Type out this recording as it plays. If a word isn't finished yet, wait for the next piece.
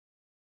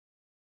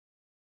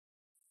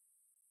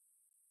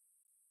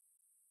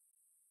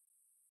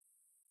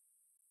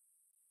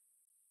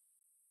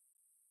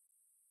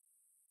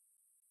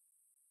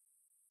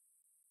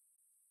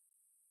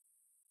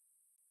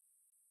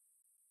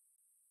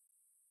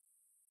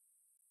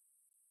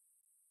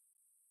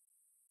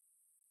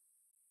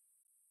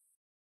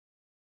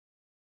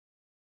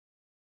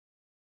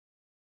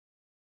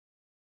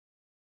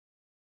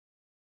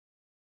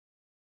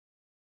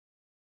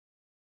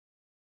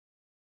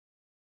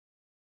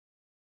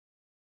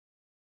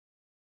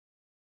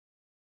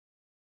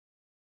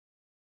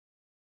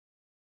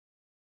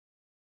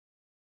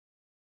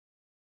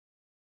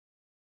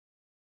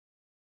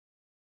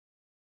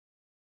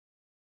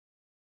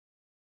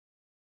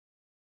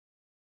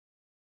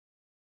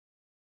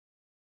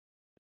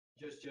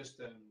just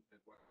a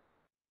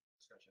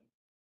discussion.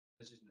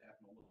 This is an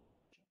abnormal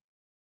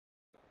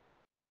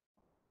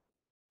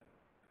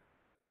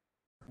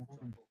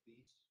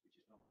feeds, which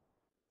is not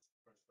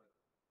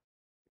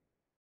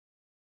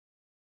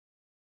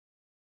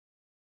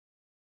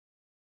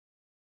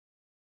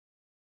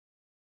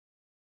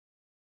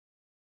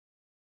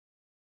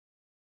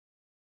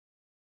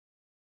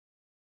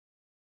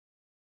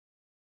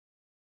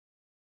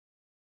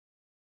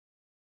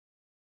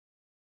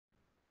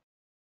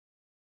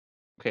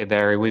Okay,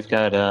 Barry, we've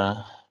got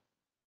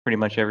pretty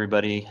much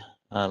everybody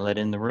let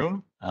in the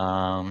room.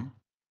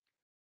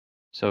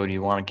 So do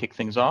you want to kick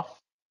things off?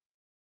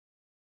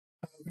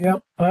 Yeah,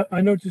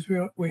 I noticed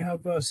we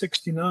have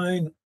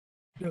 69.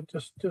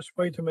 Just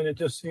wait a minute,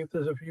 just see if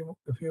there's a few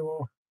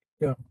more.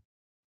 Yeah,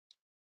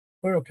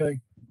 we're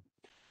okay.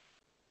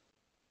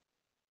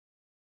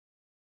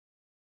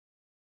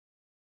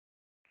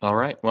 All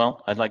right.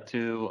 Well, I'd like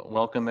to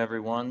welcome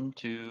everyone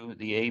to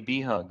the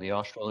ABHUG, the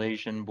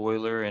Australasian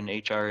Boiler and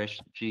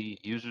HRSG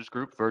Users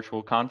Group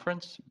Virtual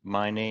Conference.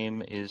 My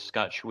name is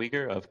Scott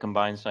Schwieger of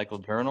Combined Cycle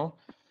Journal,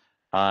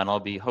 and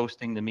I'll be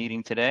hosting the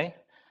meeting today.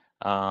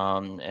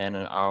 And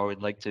I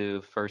would like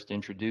to first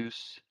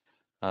introduce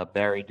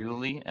Barry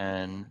Dooley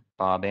and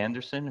Bob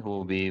Anderson, who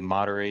will be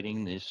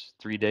moderating this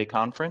 3-day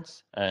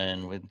conference.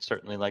 And we'd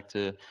certainly like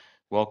to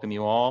welcome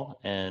you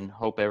all and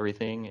hope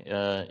everything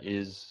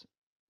is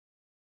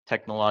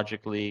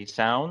technologically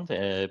sound,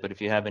 but if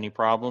you have any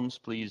problems,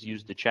 please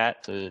use the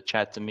chat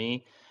to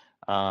me.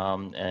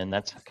 And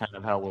that's kind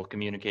of how we'll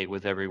communicate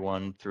with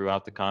everyone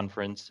throughout the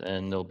conference,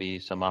 and there'll be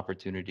some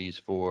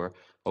opportunities for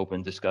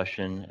open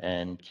discussion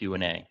and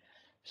Q&A.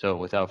 So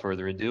without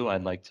further ado,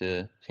 I'd like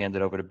to hand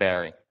it over to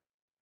Barry.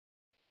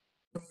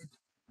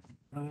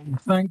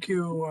 Thank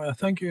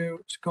you,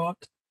 Scott.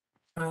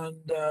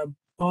 And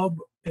Bob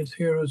is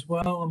here as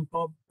well, and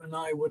Bob and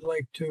I would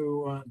like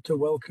to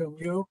welcome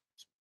you.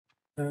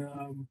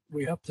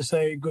 We have to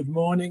say good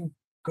morning,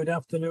 good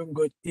afternoon,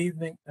 good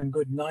evening, and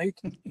good night.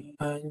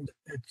 And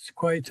it's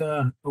quite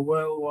a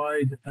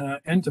worldwide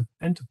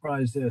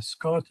enterprise there.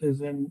 Scott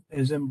is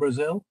in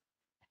Brazil.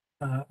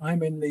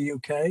 I'm in the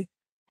UK.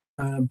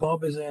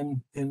 Bob is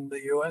in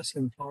the US,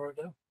 in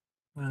Florida.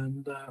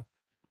 And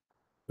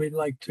we'd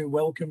like to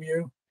welcome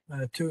you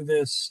to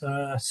this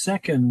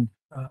second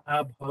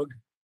ABHUG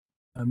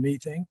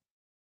meeting.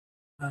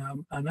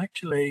 And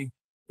actually,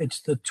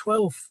 it's the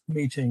 12th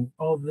meeting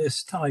of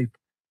this type,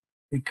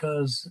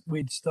 because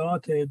we'd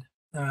started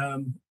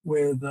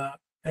with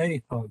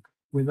ABHUG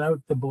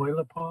without the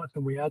boiler part,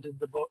 and we added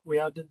the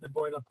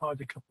boiler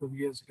part a couple of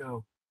years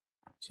ago.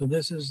 So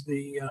this is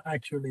the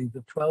actually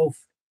the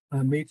 12th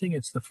meeting.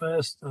 It's the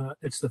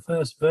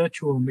first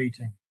virtual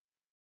meeting.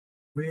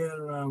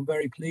 We're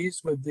very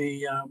pleased with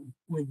the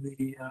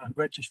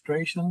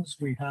registrations.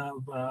 We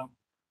have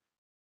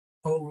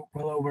well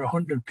over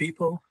 100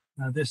 people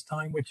this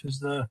time, which is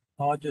the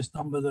largest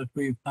number that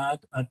we've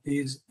had at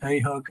these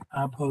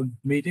ABHUG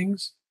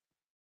meetings.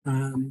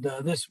 And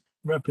this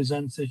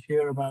represents this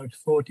year about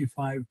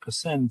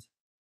 45%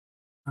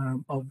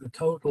 of the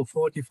total,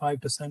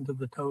 45% of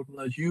the total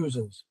as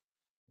users.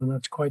 So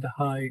that's quite a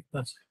high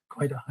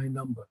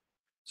number.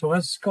 So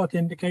as Scott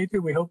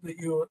indicated, we hope that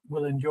you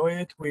will enjoy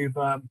it.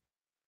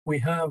 We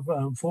have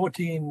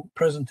 14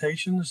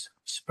 presentations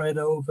spread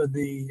over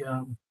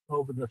the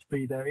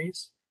 3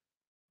 days.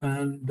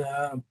 And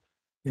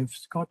if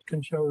Scott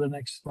can show the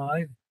next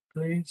slide,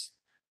 please.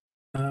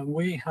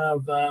 We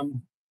have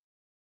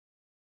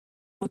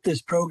put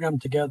this program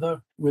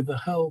together with the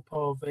help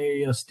of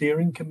a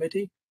steering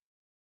committee.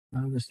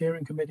 The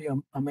steering committee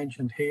I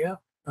mentioned here.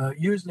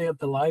 Usually at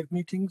the live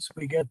meetings,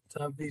 we get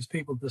these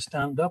people to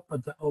stand up,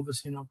 but they're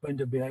obviously not going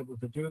to be able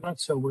to do that.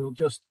 So we'll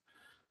just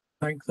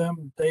thank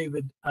them.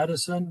 David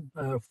Addison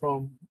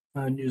from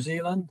New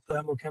Zealand,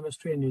 thermal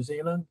chemistry in New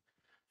Zealand.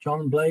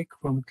 John Blake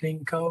from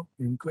CleanCo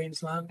in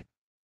Queensland.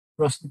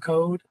 Russell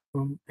Code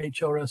from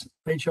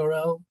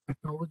HRL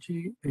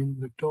Technology in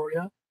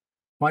Victoria.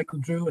 Michael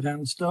Drew at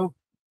Anstow.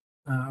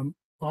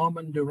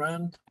 Armand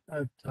Durand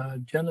at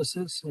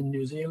Genesis in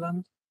New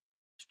Zealand.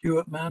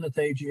 Stuart Mann at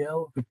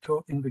AGL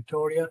in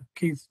Victoria.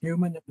 Keith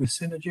Newman with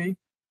Synergy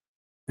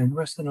in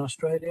Western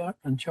Australia.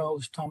 And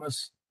Charles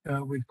Thomas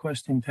with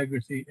Quest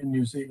Integrity in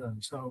New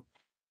Zealand. So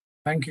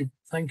thank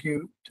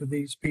you to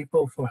these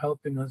people for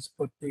helping us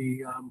put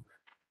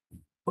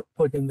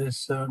putting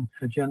this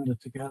agenda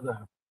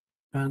together.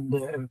 And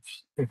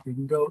if we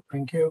can go,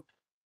 thank you.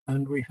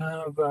 And we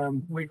have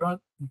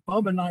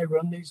Bob and I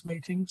run these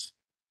meetings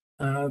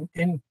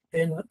in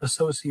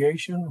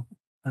association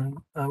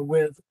and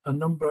with a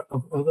number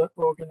of other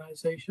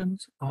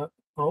organizations.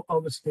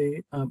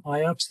 Obviously,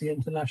 IAPWS, the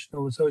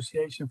International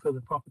Association for the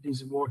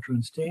Properties of Water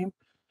and Steam,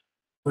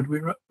 but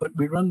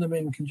we run them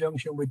in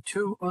conjunction with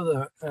 2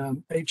 other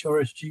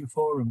HRSG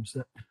forums: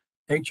 the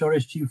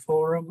HRSG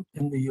forum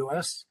in the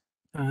US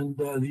and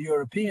the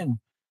European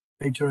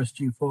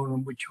HRSG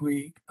forum, which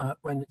we,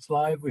 when it's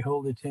live, we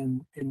hold it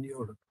in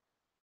Europe.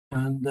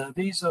 And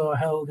these are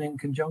held in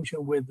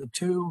conjunction with the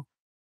 2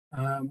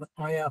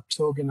 IAPWS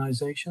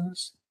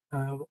organizations,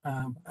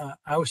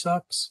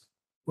 AUSACS,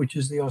 which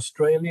is the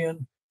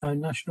Australian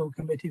National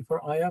Committee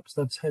for IAPS,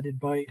 that's headed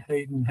by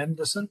Hayden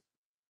Henderson,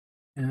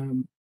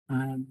 and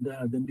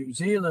the New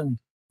Zealand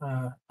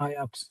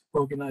IAPS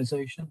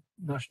organisation,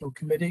 National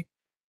Committee,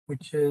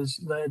 which is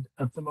led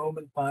at the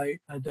moment by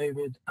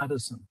David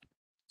Addison.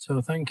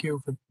 So thank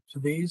you to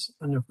these.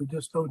 And if we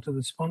just go to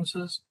the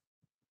sponsors,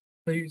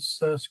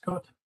 please,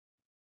 Scott.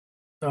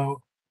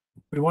 So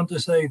we want to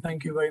say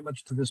thank you very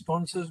much to the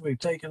sponsors. We've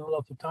taken a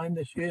lot of time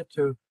this year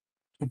to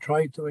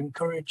try to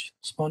encourage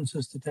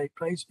sponsors to take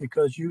place,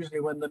 because usually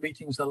when the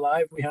meetings are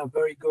live, we have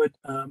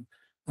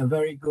a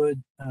very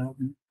good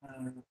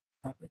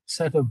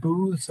set of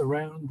booths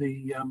around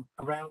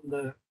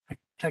the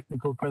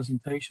technical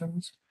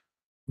presentations.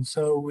 And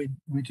so we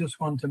just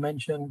want to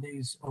mention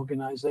these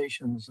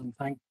organizations and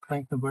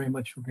thank them very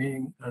much for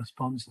being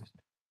sponsors.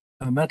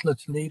 Mettler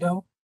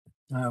Toledo,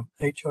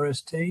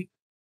 HRST,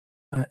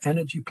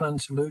 Energy Plan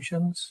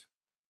Solutions,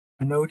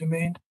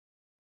 Anodamine,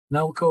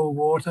 Nalco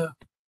Water,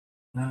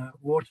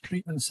 Water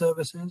Treatment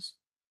Services,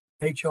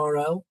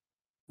 HRL,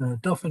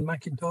 Duff and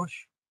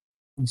McIntosh,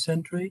 and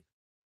Sentry,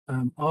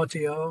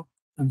 RTR,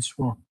 and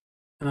Swan.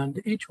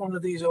 And each one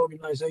of these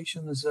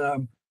organizations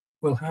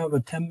will have a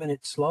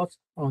 10-minute slot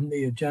on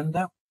the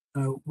agenda.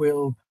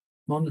 We'll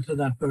monitor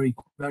that very,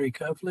 very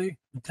carefully.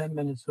 The 10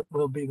 minutes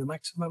will be the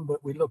maximum,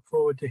 but we look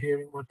forward to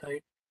hearing what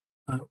they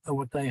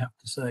have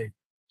to say.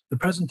 The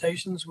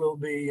presentations will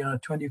be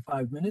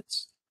 25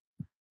 minutes,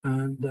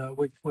 and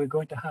we're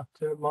going to have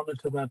to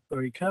monitor that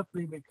very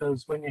carefully,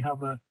 because when you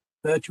have a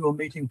virtual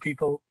meeting,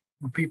 people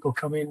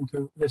come in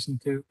to listen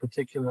to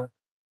particular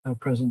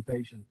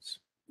presentations.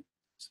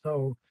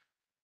 So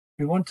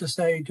we want to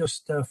say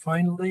just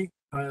finally,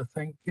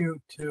 thank you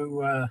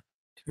to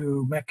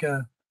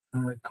Mecca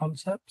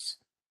Concepts.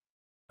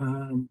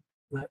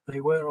 That they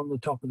were on the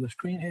top of the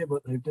screen here,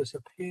 but they've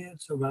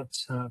disappeared. So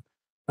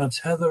that's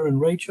Heather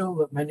and Rachel,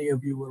 that many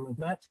of you will have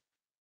met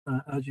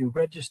as you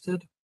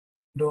registered,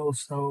 and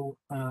also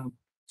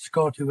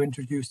Scott, who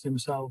introduced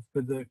himself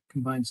with the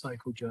Combined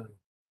Cycle Journal.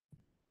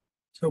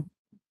 So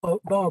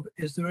Bob,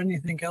 is there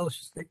anything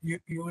else that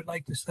you would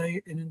like to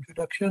say in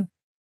introduction?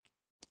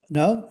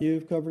 No,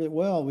 you've covered it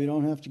well. We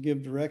don't have to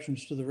give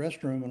directions to the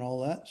restroom and all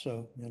that.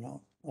 So, you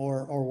know,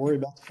 or worry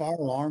about the fire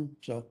alarm.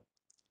 So,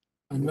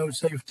 and no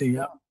safety.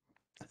 Yeah.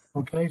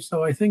 Okay.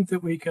 So I think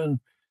that we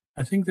can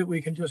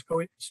just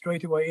go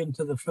straight away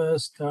into the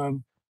first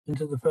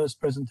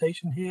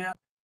presentation here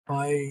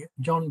by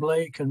John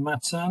Blake and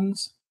Matt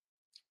Sands.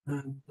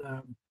 And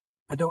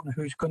I don't know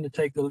who's going to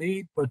take the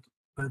lead, but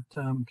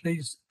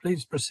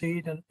please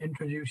proceed and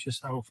introduce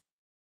yourself.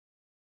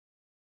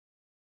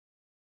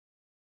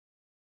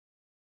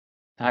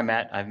 Hi,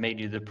 Matt. I've made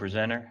you the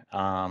presenter,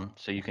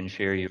 so you can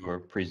share your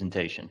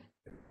presentation.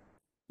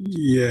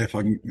 Yeah, if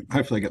I can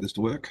hopefully get this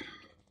to work.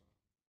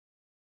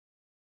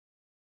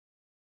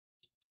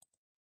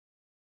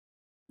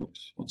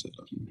 Oops, what's it?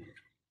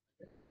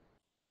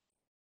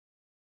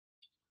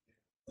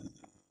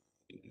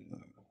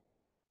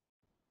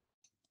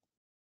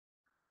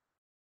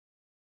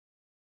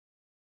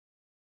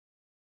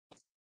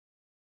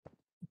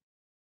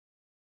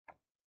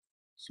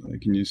 So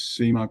can you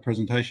see my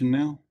presentation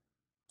now?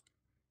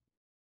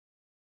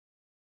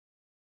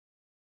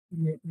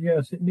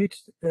 Yes, it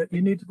needs.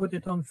 You need to put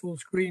it on full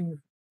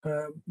screen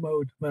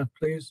mode, Matt,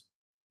 please.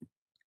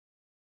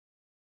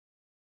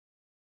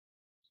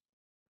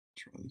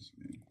 Try this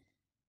again.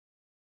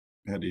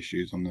 I had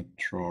issues on the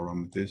trial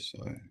run with this,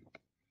 so.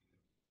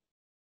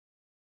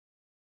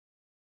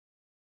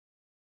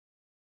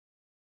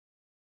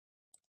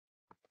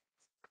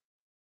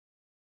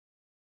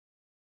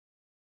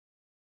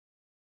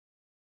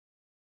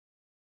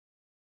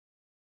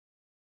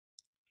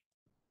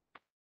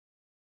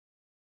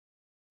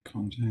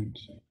 Content.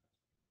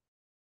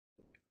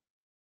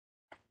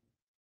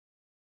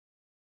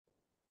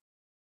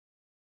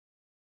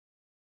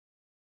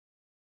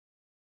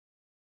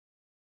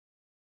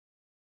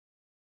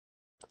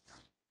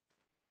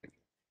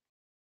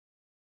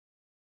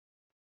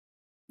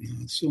 No,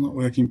 it's still not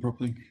working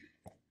properly.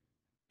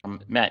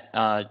 Matt,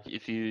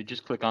 if you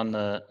just click on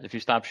if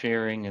you stop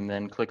sharing and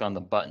then click on the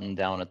button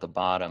down at the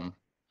bottom,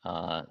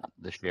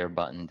 the share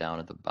button down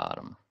at the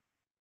bottom.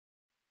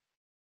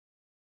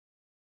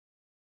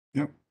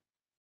 Yep.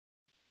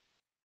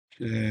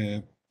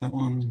 Share that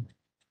one.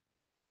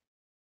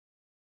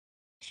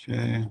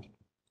 Share.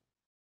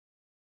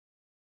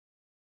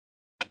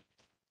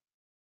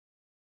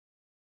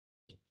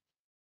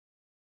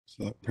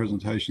 So that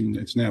presentation,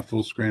 it's now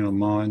full screen on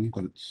mine,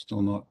 but it's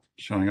still not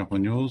showing up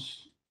on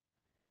yours.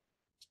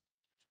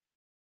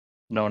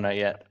 No, not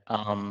yet.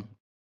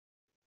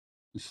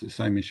 It's the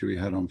same issue we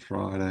had on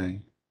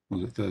Friday.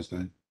 Was it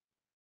Thursday?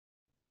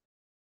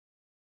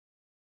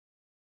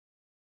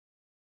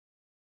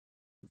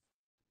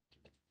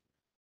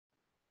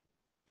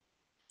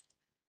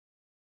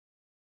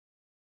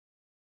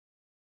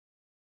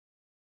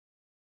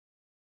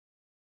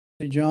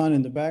 see John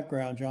in the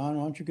background. John,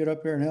 why don't you get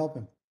up here and help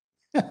him?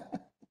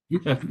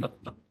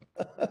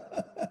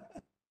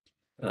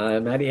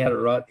 Maddie had it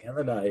right the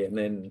other day, and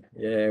then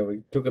yeah,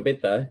 we took a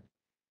bit though.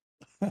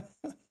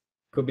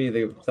 Could be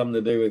something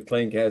to do with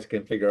clean CAS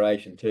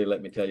configuration too.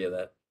 Let me tell you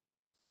that.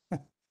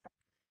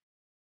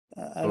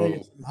 I think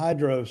it's some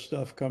hydro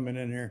stuff coming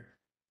in here.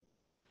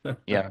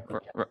 Yeah,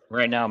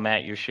 right now,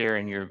 Matt, you're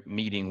sharing your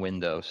meeting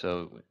window,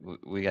 so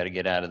we got to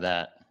get out of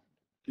that.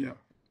 Yeah,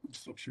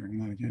 stop sharing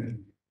that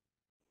again.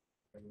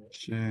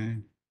 Share.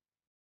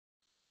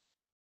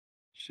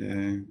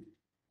 Share.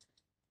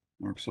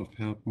 Microsoft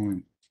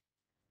PowerPoint.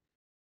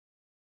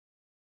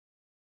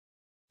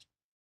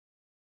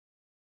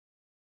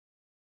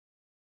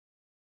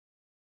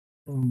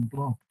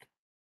 Blocked.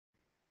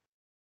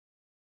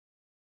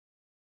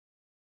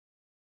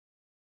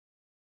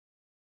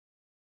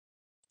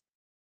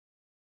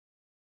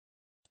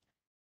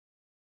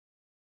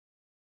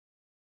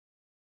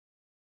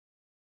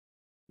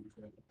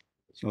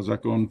 So has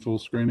that gone full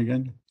screen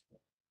again?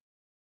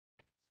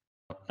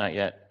 Not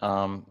yet.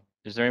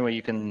 Is there any way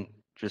you can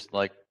just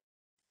like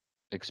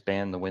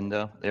expand the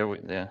window?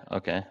 Yeah,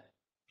 okay.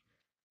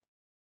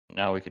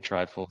 Now we could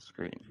try full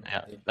screen.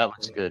 Yeah, that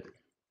looks good.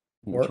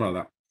 We'll try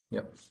that.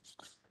 Yep.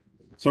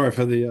 Sorry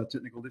for the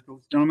technical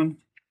difficulties, gentlemen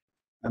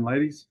and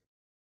ladies.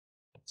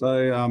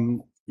 So,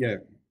 yeah,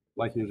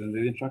 Blake, you're going to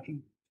do the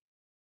introduction.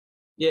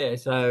 Yeah,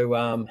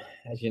 so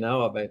as you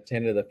know, I've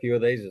attended a few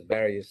of these, as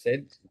Barry has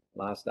said,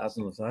 last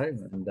dozen or so,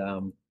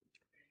 and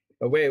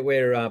but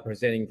we're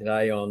presenting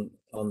today on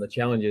the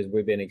challenges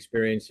we've been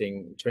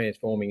experiencing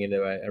transforming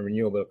into a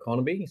renewable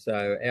economy.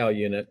 So our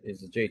unit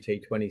is the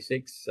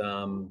GT26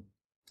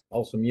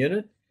 Alstom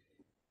unit,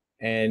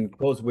 and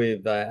because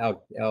with our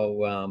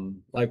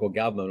local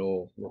government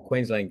or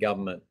Queensland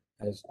government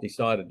has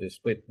decided to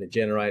split the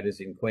generators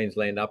in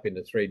Queensland up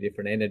into 3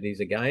 different entities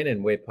again,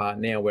 and we're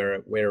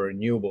a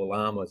renewable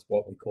arm, is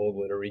what we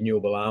call it, a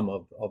renewable arm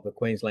of the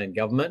Queensland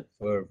government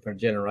for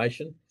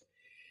generation.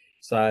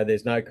 So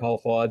there's no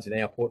coal-fired in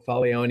our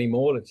portfolio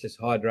anymore. It's just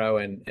hydro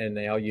and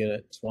our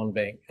unit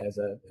Swanbank as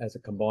a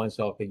combined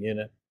cycle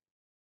unit.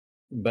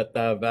 But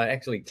they've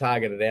actually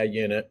targeted our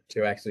unit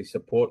to actually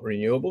support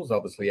renewables,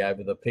 obviously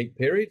over the peak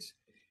periods,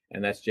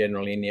 and that's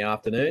generally in the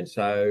afternoon.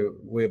 So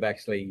we've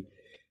actually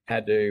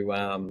had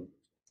to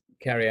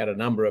carry out a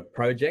number of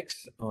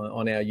projects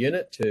on our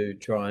unit to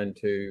try and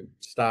to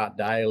start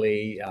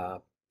daily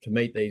to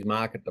meet these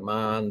market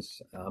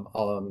demands.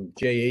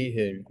 GE,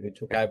 who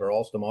took over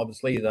Alstom,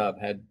 obviously, they've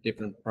had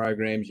different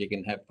programs. You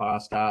can have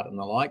fast start and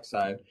the like.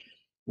 So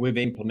we've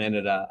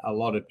implemented a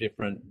lot of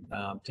different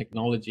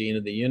technology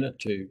into the unit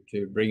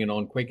to bring it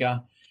on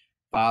quicker,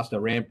 faster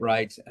ramp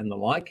rates and the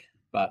like.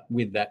 But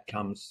with that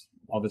comes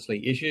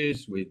obviously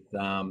issues with,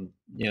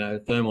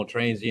 thermal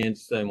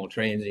transients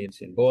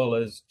in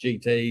boilers,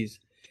 GTs,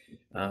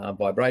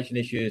 vibration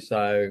issues.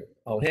 So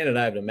I'll hand it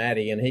over to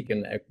Matty and he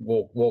can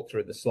walk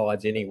through the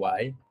slides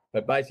anyway.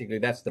 But basically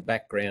that's the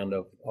background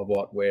of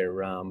what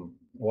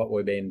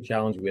we've been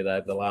challenged with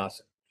over the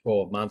last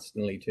 12 months,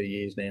 nearly 2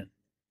 years now.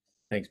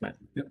 Thanks, Matt.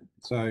 Yep.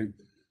 So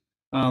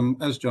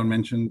as John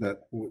mentioned,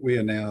 that we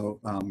are now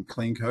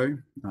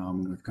CleanCo.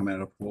 We've come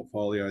out of a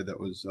portfolio that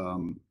was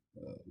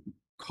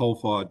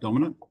coal-fired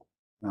dominant.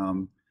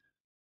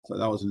 So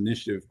that was an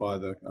initiative by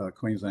the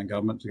Queensland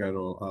government to go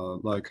to a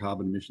low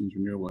carbon emissions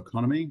renewable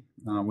economy.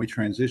 We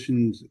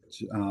transitioned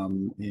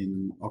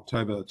in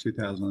October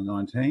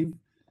 2019.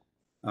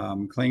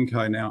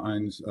 CleanCo now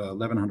owns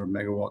 1,100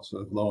 megawatts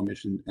of low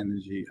emission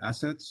energy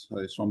assets. So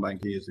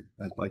Swanbank here,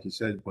 as Blakey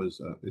said,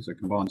 is a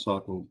combined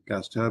cycle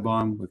gas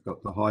turbine. We've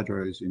got the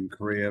hydros in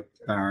Korea,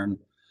 Barron,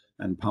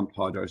 and pumped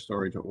hydro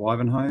storage at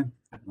Wivenhoe.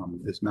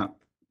 This map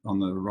on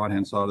the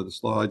right-hand side of the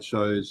slide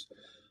shows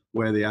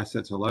where the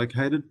assets are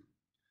located.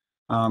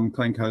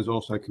 CleanCo is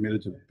also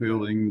committed to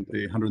building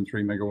the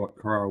 103 megawatt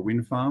Carrara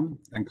wind farm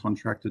and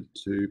contracted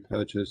to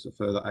purchase a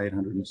further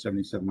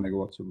 877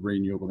 megawatts of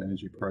renewable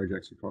energy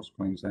projects across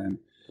Queensland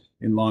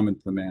in line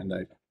with the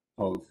mandate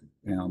of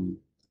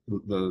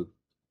the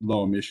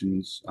low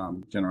emissions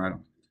generator.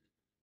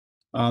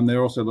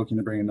 They're also looking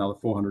to bring another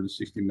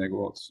 460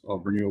 megawatts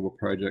of renewable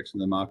projects in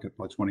the market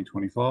by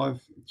 2025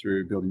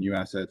 through building new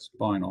assets,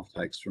 buying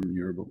offtakes from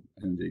renewable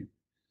energy.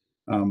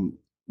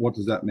 What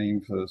does that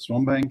mean for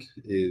Swanbank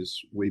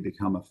is we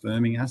become a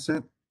firming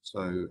asset.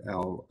 So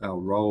our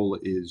role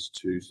is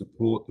to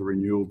support the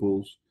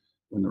renewables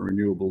when the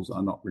renewables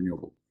are not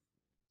renewable.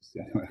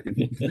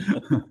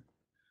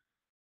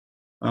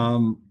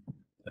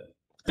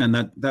 And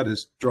that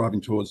is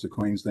driving towards the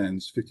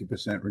Queensland's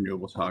 50%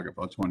 renewable target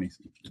by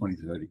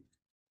 2030.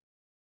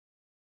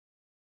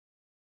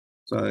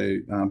 So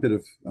a bit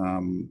of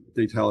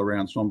detail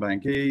around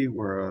Swanbank E.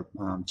 We're a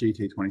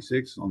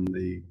GT26 on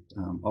the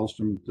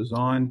Alstom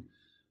design.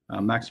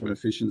 Maximum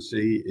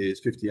efficiency is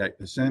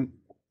 58%.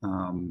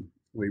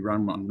 We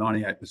run on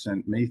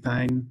 98%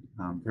 methane,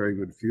 very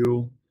good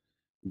fuel,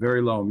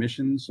 very low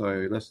emissions,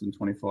 so less than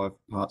 25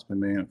 parts per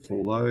million at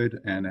full load,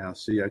 and our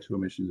CO2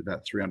 emissions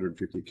about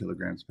 350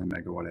 kilograms per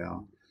megawatt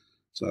hour.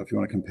 So if you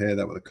want to compare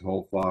that with a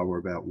coal fire, we're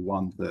about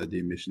 1/3 the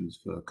emissions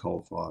for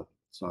coal fired.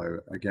 So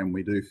again,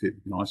 we do fit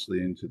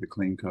nicely into the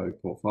CleanCo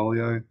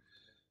portfolio.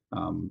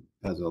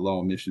 as a low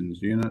emissions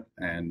unit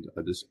and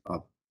a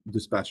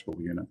dispatchable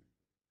unit.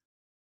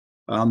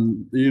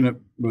 The unit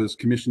was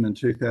commissioned in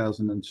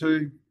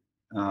 2002,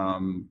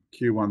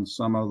 Q1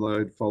 summer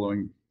load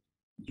following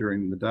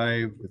during the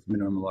day with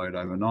minimum load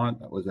overnight.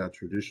 That was our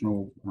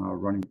traditional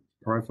running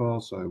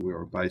profile, so we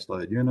were a base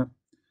load unit.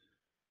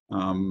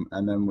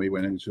 And then we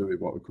went into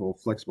what we call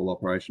flexible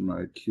operation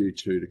mode Q2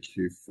 to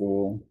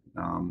Q4,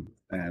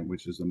 and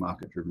which is the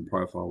market-driven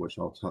profile, which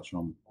I'll touch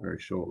on very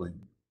shortly.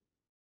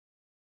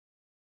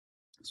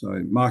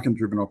 So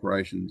market-driven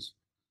operations.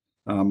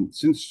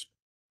 Since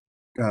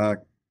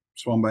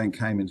Swanbank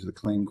came into the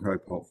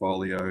CleanCo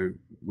portfolio,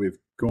 we've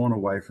gone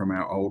away from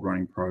our old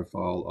running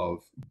profile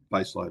of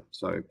baseload,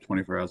 so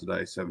 24 hours a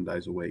day, 7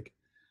 days a week.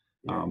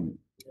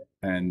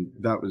 And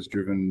that was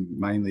driven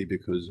mainly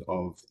because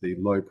of the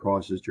low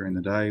prices during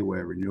the day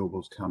where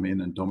renewables come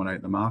in and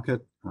dominate the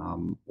market.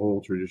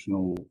 All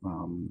traditional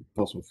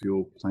fossil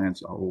fuel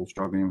plants are all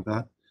struggling with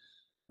that.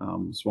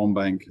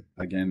 Swanbank,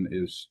 again,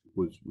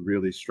 was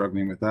really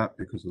struggling with that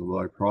because of the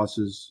low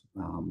prices,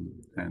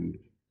 and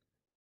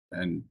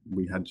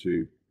we had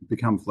to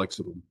become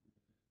flexible.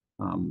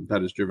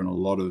 That has driven a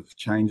lot of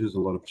changes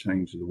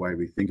to the way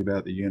we think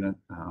about the unit.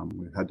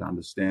 We've had to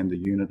understand the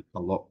unit a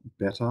lot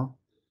better,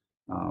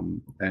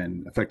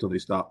 and effectively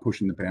start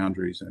pushing the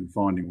boundaries and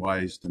finding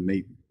ways to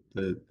meet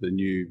the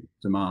new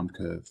demand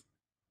curve.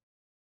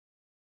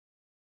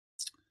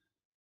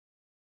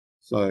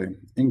 So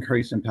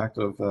increased impact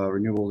of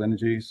renewable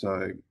energy.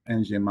 So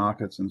Energy and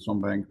Markets and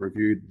Swanbank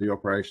reviewed the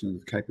operation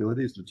of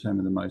capabilities to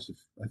determine the most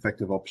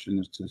effective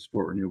options to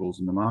support renewables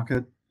in the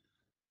market.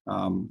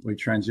 We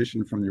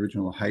transitioned from the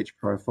original H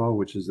profile,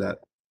 which is that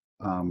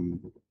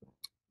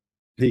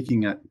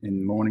peaking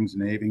in mornings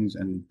and evenings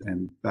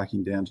and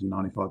backing down to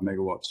 95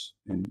 megawatts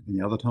in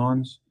the other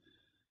times.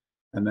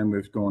 And then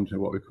we've gone to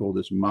what we call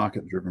this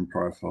market-driven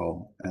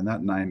profile. And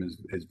that name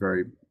is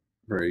very,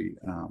 very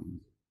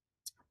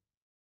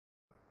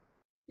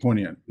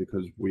poignant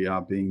because we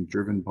are being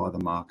driven by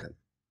the market.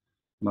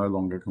 No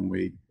longer can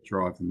we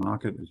drive the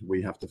market, as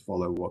we have to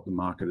follow what the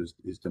market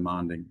is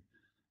demanding.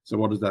 So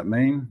what does that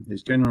mean?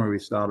 Is generally we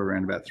start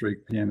around about 3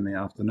 p.m. in the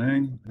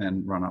afternoon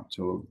and run up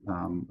to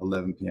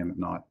 11 p.m. at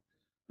night.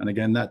 And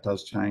again, that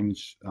does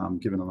change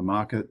given on the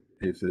market.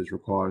 If it's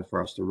required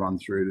for us to run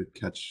through to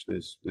catch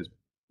there's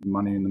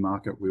money in the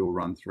market, we will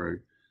run through.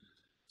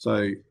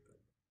 So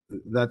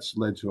that's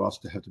led to us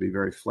to have to be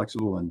very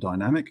flexible and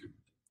dynamic.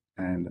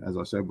 And as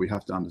I said, we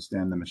have to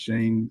understand the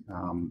machine.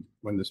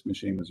 When this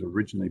machine was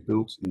originally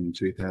built in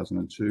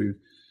 2002,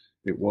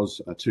 it was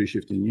a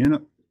 2-shifting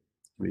unit.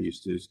 We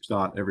used to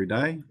start every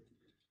day.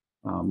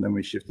 Then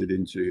we shifted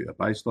into a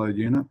baseload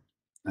unit,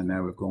 and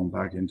now we've gone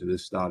back into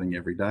this starting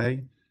every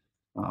day.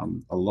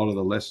 A lot of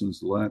the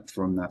lessons learnt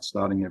from that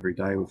starting every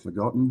day were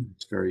forgotten.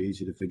 It's very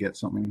easy to forget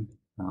something.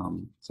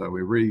 So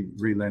we're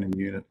relearning the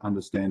unit,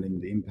 understanding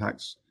the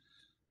impacts,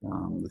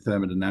 the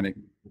thermodynamic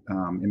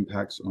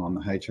impacts on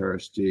the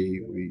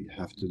HRSG. We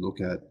have to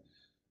look at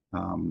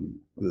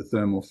the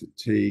thermal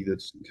fatigue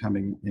that's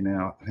coming in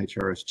our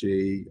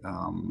HRSG,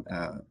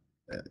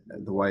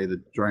 the way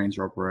the drains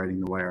are operating,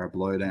 the way our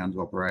blowdowns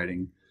are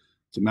operating,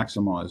 to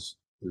maximise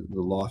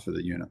the life of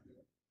the unit.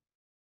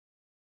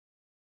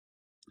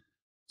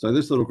 So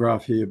this little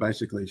graph here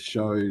basically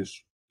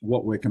shows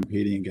what we're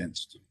competing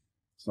against.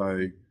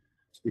 So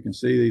you can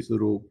see these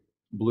little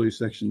blue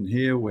section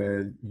here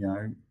where,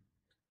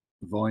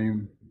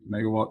 volume,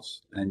 megawatts,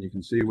 and you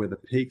can see where the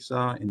peaks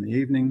are in the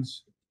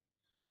evenings,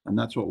 and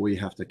that's what we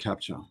have to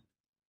capture.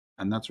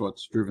 And that's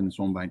what's driven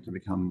Swanbank to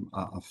become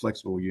a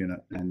flexible unit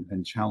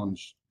and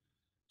challenge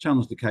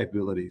the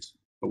capabilities.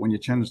 But when you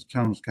challenge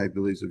the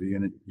capabilities of a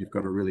unit, you've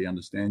got to really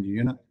understand your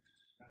unit,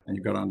 and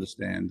you've got to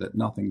understand that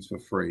nothing's for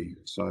free.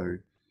 So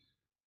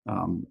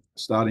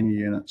starting a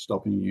unit,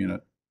 stopping a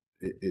unit,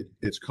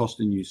 it's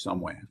costing you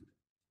somewhere.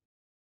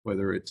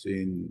 Whether it's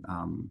in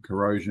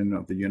corrosion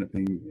of the unit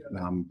being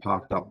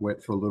parked up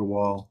wet for a little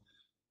while,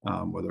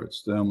 whether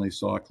it's thermally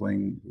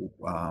cycling,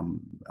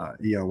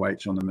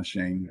 EOH on the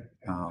machine,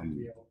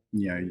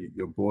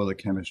 your boiler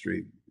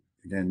chemistry.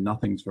 Again,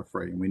 nothing's for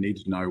free, and we need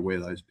to know where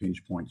those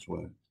pinch points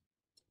were.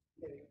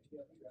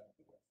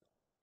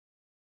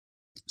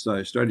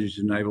 So strategies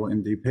to enable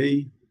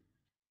MDP.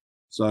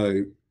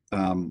 So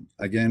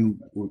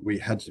again, we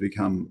had to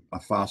become a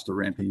faster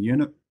ramping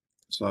unit.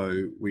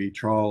 So we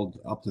trialled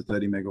up to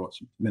 30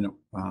 megawatts a minute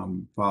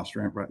fast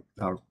ramp rate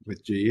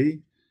with GE.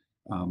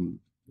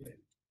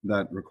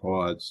 That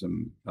required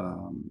some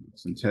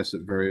tests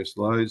at various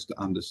loads to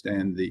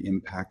understand the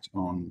impact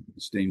on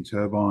the steam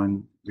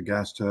turbine, the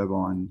gas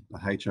turbine, the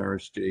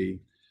HRSG,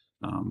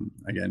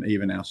 again,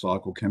 even our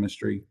cycle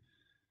chemistry.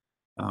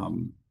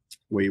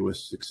 We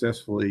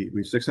successfully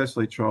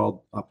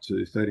trialled up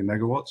to 30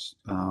 megawatts.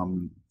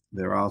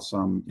 There are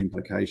some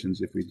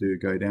implications if we do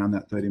go down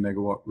that 30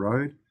 megawatt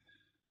road.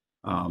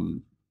 Our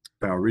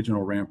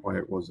original ramp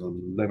rate was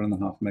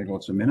 11.5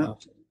 megawatts a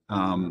minute.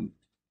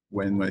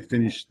 When we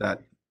finished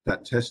that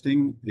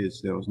testing,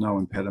 there was no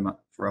impediment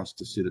for us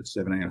to sit at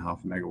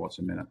 17.5 megawatts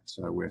a minute.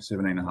 So we're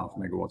 17.5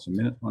 megawatts a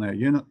minute on our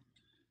unit.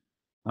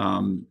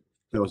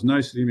 There was no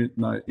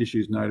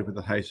issues noted with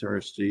the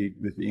HRSG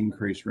with the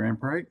increased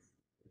ramp rate.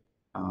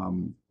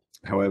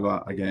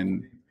 However,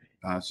 again,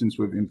 since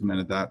we've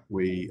implemented that,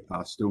 we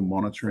are still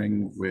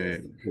monitoring.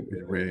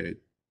 We're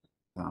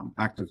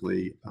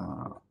actively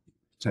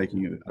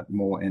taking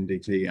more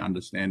NDT,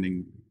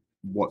 understanding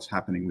what's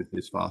happening with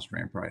this fast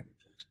ramp rate.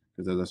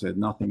 Because as I said,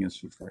 nothing is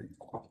for free.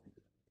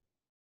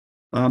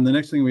 The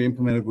next thing we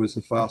implemented was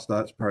the Fast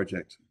Starts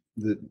project.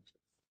 The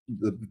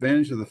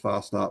advantage of the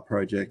Fast Start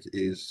project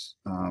is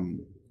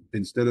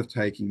instead of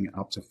taking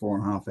up to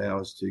 4.5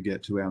 hours to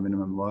get to our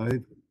minimum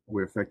load,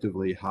 we're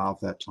effectively half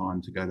that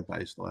time to go to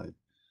base load.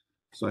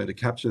 So to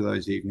capture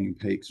those evening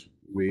peaks,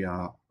 we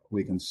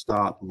can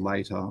start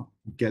later,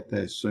 get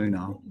there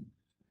sooner,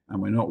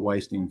 and we're not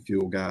wasting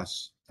fuel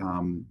gas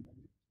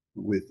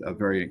with a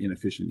very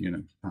inefficient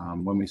unit.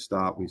 When we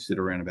start, we sit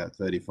around about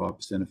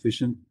 35%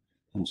 efficient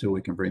until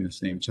we can bring the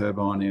steam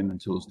turbine in,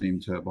 until the steam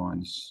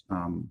turbine's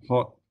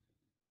hot,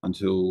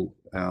 until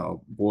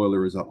our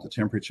boiler is up to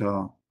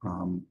temperature.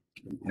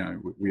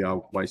 We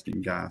are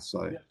wasting gas.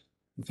 So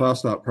the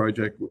Fast Start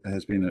project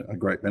has been a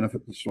great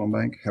benefit to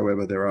Swanbank.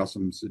 However, there are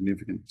some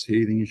significant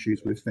teething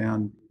issues we've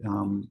found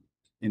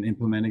in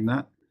implementing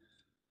that.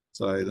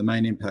 So the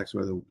main impacts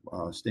were the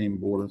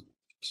steam water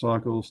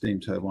cycle, steam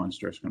turbine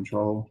stress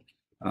control.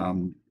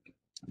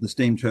 The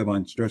steam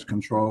turbine stress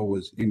control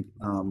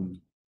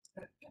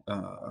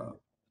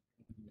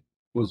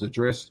was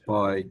addressed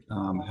by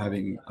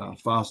having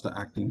faster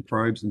acting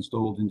probes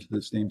installed into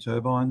the steam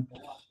turbine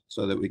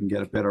so that we can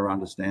get a better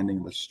understanding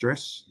of the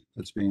stress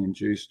that's being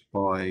induced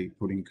by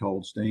putting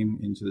cold steam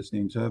into the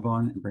steam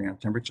turbine and bring up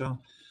temperature.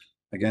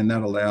 Again,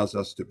 that allows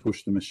us to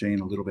push the machine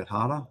a little bit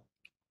harder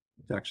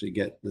to actually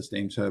get the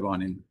steam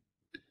turbine in.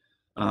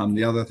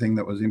 The other thing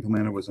that was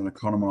implemented was an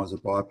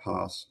economizer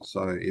bypass.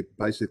 So it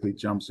basically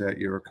jumps out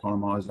your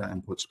economizer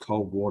and puts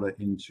cold water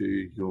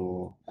into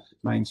your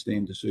main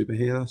steam to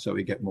superheater, so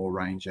we get more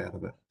range out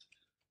of it.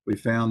 We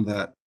found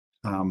that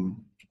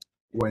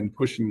when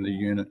pushing the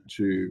unit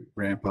to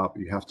ramp up,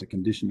 you have to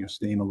condition your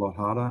steam a lot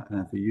harder. And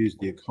if you use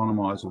the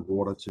economizer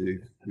water to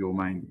your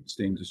main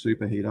steam to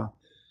superheater,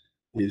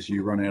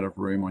 you run out of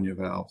room on your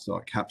valve, so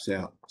it caps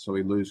out. So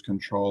we lose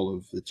control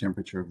of the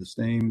temperature of the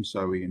steam,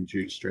 so we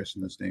induce stress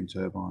in the steam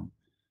turbine.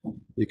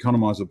 The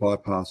economizer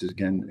bypass is,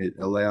 again, it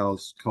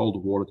allows colder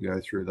water to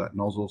go through that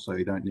nozzle, so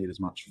you don't need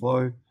as much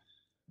flow,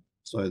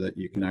 so that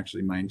you can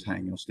actually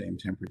maintain your steam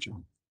temperature.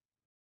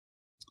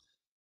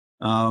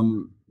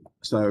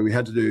 So we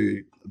had to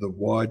do the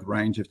wide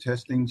range of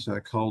testing. So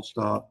cold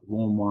start,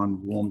 warm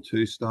 1, warm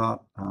 2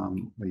 start.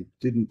 We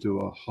didn't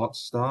do a hot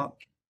start.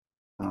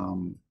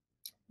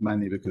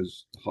 Mainly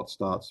because hot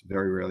starts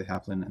very rarely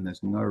happen, and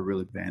there's no real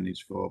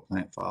advantage for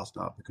plant fast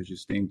start because your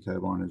steam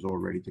turbine is all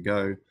ready to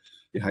go.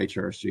 Your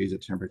HRSG is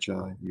at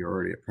temperature, you're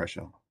already at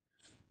pressure.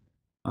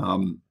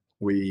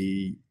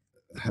 We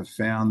have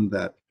found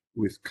that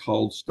with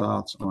cold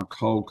starts, on a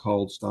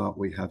cold start,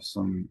 we have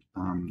some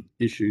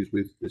issues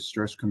with the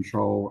stress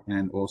control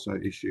and also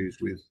issues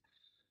with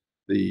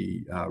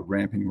the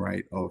ramping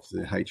rate of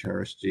the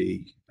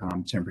HRSG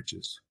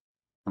temperatures.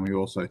 And we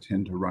also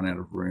tend to run out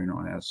of room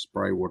on our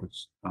spray water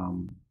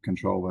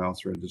control valve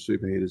through the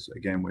superheaters.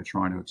 Again, we're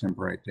trying to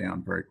temperate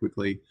down very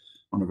quickly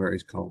on a very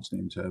cold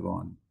steam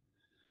turbine.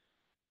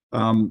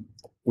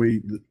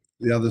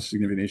 The other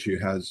significant issue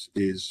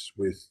is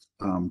with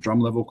drum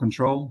level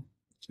control.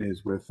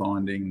 We're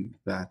finding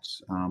that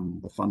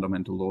the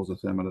fundamental laws of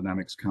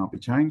thermodynamics can't be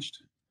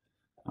changed.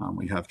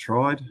 We have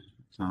tried.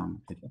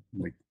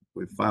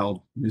 We've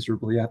failed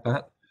miserably at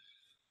that.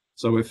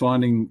 So we're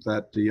finding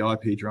that the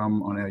IP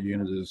drum on our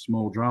unit is a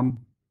small drum.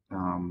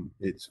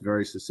 It's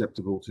very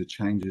susceptible to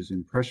changes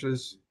in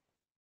pressures.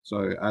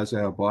 So as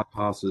our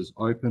bypasses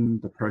open,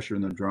 the pressure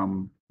in the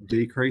drum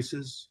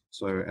decreases,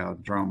 so our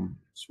drum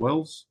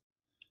swells.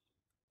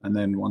 And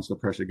then once the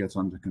pressure gets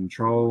under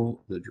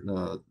control,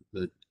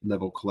 the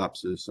level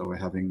collapses. So we're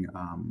having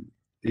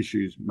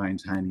issues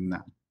maintaining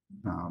that.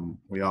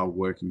 We are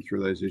working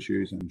through those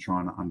issues and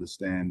trying to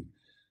understand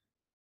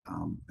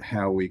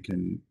how we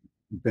can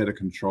better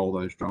control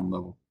those drum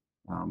level.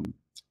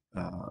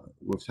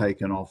 We've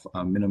taken off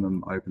a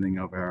minimum opening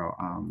of our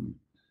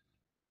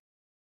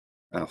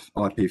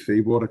IP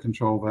feed water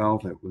control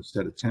valve. It was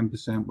set at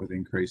 10%. We've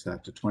increased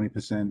that to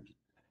 20%.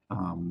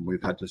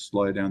 We've had to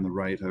slow down the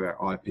rate of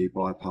our IP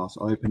bypass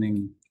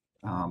opening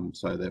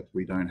so that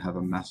we don't have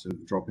a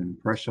massive drop in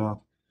pressure.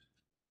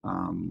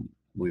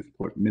 We've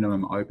put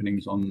minimum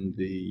openings on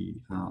the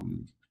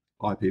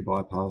IP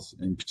bypass.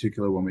 In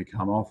particular, when we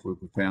come off, we've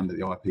found that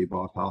the IP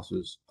bypass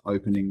was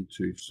opening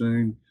too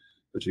soon,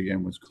 which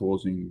again was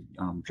causing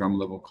drum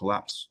level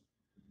collapse,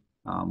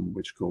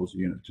 which caused the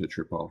unit to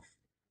trip off.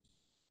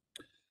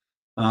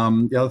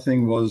 The other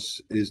thing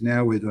is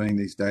now we're doing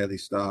these daily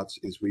starts.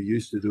 We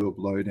used to do a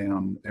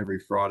blowdown every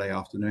Friday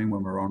afternoon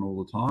when we're on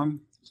all the time.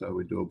 So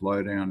we do a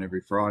blowdown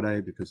every Friday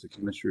because the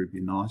chemistry would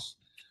be nice.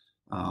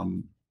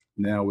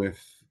 Now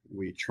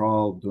we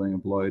trialed doing a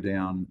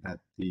blowdown at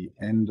the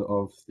end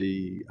of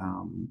the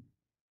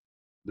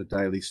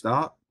daily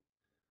start.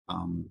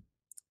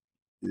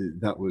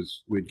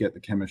 we'd get the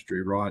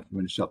chemistry right,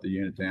 we'd shut the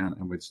unit down,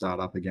 and we'd start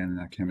up again in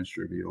our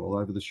chemistry review all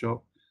over the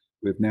shop.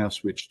 We've now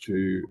switched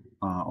to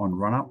on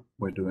run up.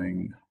 We're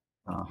doing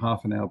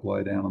half an hour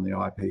blowdown on the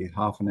IP,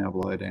 half an hour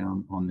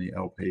blowdown on the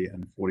LP,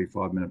 and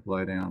 45-minute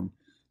blowdown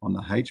on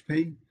the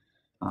HP.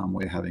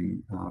 We're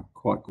having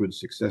quite good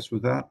success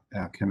with that.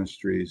 Our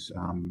chemistry is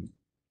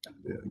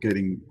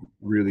getting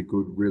really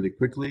good really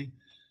quickly,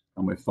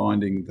 and we're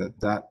finding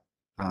that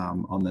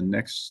on the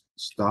next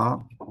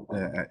start,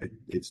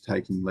 it's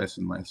taking less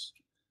and less.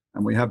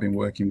 And we have been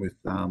working with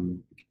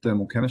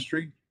thermal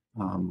chemistry,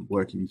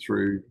 working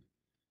through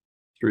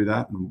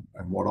that and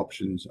what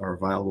options are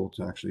available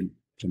to actually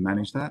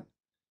manage that.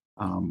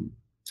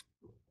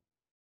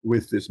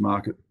 With this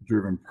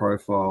market-driven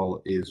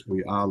profile, is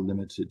we are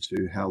limited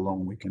to how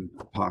long we can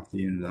park the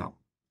unit up.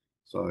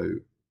 So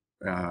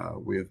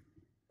we've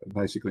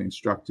basically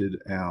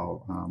instructed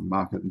our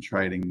market and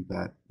trading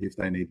that if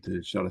they need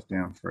to shut us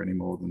down for any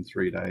more than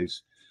 3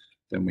 days,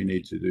 then we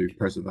need to do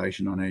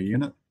preservation on our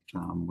unit.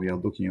 We are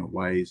looking at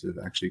ways of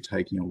actually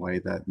taking away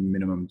that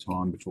minimum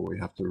time before we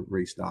have to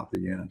restart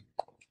the unit.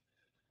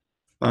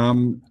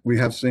 We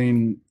have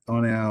seen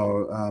on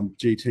our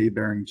GT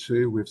bearing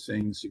 2, we've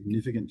seen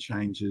significant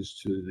changes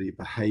to the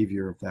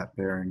behavior of that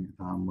bearing.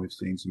 We've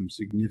seen some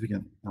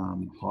significant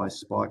high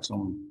spikes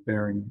on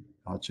bearing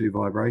 2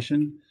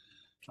 vibration.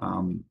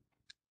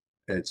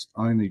 It's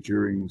only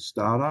during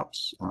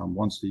startups.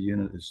 Once the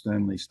unit is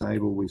thermally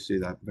stable, we see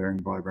that bearing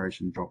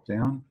vibration drop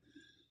down.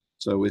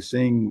 So we're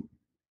seeing,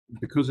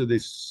 because of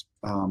this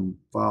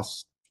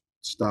fast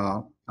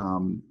start,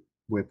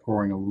 we're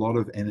pouring a lot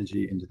of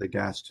energy into the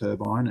gas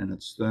turbine, and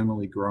it's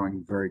thermally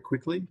growing very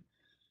quickly.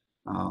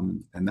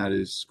 And that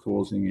is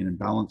causing an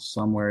imbalance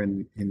somewhere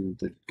in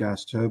the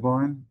gas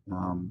turbine.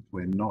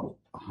 We're not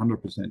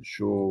 100%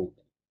 sure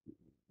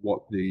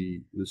what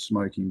the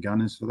smoking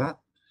gun is for that.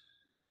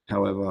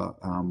 However,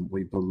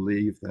 we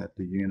believe that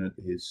the unit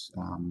is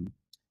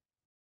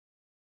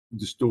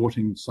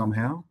distorting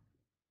somehow,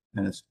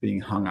 and it's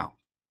being hung up.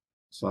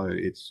 So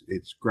it's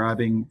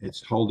grabbing,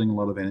 it's holding a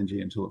lot of energy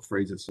until it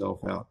frees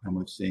itself out, and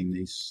we've seen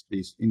these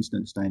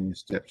instantaneous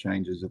step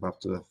changes of up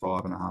to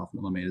 5.5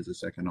 millimeters a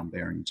second on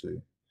bearing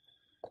 2.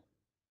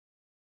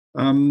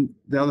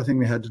 The other thing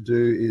we had to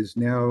do is,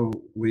 now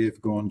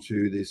we've gone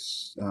to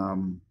this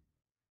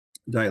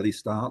daily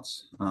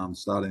starts,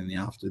 starting in the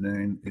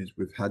afternoon, is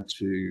we've had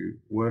to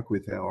work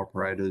with our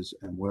operators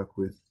and work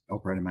with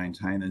operator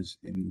maintainers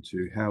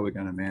into how we're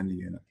going to man the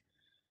unit.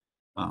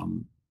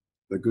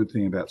 The good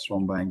thing about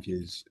Swanbank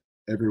is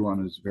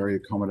everyone is very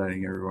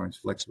accommodating, everyone's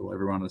flexible,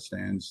 everyone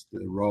understands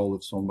the role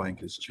of Swanbank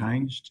has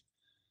changed.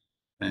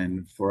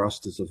 And for us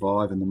to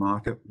survive in the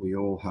market, we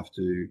all have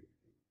to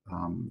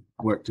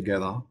work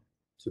together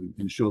to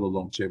ensure the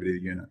longevity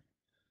of the unit.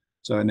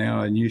 So now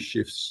our new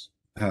shifts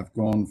have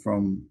gone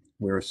from,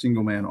 we're a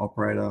single man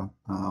operator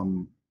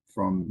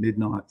from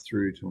midnight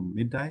through till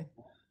midday.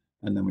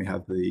 And then we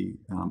have the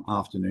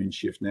afternoon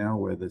shift now,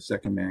 where the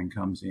second man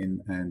comes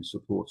in and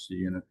supports the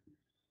unit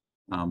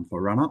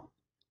for run up.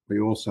 We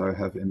also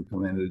have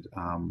implemented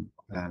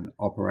an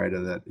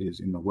operator that is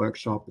in the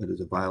workshop that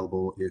is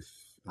available if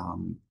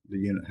the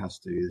unit has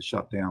to either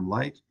shut down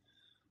late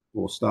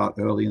or start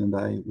early in the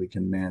day. We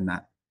can man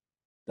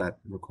that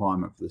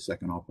requirement for the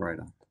second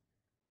operator.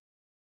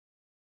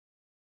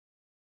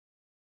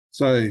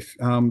 So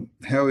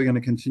how are we going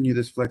to continue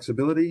this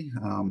flexibility?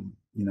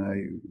 You know,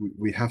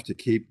 we have to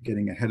keep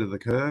getting ahead of the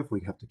curve. We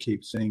have to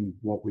keep seeing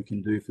what we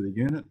can do for the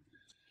unit.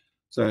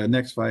 So our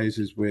next phase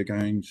is we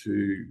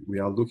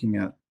are looking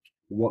at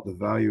what the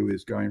value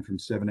is going from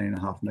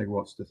 17.5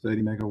 megawatts to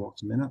 30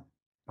 megawatts a minute,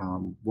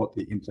 what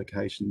the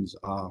implications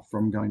are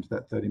from going to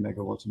that 30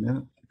 megawatts a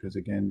minute, because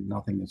again,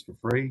 nothing is for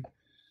free.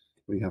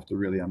 We have to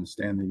really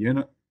understand the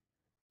unit.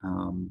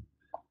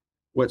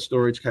 Wet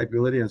storage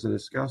capability, as I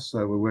discussed,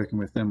 so we're working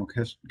with thermal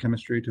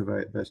chemistry to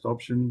evaluate best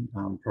option,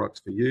 products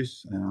for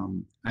use.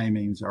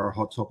 Amines are a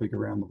hot topic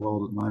around the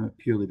world at the moment,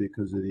 purely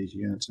because of these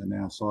units are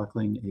now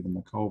cycling. Even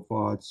the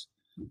coal-fireds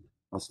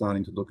are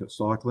starting to look at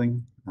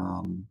cycling.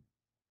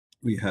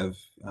 We have,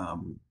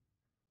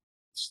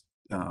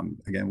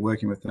 again,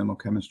 working with thermal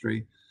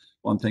chemistry.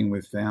 One thing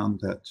we've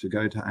found that to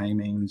go to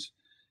amines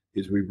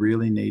is we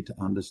really need to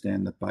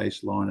understand the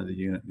baseline of the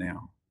unit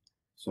now.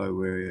 So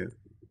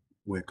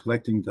we're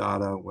collecting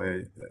data,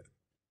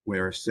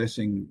 we're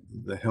assessing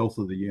the health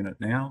of the unit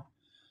now,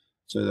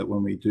 so that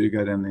when we do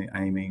go down the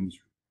amines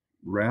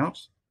route,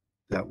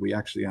 that we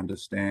actually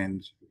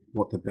understand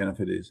what the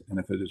benefit is, and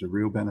if it is a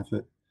real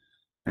benefit,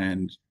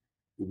 and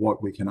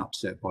what we can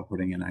upset by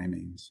putting in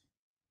amines.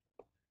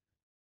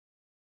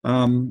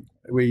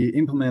 We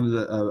implemented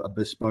a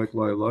bespoke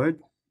low load,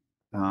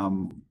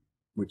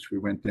 which we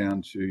went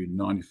down to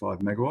 95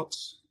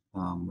 megawatts,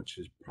 which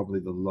is probably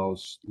the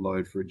lowest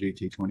load for a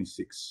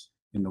GT26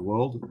 in the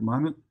world at the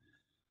moment.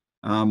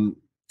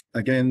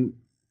 Again,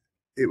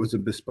 it was a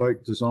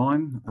bespoke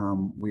design.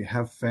 We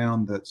have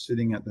found that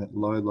sitting at that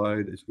low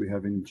load is we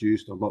have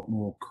induced a lot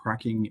more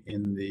cracking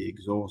in the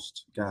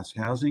exhaust gas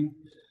housing.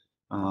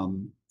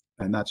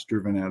 and that's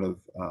driven out of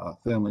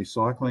thermally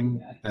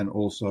cycling and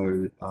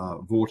also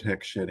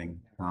vortex shedding.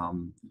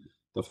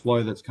 The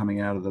flow that's coming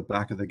out of the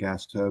back of the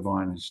gas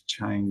turbine has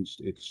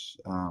changed its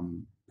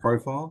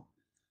profile,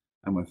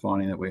 and we're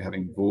finding that we're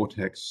having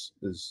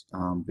vortexes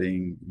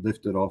being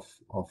lifted off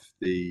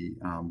the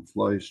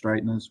flow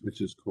straighteners,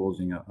 which is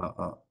causing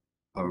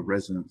a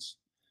resonance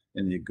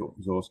in the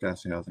exhaust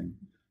gas housing.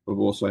 We've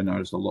also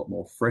noticed a lot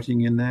more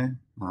fretting in there,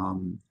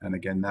 and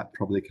again, that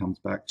probably comes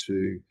back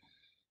to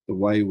the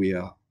way we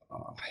are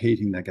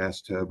heating the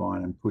gas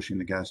turbine and pushing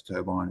the gas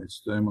turbine.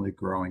 It's thermally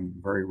growing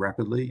very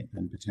rapidly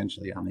and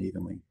potentially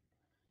unevenly.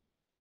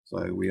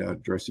 So we are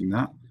addressing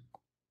that.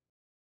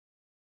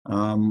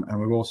 And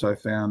we've also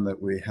found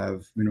that we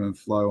have minimum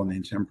flow on the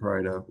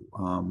intemperator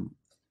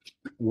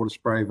water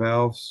spray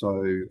valves.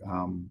 So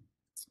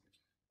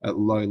at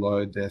low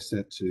load, they're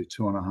set to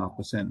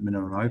 2.5%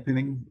 minimum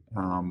opening.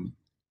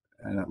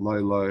 And at low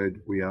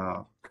load, we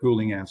are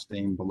cooling our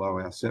steam below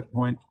our set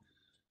point,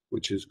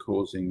 which is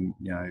causing,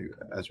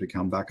 as we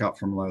come back up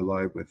from low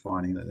load, we're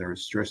finding that there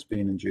is stress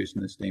being induced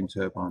in the steam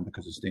turbine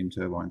because the steam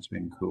turbine's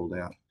being cooled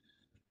out.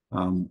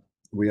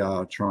 We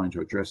are trying to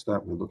address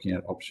that. We're looking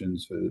at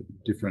options for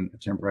different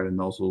temperature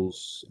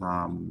nozzles,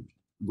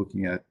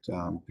 looking at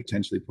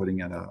potentially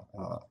putting in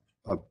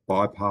a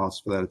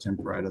bypass for that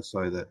temperature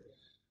so that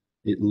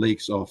it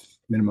leaks off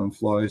minimum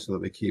flow so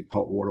that we keep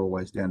hot water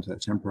always down to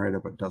that temperature,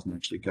 but doesn't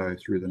actually go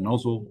through the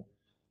nozzle.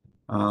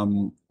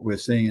 We're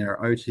seeing our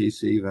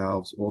OTC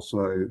valves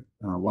also,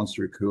 once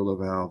through cooler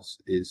valves,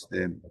 is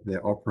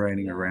they're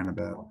operating around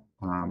about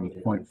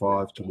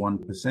 0.5 to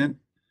 1%.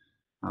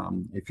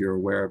 If you're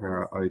aware of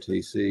our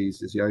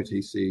OTCs, as the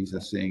OTCs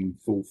are seeing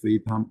full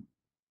feed pump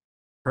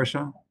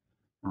pressure,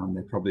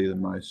 they're probably the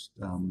most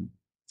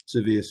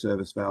severe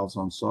service valves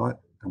on site.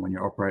 And when you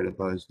operate at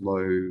those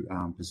low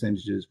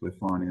percentages, we're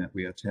finding that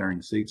we are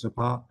tearing seats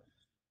apart.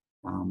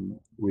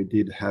 We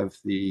did have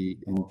the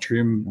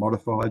trim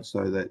modified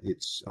so that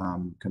it's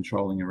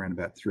controlling around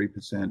about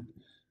 3%,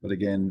 but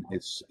again,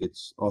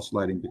 it's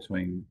oscillating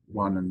between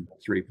 1 and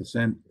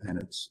 3%,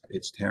 and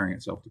it's tearing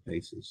itself to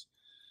pieces.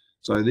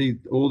 So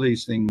all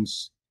these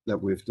things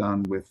that we've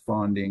done, we're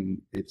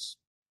finding it's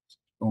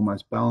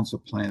almost balance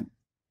of plant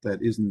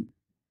that isn't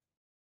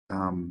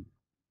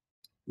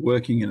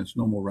working in its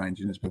normal range,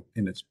 in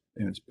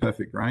its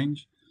perfect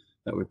range,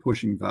 that we're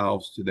pushing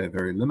valves to their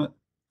very limit,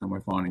 and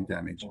we're finding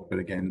damage. But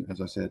again, as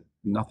I said,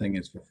 nothing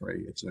is for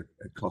free. It's a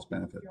cost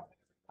benefit.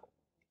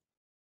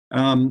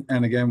 And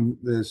again,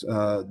 there's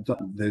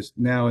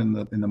now in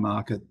the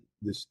market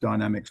this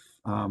dynamic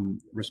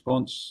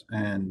response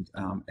and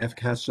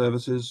FCAS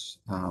services,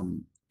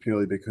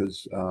 purely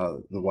because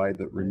the way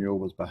that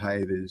renewables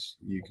behave is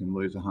you can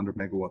lose 100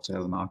 megawatts out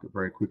of the market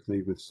very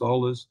quickly with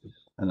solars,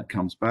 and it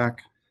comes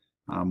back.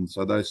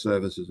 So those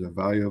services are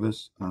valuable.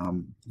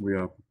 We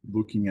are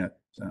looking at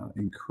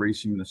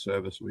increasing the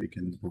service we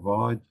can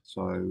provide.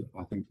 So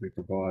I think we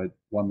provide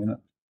 1 minute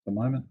at the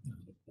moment.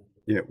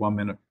 Yeah, 1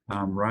 minute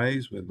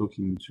raise. We're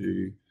looking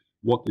to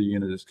what the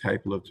unit is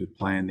capable of to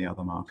play in the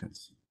other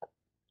markets.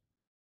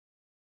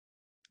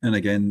 And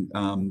again,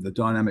 the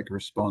dynamic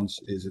response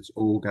is it's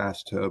all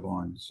gas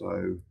turbine.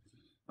 So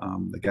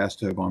the gas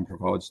turbine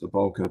provides the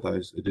bulk of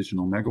those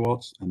additional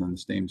megawatts, and then the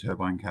steam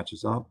turbine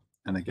catches up.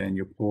 And again,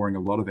 you're pouring a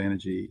lot of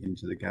energy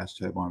into the gas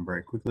turbine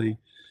very quickly,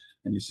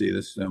 and you see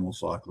this thermal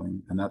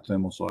cycling, and that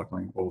thermal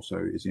cycling also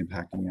is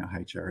impacting our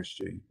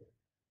HRSG.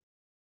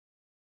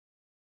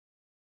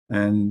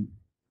 And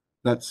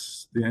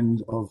that's the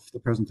end of the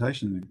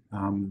presentation.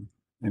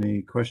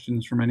 Any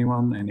questions from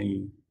anyone?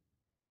 Any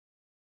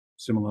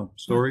similar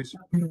stories?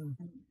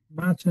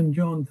 Matt and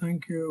John,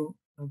 thank you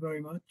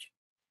very much.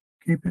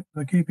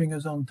 For keeping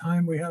us on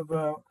time. We have,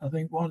 I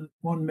think, one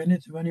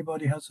minute. If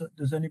anybody has,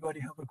 does anybody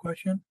have a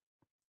question?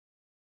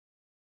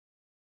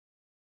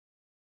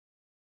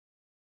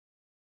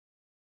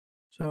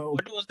 So,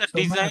 what was the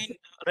design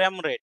RAM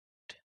rate?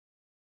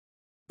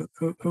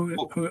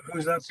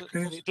 Who's that,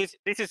 please?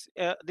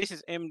 This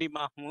is MD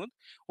Mahmood.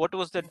 What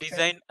was the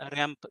design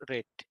ramp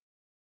rate?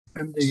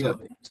 MD, so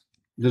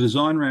the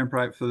design ramp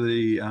rate for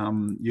the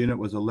unit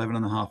was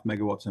 11.5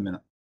 megawatts a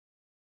minute.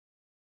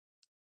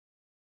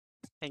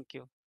 Thank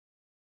you.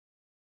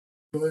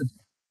 Good.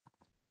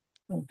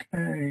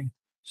 Okay.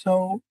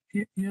 So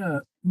yeah,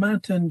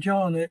 Matt and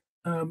John,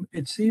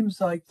 it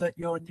seems like that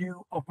your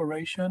new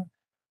operation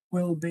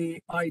will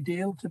be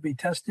ideal to be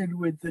tested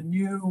with the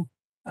new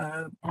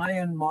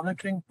ion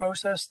monitoring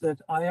process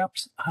that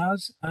IAPWS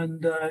has,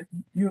 and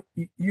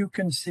you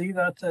can see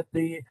that at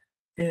the.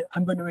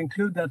 I'm going to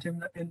include that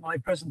in my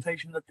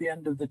presentation at the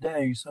end of the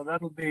day, so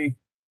it'll be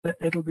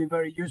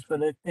very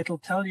useful. It'll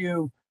tell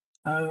you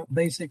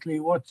basically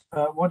what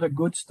are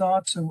good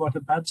starts and what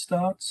are bad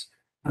starts,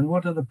 and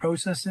what are the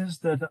processes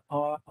that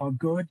are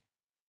good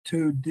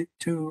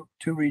to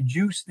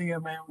reduce the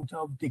amount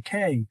of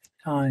decay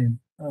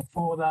time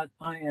for that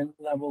ion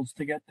levels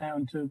to get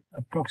down to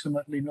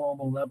approximately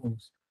normal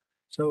levels.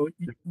 So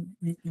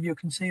you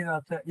can see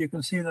that at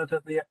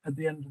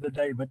the end of the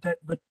day.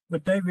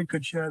 But David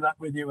could share that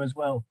with you as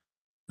well,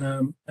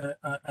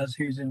 as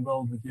he's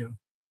involved with you.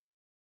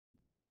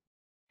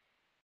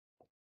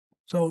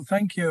 So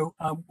thank you.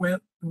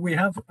 We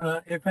have,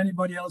 if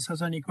anybody else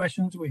has any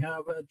questions, we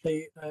have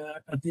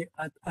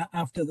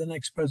after the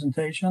next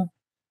presentation.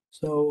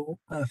 So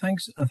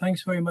thanks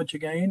very much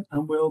again,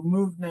 and we'll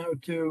move now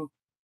to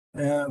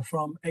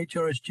from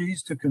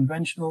HRSGs to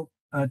conventional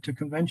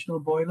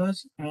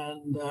boilers,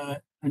 and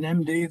an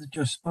MD that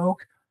just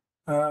spoke,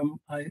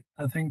 I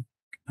think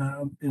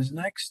is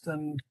next.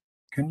 And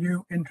can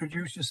you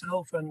introduce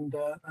yourself and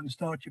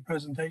start your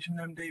presentation,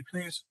 MD,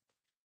 please?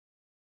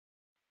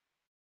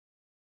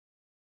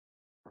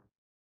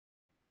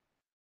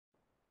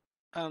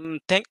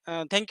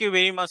 Thank you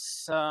very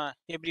much,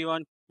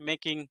 everyone,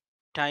 making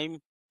time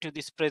to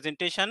this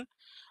presentation.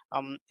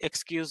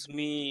 Excuse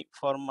me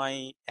for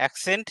my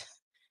accent.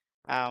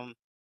 I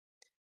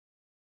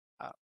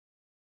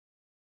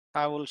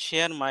will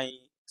share my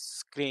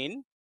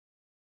screen.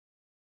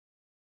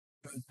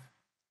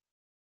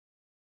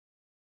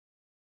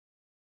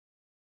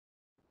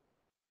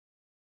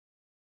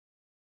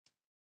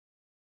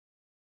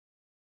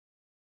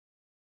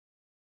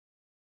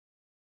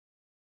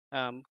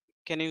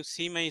 Can you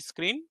see my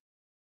screen?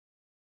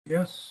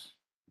 Yes.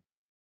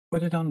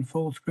 Put it on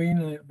full screen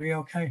and it'll be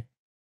okay.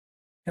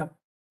 Yep.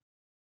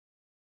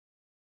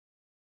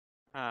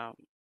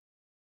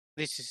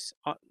 This is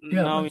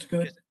Yeah, now. that's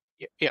good.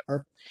 Yeah.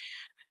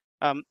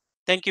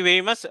 Thank you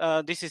very much.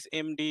 This is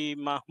MD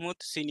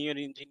Mahmood, Senior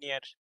Engineer,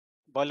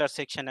 Boiler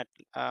Section at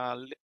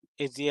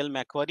AGL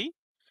Macquarie,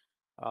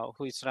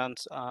 which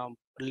runs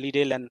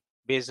Liddell and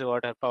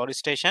Bayswater Power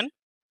Station.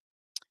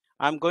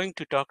 I'm going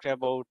to talk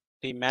about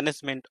the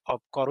management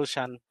of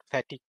corrosion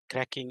fatigue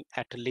cracking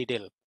at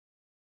Liddell.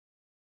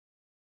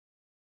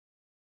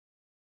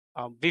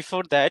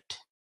 Before that,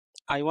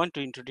 I want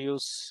to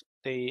introduce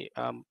the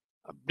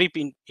brief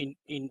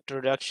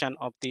introduction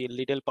of the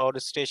Liddell Power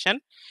Station.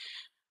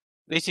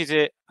 This is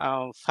a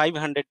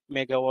 500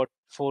 megawatt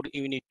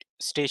 4-unit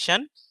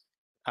station,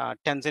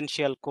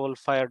 tangential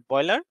coal-fired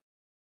boiler.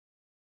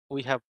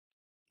 We have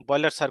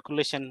boiler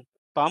circulation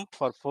pump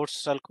for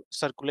forced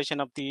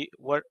circulation of the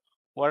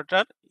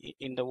water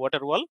in the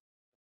water wall.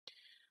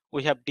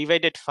 We have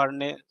divided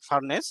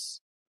furnace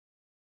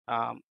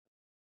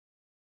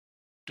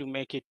to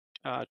make it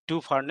 2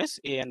 furnace,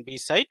 A and B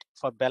side,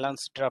 for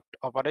balanced draft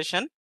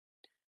operation.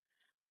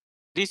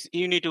 This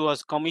unit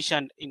was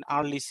commissioned in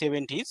early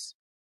 70s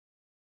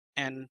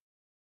and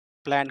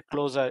planned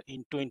closure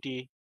in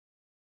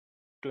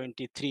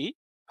 2023,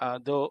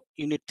 though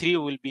unit 3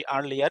 will be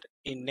earlier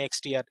in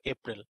next year,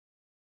 April.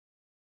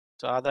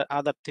 So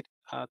other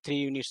 3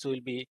 units will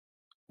be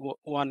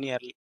 1 year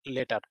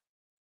later.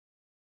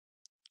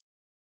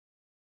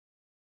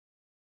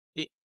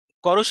 The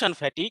corrosion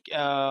fatigue.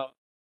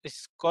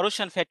 This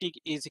corrosion fatigue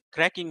is a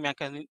cracking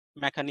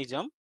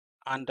mechanism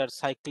under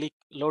cyclic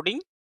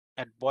loading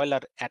at boiler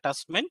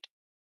attachment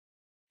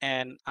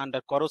and under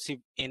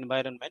corrosive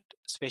environment,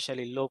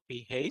 especially low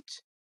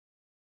pH.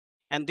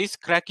 And this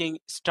cracking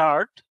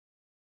start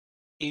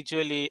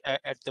usually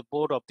at the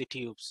bore of the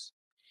tubes.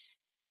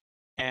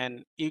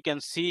 And you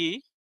can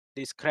see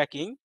this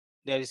cracking.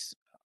 There is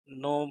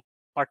no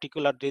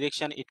particular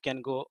direction. It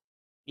can go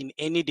in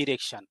any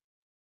direction.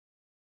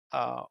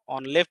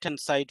 On left hand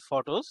side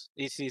photos,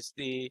 this is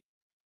the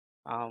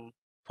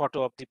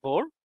photo of the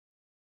bore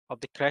of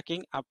the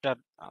cracking after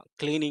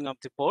cleaning of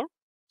the bore.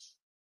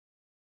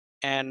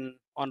 And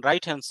on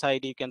right hand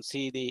side, you can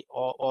see the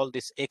all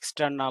this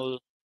external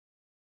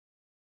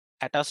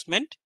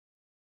attachment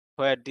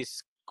where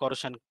this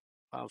corrosion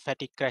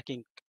fatigue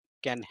cracking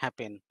can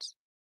happen.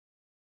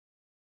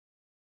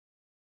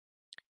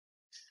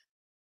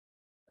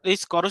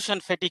 This corrosion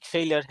fatigue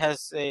failure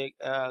has a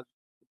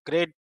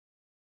great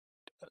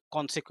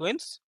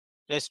consequence.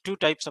 There's 2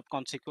 types of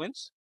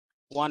consequence.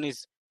 One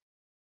is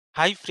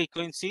high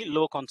frequency,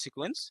 low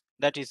consequence.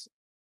 That is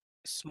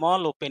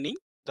small opening,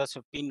 that's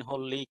a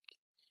pinhole leak,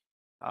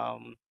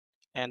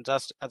 and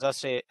just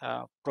a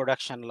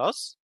production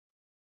loss.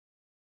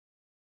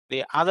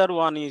 The other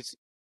one is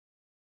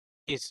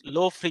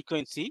low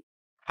frequency,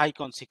 high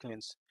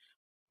consequence,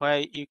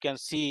 where you can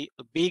see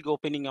a big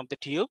opening of the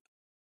tube.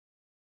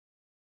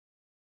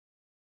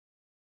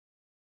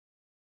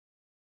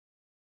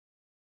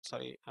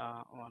 Sorry,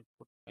 I want to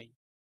put my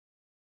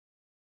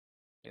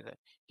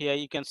here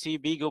you can see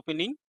big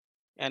opening,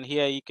 and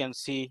here you can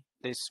see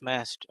the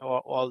smashed or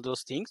all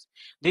those things.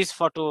 This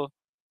photo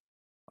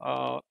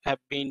have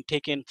been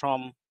taken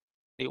from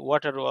the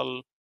water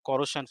wall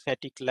corrosion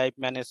fatigue life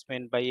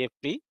management by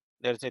APRI.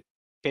 There's a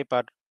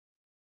paper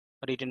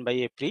written by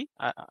APRI.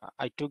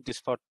 I took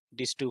these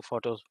 2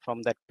 photos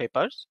from that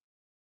papers.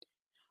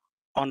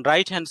 On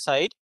right hand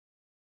side,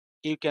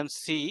 you can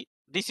see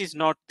this is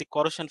not the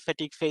corrosion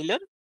fatigue failure,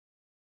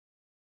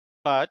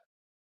 but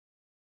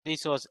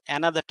this was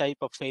another type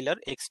of failure,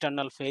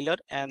 external failure,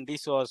 and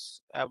this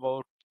was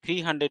about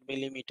 300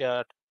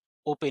 millimeter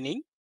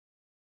opening,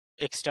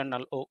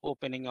 external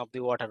opening of the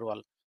water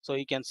wall. So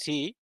you can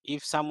see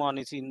if someone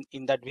is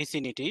in that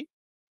vicinity,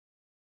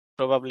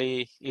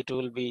 probably it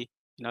will be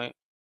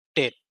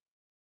dead.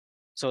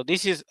 So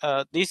this is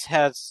this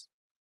has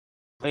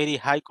very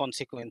high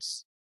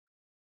consequence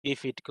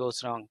if it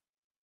goes wrong.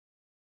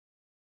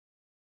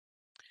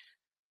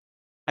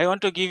 I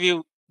want to give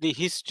you the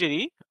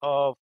history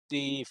of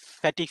the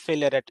fatigue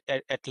failure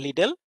at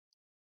Liddell.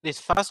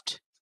 This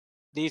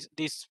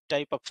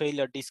type of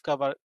failure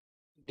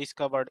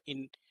discovered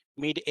in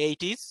mid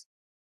 80s.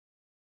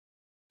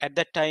 At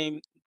that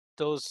time,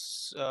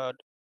 those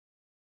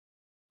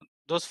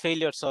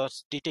failures are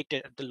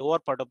detected at the lower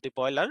part of the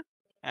boiler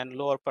and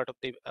lower part of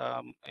the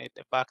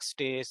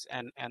backstays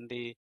and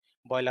the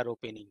boiler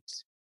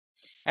openings.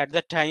 At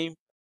that time,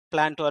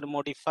 plant were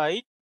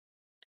modified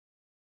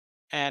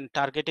and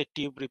targeted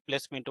tube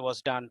replacement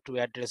was done to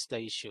address the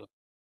issue.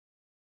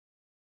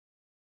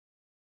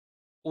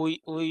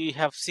 We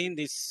have seen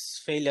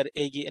this failure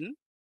again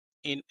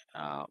in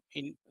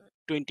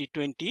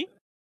 2020.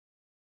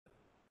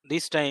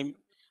 This time,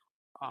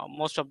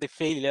 most of the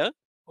failure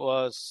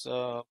was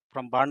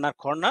from burner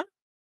corner.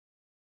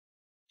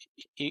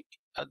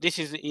 This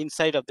is the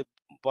inside of the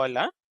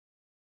boiler.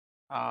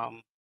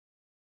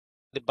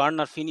 The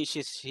burner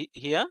finishes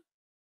here.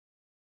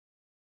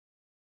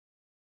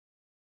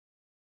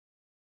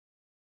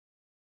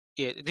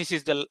 Yeah, this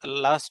is the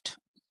last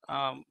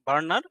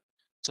burner.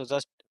 So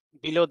just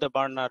below the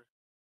burner,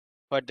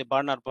 where the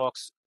burner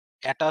box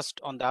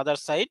attached on the other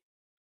side,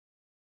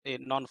 the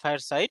non-fire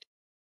side,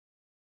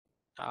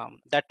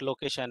 that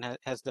location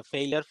has the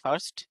failure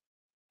first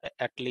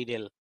at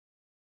Liddell.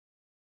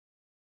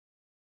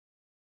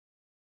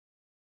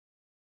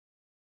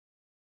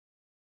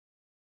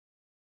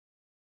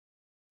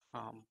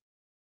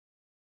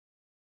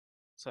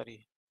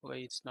 Sorry, why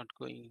it's not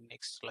going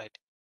next slide.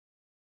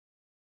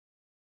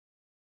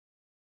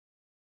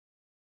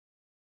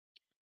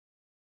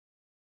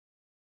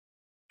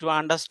 To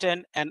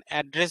understand and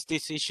address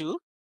this issue,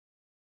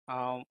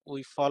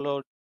 we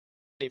followed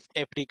the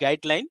APRI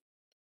guideline.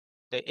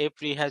 The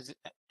APRI has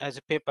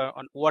a paper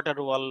on water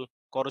wall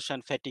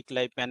corrosion fatigue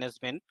life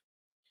management.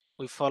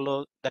 We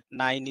follow that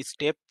 9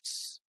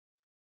 steps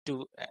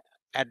to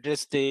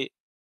address the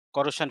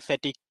corrosion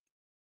fatigue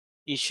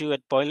issue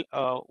at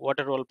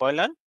water wall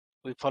boiler.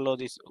 We follow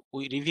this.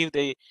 We review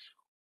the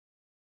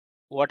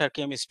water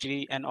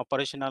chemistry and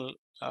operational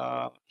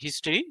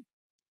history.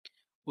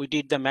 We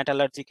did the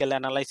metallurgical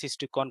analysis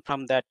to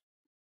confirm that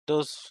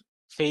those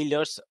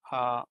failures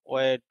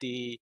were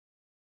the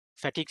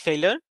fatigue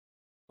failure.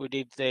 We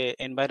did the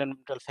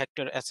environmental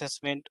factor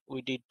assessment.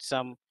 We did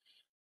some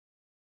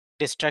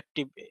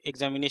destructive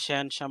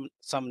examination, some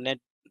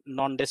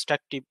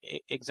non-destructive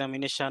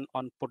examination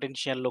on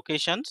potential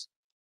locations.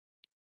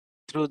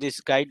 Through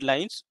these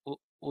guidelines,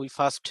 we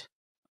first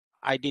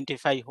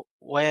identify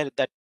where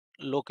that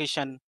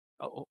location,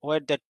 where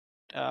that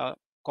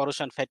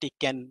corrosion fatigue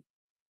can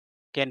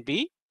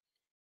be,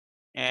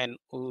 and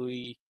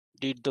we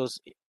did those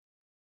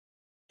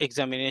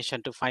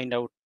examination to find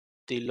out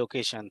the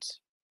locations.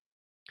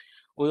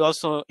 We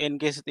also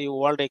engaged the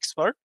world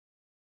expert,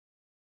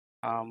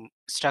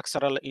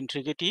 structural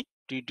integrity,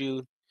 to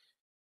do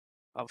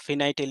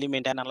finite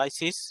element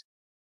analysis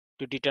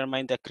to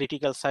determine the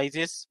critical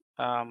sizes,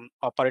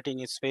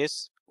 operating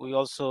space. We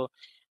also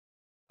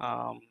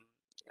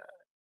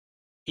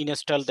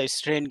install the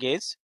strain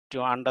gauge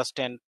to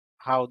understand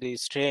how the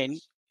strain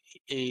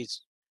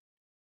is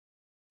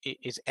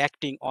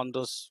acting on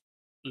those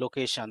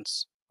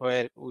locations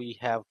where we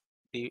have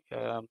the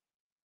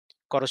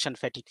corrosion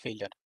fatigue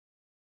failure.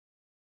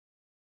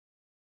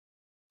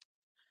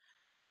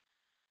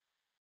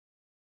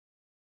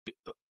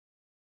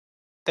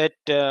 That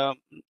the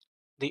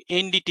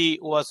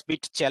NDT was a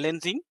bit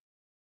challenging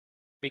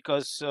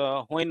because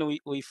when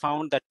we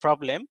found that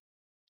problem,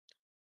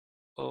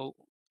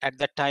 at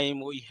that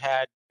time we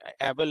had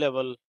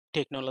available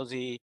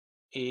technology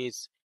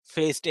is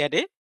phased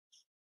array,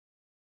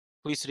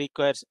 which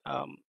requires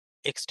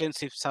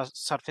extensive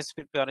surface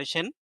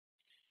preparation.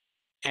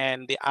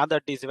 And the other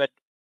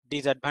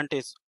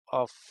disadvantage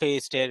of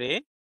phased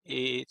array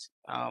is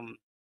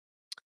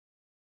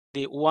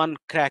the one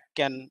crack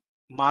can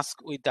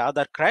mask with the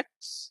other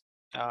cracks,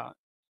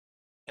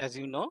 as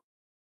you know.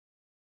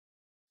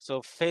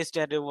 So phased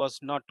array was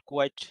not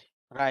quite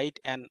right,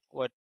 and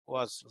what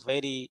was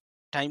very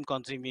time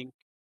consuming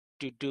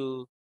to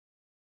do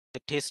the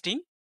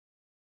testing.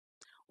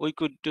 We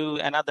could do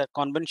another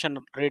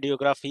conventional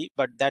radiography,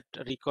 but that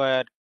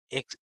required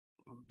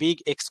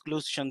big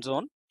exclusion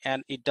zone,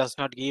 and it does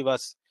not give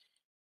us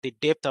the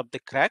depth of the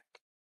crack.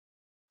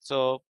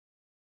 So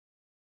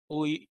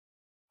we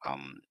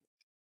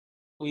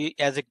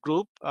as a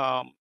group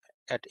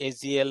at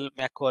AGL,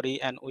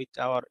 Macquarie, and with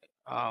our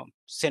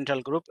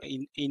central group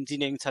in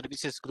engineering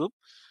services group,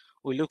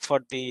 we look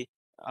for the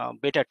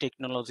better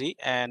technology,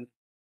 and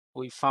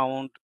we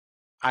found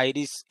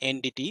IRIS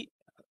NDT.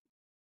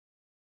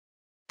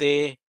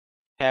 They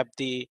have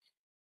the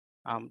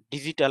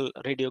digital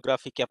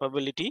radiography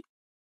capability.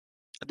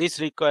 This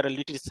requires a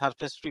little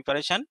surface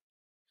preparation,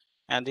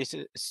 and this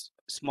is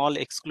small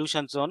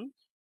exclusion zone,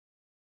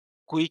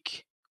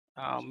 quick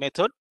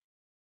method,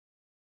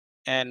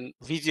 and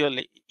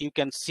visually you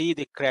can see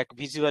the crack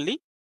visually,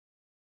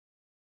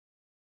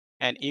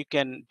 and you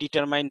can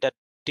determine that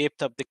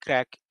depth of the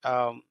crack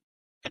at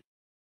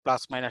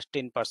plus minus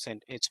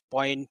 10%. It's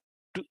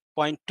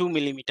 0.2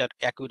 millimeter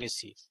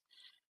accuracy.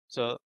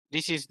 So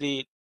this is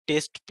the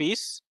test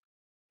piece.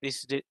 This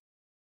is the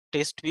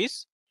test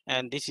piece,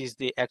 and this is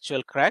the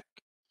actual crack.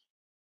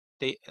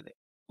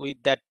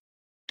 With that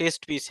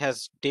test piece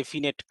has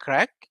definite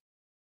crack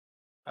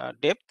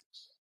depth.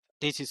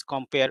 This is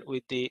compared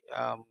with the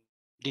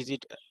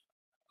digit.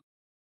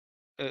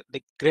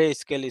 The gray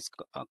scale is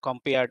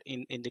compared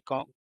in the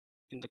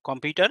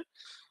computer,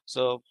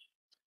 so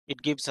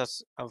it gives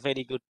us a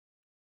very good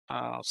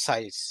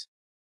size,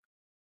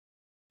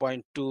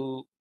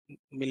 0.2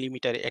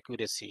 millimeter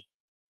accuracy.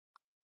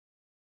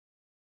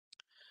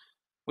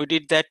 We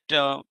did that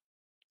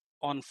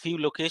on few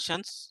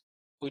locations.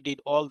 We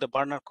did all the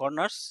burner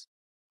corners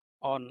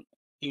on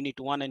unit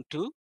 1 and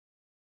 2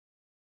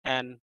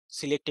 and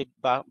selected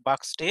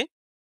bug stay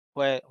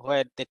where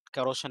that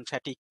corrosion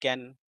fatigue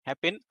can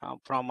happen.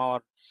 From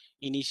our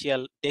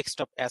initial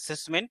desktop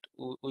assessment,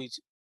 we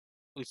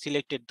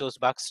selected those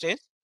bug stays.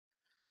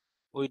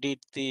 We did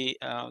the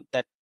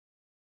that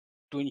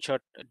twin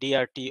shot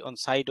DRT on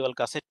sidewall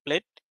cassette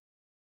plate.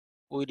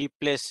 We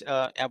replaced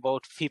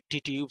about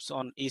 50 tubes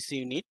on each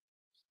unit,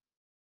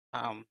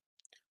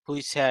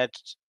 which had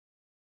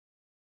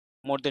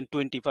more than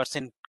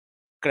 20%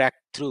 crack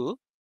through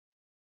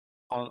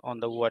on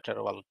the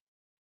water wall.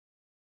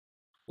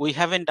 We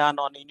haven't done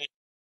on unit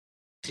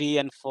 3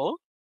 and 4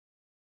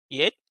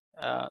 yet.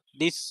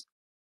 These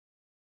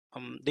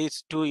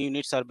two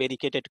units are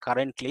barricaded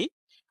currently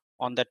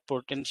on that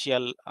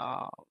potential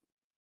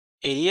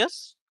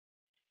areas.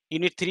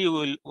 Unit 3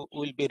 will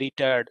be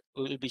retired,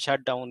 will be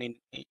shut down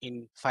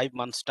in 5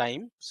 months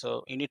time.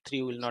 So unit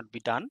 3 will not be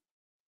done.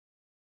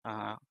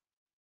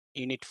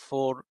 Unit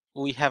 4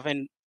 we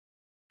haven't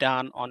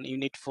done on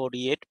unit 4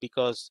 yet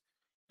because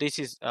this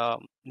is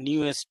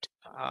newest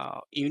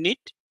unit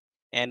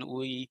and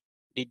we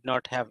did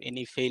not have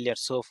any failure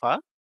so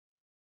far.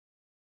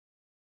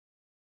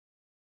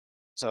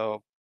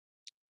 So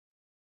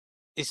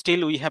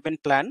still we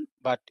haven't planned,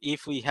 but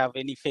if we have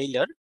any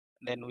failure,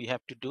 then we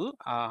have to do.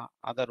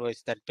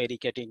 Otherwise, that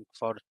barricading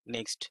for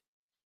next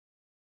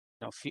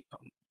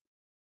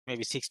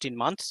maybe 16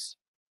 months.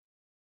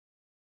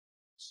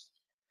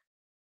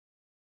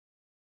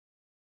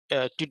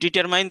 To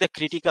determine the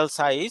critical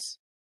size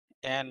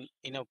and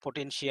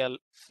potential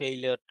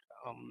failure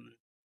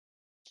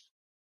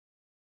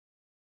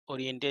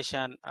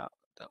orientation,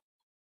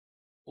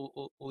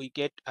 we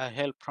get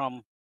help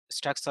from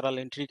structural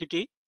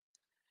integrity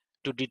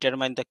to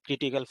determine the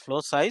critical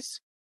flow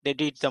size. They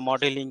did the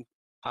modeling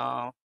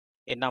a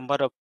number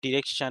of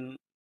direction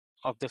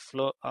of the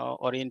flow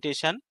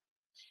orientation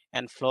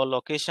and flow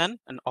location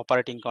and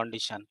operating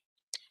condition,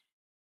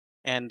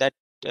 and that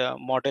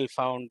model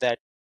found that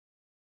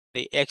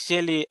the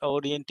axially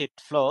oriented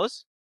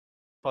flows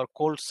for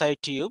cold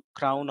side tube,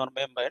 crown or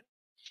membrane,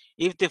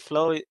 if the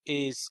flow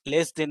is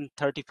less than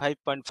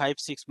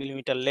 35.56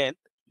 millimeter length,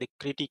 the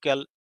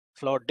critical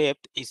flow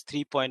depth is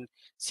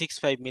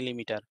 3.65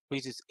 millimeter,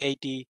 which is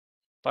 80%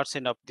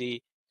 of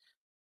the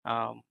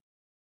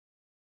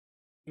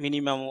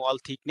minimum wall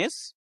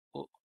thickness.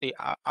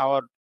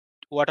 Our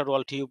water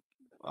wall tube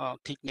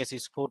thickness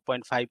is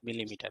 4.5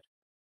 millimeter.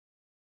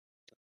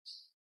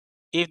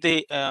 If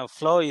the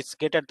flow is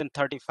greater than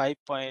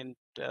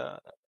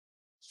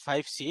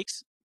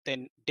 35.56,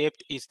 then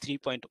depth is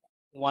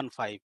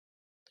 3.15.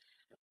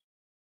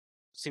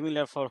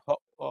 Similar for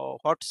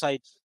hot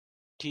side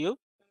tube,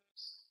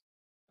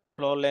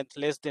 flow length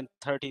less than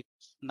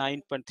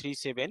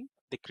 39.37,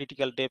 the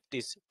critical depth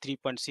is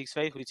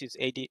 3.65, which is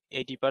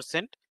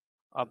 80%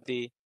 of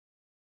the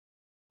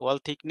wall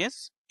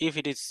thickness. If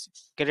it is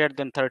greater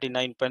than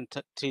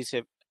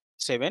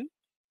 39.37,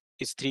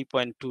 is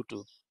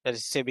 3.22, that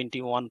is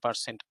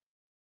 71%.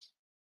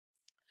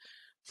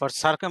 For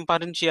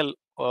circumferential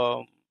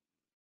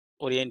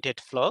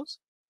oriented flows,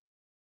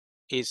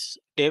 is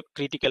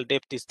critical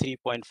depth is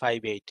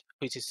 3.58,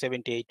 which is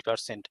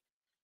 78%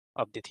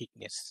 of the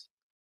thickness.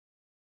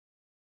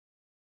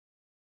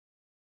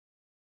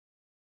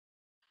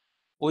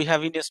 We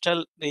have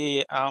installed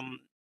the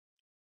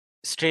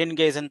strain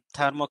gauge and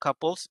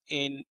thermocouples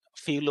in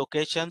few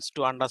locations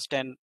to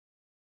understand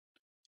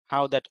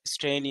how that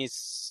strain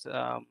is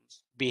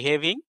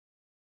behaving.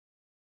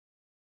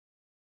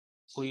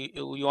 We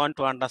want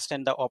to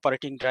understand the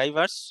operating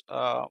drivers,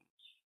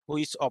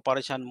 which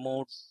operation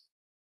mode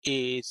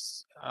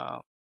is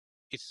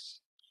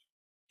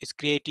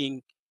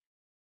creating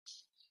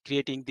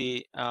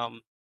the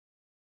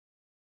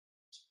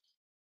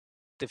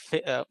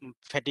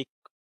fatigue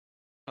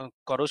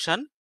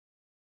corrosion,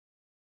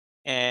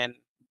 and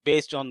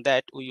based on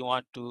that we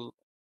want to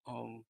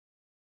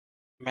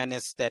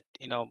manage that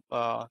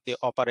the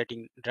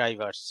operating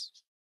drivers.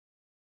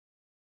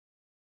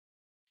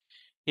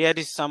 Here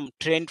is some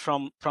trend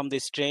from the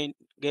strain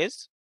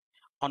gauge.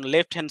 On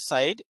left hand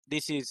side,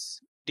 this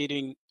is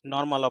during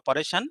normal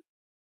operation.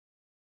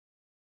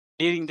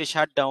 During the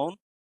shutdown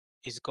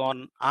is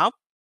gone up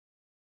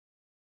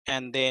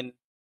and then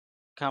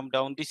come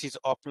down. This is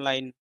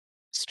offline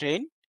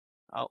strain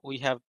we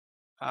have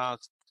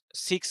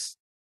 6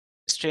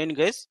 strain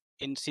gauge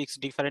in 6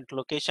 different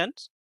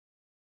locations.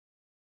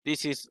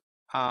 This is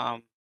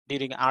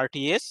during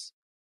RTS,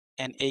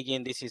 and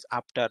again this is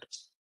after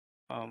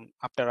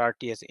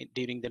RTS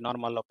during the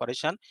normal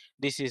operation.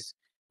 This is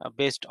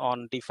based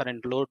on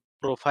different load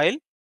profile.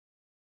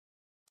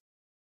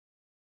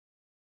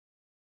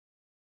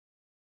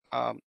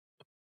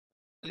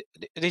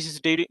 This is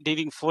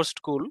during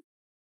forced cool,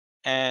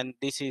 and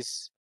this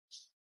is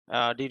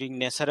during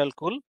natural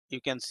cool.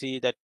 You can see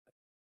that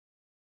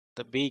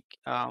the big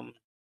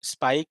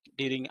spike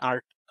during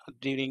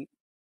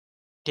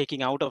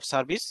taking out of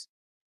service,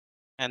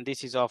 and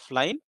this is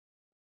offline.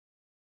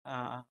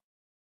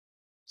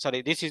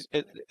 Sorry, this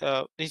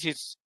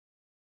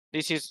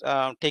is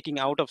taking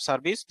out of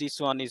service. This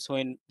one is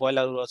when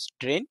boiler was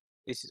drained.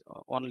 This is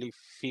only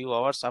few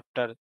hours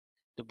after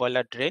the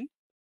boiler drain.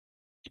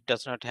 It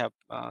does not have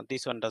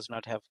this one does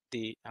not have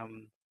the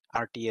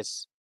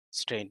RTS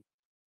strain.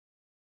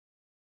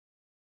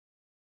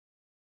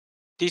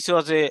 This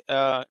was a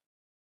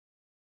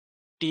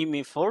team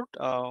effort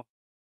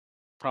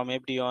from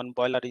everyone,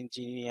 boiler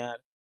engineer,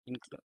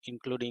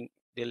 including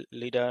the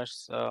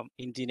leaders,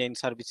 engineering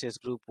services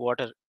group,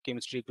 water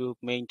chemistry group,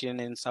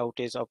 maintenance,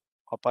 outage of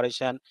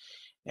operation,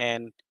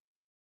 and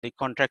the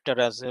contractor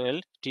as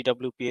well,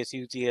 TWPS,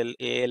 UGL,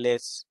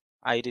 ALS,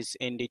 IRIS,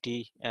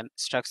 NDT, and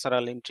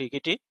structural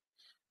integrity.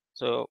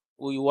 So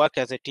we work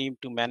as a team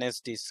to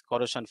manage this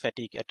corrosion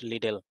fatigue at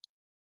Liddell.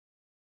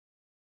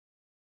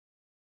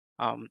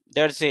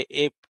 There's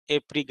a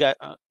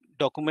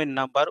document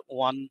number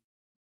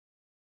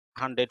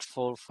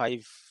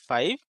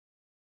 10455.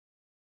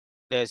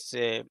 There's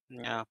a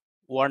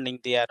warning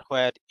there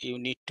where you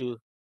need to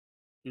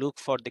look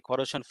for the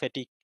corrosion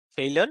fatigue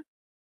failure.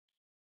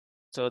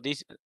 So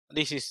this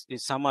is the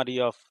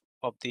summary of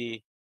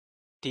the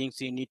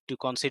things you need to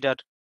consider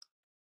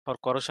for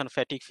corrosion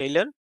fatigue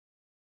failure,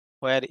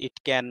 where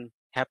it can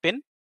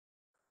happen.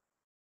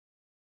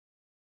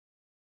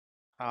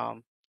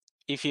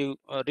 If you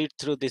read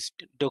through this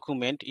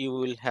document, you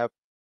will have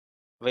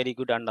very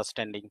good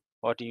understanding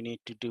what you need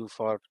to do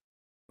for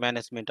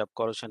management of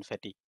corrosion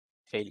fatigue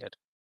failure.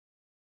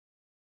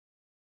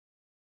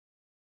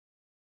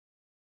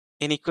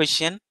 Any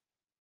question?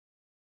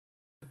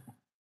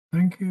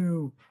 Thank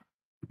you.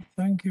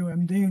 Thank you,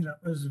 MD.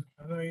 That was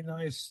a very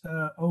nice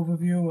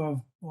overview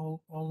of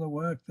all the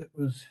work that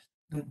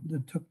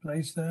took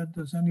place there.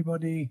 Does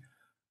anybody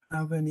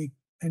have any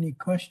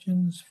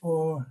questions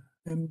for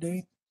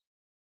MD?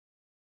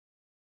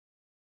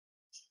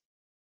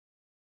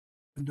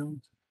 I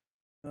don't.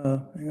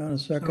 Hang on a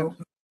second.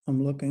 So,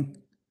 I'm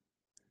looking.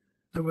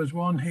 there was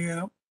one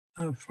here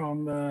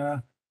from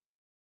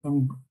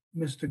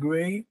Mr.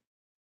 Gray.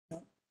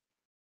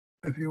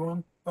 If you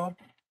want, Bob.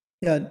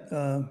 Yeah,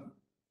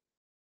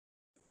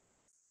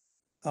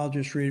 I'll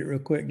just read it real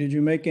quick. Did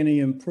you make any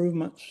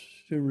improvements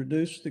to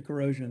reduce the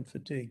corrosion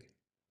fatigue?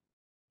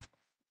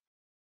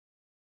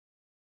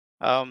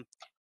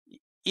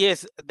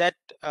 Yes, that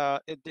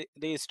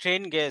the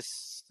strain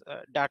gas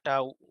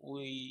data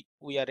we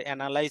are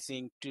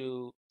analyzing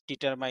to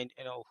determine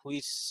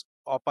which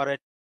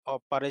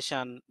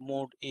operation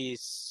mode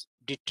is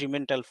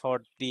detrimental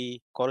for the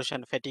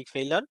corrosion fatigue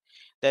failure.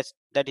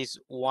 That is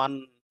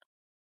one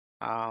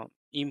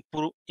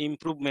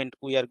improvement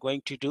we are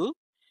going to do.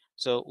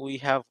 So we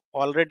have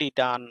already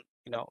done,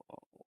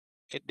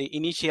 the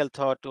initial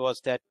thought was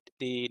that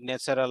the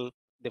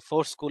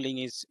force cooling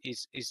is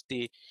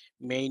the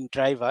main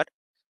driver.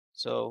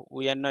 So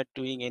we are not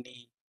doing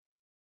any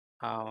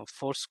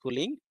force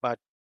cooling, but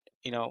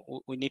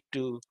we need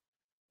to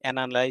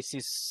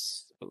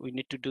we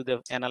need to do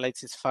the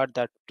analysis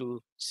further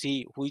to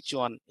see which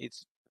one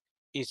is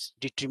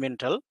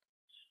detrimental,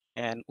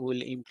 and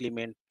we'll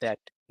implement that.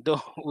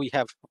 Though we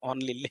have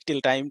only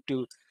little time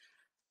to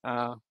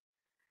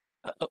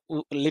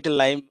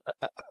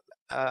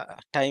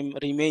time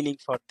remaining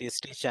for the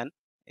station.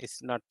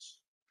 It's not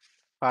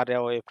far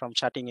away from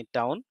shutting it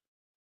down.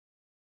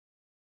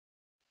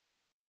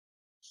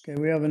 Okay,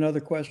 we have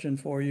another question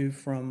for you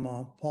from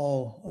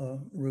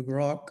Paul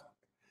Rugrock.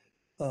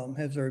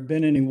 Has there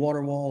been any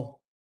water wall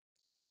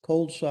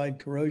cold side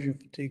corrosion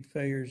fatigue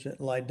failures at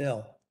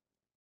Liddell?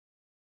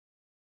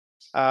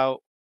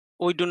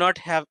 We do not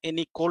have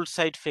any cold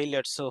side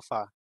failure so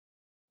far.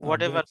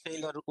 Whatever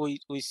failure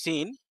we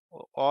seen,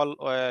 all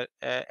were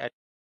at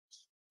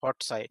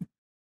hot side.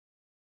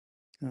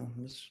 Oh,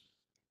 it's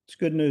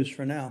good news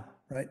for now,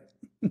 right?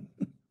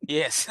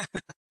 Yes.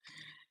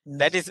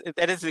 Yes.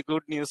 that is the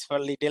good news for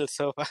Liddell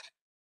so far.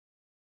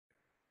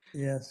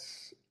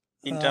 Yes.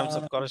 In terms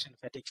of corrosion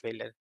fatigue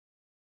failure.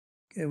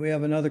 Okay, we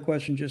have another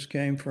question just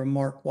came from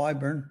Mark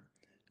Wyburn.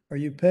 Are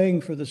you paying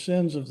for the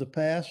sins of the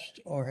past,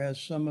 or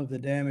has some of the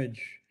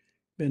damage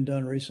been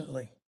done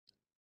recently?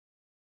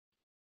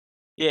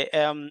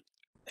 Yeah,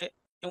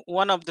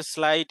 one of the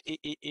slide,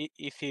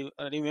 if you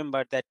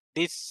remember, that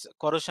this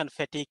corrosion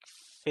fatigue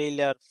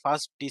failure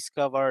first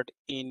discovered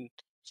in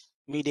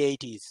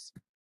mid-80s.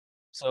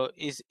 So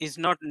is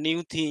not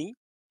new thing.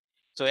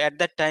 So at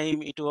that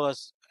time it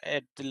was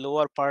at the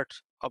lower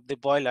part of the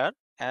boiler,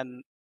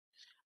 and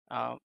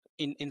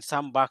in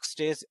some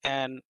backstays,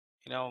 and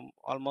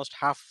almost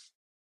half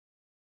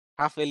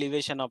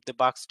elevation of the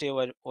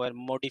backstay were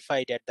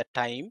modified at the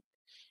time,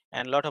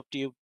 and a lot of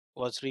tube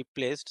was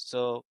replaced.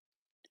 So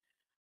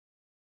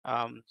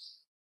I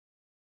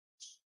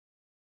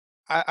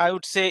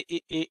would say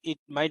it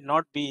might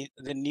not be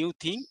the new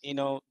thing.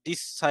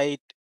 This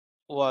site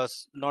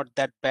was not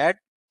that bad,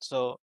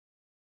 so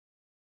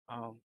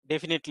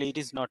definitely it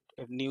is not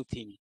a new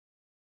thing.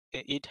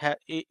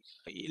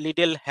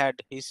 Liddell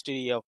had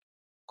history of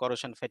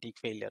corrosion fatigue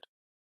failure.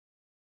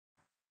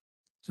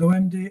 So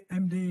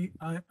MD,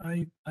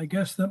 I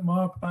guess that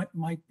Mark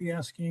might be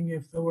asking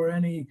if there were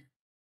any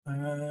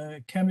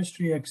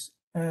chemistry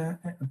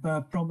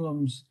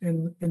problems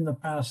in the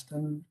past,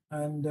 and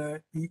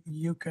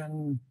you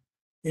can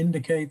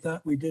indicate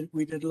that we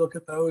did look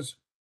at those.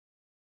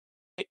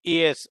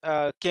 Yes,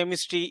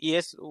 chemistry.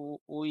 Yes,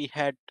 we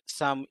had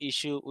some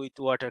issue with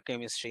water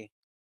chemistry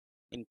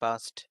in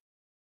past.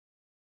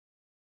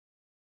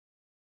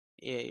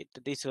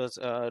 This was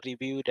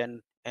reviewed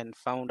and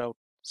found out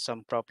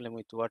some problem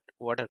with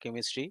water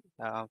chemistry.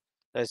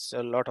 There's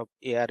a lot of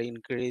air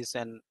increase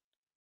and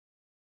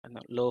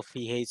low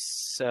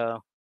pH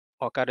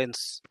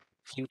occurrence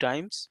few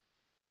times.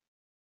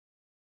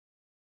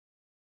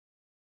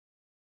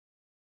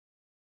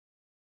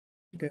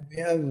 Okay,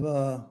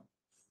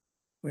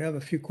 we have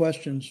a few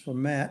questions for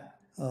Matt.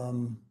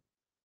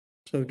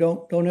 So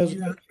don't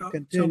hesitate to So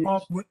continue.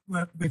 Bob,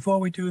 before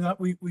we do that,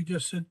 we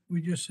just should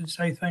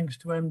say thanks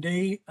to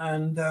MD,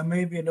 and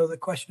maybe another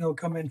question will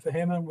come in for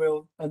him,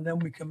 and then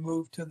we can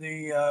move to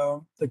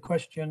the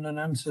question and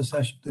answer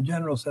session, the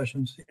general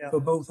sessions for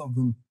both of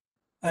them.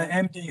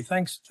 MD,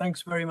 thanks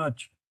very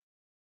much.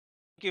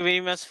 Thank you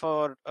very much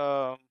for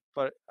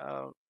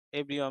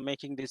everyone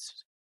making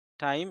this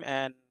time,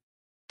 and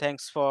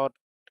thanks for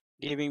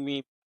giving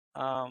me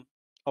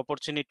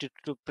opportunity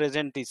to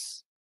present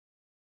this.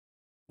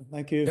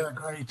 Thank you. Yeah,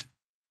 great.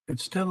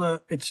 It's still a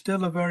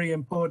very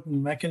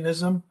important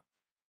mechanism,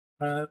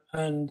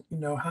 and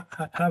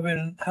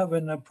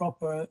having a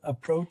proper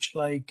approach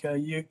like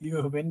you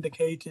have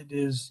indicated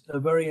is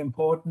very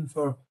important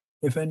for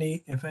if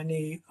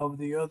any of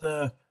the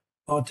other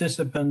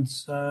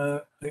participants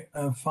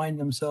find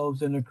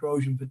themselves in a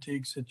corrosion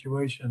fatigue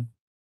situation.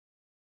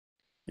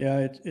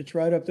 Yeah, it's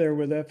right up there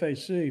with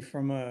FAC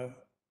from a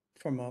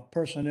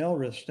personnel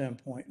risk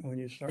standpoint when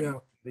you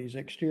start these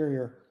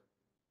exterior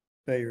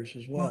failures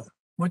as well.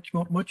 Much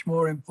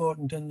more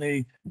important in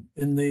the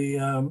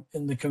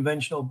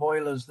conventional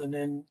boilers than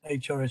in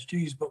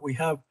HRSGs, but we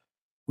have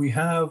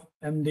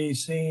MD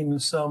seen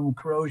some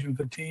corrosion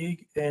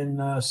fatigue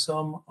in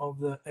some of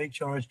the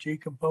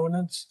HRSG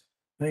components,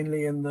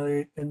 mainly in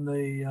the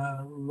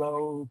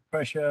low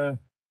pressure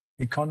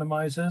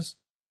economizers,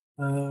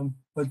 but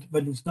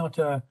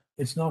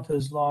it's not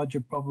as large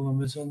a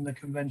problem as in the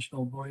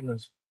conventional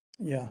boilers.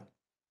 Yeah.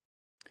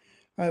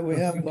 All right, we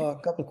have a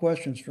couple of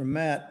questions from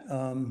Matt.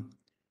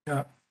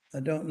 Yeah.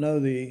 I don't know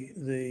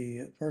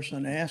the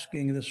person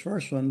asking this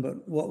first one,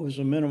 but what was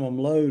the minimum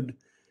load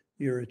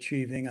you're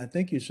achieving? I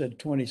think you said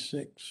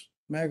 26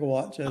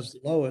 megawatts as the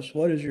lowest.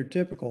 What is your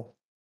typical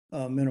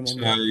minimum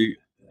load?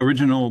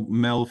 Original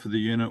MEL for the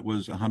unit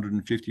was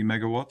 150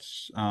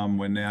 megawatts.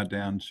 We're now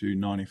down to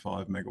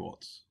 95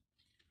 megawatts.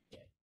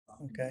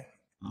 Okay.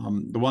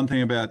 The one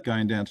thing about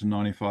going down to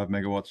 95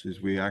 megawatts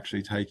is we're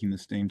actually taking the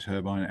steam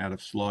turbine out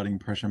of sliding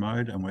pressure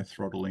mode, and we're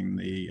throttling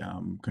the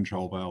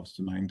control valves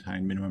to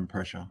maintain minimum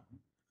pressure.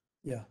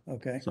 Yeah,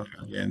 okay. So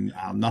again,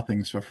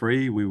 nothing's for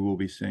free. We will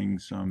be seeing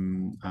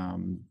some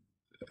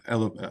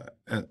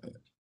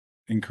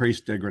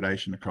increased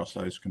degradation across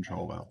those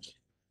control valves.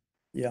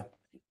 Yeah.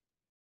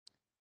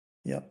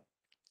 Yep.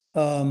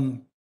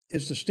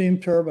 Is the steam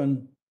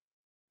turbine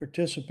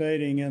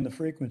participating in the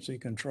frequency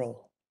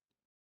control?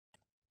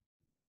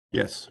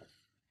 Yes,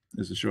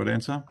 is the short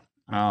answer.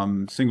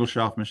 Single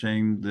shaft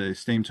machine, the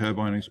steam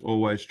turbine is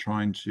always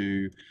trying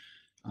to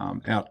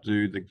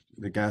outdo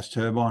the gas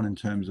turbine in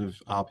terms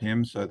of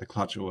RPM, so the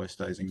clutch always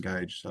stays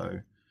engaged, so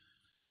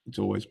it's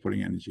always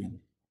putting energy in.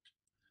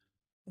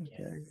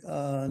 Okay.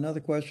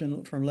 Another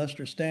question from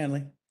Lester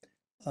Stanley.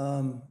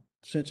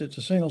 Since it's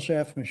a single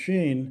shaft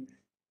machine,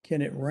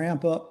 can it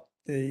ramp up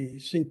the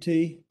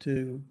CT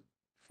to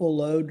full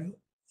load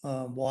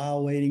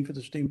while waiting for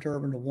the steam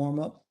turbine to warm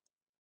up?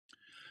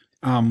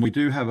 We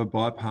do have a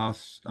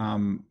bypass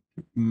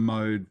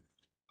mode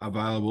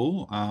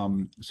available,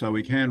 so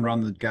we can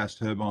run the gas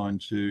turbine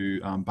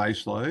to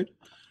base load.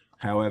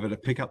 However, to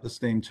pick up the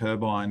steam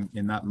turbine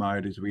in that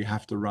mode is we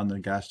have to run the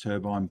gas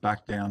turbine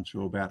back down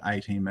to about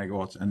 18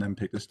 megawatts and then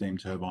pick the steam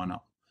turbine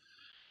up.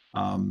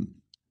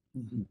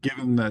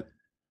 Given that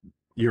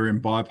you're in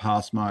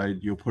bypass mode,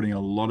 you're putting a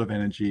lot of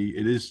energy.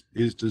 It is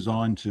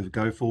designed to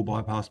go full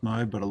bypass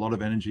mode, but a lot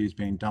of energy is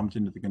being dumped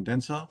into the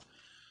condenser.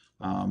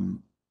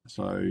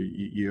 So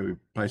you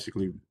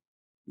basically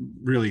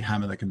really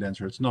hammer the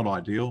condenser. It's not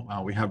ideal.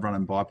 We have run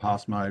in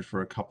bypass mode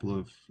for a couple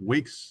of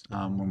weeks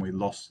when we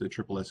lost the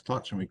SSS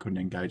clutch and we couldn't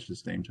engage the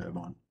steam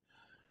turbine.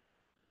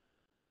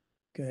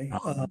 Okay.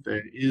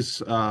 There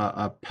is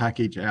a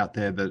package out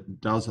there that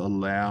does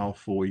allow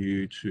for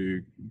you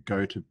to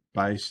go to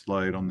base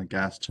load on the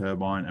gas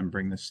turbine and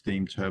bring the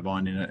steam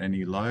turbine in at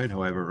any load.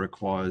 However, it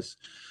requires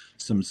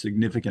some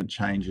significant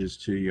changes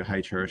to your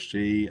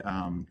HRSG,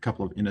 a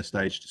couple of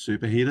interstaged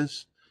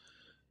superheaters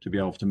to be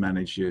able to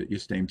manage your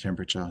steam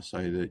temperature so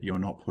that you're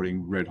not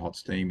putting red hot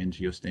steam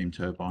into your steam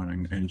turbine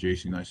and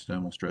inducing those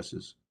thermal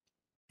stresses.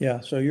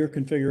 Yeah, so your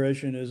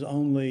configuration is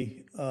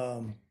only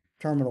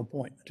terminal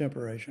point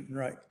temperation,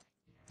 right?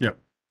 Yep.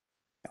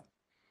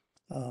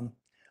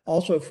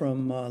 Also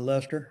from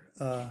Lester,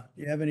 do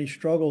you have any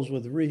struggles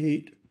with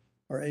reheat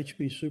or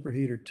HP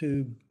superheater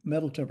tube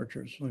metal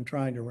temperatures when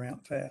trying to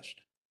ramp fast?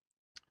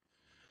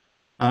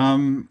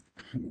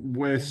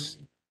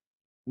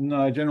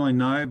 No, generally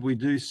no. We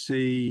do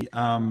see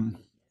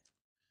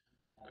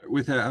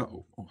with our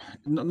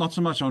not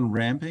so much on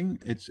ramping,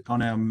 it's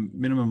on our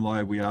minimum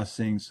load, we are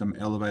seeing some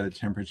elevated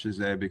temperatures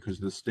there because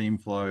the steam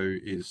flow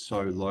is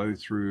so low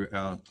through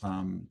our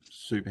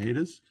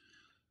superheaters.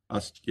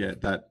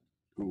 That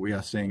we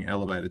are seeing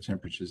elevated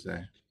temperatures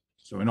there.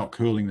 So we're not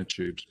cooling the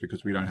tubes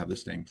because we don't have the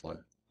steam flow.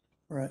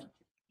 Right.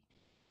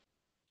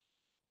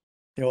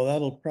 Yeah, well,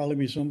 that'll probably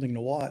be something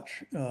to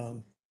watch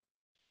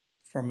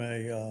from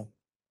a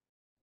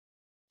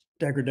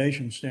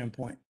degradation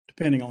standpoint,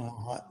 depending on how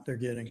hot they're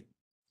getting.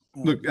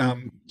 Look,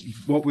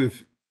 what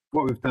we've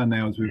done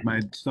now is we've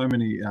made so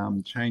many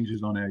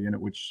changes on our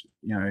unit, which,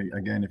 you know,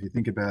 again, if you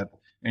think about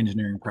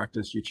engineering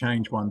practice, you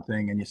change one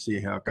thing and you see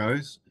how it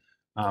goes.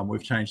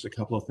 We've changed a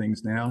couple of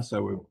things now,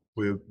 so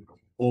we've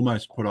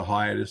almost put a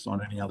hiatus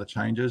on any other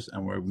changes,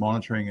 and we're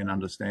monitoring and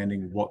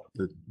understanding what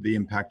the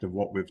impact of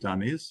what we've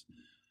done is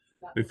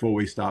before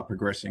we start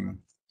progressing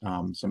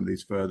some of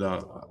these further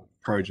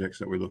projects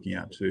that we're looking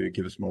at to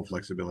give us more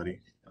flexibility.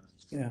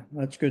 Yeah,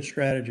 that's good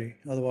strategy.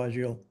 Otherwise,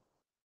 you'll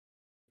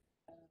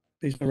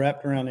be so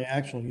wrapped around the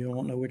axle, you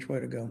won't know which way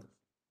to go.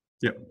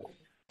 Yep.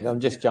 I'm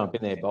just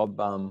jumping there, Bob.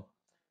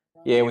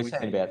 Yeah, we're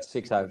seeing about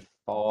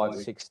 605,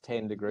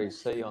 610 degrees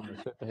C on the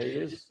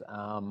superheaters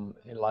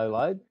in low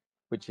load,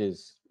 which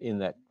is in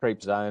that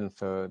creep zone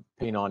for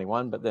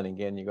P91. But then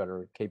again, you've got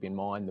to keep in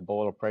mind the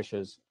boiler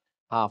pressure's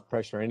half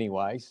pressure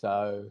anyway.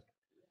 So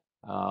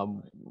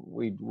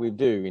we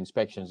do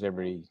inspections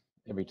every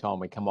time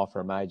we come off for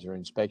a major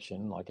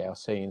inspection, like our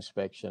C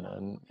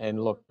inspection,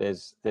 and look,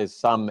 there's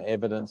some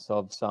evidence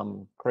of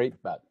some creep,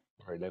 but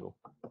very little.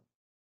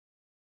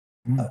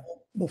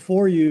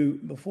 Before you,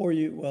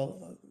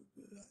 well,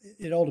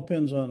 it all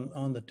depends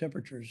on the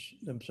temperatures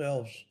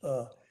themselves.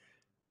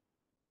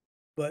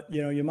 But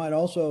you know, you might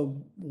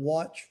also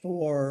watch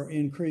for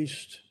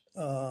increased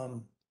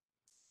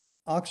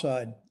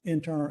oxide,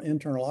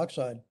 internal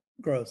oxide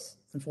growth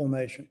and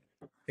formation,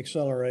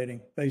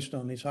 accelerating based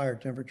on these higher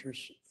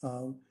temperatures.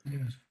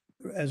 Yes.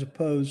 As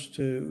opposed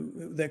to,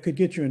 that could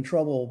get you in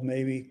trouble,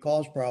 maybe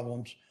cause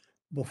problems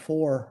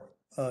before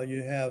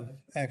you have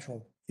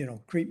actual, you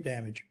know, creep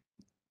damage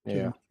to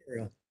the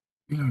material.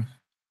 Yes.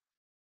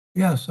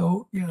 Yeah,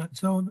 so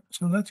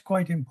that's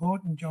quite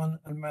important, John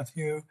and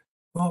Matthew.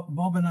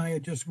 Bob and I are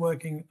just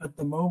working at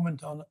the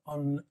moment on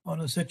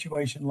a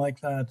situation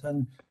like that,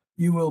 and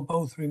you will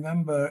both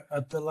remember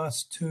at the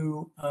last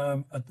two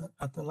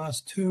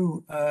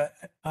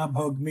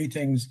ABHUG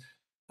meetings,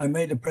 I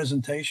made a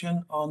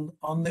presentation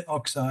on the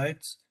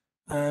oxides,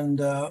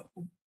 and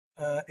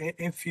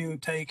if you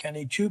take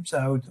any tubes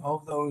out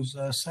of those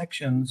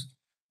sections,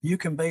 you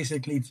can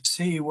basically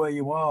see where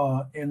you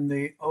are in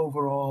the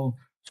overall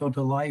sort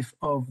of life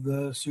of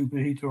the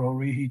superheater or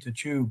reheater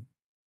tube,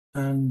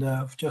 and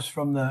just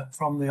from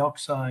the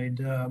oxide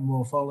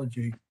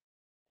morphology.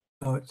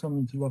 So it's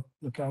something to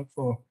look out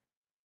for.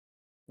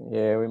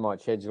 Yeah, we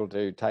might schedule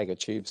to take a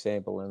tube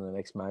sample in the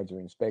next major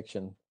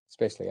inspection,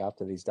 especially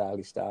after these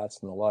daily starts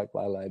and the like,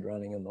 low load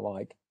running and the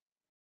like.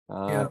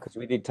 Because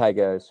we did take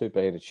a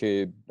superheater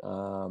tube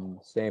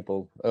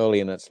sample early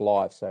in its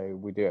life, so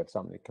we do have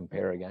something to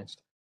compare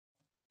against.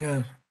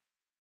 Yeah.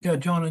 Yeah,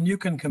 John, and you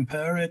can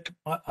compare it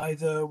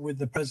either with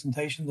the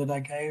presentation that I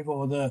gave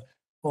or the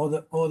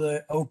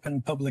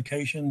open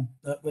publication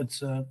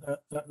that's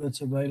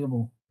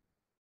available.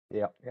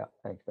 Yeah.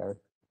 Thanks, Barry.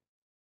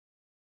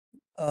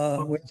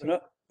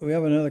 We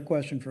have another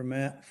question from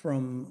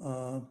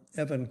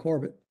Evan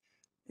Corbett.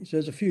 He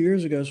says a few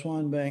years ago,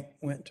 Swanbank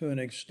went to an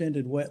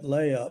extended wet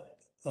layup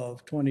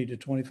of 20 to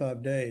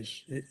 25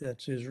 days.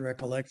 That's his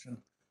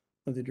recollection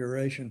of the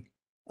duration.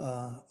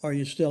 Are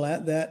you still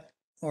at that?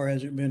 Or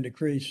has it been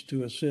decreased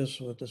to assist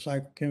with the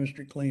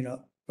cyclochemistry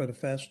cleanup for the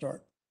fast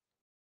start?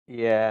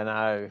 Yeah,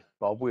 no,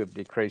 Bob, we've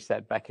decreased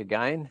that back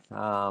again.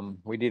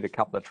 We did a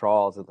couple of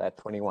trials at that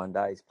 21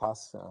 days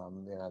plus,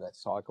 you know, that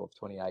cycle of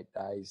 28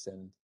 days,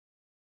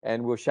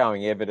 and we're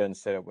showing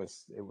evidence that it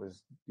was,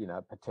 you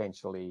know,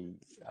 potentially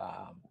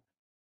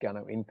going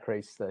to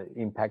increase the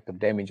impact of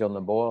damage on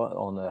the boiler,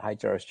 on the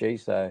HRSG.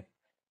 So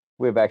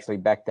we've actually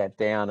backed that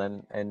down,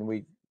 and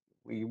we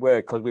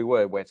were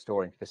wet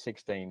storing for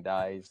 16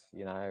 days,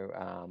 you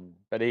know,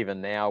 but even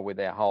now with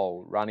our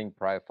whole running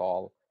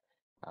profile,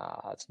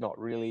 it's not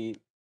really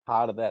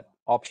part of that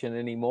option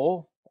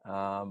anymore.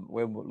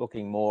 We're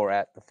looking more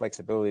at the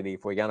flexibility.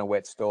 If we're going to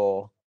wet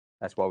store,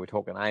 that's why we're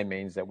talking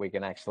amines, that we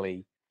can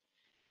actually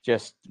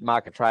just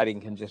market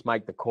trading can just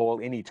make the call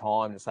any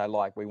time to say,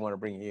 like, we want to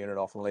bring a unit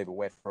off and leave it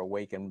wet for a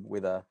week and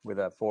with a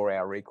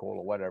 4-hour recall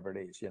or whatever it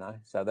is, you know.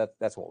 So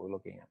that's what we're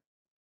looking at.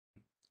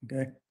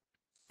 Okay.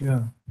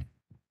 Yeah.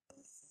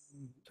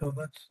 So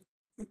that's,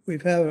 We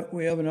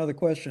have another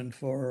question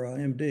for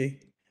MD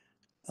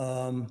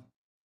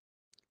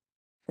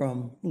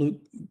from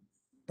Luke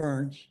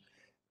Burns.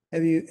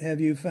 Have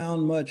you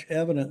found much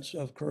evidence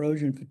of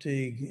corrosion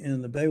fatigue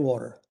in the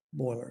Bayswater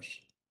boilers?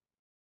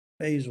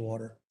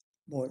 Bayswater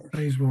boilers.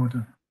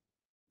 Bayswater.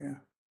 Yeah.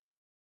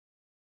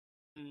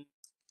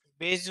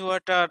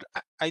 Bayswater,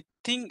 I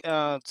think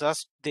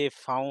just they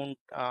found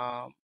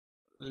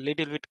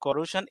little bit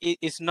corrosion.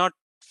 It's not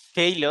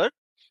failure,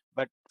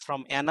 but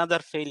from another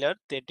failure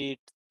they did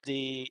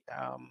the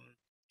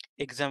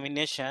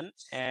examination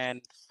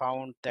and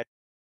found that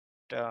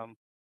the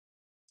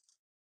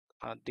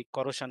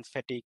corrosion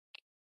fatigue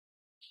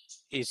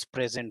is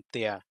present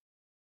there.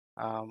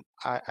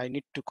 I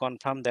need to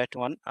confirm that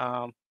one.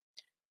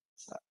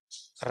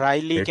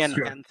 Riley can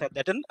answer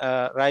that one.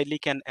 Riley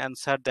can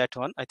answer that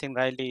one. I think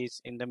Riley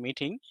is in the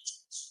meeting.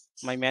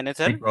 My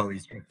manager. I think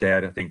Riley's dropped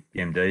out. I think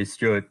MD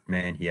Stuart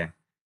Mann here.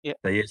 Yeah.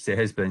 So yes, there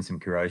has been some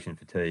corrosion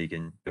fatigue,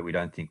 but we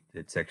don't think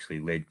it's actually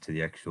led to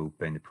the actual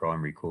being the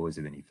primary cause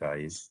of any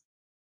failures.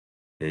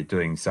 They're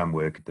doing some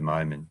work at the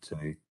moment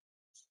to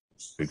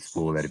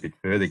explore that a bit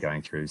further,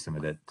 going through some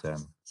of that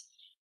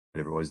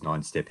whatever it was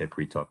 9-step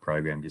EPRI type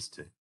program, just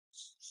to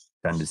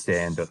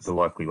understand the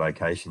likely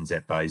locations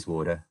at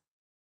Bayswater.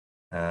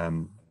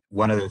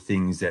 One of the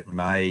things that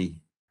may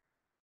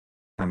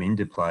come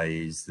into play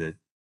is that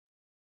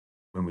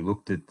when we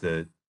looked at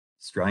the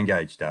strain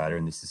gauge data,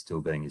 and this is still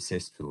being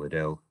assessed for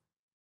Liddell,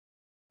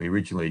 we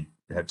originally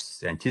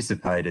perhaps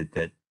anticipated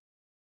that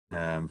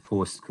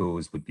forced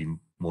cools would be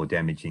more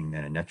damaging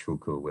than a natural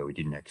cool where we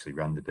didn't actually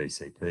run the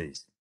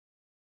BCPs.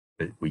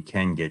 But we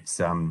can get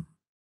some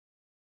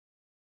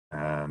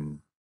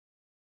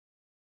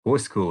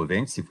forced cool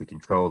events if we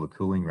control the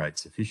cooling rate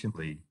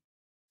sufficiently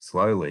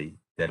slowly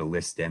that are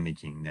less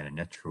damaging than a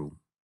natural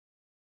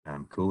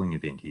cooling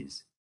event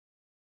is.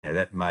 Now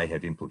that may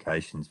have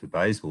implications for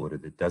Bayswater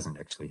that doesn't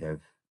actually have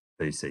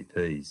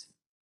BCPs.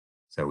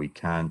 So we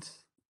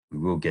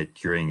will get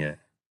during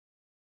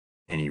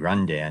any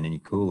rundown, any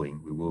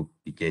cooling, we will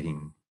be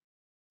getting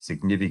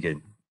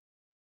significant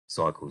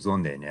cycles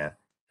on there. Now,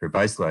 for a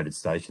base loaded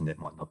station, that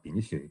might not be an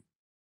issue.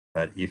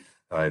 But if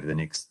over the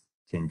next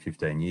 10,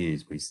 15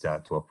 years, we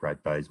start to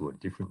operate Bayswater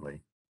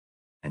differently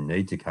and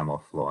need to come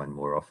offline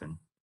more often,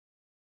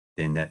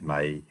 then that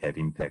may have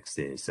impacts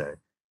there. So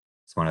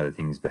it's one of the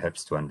things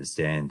perhaps to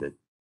understand that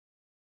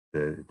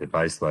the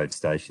base load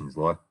stations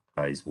like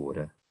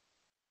Bayswater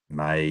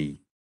may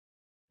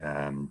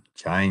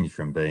change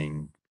from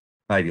being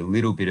maybe a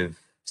little bit of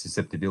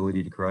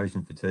susceptibility to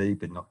corrosion fatigue,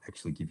 but not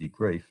actually give you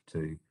grief,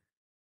 to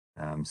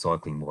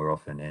cycling more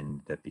often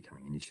and that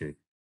becoming an issue.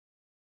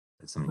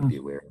 That's something to be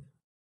aware of.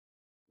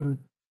 Good.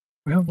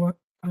 We have one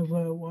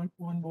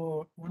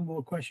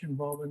more question,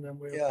 Bob, and then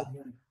we'll.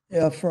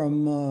 Yeah,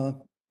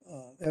 from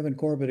Evan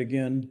Corbett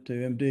again to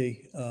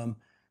MD.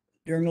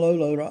 During low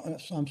load,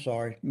 I'm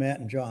sorry, Matt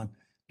and John.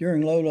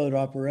 During low load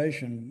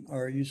operation,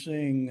 are you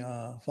seeing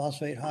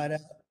phosphate hideout?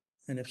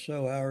 And if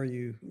so, how are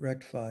you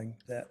rectifying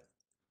that?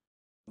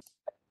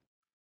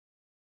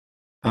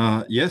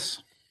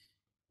 Yes,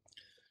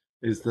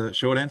 is the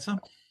short answer.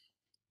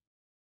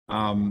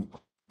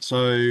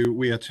 So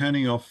we are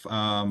turning off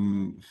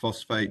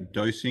phosphate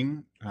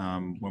dosing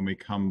when we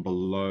come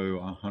below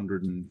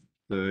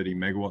 130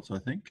 megawatts, I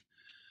think,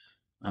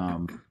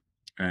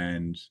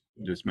 and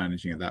just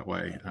managing it that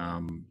way.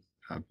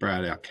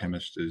 Brad, our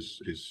chemist,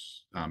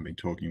 is been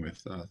talking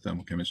with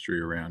thermal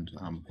chemistry around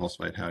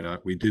phosphate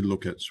hideout. We did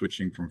look at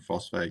switching from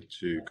phosphate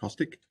to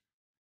caustic.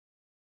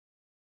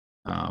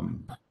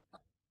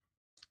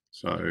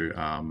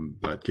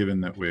 But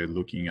given that we're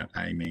looking at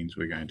amines,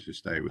 we're going to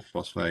stay with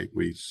phosphate.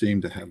 We seem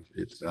to have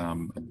it a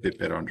bit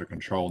better under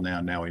control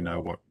now. Now we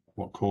know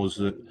what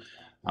causes it.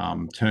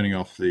 Turning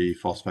off the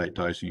phosphate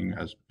dosing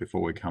as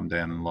before we come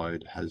down and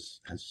load has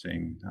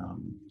seen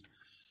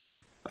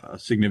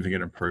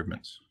significant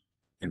improvements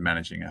in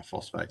managing our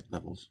phosphate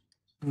levels.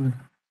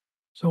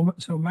 So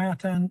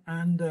Matt and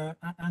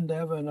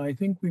Evan, I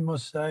think we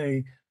must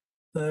say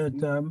that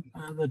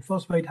that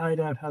phosphate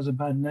hideout has a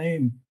bad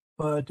name.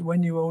 But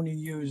when you only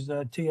use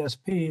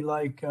TSP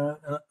like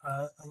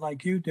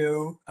you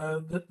do,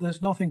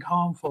 there's nothing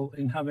harmful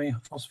in having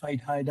a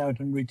phosphate hideout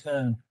and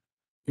return.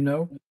 You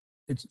know,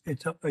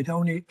 it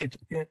only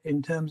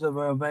in terms of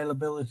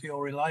availability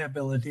or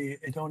reliability,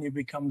 it only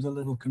becomes a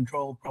little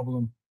control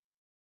problem.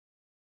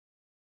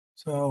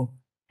 So,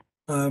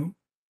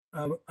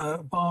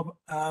 Bob,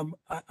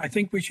 I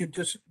think we should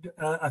just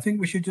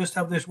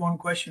have this one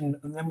question,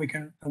 and then we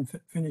can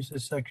finish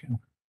this section.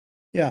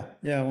 Yeah.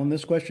 Well,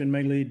 this question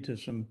may lead to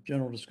some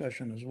general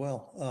discussion as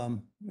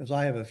well, as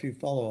I have a few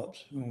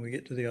follow-ups when we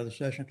get to the other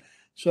session.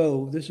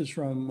 So this is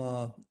from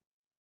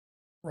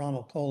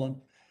Ronald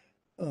Colin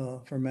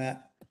for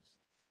Matt.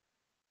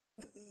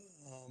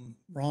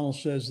 Ronald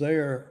says they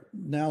are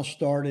now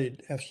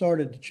have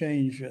started to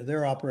change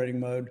their operating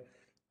mode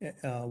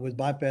with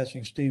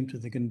bypassing steam to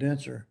the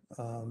condenser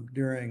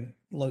during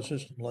low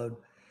system load.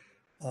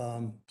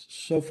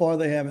 So far,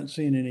 they haven't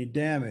seen any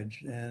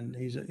damage, and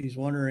he's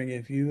wondering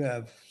if you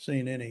have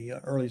seen any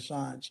early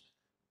signs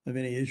of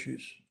any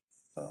issues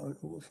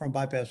from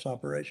bypass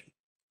operation.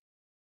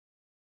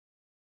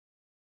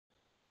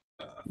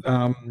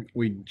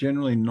 We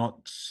generally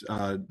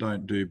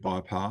don't do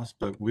bypass,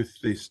 but with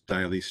this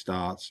daily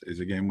starts is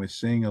again, we're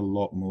seeing a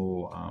lot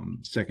more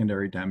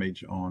secondary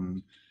damage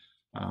on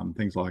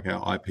things like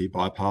our IP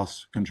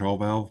bypass control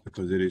valve,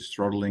 because it is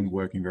throttling,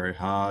 working very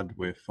hard.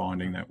 We're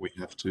finding that we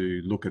have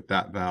to look at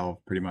that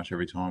valve pretty much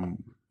every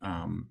time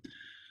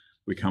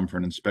we come for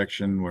an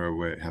inspection, where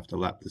we have to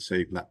lap the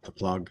seat, lap the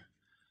plug.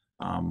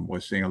 We're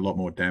seeing a lot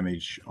more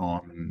damage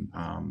on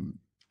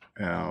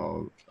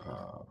our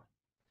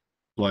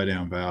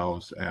blowdown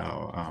valves,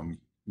 our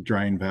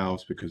drain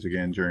valves, because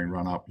again, during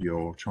run up,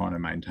 you're trying to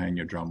maintain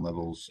your drum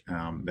levels.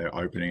 They're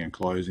opening and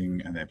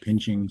closing and they're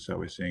pinching. So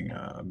we're seeing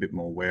a bit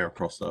more wear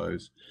across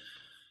those.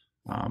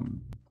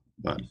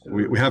 But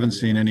we haven't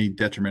seen any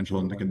detrimental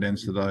in the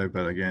condenser though.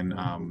 But again,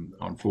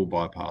 on full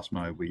bypass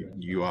mode,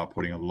 you are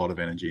putting a lot of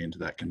energy into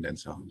that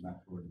condenser. Yeah.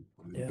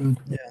 Good.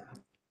 Yeah.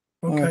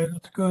 Okay, right.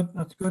 that's good.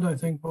 That's good, I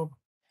think, Bob.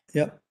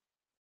 Yep.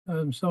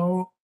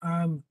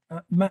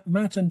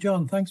 Matt and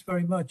John, thanks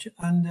very much.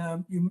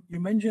 And you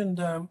mentioned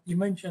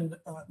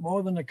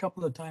more than a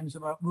couple of times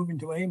about moving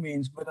to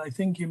amines, but I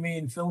think you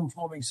mean film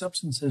forming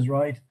substances,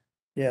 right?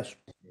 Yes.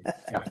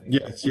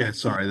 Yes, yeah.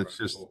 Sorry, that's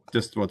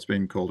just what's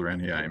been called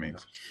around here,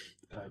 amines.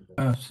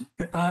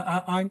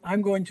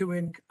 I'm going to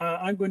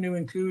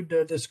include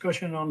a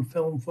discussion on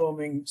film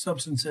forming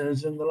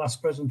substances in the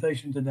last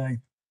presentation today.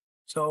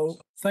 So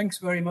thanks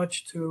very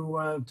much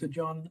to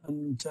John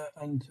and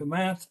to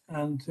Matt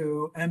and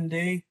to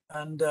MD,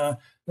 and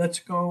let's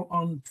go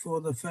on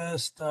for the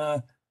first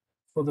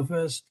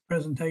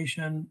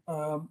presentation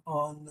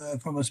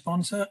from a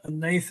sponsor. And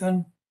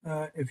Nathan,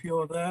 if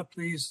you're there,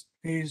 please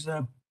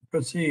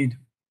proceed.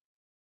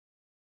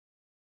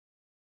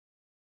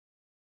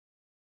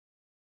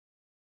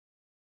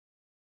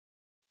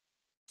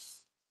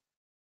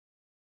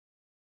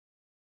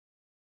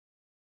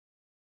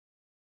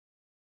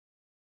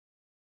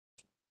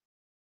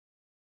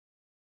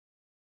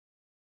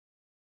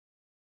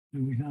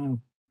 Do we have?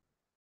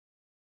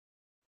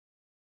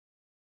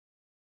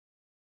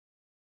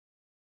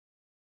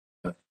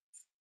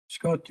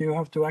 Scott, do you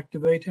have to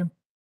activate him?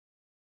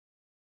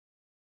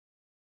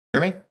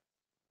 Hear me?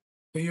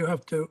 Do you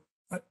have to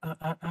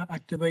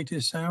activate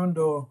his sound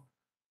or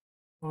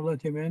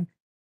let him in?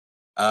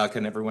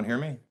 Can everyone hear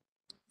me?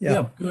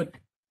 Yeah, good.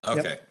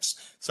 Okay.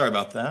 Sorry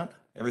about that.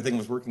 Everything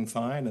was working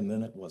fine and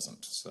then it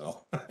wasn't.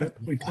 So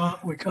We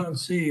can't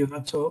see you.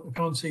 That's all. We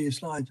can't see your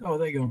slides. Oh,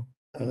 there you go.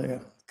 Oh, there you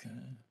go. okay.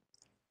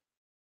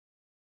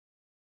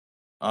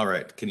 All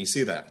right. Can you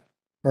see that?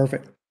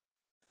 Perfect.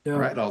 Yeah. All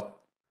right.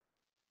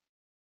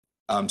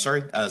 I'm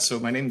sorry. So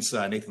my name's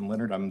Nathan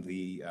Leonard. I'm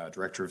the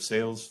Director of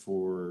Sales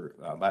for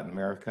Latin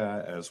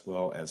America as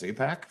well as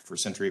APAC for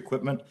Century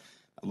Equipment.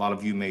 A lot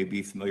of you may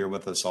be familiar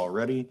with us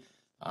already.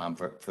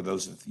 For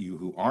those of you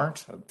who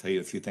aren't, I'll tell you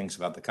a few things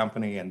about the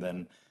company, and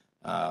then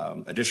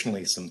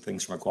additionally some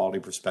things from a quality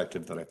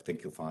perspective that I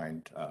think you'll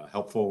find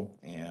helpful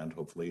and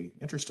hopefully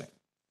interesting.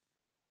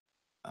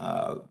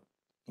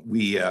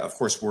 We, of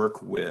course,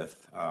 work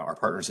with our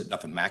partners at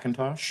Duff &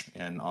 McIntosh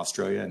in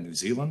Australia and New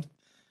Zealand.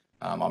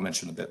 I'll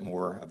mention a bit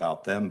more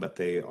about them, but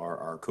they are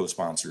our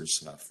co-sponsors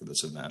for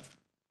this event.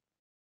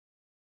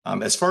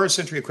 As far as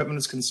Century Equipment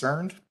is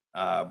concerned,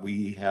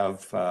 we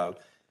have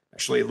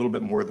actually a little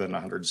bit more than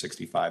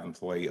 165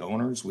 employee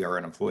owners. We are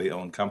an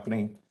employee-owned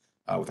company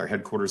with our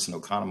headquarters in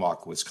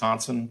Oconomowoc,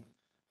 Wisconsin.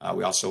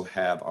 We also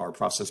have our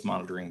process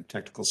monitoring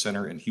technical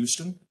center in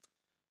Houston.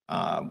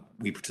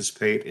 We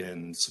participate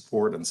in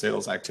support and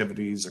sales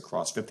activities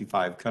across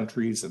 55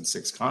 countries and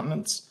 6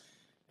 continents,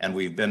 and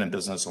we've been in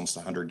business almost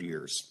 100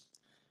 years.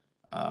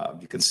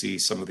 You can see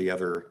some of the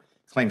other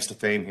claims to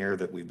fame here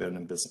that we've been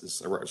in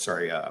business,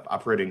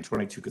 operating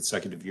 22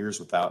 consecutive years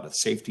without a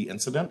safety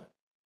incident.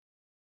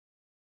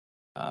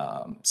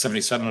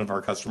 77 of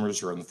our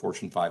customers are in the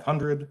Fortune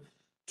 500,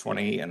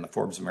 20 in the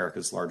Forbes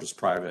America's Largest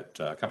Private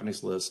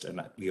Companies list,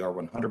 and we are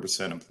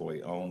 100%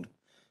 employee owned,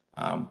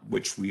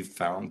 which we've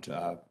found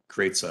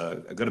creates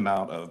a good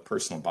amount of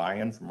personal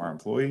buy-in from our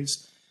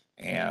employees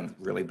and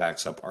really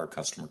backs up our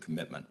customer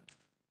commitment.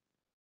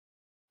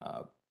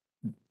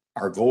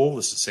 Our goal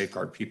is to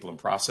safeguard people and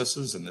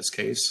processes. In this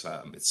case,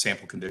 it's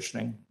sample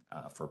conditioning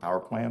for power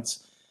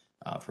plants,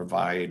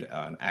 provide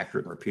an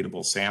accurate and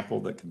repeatable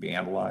sample that can be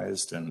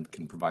analyzed and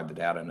can provide the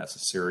data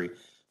necessary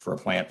for a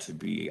plant to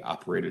be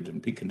operated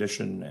in peak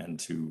condition and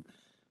to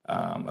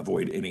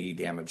avoid any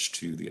damage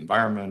to the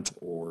environment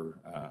or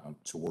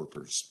to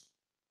workers.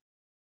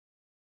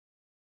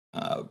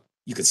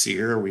 You can see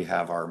here we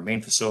have our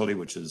main facility,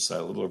 which is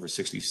a little over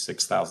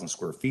 66,000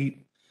 square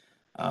feet.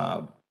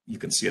 You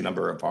can see a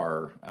number of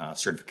our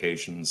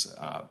certifications,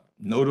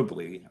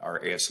 notably our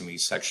ASME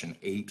Section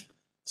 8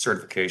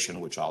 certification,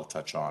 which I'll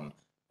touch on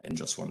in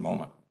just one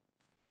moment.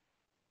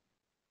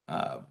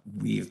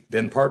 We've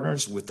been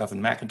partners with Duff &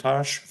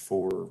 McIntosh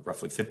for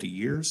roughly 50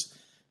 years.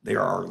 They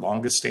are our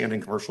longest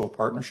standing commercial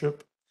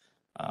partnership.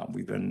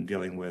 We've been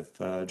dealing with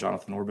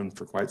Jonathan Orban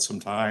for quite some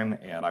time,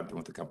 and I've been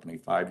with the company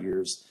 5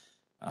 years.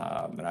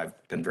 And I've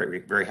been very,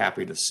 very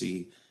happy to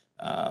see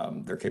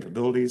their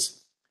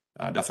capabilities.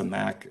 Duff &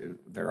 Mac,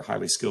 they're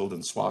highly skilled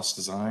in SWAS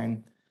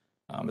design,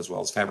 as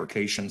well as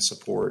fabrication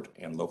support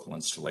and local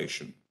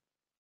installation.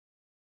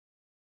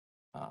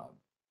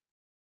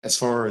 As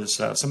far as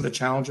some of the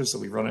challenges that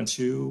we run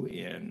into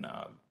in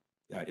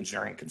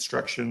engineering and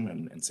construction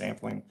and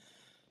sampling,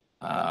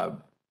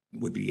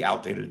 would be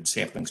outdated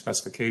sampling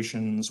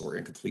specifications or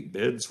incomplete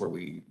bids where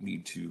we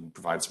need to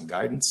provide some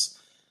guidance.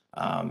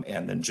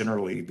 And then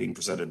generally being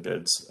presented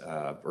bids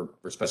or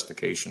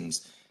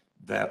specifications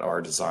that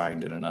are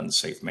designed in an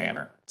unsafe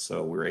manner.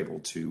 So we're able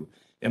to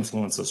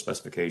influence those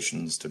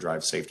specifications to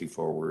drive safety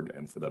forward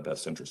and for the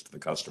best interest of the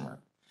customer.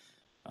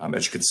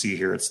 As you can see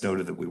here, it's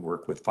noted that we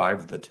work with 5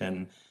 of the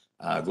 10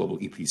 global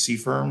EPC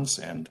firms,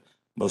 and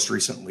most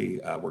recently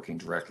working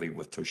directly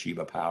with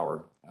Toshiba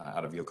Power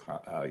out of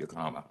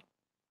Yokohama.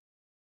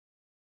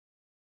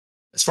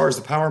 As far as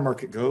the power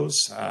market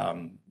goes,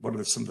 what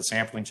are some of the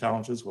sampling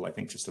challenges? Well, I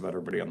think just about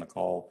everybody on the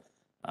call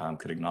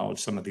could acknowledge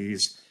some of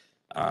these.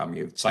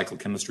 You have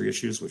cyclochemistry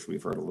issues, which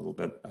we've heard a little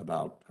bit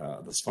about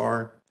thus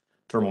far,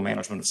 thermal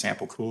management of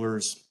sample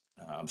coolers,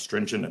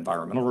 stringent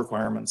environmental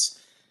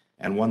requirements,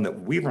 and one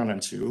that we run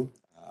into,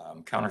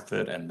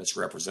 counterfeit and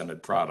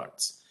misrepresented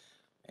products.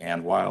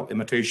 And while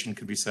imitation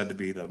could be said to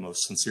be the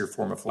most sincere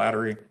form of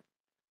flattery,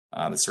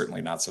 it's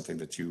certainly not something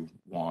that you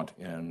want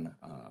in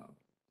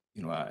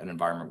an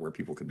environment where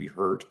people could be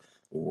hurt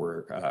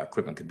or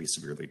equipment could be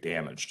severely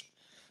damaged.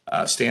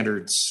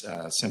 Standards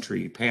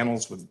Sentry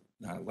panels would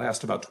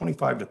last about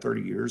 25 to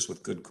 30 years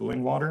with good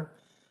cooling water.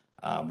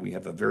 We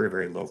have a very,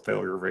 very low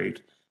failure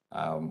rate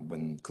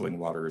when cooling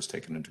water is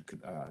taken into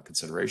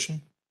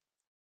consideration.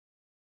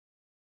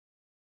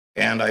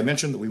 And I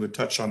mentioned that we would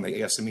touch on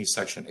the ASME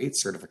Section 8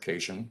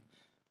 certification.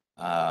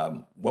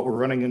 What we're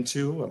running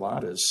into a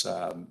lot is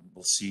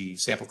we'll see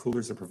sample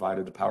coolers that are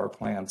provided to power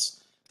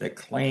plants that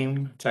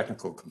claim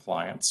technical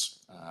compliance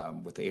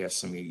with the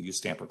ASME use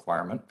stamp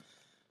requirement,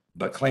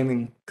 but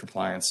claiming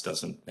compliance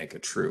doesn't make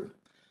it true.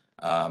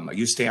 A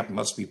use stamp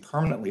must be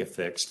permanently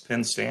affixed,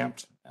 pin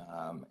stamped,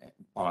 on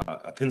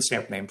a pin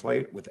stamp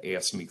nameplate with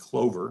ASME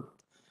Clover.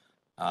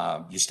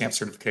 Use stamp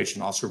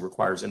certification also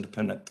requires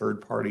independent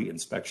third-party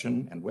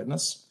inspection and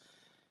witness.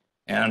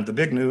 And the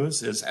big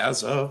news is,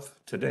 as of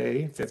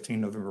today,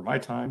 15 November my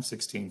time,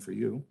 16 for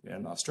you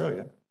in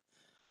Australia,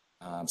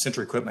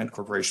 Sentry Equipment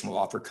Corporation will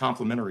offer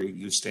complimentary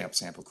use stamp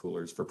sample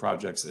coolers for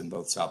projects in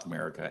both South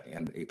America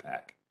and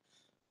APAC.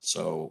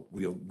 So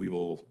we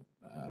will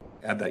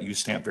add that use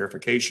stamp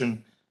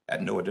verification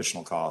at no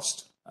additional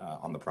cost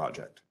on the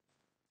project.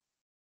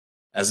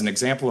 As an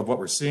example of what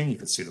we're seeing, you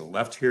can see to the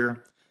left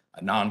here,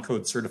 a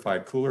non-code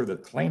certified cooler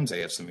that claims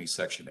ASME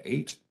Section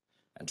 8,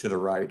 and to the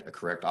right, a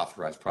correct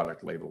authorized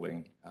product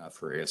labeling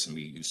for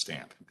ASME use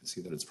stamp. You can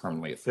see that it's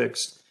permanently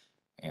affixed,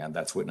 and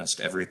that's witnessed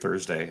every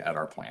Thursday at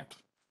our plant.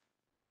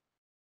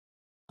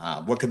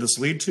 What could this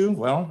lead to?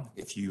 Well,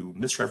 if you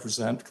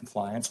misrepresent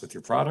compliance with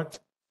your product,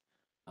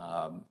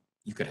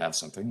 you could have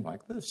something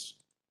like this.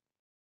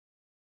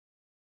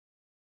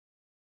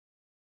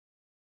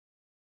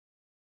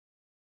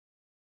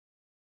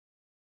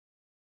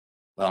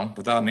 Well,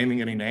 without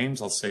naming any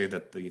names, I'll say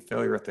that the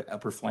failure at the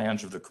upper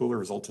flange of the cooler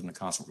resulted in a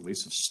constant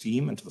release of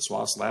steam into the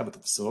SWAS lab at the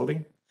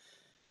facility.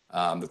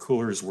 The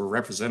coolers were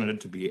represented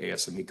to be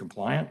ASME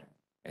compliant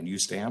and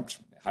use stamped,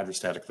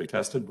 hydrostatically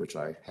tested, which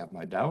I have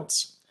my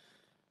doubts.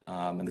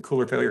 And the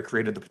cooler failure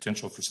created the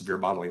potential for severe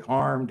bodily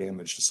harm,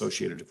 damaged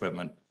associated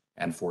equipment,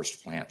 and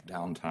forced plant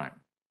downtime.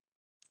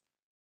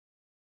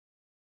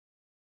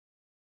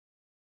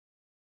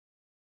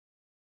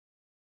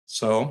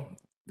 So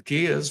the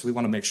key is we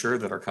want to make sure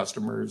that our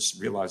customers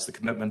realize the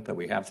commitment that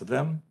we have to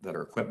them, that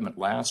our equipment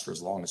lasts for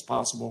as long as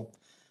possible,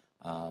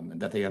 and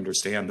that they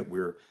understand that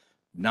we're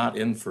not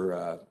in for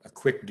a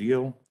quick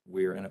deal.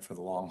 We're in it for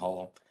the long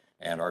haul,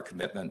 and our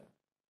commitment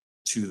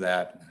to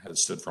that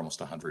has stood for almost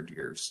 100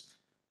 years.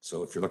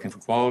 So if you're looking for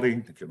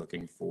quality, if you're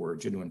looking for a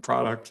genuine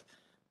product,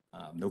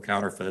 no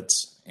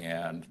counterfeits,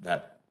 and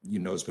that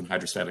has been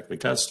hydrostatically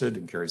tested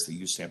and carries the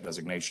use stamp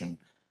designation,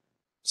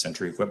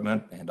 Sentry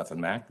Equipment and Duff &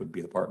 Mac would be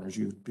the partners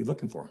you'd be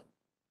looking for.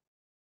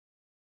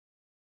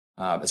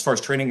 As far as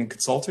training and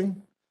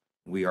consulting,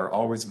 we are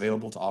always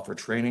available to offer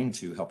training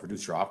to help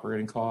reduce your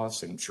operating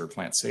costs and ensure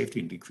plant safety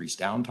and decrease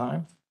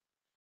downtime.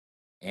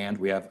 And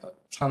we have a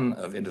ton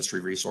of industry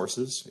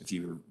resources. If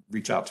you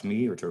reach out to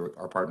me or to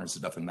our partners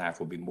at Duff & Mac,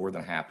 we'll be more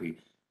than happy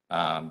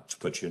to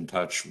put you in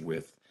touch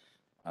with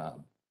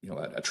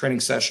a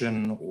training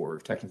session or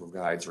technical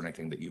guides or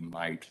anything that you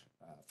might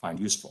find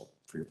useful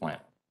for your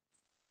plant.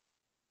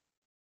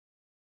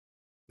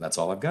 That's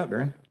all I've got,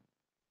 Barry.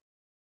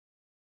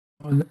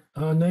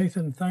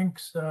 Nathan,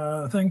 thanks.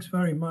 Thanks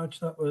very much.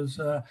 That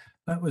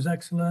was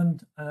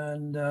excellent.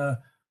 And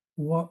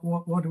what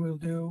we'll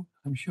do,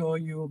 I'm sure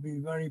you will be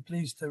very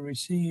pleased to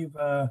receive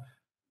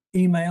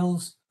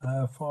emails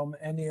from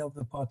any of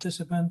the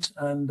participants.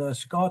 And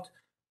Scott,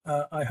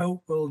 I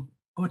hope will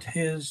put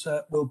his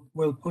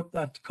will put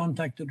that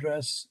contact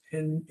address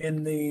in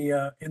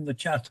the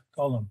chat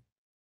column.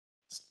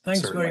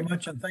 Thanks Certainly. very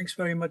much, and thanks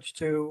very much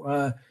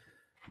to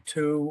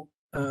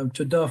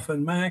Duff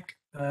and Mac.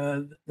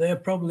 They're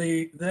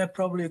probably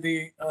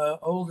the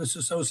oldest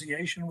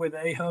association with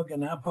AHUG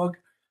and ABHUG,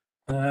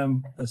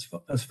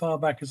 as far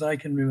back as I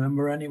can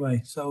remember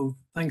anyway. So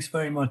thanks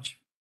very much.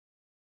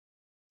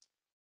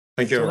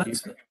 Thank you.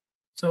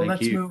 So Thank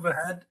let's you. move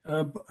ahead.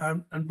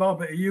 And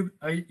Bob,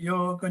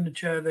 you're going to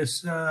chair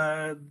this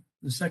the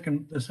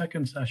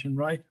second session,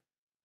 right?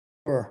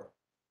 Sure.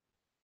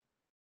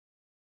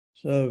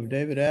 So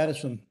David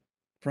Addison,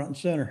 front and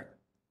center.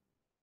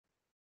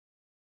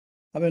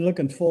 I've been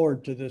looking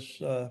forward to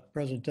this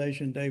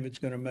presentation David's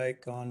going to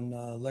make on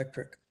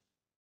electric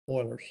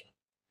boilers.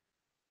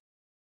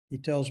 He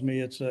tells me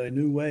it's a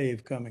new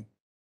wave coming.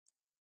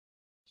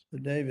 So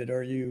David,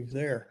 are you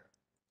there?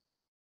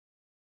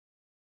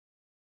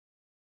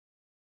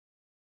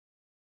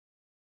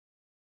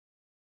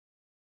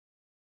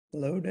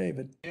 Hello,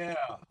 David. Yeah,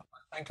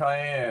 I think I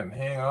am.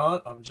 Hang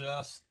on, I'm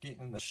just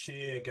getting the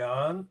share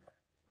going.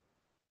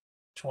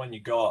 Which one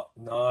you got?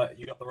 No,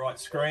 you got the right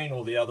screen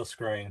or the other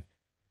screen?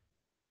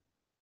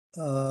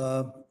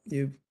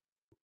 You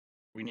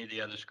We need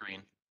the other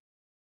screen.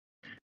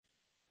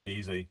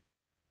 Easy.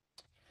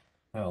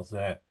 How's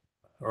that?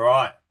 All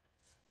right.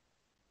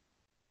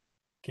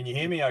 Can you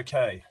hear me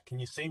okay? Can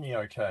you see me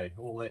okay?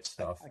 All that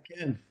stuff. I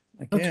can.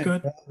 That's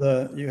good.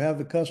 You have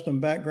the custom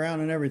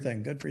background and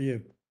everything. Good for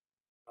you.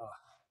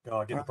 Oh,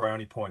 I get the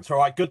brownie points. All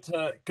right, good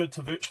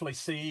to virtually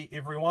see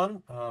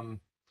everyone.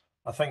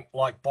 I think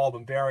like Bob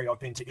and Barry, I've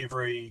been to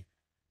every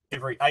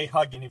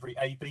AHUG and every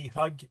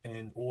ABHUG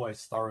and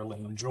always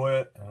thoroughly enjoy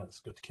it. It's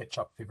good to catch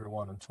up with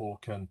everyone and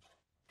talk, and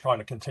trying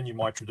to continue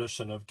my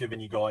tradition of giving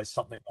you guys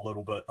something a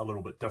little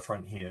bit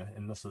different here.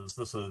 And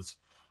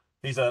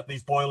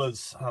these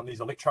boilers, these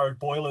Electrode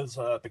boilers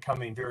are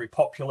becoming very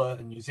popular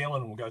in New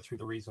Zealand. We'll go through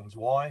the reasons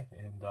why,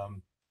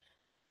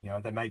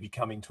 and they may be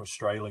coming to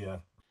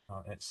Australia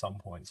at some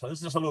point. So this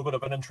is just a little bit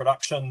of an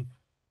introduction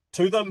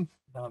to them,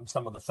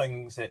 some of the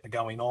things that are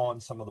going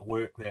on, some of the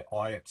work that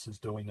IAPWS is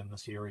doing in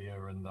this area,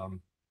 and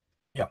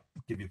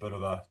give you a bit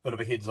of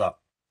a heads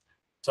up.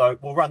 So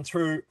we'll run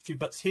through a few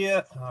bits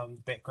here,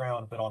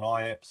 background, a bit on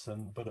IAPWS,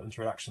 and a bit of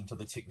introduction to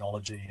the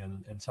technology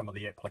and some of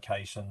the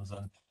applications.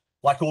 And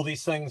like all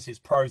these things, there's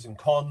pros and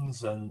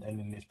cons, and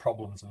then there's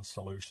problems and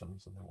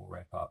solutions, and then we'll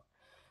wrap up.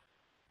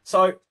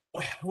 So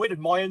where did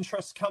my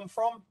interest come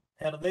from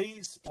out of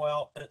these?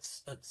 Well,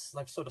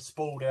 they've sort of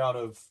spooled out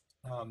of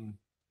a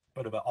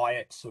bit of an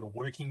IAPWS sort of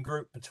working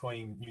group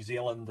between New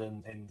Zealand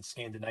and the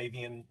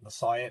Scandinavian, the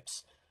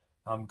SIAPWS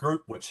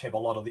group, which have a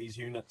lot of these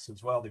units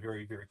as well. They're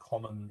very, very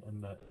common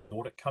in the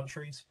Nordic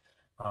countries,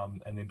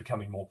 and they're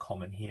becoming more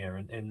common here.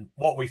 And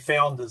what we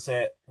found is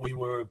that we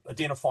were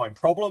identifying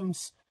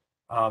problems.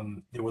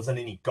 There wasn't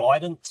any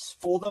guidance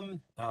for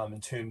them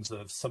in terms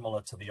of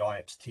similar to the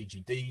IAPWS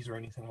TGDs or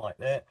anything like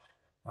that.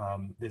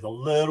 There's a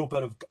little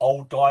bit of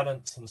old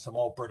guidance and some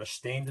old British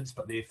standards,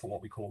 but they're for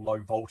what we call low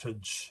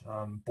voltage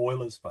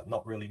boilers, but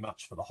not really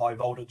much for the high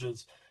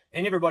voltages.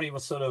 And everybody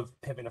was sort of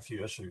having a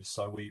few issues.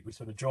 So we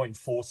sort of joined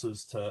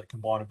forces to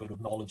combine a bit of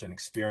knowledge and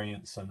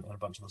experience, and a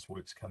bunch of this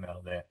work's come out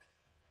of that.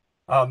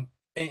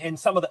 And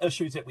some of the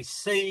issues that we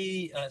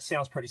see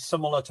sounds pretty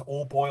similar to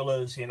all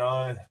boilers,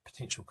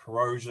 potential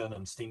corrosion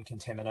and steam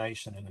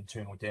contamination and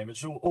internal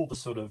damage, all the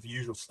sort of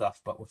usual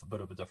stuff, but with a bit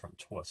of a different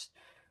twist.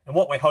 And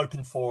what we're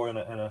hoping for in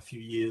a few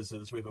years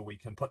is whether we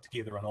can put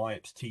together an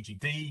IAPWS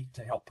TGD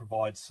to help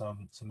provide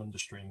some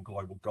industry and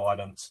global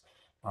guidance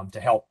to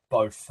help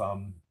both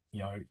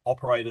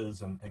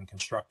operators and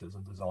constructors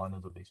and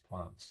designers of these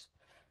plants.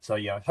 So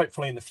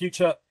hopefully in the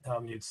future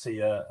you'd see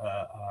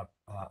a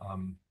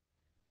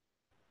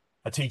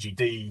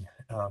TGD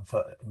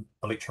for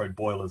Electrode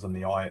boilers in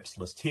the IAPWS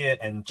list here.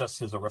 And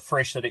just as a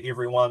refresher to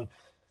everyone,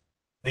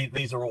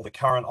 these are all the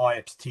current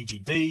IAPWS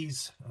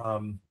TGDs.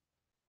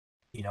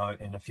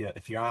 And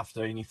if you're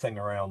after anything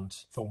around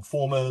film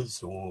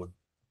formers or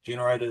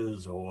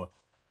generators or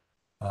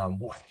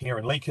air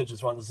and leakage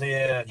is one's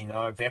there,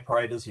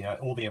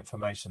 evaporators, all the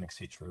information,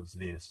 etc. is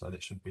there. So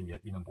that should be your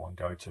number one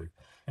go-to.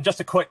 And just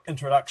a quick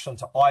introduction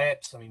to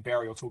IAPWS. I mean,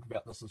 Barry will talk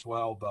about this as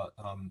well, but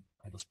I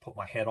just put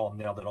my hat on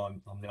now that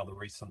I'm now the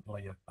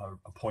recently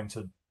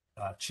appointed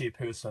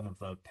chairperson of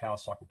the Power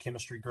Cycle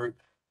Chemistry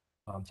Group,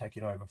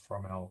 taking over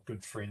from our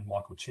good friend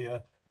Michael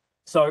Chair.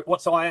 So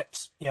what's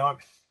IAPWS?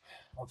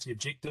 What's the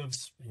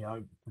objectives?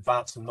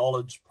 Advance the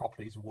knowledge,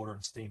 properties of water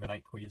and steam and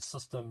aqueous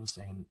systems,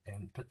 and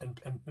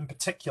in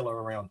particular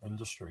around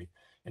industry,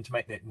 and to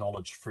make that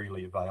knowledge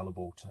freely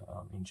available to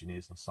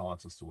engineers and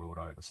scientists the world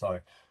over.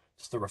 So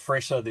just a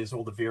refresher, there's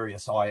all the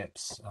various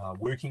IAPWS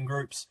working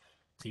groups.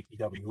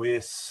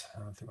 APWS,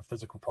 for the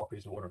physical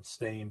properties of water and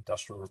steam,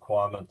 industrial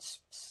requirements,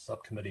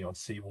 subcommittee on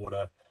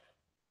seawater,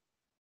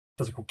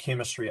 physical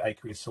chemistry,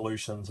 aqueous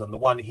solutions, and the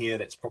one here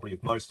that's probably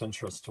of most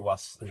interest to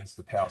us is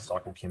the power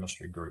cycle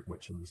chemistry group,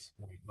 which is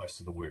where most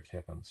of the work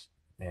happens.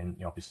 And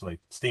obviously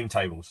steam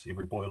tables,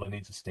 every boiler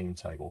needs a steam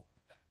table.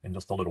 And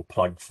just a little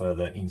plug for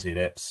the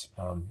NZAPPS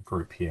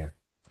group here.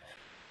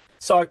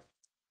 So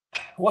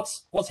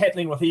what's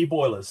happening with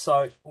e-boilers?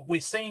 So we're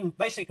seeing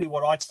basically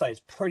what I'd say is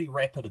pretty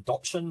rapid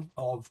adoption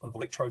of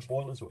electrode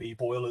boilers or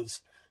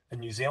e-boilers in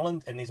New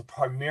Zealand, and these are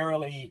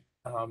primarily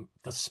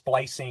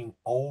displacing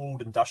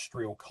old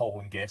industrial coal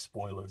and gas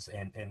boilers,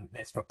 and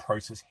that's for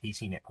process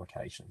heating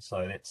applications.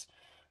 So that's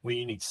where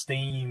you need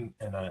steam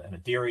in a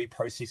dairy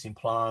processing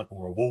plant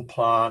or a wool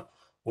plant,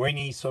 or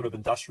any sort of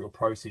industrial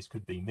process,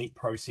 could be meat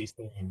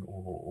processing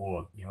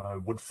or you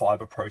know, wood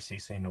fiber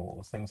processing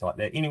or things like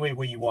that. Anywhere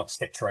where you want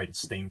saturated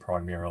steam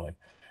primarily.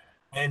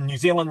 In New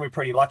Zealand, we're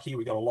pretty lucky.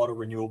 We've got a lot of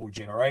renewable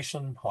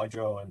generation,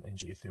 hydro and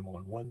geothermal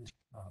and wind.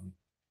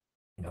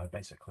 You know,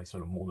 basically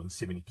sort of more than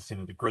 70%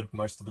 of the grid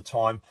most of the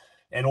time.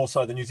 And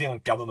also the New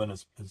Zealand government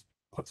has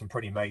put some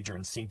pretty major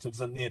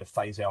incentives in there to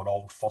phase out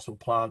old fossil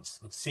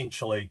plants.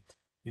 Essentially,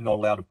 you're not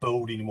allowed to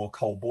build any more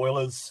coal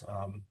boilers,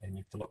 and you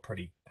have to look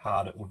pretty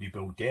hard at would you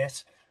build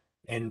gas.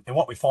 And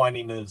what we're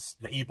finding is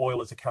the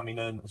e-boilers are coming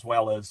in, as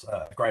well as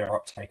a greater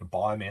uptake of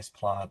biomass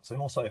plants,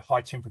 and also high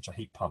temperature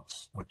heat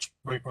pumps, which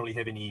don't really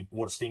have any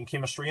water steam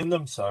chemistry in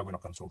them, so we're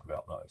not going to talk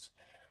about those.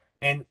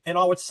 And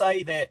I would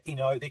say that, you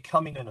know, they're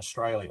coming in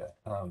Australia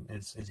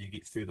as you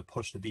get further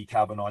push to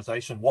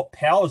decarbonisation. What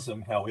powers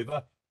them,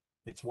 however,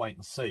 let's wait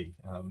and see,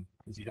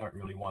 because you don't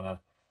really want to,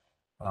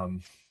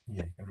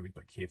 yeah, got to be a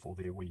bit careful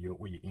there where your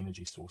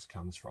energy source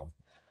comes from.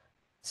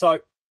 So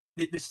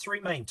there's three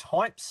main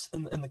types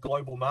in the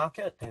global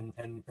market,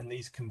 and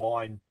these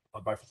combine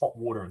both hot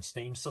water and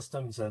steam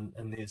systems, and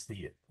there's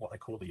what they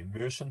call the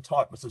immersion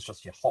type. This is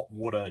just your hot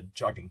water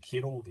jug and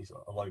kettle. These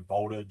are low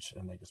voltage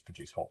and they just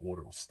produce hot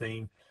water or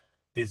steam.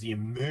 There's the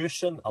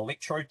immersion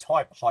electrode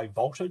type, high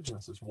voltage, and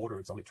this is water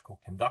as electrical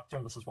conductor,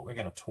 and this is what we're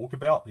going to talk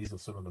about. These are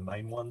sort of the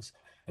main ones.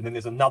 And then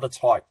there's another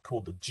type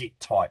called the jet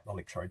type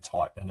electrode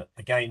type, and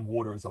again,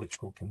 water as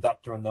electrical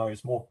conductor in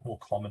those, more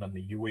common in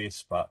the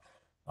US, but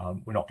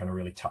we're not going to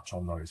really touch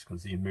on those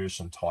because the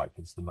immersion type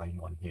is the main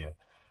one here.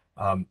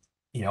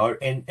 You know,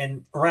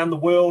 and around the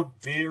world,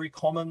 very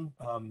common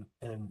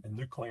in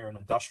nuclear and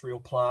industrial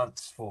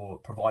plants for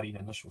providing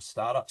initial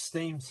startup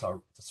steam,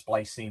 so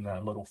displacing a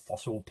little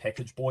fossil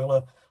package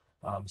boiler,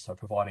 so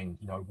providing,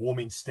 you know,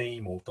 warming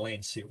steam or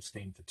gland seal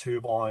steam for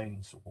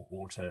turbines,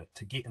 or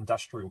to get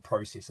industrial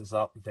processes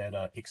up that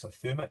are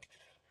exothermic.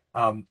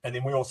 And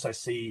then we also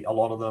see a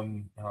lot of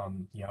them,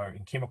 you know,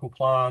 in chemical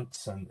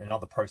plants and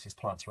other process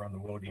plants around the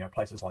world, you know,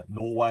 places like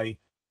Norway,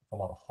 a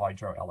lot of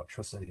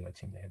hydroelectricity, they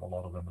tend to have a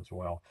lot of them as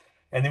well.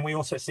 And then we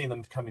also see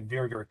them becoming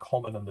very, very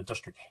common in the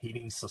district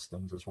heating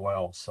systems as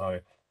well. So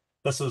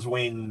this is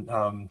when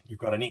you've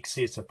got an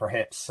excess of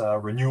perhaps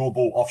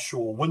renewable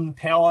offshore wind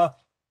power.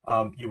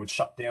 You would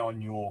shut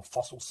down your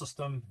fossil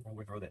system,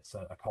 whether that's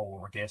a coal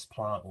or a gas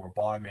plant or a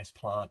biomass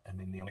plant, and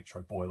then the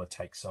electrode boiler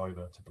takes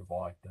over to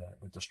provide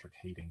the district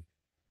heating.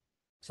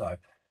 So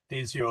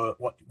there's your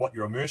what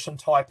your immersion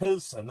type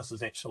is, and this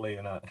is actually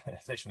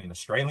it's actually an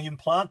Australian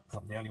plant,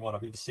 the only one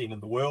I've ever seen in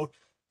the world.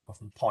 Off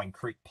the Pine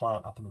Creek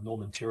plant up in the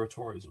Northern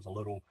Territories. It was a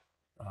little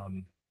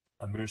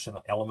immersion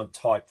element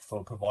type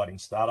for providing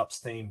startup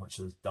steam, which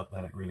is they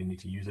don't really need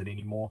to use it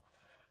anymore.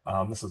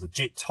 This is a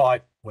jet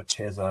type, which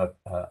has a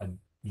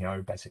you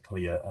know,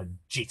 basically a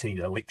jetting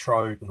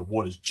electrode. The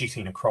water's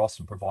jetting across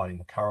and providing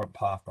the current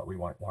path, but we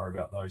won't worry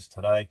about those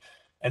today.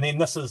 And then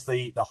this is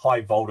the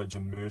high voltage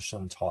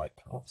immersion type.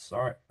 Oh,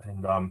 sorry.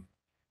 And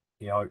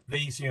you know,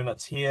 these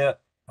units here,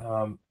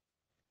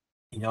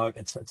 you know,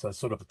 it's a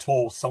sort of a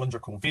tall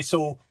cylindrical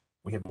vessel.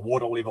 We have the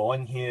water level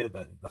in here,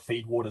 the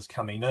feed water's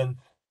coming in,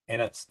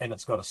 and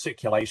it's got a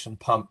circulation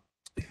pump,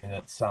 and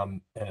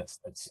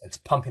it's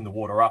pumping the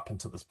water up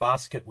into this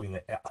basket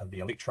where the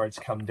electrodes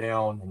come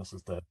down, and this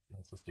is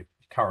your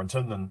current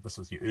in, and this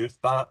is your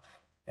earth bar,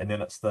 and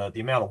then it's the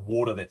amount of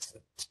water that's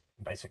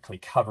basically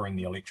covering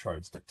the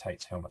electrodes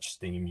dictates how much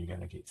steam you're going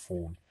to get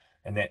formed,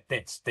 and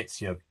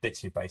that's your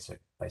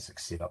basic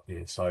setup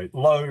there. So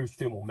low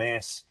thermal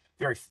mass,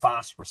 very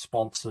fast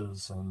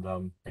responses,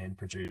 and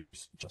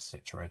produce just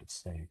saturated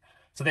steam.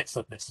 So that's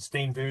the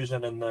steam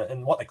version,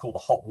 and what they call the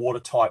hot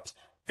water types,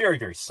 very,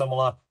 very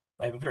similar.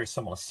 They have a very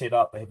similar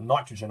setup. They have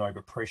nitrogen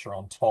over pressure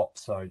on top,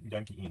 so you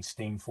don't get any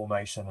steam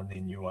formation, and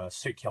then you are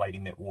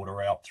circulating that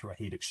water out through a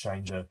heat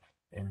exchanger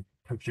and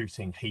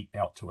producing heat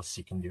out to a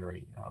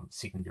secondary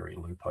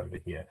loop over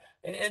here.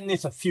 And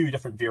there's a few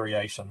different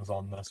variations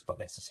on this, but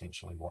that's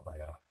essentially what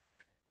they are.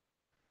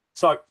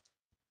 So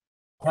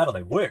how do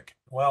they work?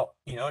 Well,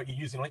 you know, you're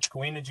using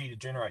electrical energy to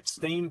generate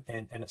steam,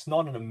 and it's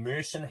not an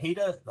immersion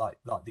heater like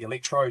the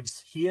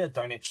electrodes here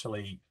don't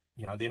actually,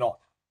 you know, they're not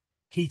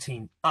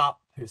heating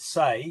up per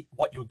se.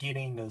 What you're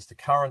getting is the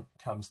current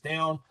comes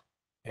down,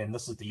 and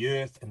this is the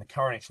earth, and the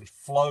current actually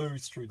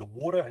flows through the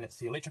water, and it's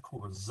the electrical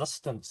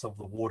resistance of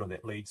the water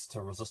that leads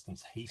to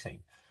resistance heating.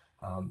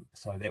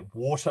 So that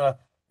water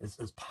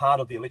is part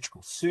of the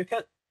electrical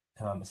circuit.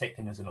 It's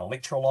acting as an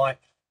electrolyte,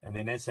 and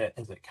then as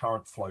that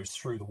current flows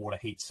through, the water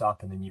heats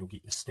up, and then you'll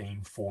get your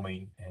steam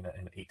forming, and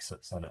it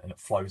exits, and it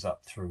flows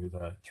up through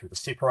the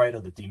separator,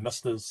 the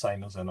demisters,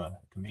 same as in a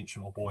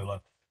conventional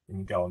boiler. And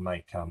you go and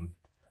make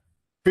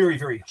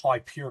very high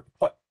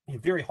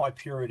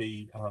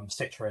purity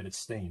saturated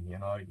steam. You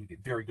know, you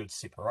get very good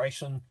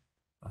separation,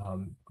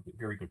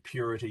 very good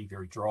purity,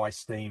 very dry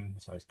steam,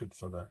 so it's good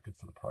for the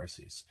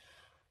process.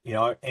 You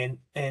know, and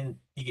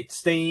you get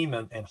steam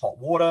and hot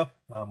water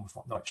with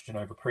nitrogen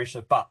over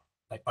pressure, but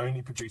they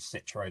only produce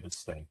saturated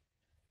steam.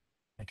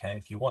 Okay,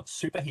 if you want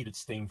superheated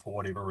steam for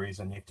whatever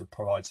reason, you have to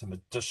provide some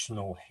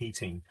additional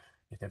heating.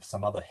 You have to have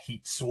some other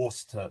heat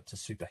source to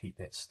superheat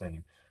that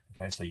steam.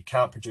 Okay, so you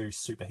can't produce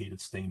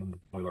superheated steam in the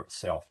boiler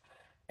itself.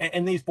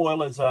 And these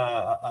boilers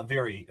are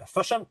very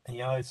efficient. You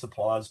know,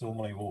 suppliers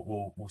normally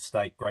will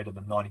state greater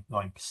than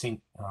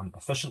 99%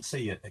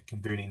 efficiency at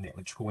converting the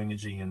electrical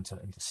energy into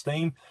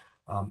steam,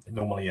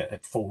 normally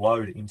at full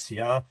load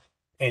MCR.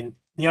 And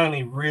the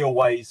only real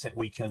ways that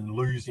we can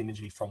lose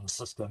energy from the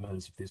system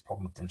is if there's a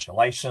problem with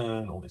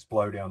insulation, or there's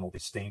blowdown, or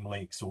there's steam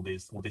leaks, or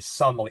there's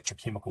some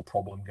electrochemical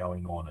problem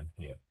going on in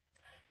here.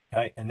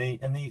 Okay, and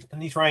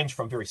these range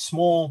from very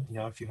small, you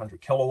know, a few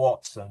hundred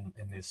kilowatts, and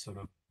there's sort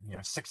of, you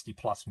know, 60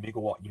 plus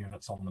megawatt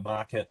units on the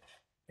market,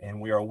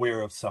 and we're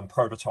aware of some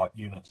prototype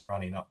units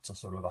running up to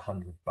sort of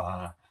 100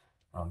 bar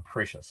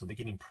pressure. So they're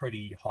getting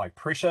pretty high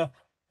pressure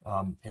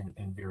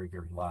and very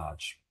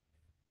large.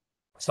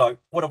 So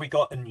what have we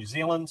got in New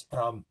Zealand?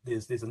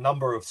 There's a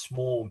number of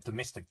small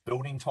domestic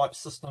building type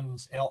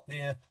systems out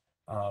there.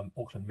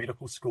 Auckland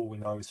Medical School, we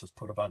know, this has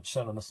put a bunch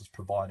in, and this is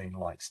providing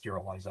like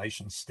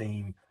sterilization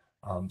steam,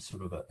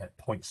 sort of at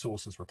point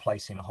sources,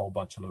 replacing a whole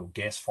bunch of little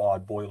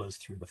gas-fired boilers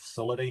through the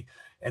facility.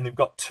 And they've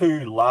got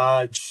two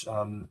large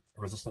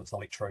resistance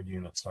electrode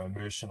units, so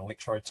immersion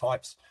electrode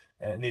types,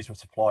 and these were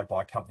supplied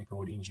by a company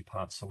called Energy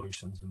Plant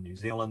Solutions in New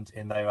Zealand,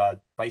 and they are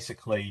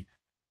basically,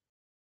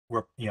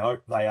 you know,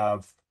 they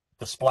have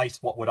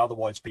displaced what would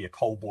otherwise be a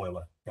coal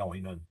boiler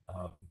going in.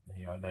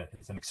 You know,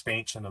 there's an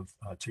expansion of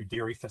two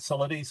dairy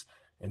facilities,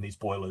 and these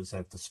boilers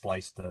have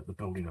displaced the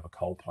building of a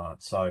coal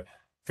plant. So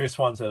first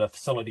one's at a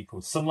facility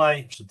called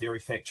Synlait, which is a dairy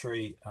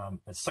factory.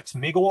 It's 6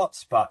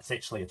 megawatts, but it's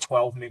actually a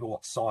 12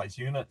 megawatt size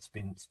unit.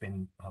 It's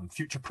been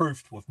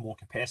future-proofed with more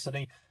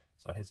capacity.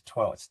 So it has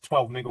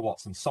 12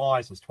 megawatts in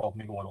size. There's 12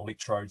 megawatt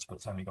electrodes, but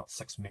it's only got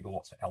 6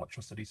 megawatts of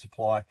electricity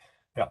supply.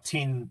 About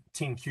 10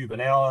 cube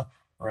an hour,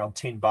 around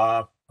 10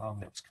 bar.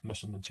 That was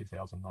commissioned in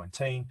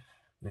 2019.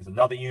 There's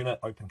another unit,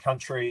 open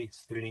country,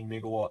 it's 13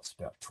 megawatts,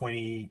 about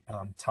 20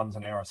 tons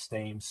an hour of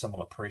steam,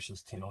 similar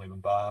pressures, 10, 11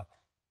 bar,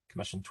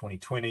 commissioned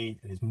 2020.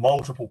 There's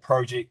multiple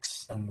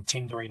projects and the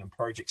tendering and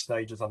project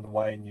stages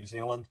underway in New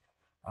Zealand.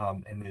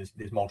 And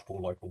there's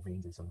multiple local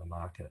vendors in the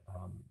market,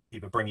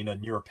 either bringing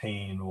in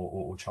European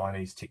or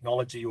Chinese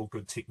technology, or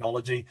good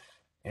technology,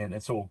 and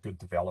it's all good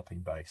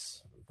developing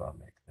base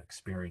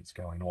experience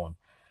going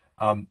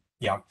on.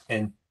 Yeah,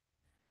 and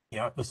you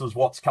know, this is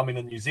what's coming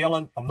in New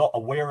Zealand. I'm not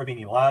aware of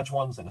any large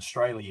ones in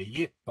Australia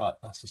yet, but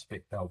I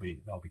suspect they'll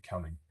be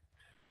coming.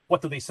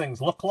 What do these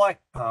things look like?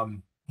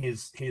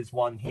 Here's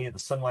one here, the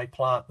Synlait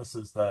plant. This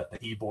is the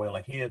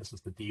e-boiler here. This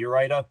is the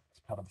deaerator.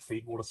 It's part of the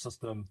feed water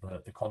system.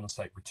 The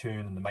condensate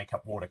return and the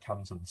makeup water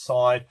comes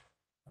inside.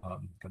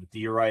 Got a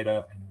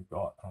deaerator, and we've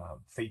got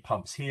feed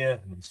pumps here,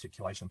 and then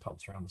circulation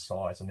pumps around the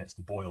sides, and that's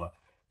the boiler.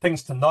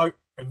 Things to note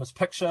in this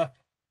picture: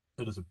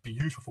 it is a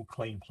beautiful,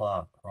 clean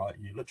plant, right?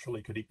 You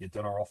literally could eat your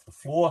dinner off the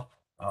floor.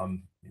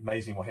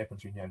 Amazing what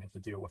happens when you don't have to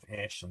deal with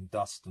ash and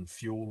dust and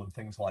fuel and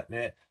things like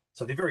that.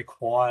 So they're very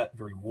quiet,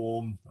 very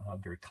warm,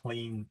 very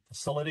clean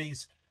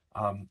facilities,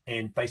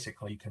 and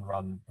basically you can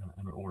run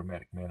in an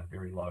automatic manner,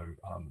 very low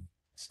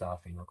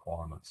staffing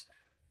requirements.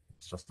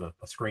 It's just a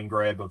screen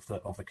grab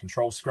of the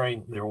control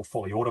screen. They're all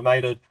fully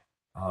automated.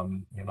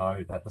 You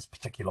know, that this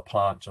particular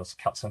plant just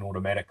cuts in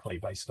automatically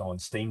based on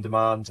steam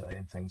demand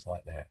and things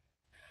like that.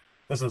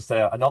 This is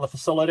another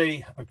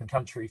facility, open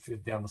country,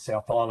 down the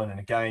South Island, and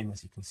again,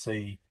 as you can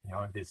see, you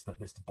know, there's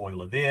the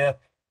boiler there,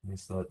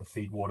 there's the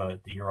feed water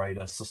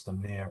deaerator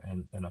system there,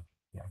 and a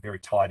very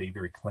tidy,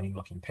 very clean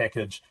looking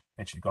package.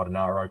 Actually got an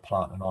RO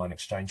plant, an ion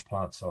exchange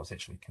plant, so it's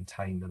actually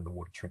contained in the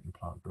water treatment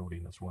plant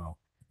building as well.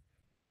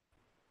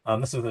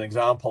 This is an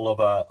example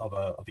of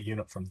a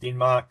unit from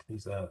Denmark.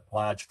 These are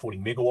large 40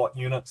 megawatt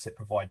units that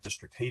provide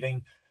district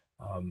heating.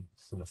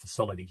 So the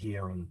facility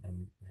here, and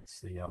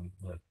it's the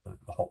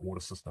hot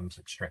water systems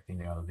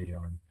extracting out of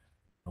there and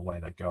away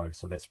they go.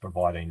 So that's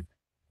providing,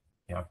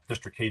 you know,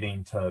 district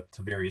heating to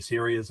various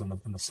areas in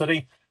the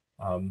city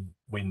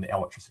when the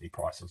electricity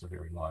prices are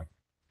very low.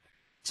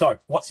 So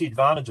what's the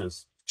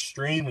advantages?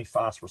 Extremely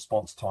fast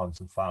response times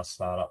and fast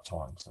startup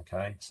times.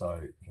 Okay, so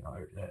you know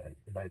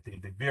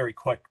they're very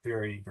quick,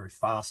 very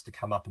fast to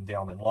come up and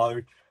down and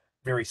load.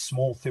 Very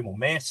small thermal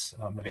mass.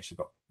 They've actually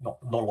got not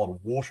a lot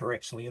of water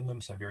actually in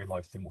them, so very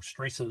low thermal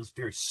stresses,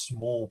 very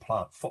small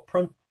plant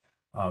footprint,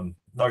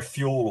 no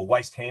fuel or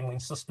waste handling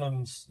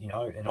systems, you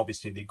know, and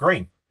obviously they're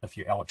green if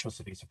your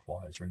electricity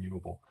supply is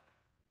renewable.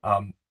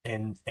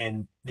 And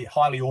they're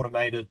highly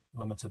automated,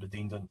 limited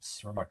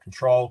attendance, remote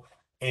control,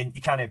 and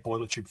you can't have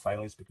boiler tube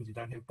failures because you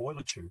don't have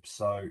boiler tubes.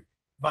 So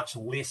much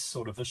less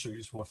sort of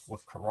issues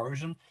with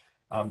corrosion.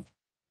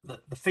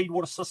 The feed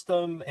water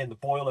system and the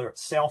boiler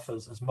itself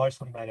is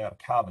mostly made out of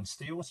carbon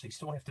steel, so you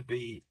still have to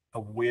be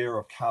aware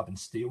of carbon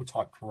steel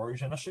type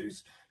corrosion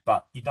issues,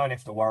 but you don't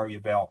have to worry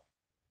about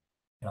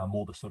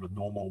more the sort of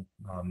normal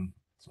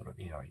sort of,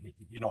 you know,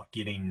 you're not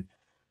getting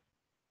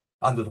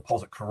under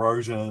deposit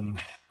corrosion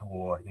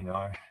or, you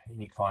know,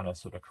 any kind of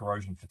sort of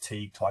corrosion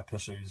fatigue type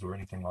issues or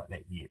anything like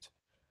that yet,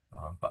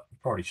 but you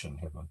probably shouldn't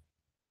have them.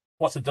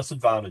 What's the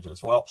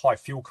disadvantages? Well, high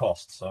fuel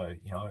costs. So,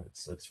 you know,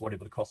 it's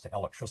whatever the cost of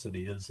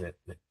electricity is that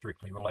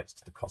directly relates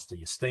to the cost of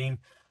your steam.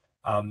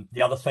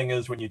 The other thing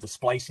is when you're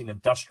displacing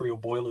industrial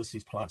boilers,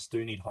 these plants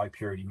do need high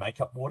purity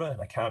makeup water, and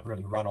they can't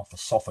really run off a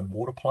softened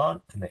water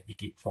plant, and that you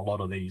get for a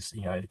lot of these,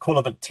 you know,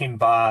 equivalent 10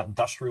 bar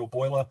industrial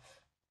boiler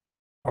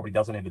probably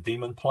doesn't have a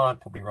demon plant,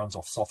 probably runs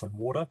off softened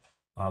water.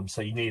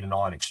 So you need an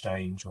ion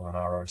exchange or an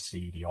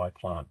ROCDI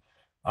plant.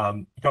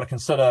 You've got to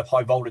consider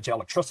high voltage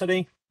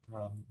electricity.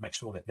 Make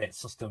sure that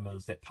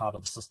that part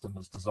of the system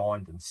is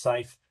designed and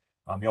safe.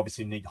 You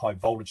obviously need high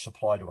voltage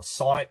supply to a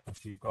site.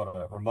 If you've got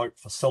a remote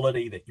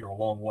facility that you're a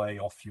long way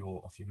off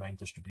your main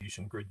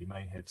distribution grid, you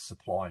may have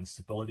supply and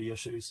stability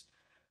issues.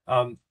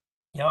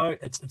 You know,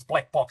 it's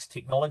black box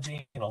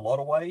technology in a lot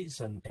of ways,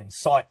 and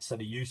sites that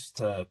are used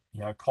to,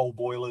 you know, coal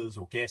boilers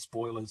or gas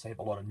boilers have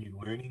a lot of new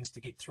learnings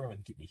to get through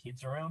and get your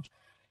heads around.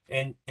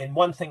 And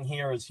one thing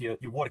here is your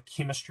water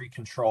chemistry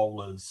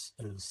control is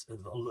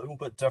a little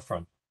bit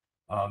different.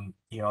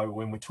 You know,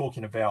 when we're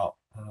talking about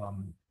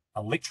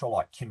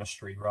electrolyte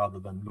chemistry rather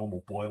than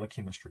normal boiler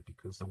chemistry,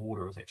 because the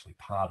water is actually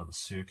part of the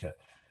circuit.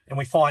 And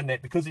we find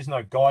that because there's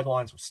no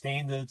guidelines or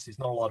standards, there's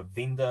not a lot of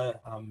vendor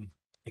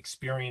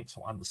experience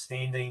or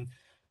understanding,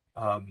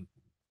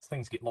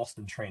 things get lost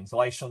in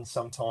translation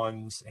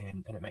sometimes,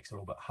 and it makes it a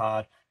little bit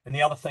hard. And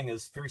the other thing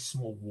is very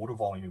small water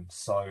volumes.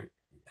 So,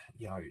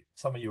 you know,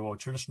 some of your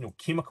traditional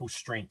chemical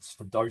strengths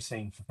for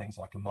dosing for things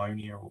like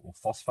ammonia or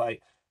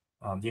phosphate,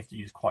 you have to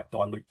use quite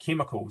dilute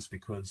chemicals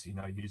because, you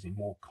know, using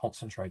more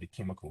concentrated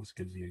chemicals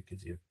gives you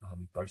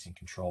dosing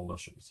control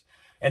issues.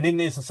 And then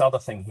there's this other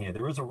thing here.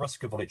 There is a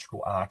risk of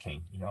electrical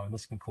arcing, you know, and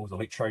this can cause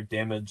electrode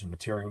damage and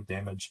material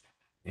damage,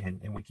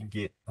 and we can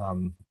get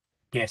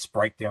gas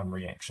breakdown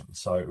reactions.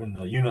 So in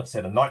the units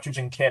that are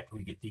nitrogen capped,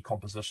 we get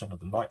decomposition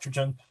of the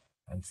nitrogen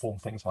and form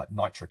things like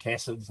nitric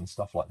acids and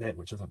stuff like that,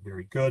 which isn't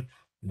very good.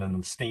 And then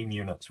in the steam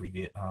units, we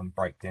get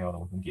breakdown,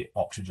 and we can get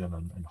oxygen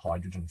and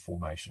hydrogen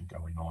formation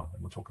going on.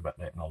 And we'll talk about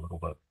that in a little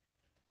bit.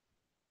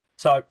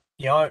 So,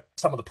 you know,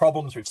 some of the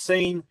problems we've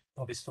seen,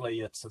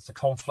 obviously, it's a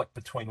conflict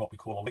between what we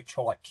call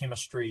electrolyte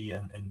chemistry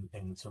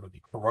and sort of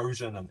the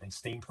corrosion and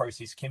steam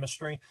process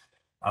chemistry.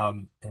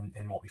 And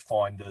what we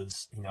find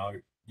is, you know,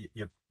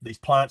 these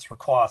plants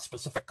require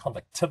specific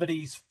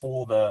conductivities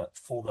for the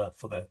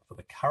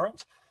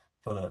current,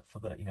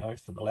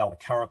 allow the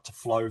current to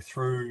flow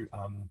through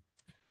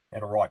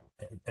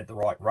at the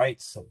right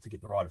rates, so to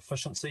get the right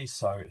efficiency.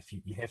 So if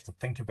you have to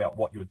think about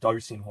what you're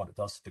dosing, what it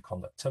does to the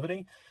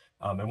conductivity.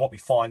 And what we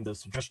find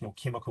is traditional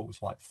chemicals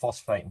like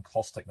phosphate and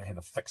caustic, they have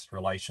a fixed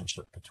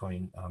relationship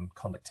between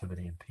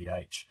conductivity and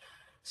pH.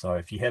 So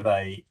if you have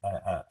a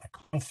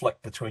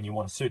conflict between you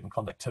want a certain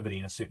conductivity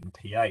and a certain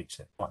pH,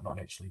 that might not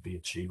actually be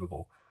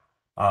achievable.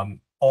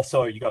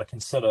 Also, you got to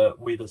consider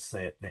where does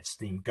that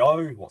steam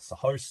go, what's the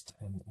host,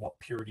 and what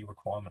purity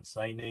requirements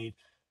they need.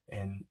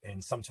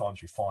 And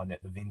sometimes we find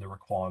that the vendor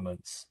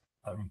requirements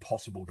are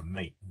impossible to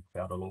meet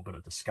without a little bit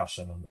of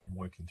discussion and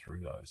working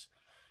through those.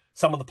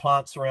 Some of the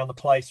plants around the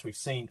place, we've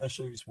seen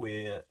issues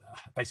where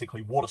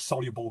basically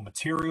water-soluble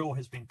material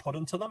has been put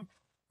into them.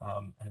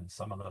 And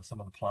some of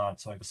the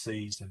plants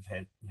overseas have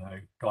had, you know,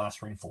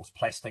 glass reinforced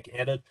plastic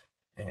added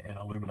and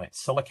illuminate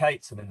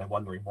silicates, and then they're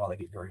wondering why they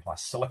get very high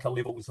silica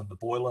levels in the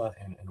boiler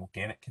and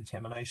organic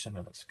contamination,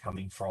 and it's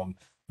coming from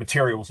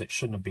materials that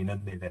shouldn't have been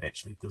in there that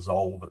actually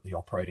dissolve at the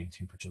operating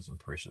temperatures and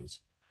pressures.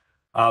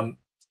 And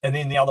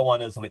then the other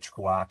one is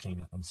electrical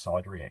arcing and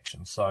side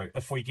reaction. So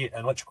if we get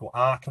an electrical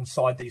arc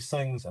inside these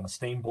things in a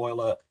steam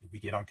boiler, we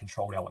get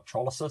uncontrolled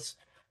electrolysis,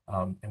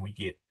 and we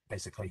get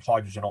basically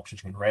hydrogen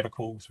oxygen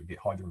radicals. We get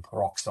hydrogen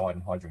peroxide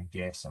and hydrogen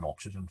gas and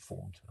oxygen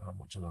formed,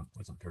 which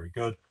isn't very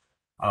good.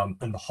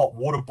 In the hot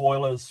water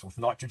boilers with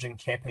nitrogen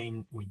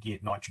capping, we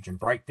get nitrogen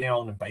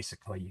breakdown, and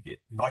basically you get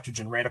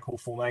nitrogen radical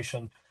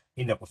formation,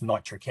 end up with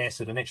nitric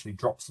acid, and actually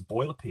drops the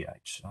boiler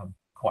pH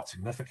quite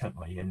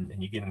significantly, and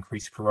you get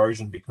increased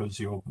corrosion because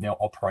you're now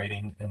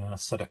operating in an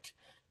acidic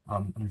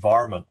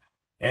environment.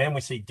 And we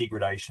see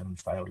degradation and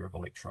failure of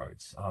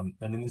electrodes. And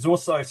then there's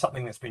also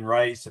something that's been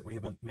raised that we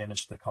haven't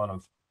managed to kind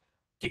of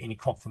get any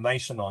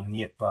confirmation on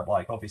yet, but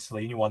like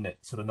obviously anyone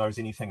that sort of knows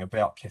anything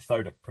about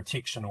cathodic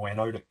protection or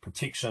anodic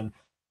protection,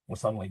 will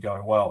suddenly go,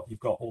 well,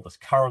 you've got all this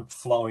current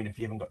flowing if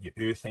you haven't got your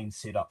earthing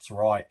setups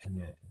right and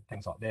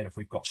things like that. If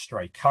we've got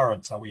stray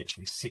currents, are we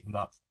actually setting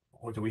up,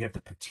 or do we have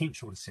the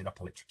potential to set up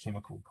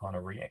electrochemical kind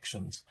of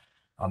reactions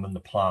in the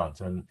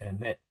plant? And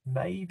that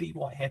may be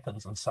what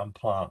happens in some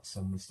plants,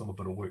 and there's still a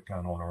bit of work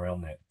going on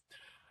around that.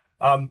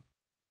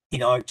 You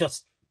know,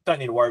 just don't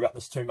need to worry about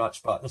this too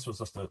much, but this was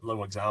just a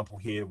little example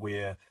here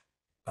where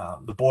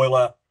the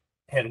boiler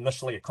had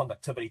initially a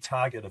conductivity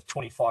target of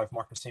 25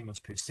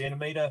 microsiemens per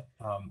centimeter,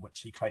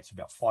 which equates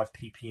about 5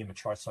 ppm of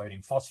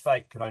trisodium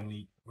phosphate.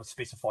 Was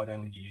specified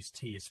only to use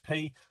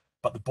TSP,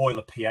 but the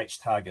boiler pH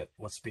target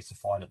was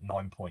specified at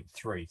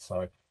 9.3.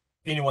 So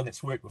anyone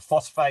that's worked with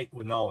phosphate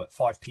will know at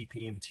 5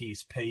 ppm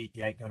TSP,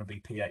 you ain't going to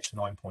be pH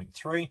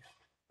 9.3.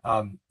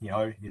 You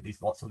know,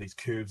 there's lots of these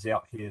curves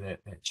out here that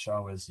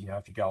show us, you know,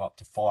 if you go up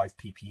to 5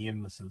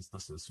 ppm, this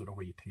is sort of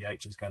where your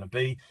pH is going to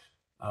be.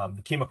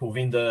 The chemical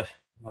vendor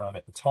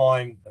at the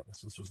time,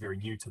 this was very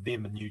new to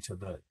them and new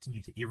to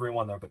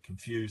everyone. They're a bit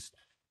confused,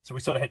 so we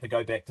sort of had to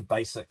go back to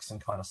basics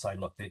and kind of say,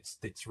 look, let's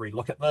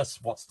relook at this.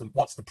 What's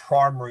the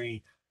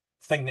primary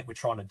thing that we're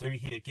trying to do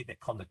here? Get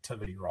that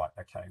conductivity right.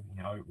 Okay,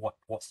 you know,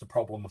 what's the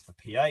problem with the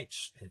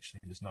pH?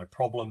 Actually, there's no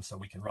problem, so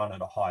we can run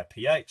at a higher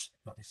pH.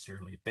 Not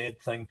necessarily a bad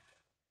thing.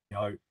 You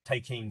know,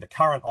 taking the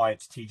current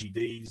IAPWS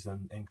TGDs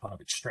and kind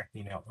of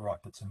extracting out the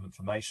right bits of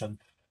information,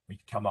 we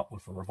could come up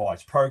with a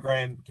revised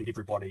program, get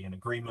everybody in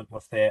agreement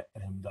with that,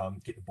 and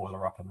get the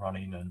boiler up and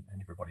running, and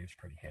everybody was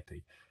pretty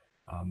happy.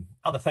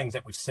 Other things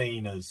that we've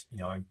seen is, you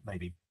know,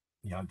 maybe,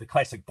 you know, the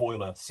classic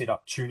boiler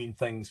setup tuning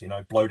things, you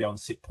know, blow down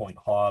set point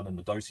higher than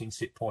the dosing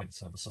set point,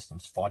 so the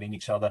system's fighting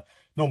each other.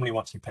 Normally,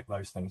 once you pick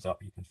those things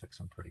up, you can fix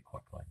them pretty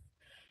quickly.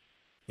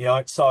 You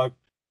know, so,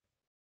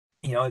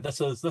 you know, this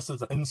is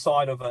the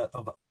inside of a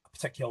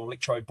particular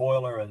electrode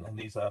boiler, and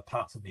these are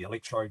parts of the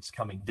electrodes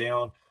coming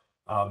down.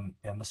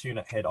 And this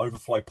unit had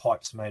overflow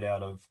pipes made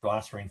out of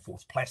glass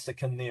reinforced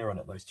plastic in there, and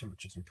at those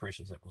temperatures and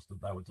pressures,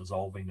 they were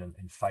dissolving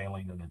and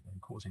failing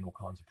and causing all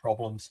kinds of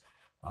problems.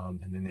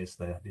 And then there's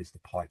the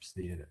pipes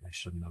there that they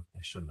shouldn't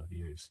have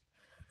used.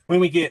 When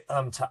we get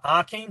to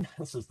arcing,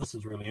 this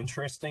is really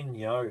interesting,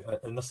 you know,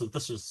 and this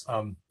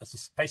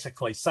is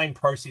basically same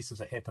processes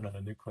that happen in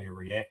a nuclear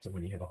reactor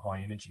when you have a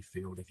high energy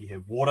field. If you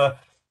have water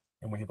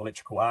and we have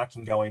electrical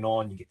arcing going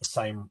on, you get the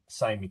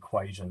same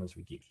equation as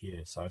we get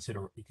here. So instead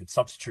of, you could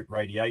substitute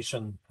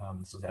radiation.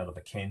 This is out of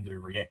the CANDO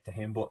reactor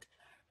handbook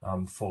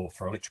for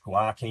electrical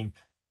arcing.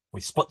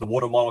 We split the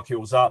water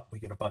molecules up. We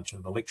get a bunch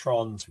of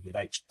electrons. We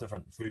get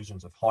different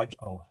versions of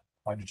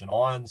hydrogen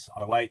ions,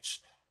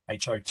 OH,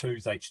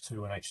 HO2s,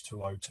 H2 and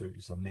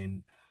H2O2s. And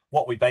then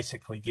what we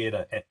basically get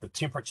at the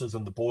temperatures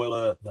in the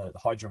boiler, the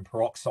hydrogen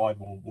peroxide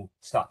will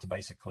start to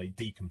basically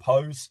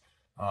decompose.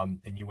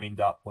 And you end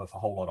up with a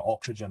whole lot of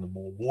oxygen and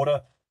more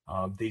water.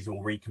 These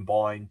will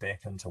recombine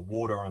back into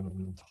water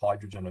and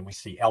hydrogen, and we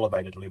see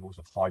elevated levels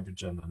of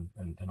hydrogen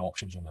and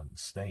oxygen in the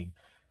steam,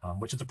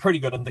 which is a pretty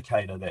good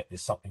indicator that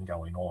there's something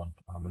going on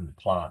in the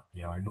plant.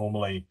 You know,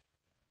 normally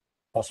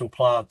fossil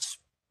plants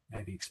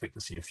maybe expect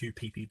to see a few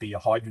ppb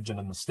of hydrogen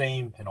in the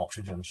steam, and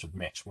oxygen should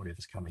match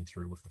whatever's coming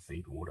through with the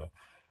feed water.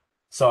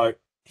 So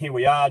here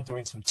we are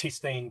doing some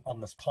testing on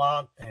this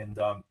plant, and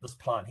this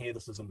plant here,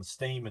 this is in the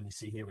steam, and you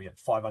see here we have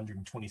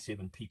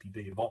 527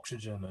 ppb of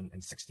oxygen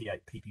and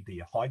 68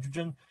 ppb of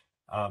hydrogen.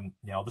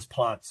 Now this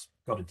plant's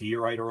got a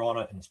deaerator on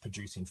it, and it's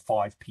producing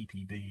 5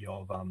 ppb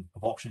of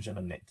oxygen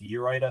in that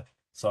deaerator.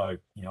 So,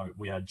 you know,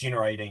 we are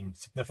generating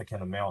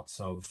significant amounts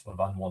of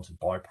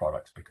unwanted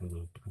byproducts because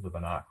of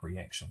an arc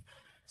reaction.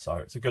 So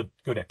it's a good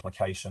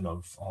application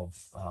of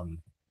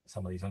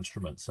some of these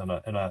instruments in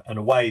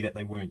a way that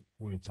they weren't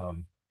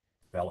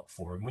developed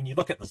for. And when you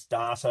look at this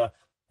data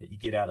that you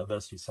get out of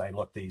this, you say,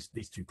 look, these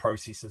two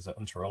processes are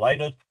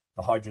interrelated.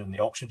 The hydrogen and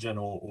the oxygen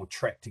will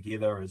track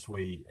together as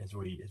we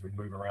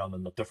move around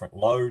in the different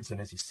loads. And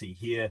as you see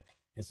here,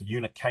 as the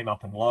unit came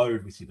up in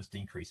load, we see this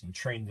decreasing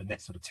trend, and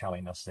that's sort of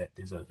telling us that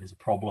there's a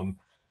problem.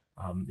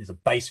 There's a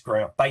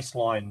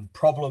baseline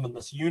problem in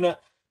this unit,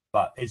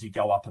 but as you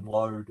go up in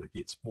load, it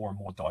gets more and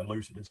more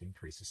diluted as we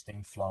increase the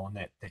steam flow, and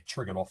that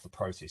triggered off the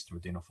process to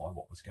identify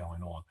what was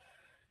going on.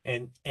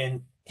 And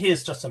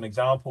here's just some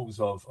examples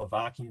of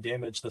arcing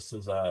damage. This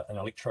is an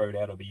electrode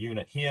out of a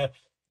unit here,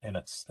 and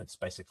it's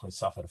basically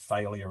suffered a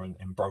failure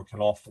and broken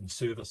off in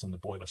service, and the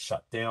boiler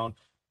shut down.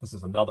 This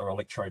is another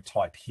electrode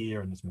type here,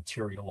 and there's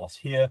material loss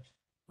here.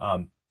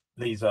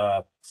 These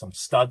are some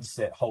studs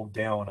that hold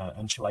down an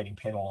insulating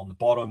panel on the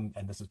bottom,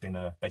 and this has been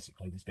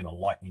there's been a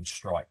lightning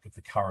strike of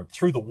the current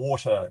through the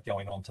water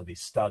going onto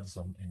these studs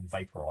and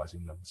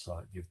vaporizing them.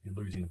 So you're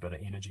losing a bit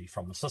of energy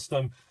from the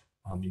system.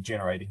 You're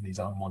generating these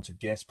unwanted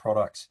gas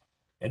products.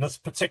 In this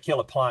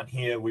particular plant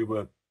here, we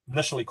were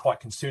initially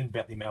quite concerned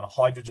about the amount of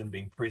hydrogen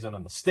being present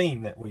in the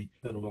steam. That we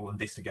did a little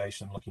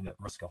investigation looking at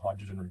risk of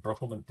hydrogen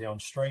embrittlement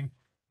downstream,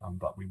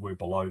 but we were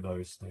below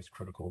those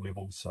critical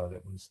levels, so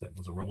that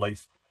was a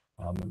relief.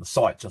 And the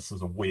site just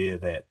is aware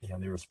that, you know,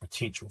 there is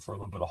potential for a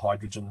little bit of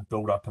hydrogen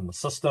buildup in the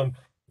system,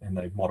 and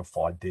they've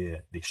modified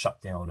their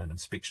shutdown and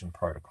inspection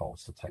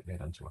protocols to take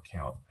that into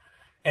account.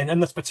 And in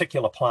this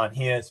particular plant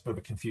here, it's a bit of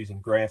a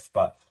confusing graph,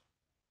 but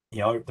you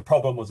know, the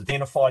problem was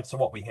identified. So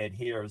what we had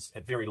here is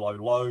at very low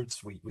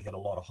loads, we had a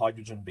lot of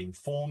hydrogen being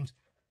formed.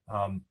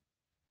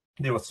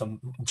 There were some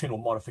internal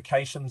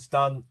modifications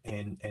done,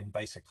 and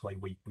basically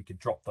we could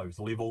drop those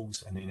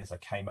levels. And then as I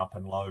came up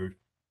in load,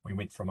 we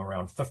went from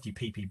around 50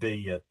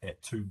 ppb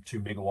at 2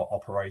 megawatt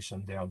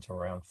operation down to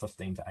around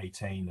 15 to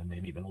 18, and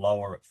then even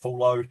lower at full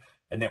load.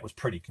 And that was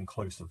pretty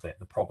conclusive that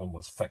the problem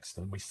was fixed.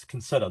 And we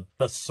considered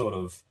this sort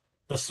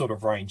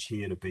of range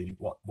here to be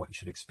what you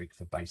should expect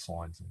for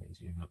baselines in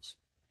these units.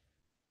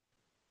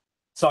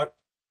 So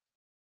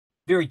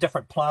very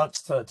different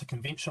plants to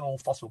conventional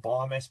fossil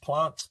biomass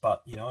plants,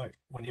 but you know,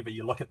 whenever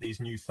you look at these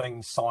new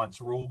things,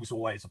 science rules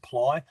always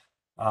apply.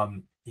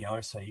 You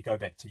know, so you go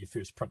back to your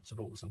first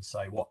principles and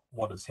say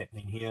what is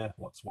happening here,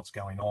 what's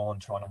going on,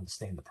 try and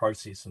understand the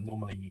process, and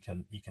normally you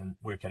can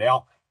work it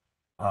out.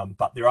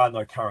 But there are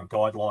no current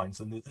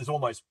guidelines, and there's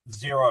almost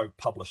zero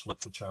published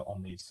literature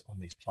on these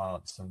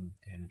plants and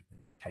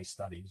case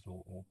studies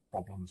or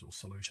problems or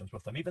solutions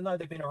with them, even though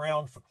they've been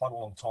around for quite a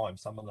long time.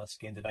 Some of the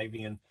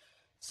Scandinavian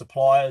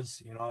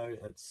suppliers, you know,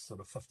 it's sort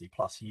of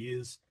 50+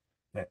 years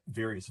that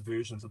various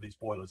versions of these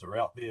boilers are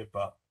out there,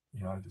 but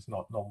you know, there's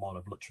not a lot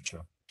of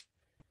literature.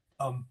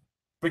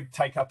 Big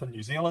take up in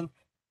New Zealand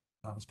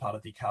as part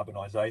of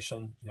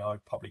decarbonisation, you know,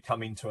 probably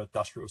coming to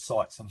industrial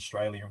sites in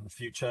Australia in the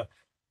future,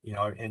 you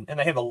know, and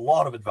they have a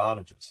lot of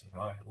advantages, you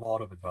know,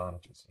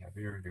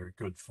 very, very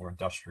good for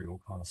industrial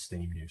kind of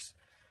steam use.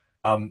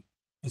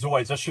 There's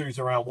always issues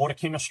around water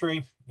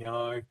chemistry, you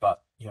know,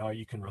 but you know,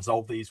 you can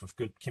resolve these with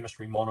good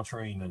chemistry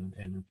monitoring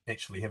and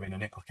actually having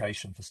an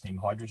application for steam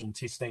hydrogen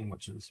testing,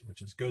 which is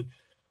good.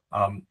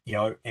 You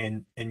know,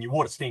 and your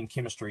water steam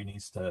chemistry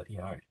needs to, you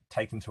know,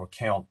 take into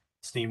account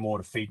steam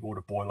water, feed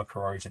water, boiler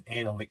corrosion,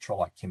 and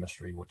electrolyte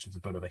chemistry, which is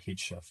a bit of a head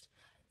shift.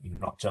 You're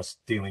not just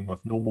dealing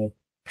with normal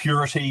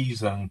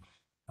purities and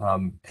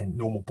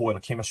normal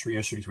boiler chemistry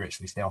issues. We're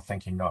actually now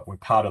thinking that we're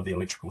part of the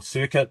electrical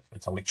circuit.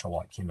 It's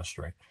electrolyte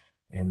chemistry,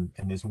 and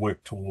there's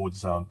work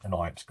towards an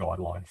IAPWS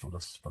guideline for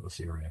this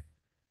area.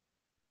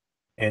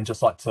 And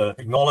just like to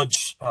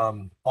acknowledge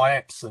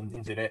IAPWS and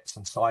NZAPPS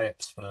and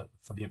SciAPPS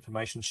for the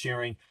information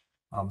sharing.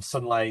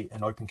 Synlait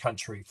and Open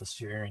Country for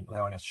sharing,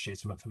 allowing us to share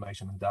some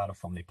information and data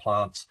from their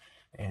plants.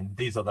 And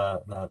these are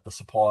the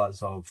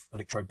suppliers of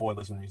electrode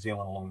boilers in New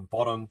Zealand along the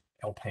bottom: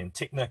 Alpan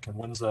Technic in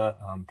Windsor,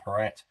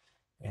 Parat,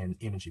 and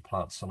Energy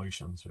Plant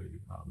Solutions, who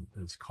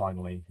is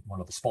kindly one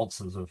of the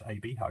sponsors of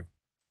ABHUG.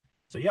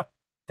 So yeah,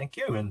 thank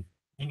you. And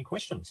any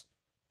questions?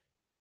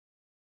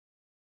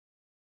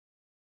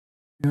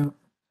 Yeah,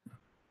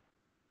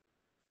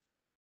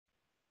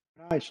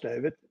 Nice,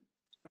 David.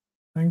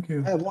 thank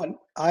you.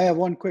 I have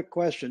one quick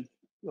question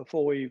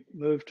before we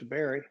move to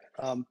Barry.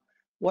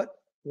 What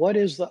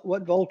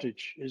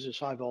voltage is this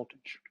high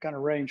voltage? What kind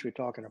of range are we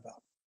talking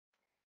about?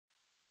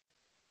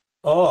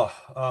 Oh,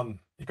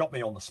 you got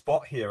me on the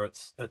spot here.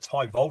 It's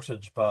high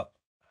voltage, but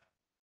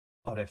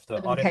I'd have to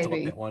look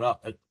that one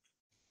up.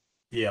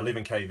 Yeah,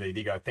 11 kV. There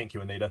you go. Thank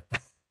you, Anita.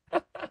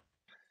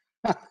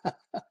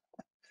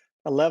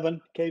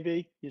 11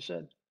 kV, you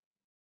said?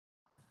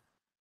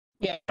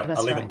 Yeah, that's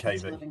 11 right. kV.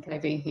 It's 11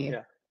 kV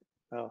here.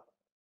 Yeah. Oh,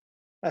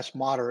 that's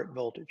moderate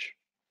voltage.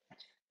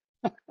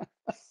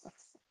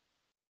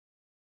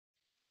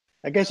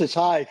 I guess it's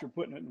high if you're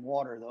putting it in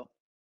water, though.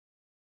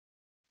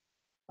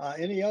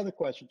 Any other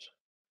questions?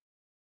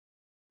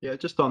 Yeah,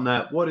 just on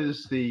that, what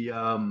is the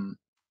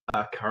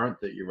current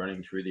that you're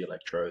running through the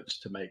electrodes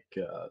to make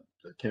the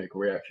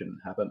chemical reaction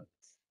happen?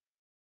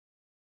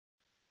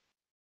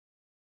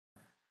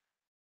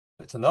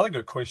 It's another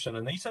good question.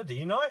 Anita, do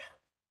you know?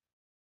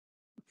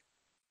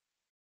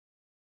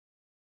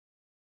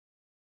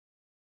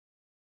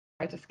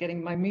 Just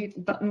getting my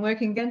mute button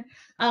working again.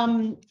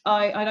 I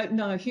don't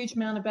know a huge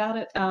amount about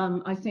it.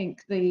 I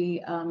think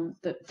the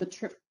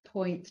trip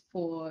point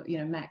for, you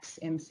know, max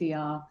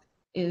MCR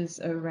is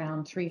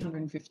around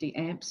 350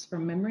 amps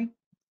from memory.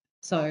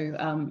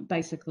 So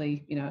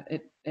basically, you know,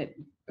 it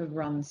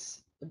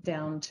runs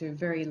down to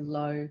very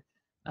low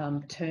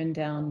turn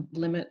down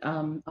limit.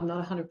 I'm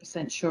not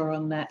 100% sure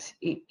on that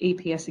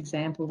EPS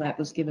example that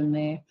was given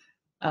there,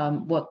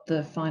 what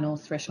the final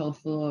threshold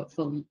for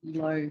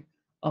low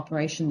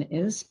operation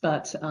is,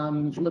 but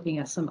looking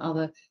at some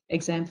other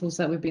examples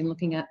that we've been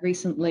looking at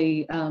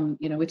recently,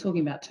 you know, we're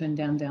talking about turn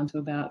down to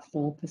about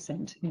 4%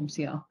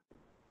 MCR.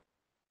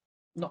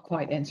 Not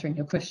quite answering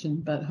your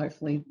question, but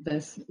hopefully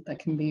that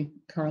can be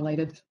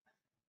correlated.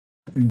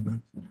 The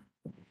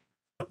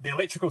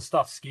electrical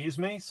stuff scares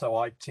me, so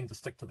I tend to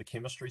stick to the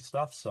chemistry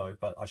stuff. So,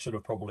 but I should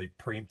have probably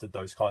preempted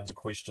those kinds of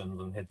questions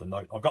and had the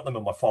note. I've got them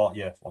in my file.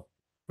 Yeah,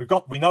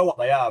 we know what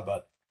they are,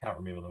 but can't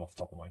remember them off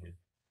the top of my head.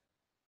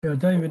 Yeah,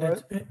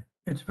 David,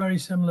 it's very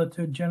similar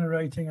to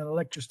generating an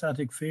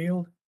electrostatic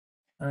field,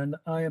 and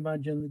I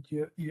imagine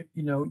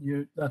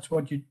that that's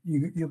what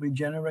you'll be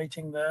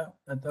generating there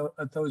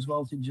at those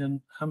voltage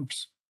and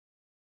amps.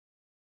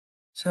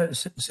 So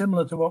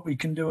similar to what we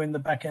can do in the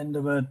back end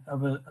of a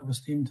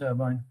steam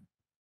turbine.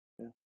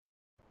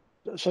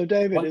 Yeah. So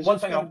David, one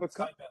thing I would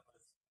say about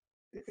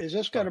this, Is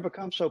this going to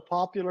become so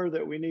popular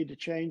that we need to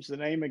change the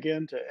name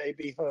again to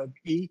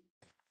ABHUG-E?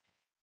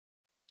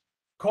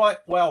 Quite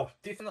well,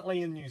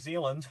 definitely in New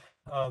Zealand,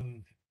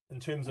 in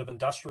terms of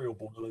industrial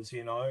boilers,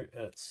 you know,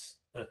 it's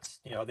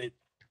you know,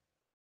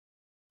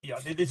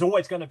 there's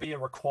always going to be a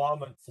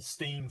requirement for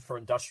steam for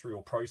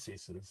industrial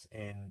processes,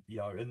 and you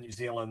know, in New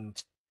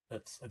Zealand,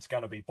 it's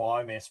going to be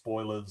biomass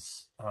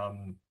boilers,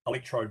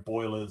 electrode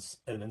boilers,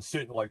 and in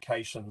certain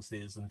locations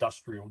there's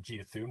industrial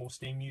geothermal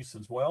steam use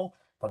as well,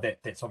 but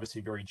that's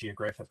obviously very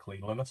geographically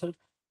limited.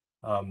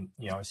 You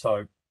know,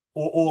 so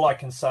all I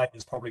can say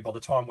is probably by the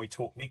time we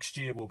talk next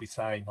year, we'll be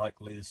saying like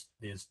there's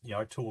you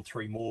know 2 or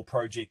 3 more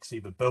projects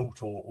either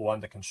built or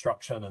under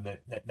construction, and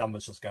that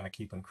number's just going to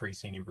keep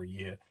increasing every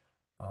year.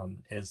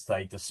 As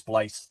they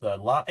displace the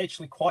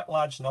actually quite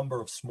large number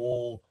of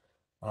small,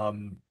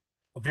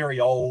 very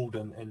old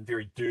and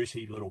very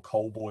dirty little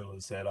coal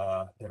boilers that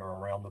are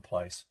around the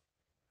place.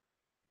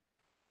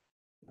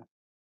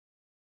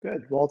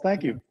 Good. Well,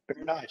 thank you.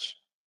 Very nice.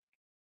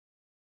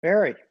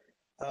 Barry,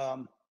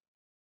 would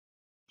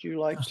you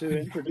like to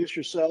introduce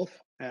yourself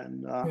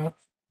and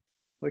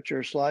put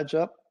your slides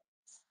up?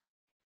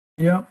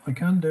 Yeah, I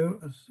can do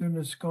as soon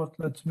as Scott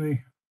lets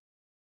me.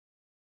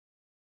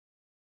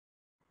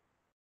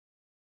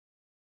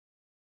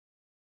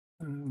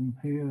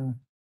 Here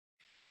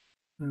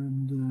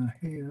and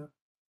here.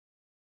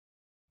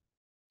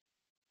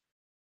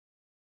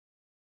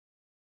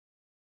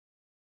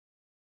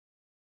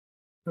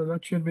 So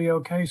that should be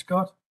okay,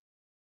 Scott.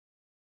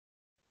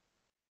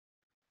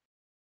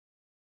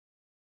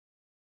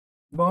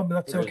 Bob,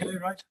 that's okay,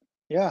 right?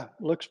 Yeah,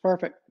 looks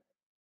perfect.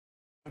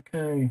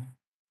 Okay.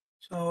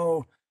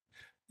 So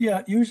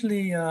yeah,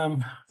 usually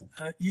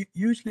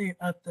usually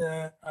at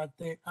the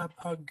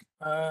ABHUG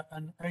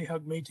and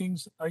AHUG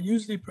meetings, I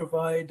usually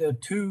provide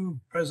 2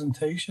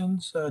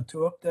 presentations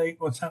to update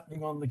what's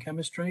happening on the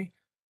chemistry,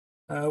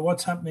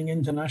 what's happening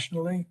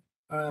internationally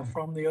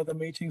from the other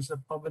meetings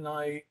that Bob and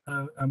I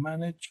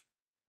manage,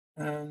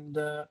 and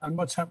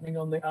what's happening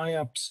on the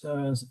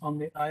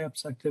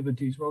IAPWS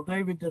activities. Well,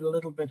 David did a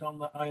little bit on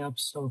the IAPWS,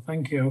 so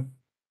thank you.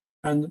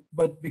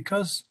 But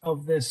because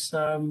of this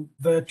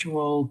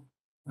virtual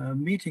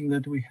meeting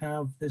that we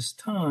have this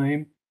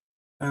time,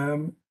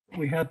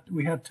 we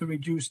had to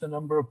reduce the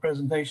number of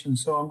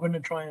presentations. So I'm going to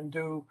try and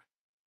do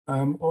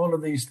all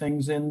of these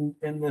things in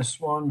this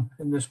one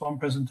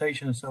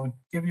presentation. So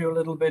give you a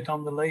little bit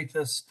on the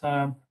latest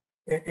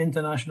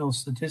international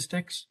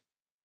statistics,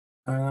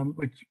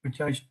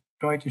 which I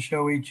try to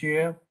show each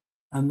year,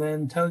 and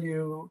then tell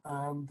you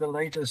the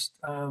latest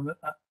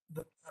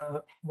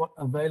what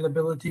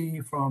availability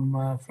from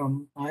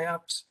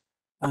IAPWS.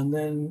 And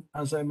then,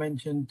 as I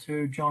mentioned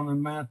to John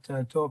and Matt,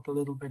 talk a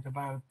little bit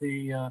about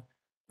the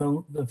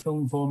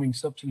film forming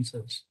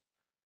substances.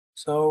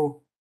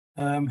 So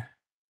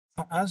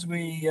as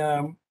we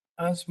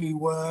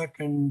work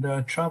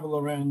and travel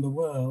around the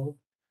world,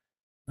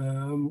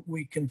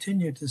 we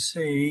continue to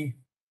see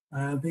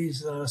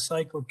these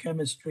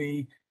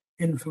cyclochemistry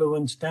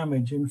influence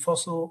damage in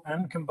fossil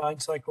and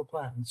combined cycle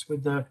plants,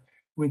 with the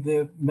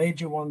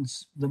major one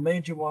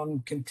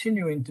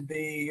continuing to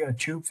be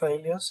tube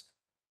failures.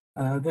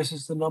 This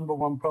is the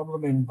 #1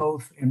 problem in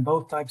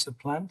both types of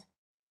plant,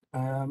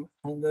 and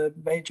the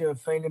major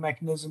failure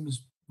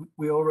mechanisms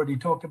we already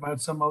talked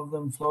about some of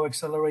them: flow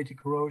accelerated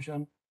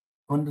corrosion,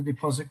 under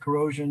deposit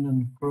corrosion,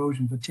 and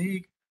corrosion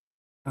fatigue.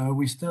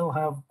 We still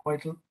have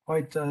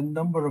quite a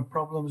number of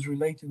problems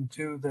relating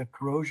to the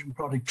corrosion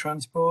product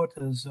transport,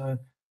 as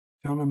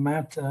John and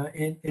Matt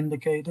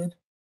indicated,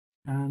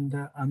 and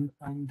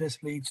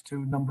this leads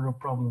to a number of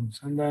problems.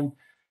 And then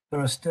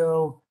there are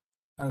still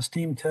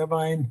steam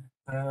turbine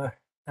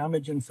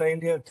damage and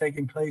failure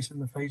taking place in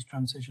the phase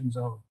transition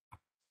zone.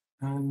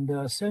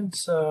 And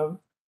since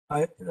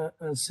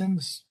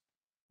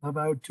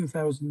about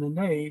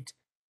 2008,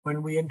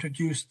 when we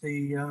introduced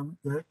the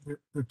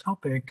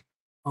topic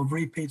of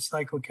repeat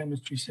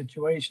cyclochemistry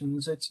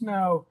situations, it's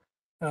now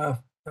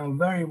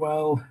very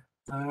well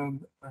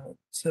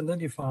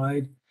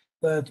solidified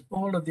that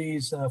all of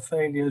these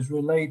failures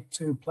relate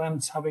to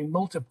plants having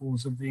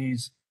multiples of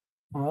these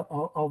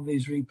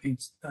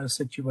repeat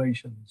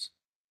situations.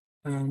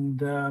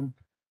 And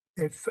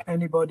if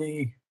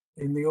anybody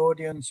in the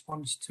audience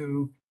wants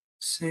to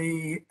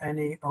see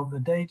any of the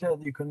data,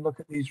 you can look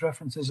at these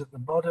references at the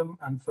bottom.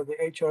 And for the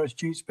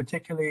HRSGs,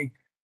 particularly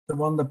the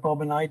one that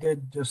Bob and I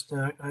did just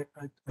a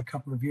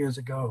couple of years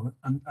ago,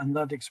 and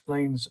that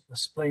explains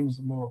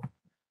them all.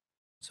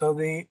 So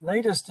the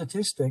latest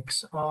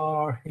statistics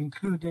are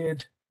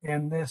included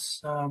in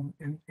this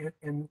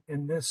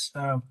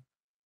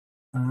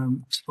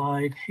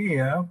slide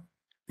here.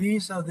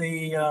 These are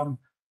the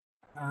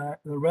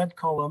red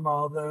column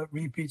are the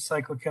repeat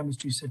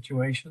cyclochemistry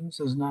situations.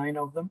 There's 9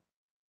 of them.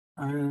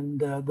 And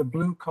the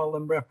blue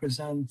column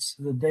represents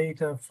the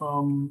data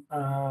from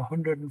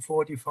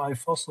 145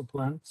 fossil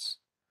plants.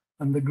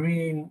 And the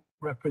green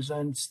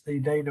represents the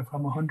data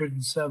from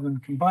 107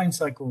 combined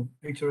cycle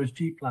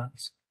HRSG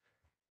plants.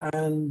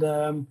 And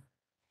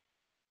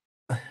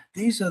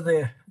these are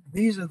the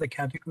these are the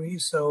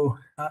categories. So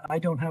I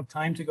don't have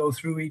time to go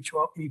through each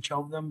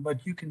of them,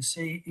 but you can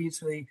see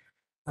easily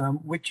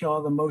which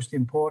are the most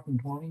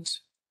important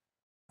ones.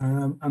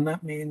 And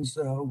that means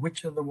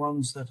which are the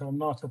ones that are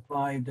not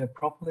applied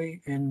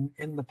properly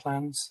in the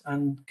plants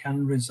and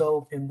can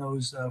result in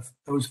those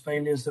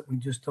failures that we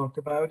just talked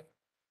about.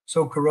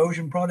 So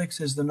corrosion products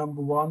is the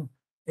number one.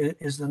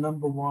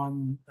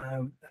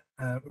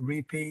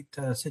 Repeat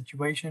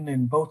situation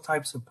in both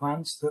types of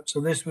plants. So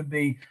this would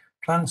be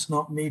plants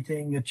not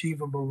meeting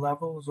achievable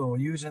levels or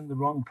using the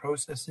wrong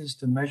processes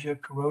to measure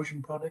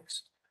corrosion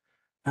products.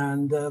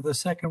 And the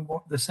second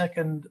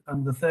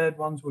and the third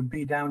ones would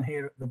be down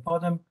here at the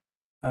bottom.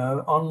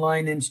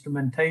 Online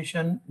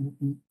instrumentation,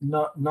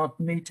 not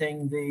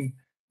meeting the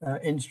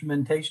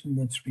instrumentation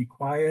that's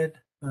required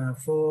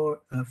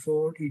for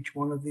each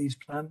one of these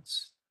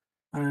plants,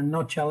 and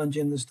not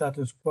challenging the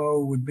status quo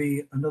would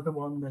be another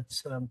one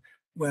that's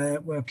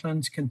where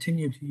plants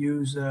continue to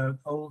use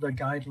older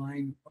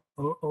guideline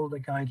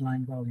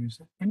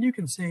values. And you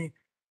can see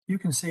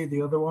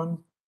the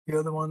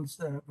other ones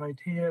right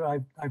here.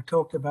 I've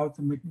talked about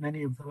them at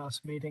many of the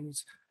last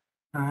meetings.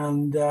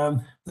 And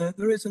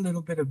there is a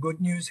little bit of good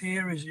news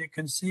here, as you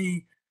can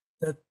see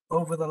that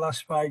over the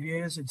last 5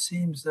 years, it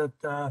seems that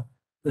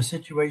the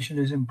situation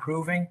is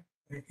improving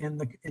in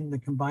the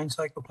combined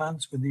cycle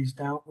plants with these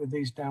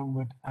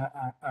downward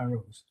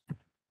arrows.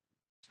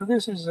 So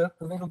this is a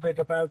little bit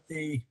about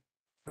the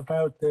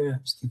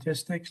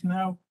statistics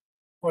now.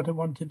 What I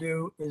want to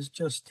do is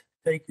just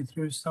take you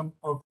through some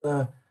of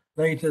the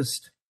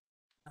latest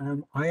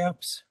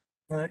IAPWS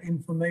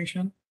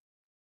information.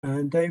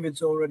 And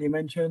David's already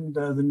mentioned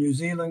the New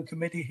Zealand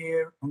committee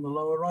here on the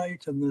lower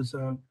right, and there's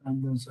an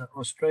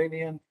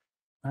Australian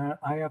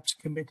IAPWS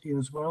committee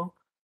as well.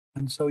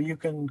 And so you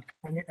can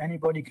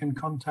anybody can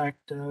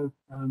contact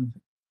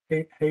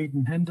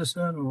Hayden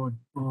Henderson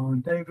or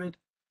David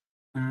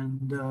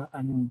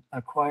and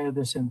acquire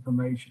this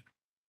information.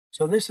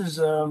 So this is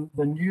the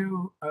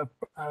new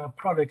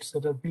products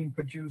that have been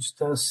produced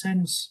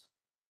since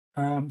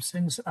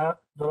the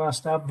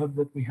last ABHUG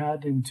that we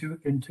had in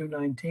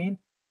 2019.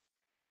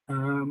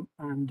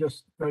 And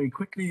just very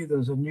quickly,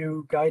 there's a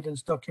new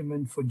guidance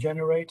document for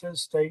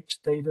generators,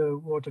 stator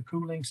water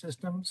cooling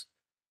systems.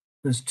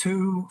 There's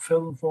 2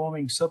 film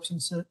forming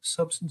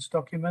substance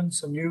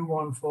documents, a new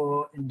one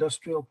for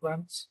industrial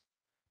plants,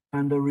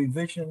 and a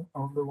revision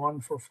of the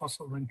one for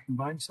fossil and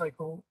combined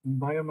cycle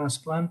and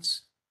biomass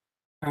plants.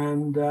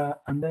 And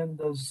then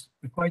there's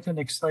quite an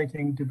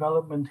exciting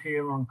development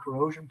here on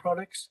corrosion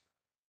products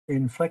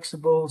in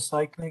flexible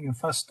cycling and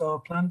fast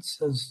start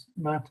plants, as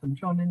Matt and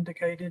John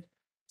indicated.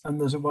 And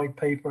there's a white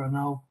paper, and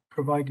I'll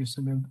provide you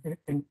some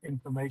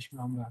information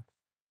on that.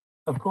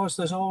 Of course,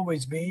 there's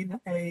always been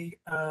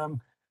at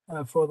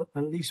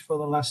least for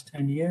the last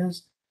 10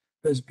 years,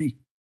 there's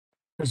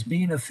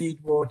been a feed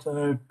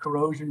water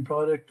corrosion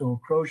product or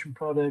corrosion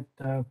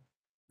product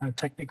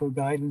technical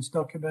guidance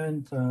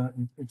document.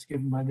 It's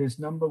given by this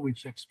number,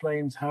 which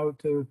explains how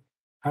to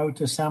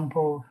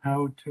sample,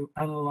 how to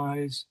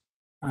analyze,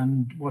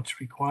 and what's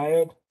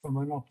required from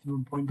an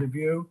optimum point of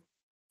view.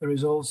 There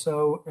is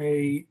also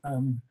a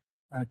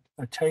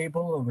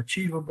table of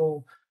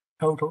achievable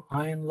total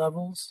iron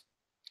levels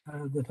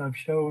that I've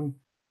shown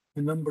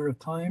a number of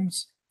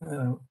times,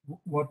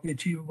 what the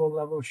achievable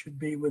level should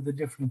be with the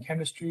different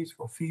chemistries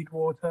for feed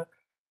water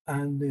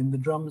and in the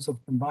drums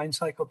of combined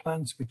cycle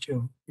plants, which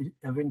are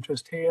of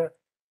interest here.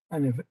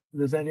 And if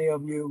there's any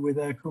of you with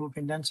air-cooled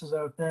condensers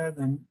out there,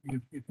 then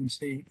you can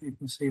see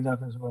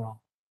that as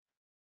well.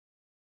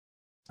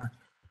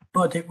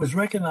 But it was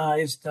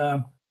recognized.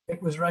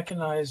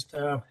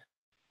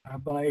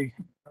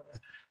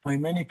 By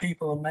many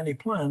people and many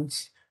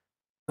plants,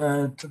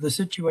 to the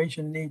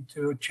situation need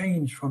to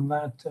change from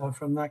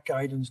that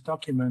guidance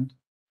document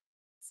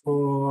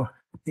for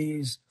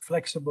these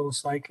flexible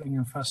cycling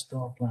and fast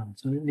start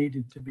plants, and it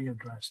needed to be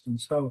addressed.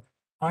 And so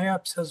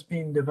IAPWS has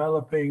been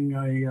developing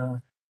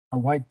a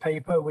white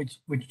paper, which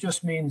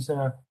just means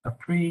a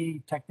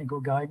pre-technical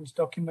guidance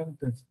document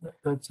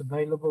that's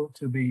available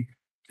to be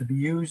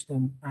used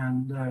and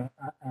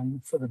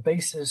for the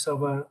basis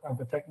of a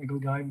technical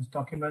guidance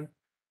document.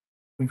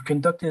 We've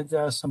conducted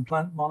some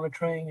plant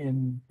monitoring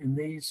in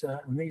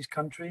these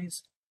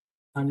countries,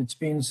 and it's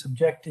been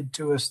subjected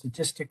to a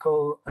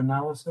statistical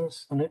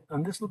analysis,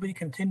 and this will be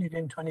continued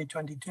in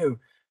 2022.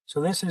 So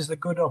this is the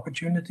good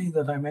opportunity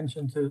that I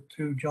mentioned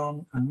to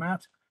John and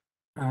Matt,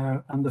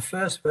 and the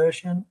first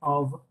version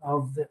of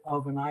an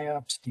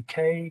IAPWS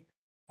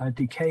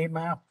decay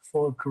map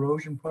for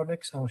corrosion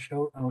products. I'll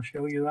show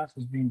you that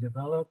has been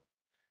developed,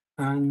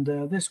 and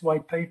this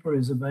white paper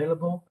is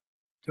available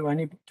to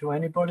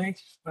anybody,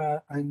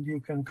 and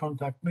you can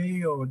contact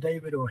me or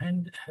David or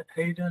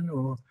Hayden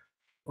or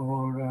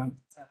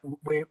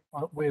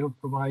we'll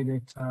provide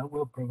it.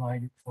 We'll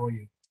provide it for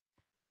you.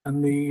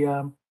 And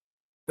the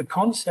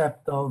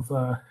concept of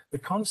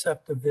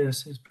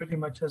this is pretty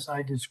much as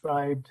I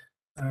described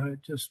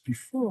just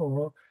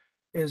before.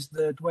 is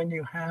that when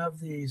you have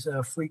these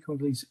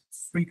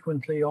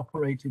frequently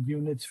operated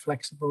units,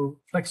 flexible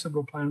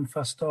plan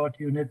fast start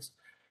units,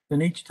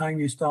 then each time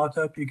you start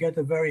up, you get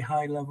a very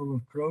high level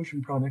of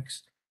corrosion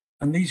products,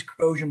 and these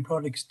corrosion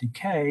products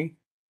decay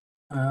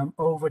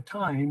over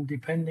time,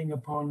 depending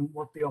upon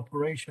what the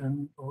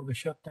operation or the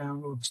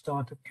shutdown or the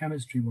startup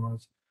chemistry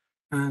was.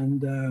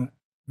 And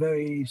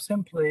very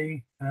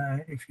simply,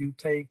 if you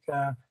take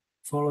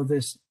follow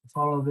this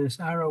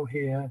arrow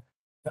here,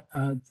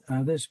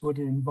 this would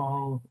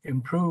involve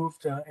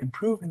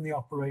improving the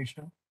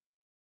operation,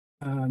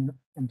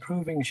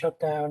 improving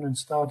shutdown and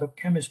startup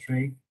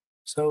chemistry,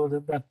 so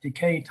that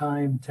decay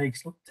time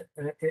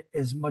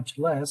is much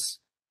less.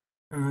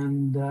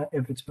 And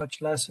if it's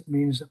much less, it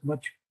means that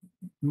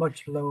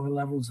much lower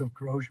levels of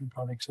corrosion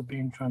products are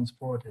being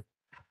transported.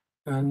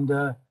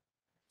 And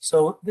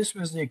so this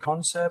was the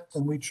concept,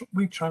 and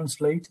we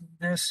translated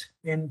this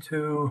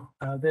into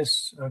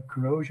this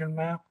corrosion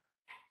map.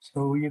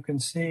 So you can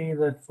see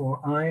that for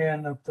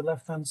iron up the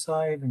left-hand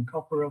side and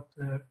copper up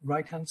the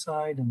right-hand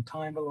side and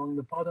time along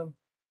the bottom,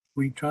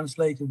 we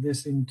translated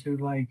this into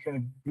like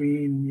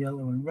green,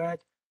 yellow, and red.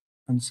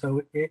 And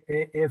so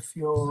if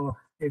your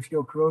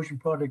corrosion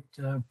product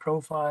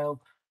profile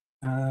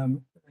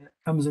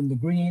comes in the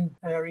green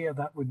area,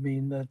 that would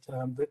mean that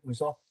it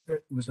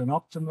was an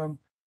optimum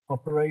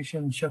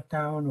operation,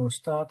 shutdown, or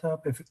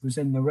startup. If it was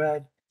in the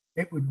red,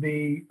 it would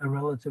be a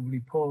relatively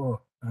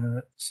poor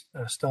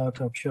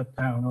startup,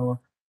 shutdown,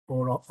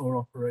 or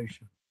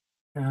operation.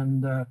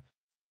 And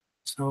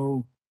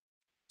so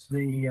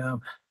the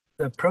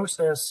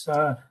process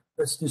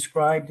that's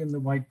described in the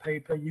white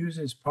paper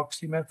uses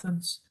proxy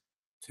methods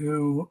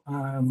to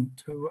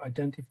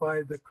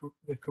identify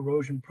the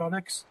corrosion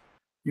products.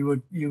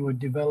 You would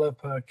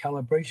develop a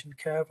calibration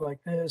curve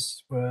like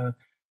this, where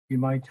you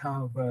might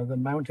have the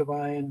amount of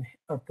iron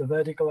up the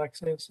vertical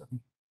axis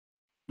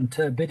and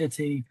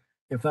turbidity,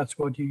 if that's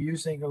what you're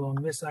using, along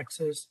this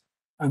axis,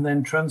 and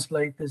then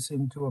translate this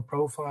into a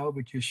profile,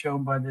 which is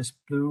shown by this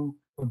blue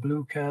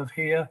curve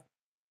here.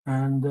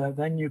 And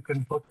then you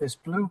can put this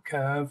blue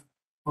curve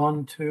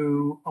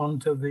onto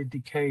the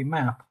decay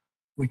map,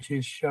 which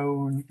is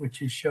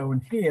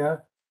shown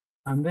here.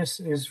 And this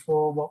is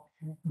for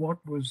what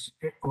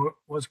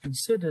was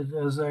considered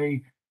as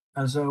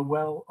a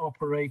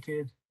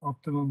well-operated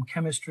optimum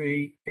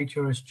chemistry,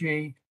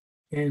 HRSG,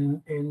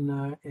 in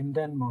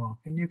Denmark.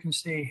 And you can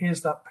see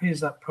here's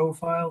that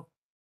profile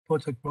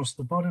put across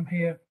the bottom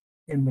here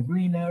in the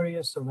green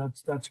area, so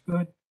that's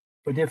good.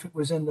 But if it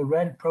was in the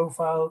red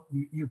profile,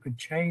 you could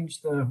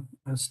change the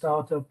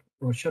startup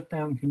or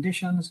shutdown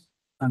conditions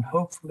and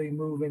hopefully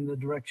move in the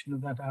direction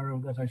of that arrow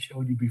that I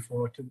showed you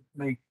before to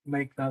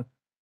make that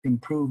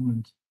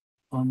improvement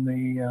on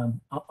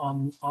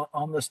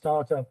the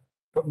startup,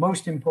 but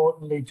most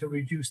importantly, to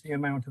reduce the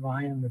amount of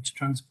iron that's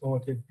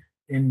transported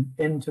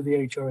into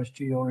the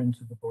HRSG or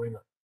into the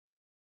boiler.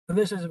 So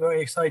this is a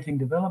very exciting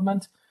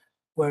development.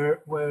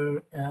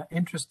 We're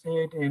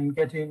interested in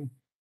getting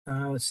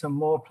some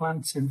more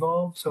plants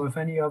involved. So if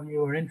any of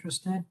you are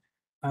interested,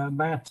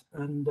 Matt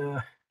and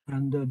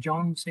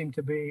John seem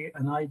to be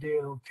an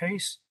ideal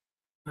case,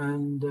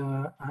 and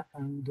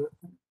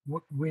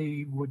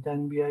we would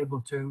then be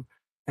able to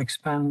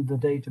expand the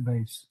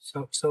database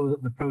so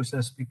that the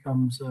process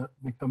becomes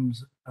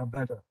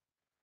better.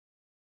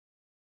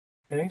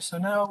 Okay, so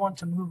now I want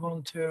to move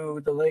on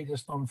to the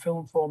latest on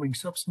film forming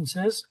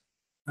substances.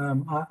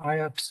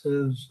 IAPWS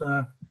is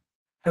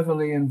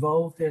heavily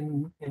involved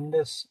in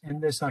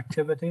this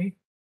activity,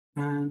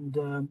 and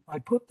I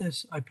put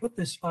this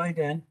slide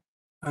in.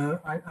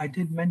 I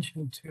did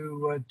mention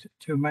to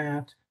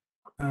Matt.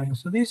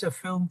 So these are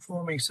film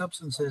forming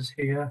substances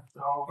here,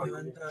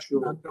 and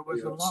there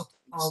was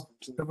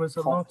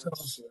a lot of.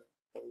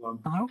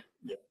 Hello?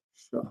 Yeah,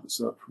 shut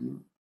this up for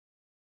you.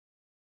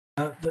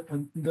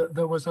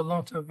 There was a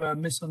lot of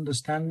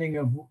misunderstanding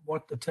of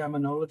what the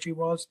terminology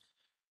was.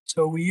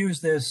 So we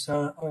use these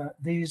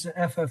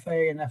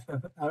FFA and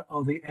FF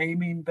are the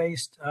amine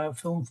based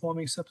film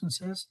forming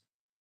substances,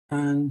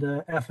 and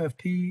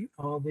FFP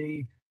are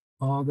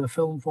the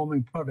film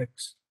forming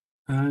products.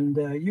 And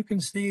you can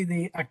see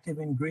the active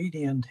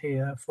ingredient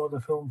here for the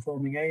film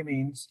forming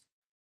amines,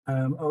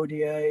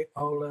 ODA,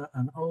 OLA,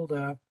 and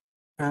OLDA.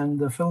 And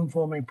the film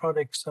forming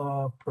products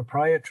are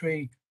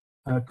proprietary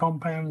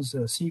compounds,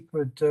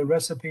 secret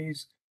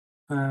recipes.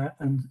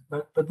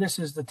 But this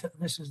is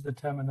the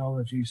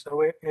terminology.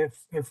 So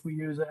if we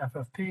use a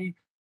FFP,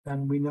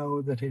 then we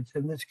know that it's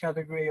in this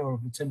category, or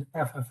if it's in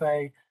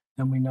FFA,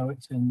 then we know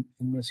it's in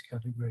this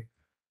category.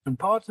 And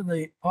part of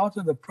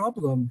the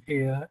problem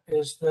here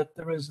is that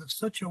there is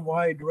such a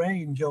wide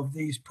range of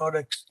these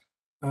products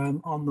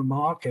on the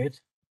market.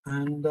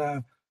 And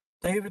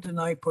David and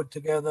I put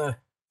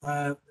together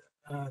a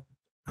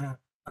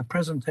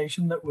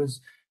presentation that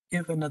was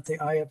given at the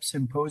IAPWS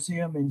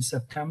symposium in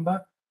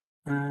September.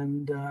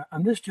 And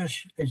this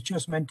is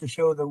just meant to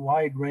show the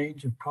wide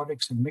range of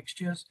products and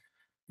mixtures.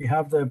 You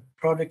have the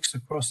products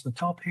across the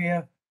top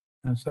here,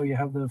 and so you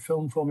have the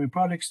film forming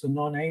products, the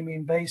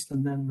non-amine based,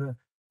 and then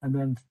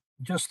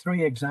just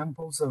three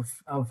examples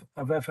of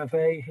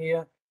FFA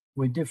here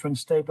with different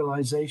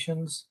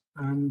stabilizations,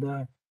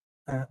 and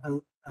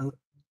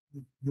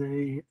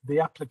the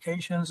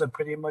applications are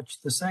pretty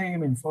much the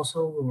same in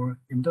fossil or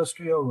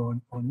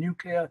industrial or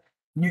nuclear.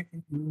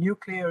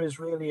 Nuclear is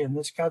really in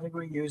this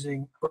category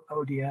using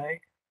ODA.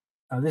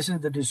 This is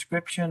the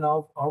description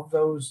of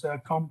those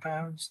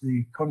compounds,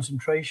 the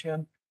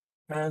concentration,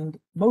 and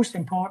most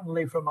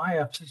importantly, from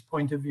IAPWS's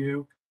point of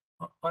view,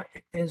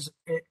 is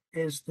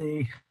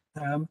the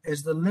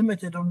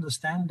limited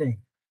understanding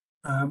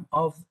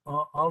of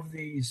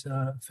these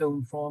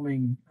film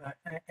forming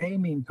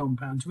amine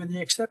compounds, with the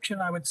exception,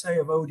 I would say,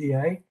 of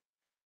ODA,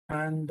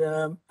 and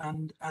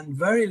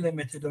very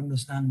limited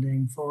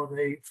understanding for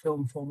the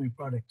film forming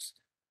products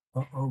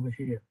over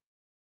here.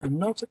 And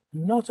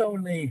not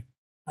only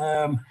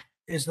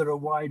is there a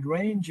wide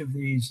range of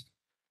these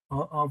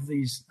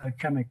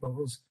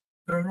chemicals,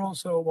 there are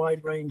also a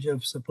wide range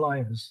of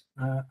suppliers,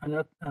 and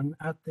at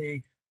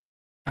the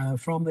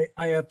from the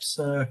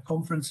IAPWS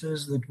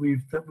conferences that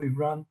we've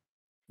run,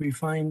 we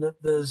find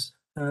that there's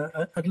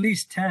at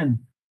least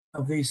 10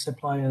 of these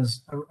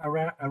suppliers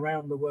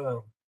around the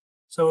world.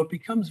 So it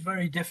becomes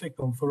very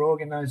difficult for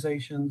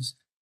organizations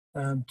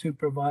to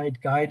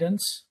provide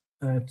guidance,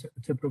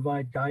 to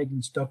provide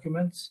guidance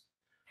documents,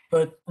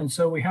 and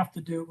so we have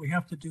to do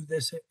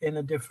this in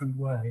a different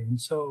way. And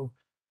so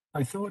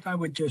I thought I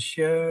would just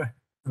share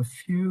a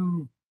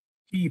few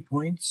key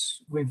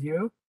points with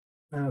you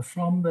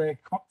from the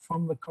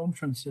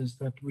conferences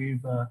that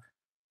we've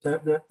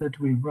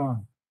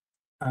run.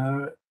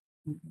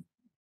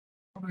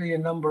 Probably a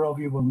number of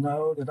you will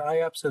know that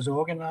IAPWS has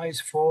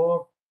organized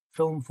 4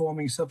 film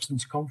forming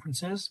substance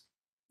conferences,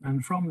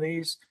 and from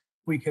these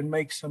we can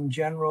make some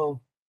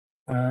general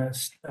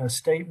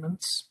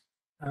statements,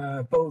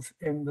 both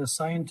in the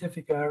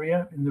scientific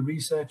area, in the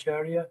research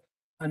area,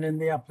 and in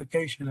the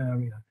application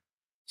area.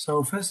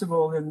 So first of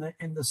all,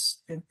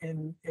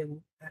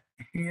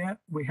 here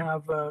we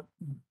have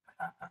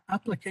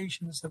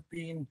applications have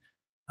been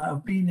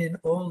in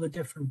all the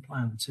different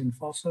plants, in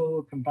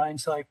fossil,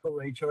 combined cycle,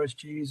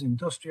 HRSGs,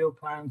 industrial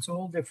plants,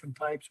 all different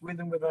types, with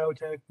and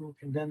without air-cooled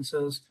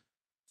condensers,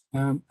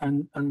 and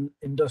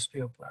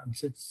industrial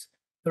plants.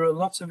 There are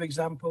lots of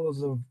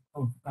examples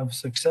of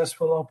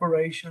successful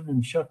operation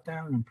and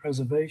shutdown and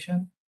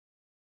preservation.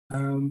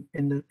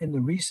 In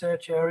the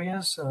research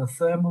areas,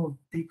 thermal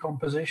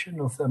decomposition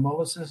or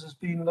thermolysis has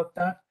been looked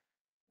at,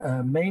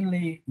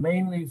 mainly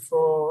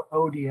for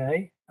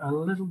ODA, a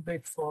little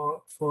bit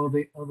for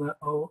the other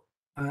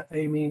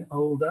amine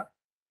older,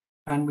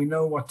 and we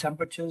know what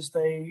temperatures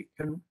they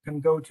can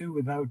go to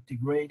without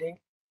degrading.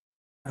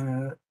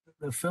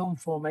 The film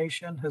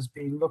formation has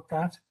been looked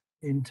at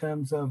in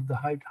terms of the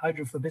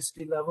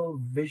hydrophobicity level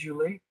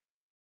visually,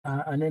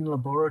 and in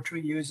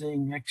laboratory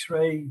using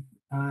X-ray,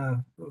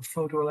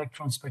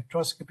 photoelectron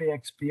spectroscopy,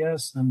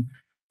 XPS,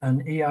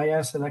 and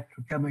EIS,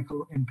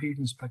 electrochemical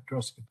impedance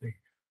spectroscopy.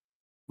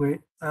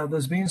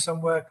 There's been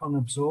some work on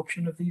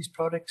absorption of these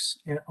products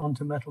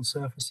onto metal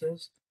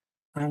surfaces,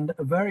 and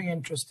a very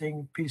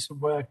interesting piece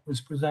of work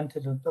was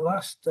presented at the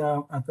last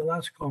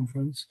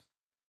conference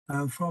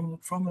from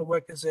the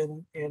workers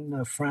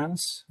in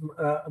France.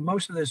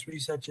 Most of this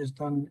research is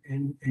done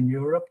in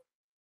Europe,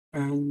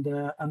 and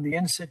the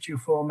in situ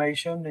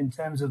formation in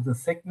terms of the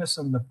thickness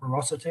and the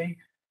porosity,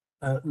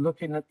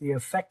 looking at the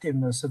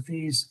effectiveness of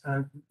these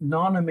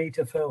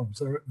nanometer films.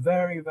 They're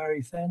very,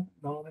 very thin,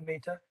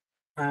 nanometer,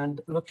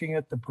 and looking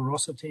at the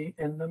porosity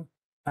in them.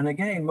 And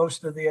again,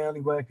 most of the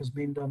early work has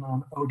been done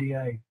on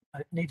ODA.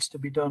 It needs to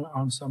be done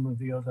on some of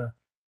the other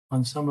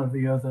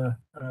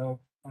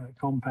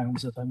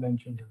compounds that I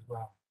mentioned as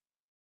well.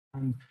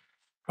 And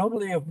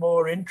probably of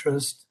more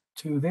interest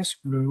to this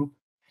group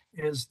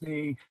is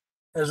the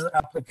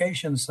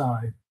application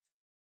side.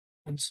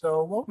 And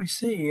so what we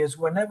see is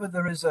whenever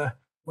there is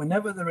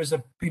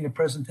been a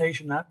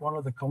presentation at one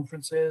of the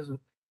conferences,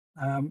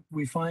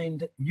 we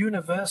find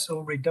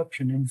universal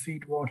reduction in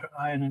feed water,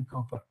 iron, and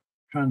copper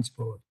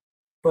transport,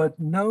 but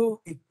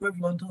no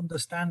equivalent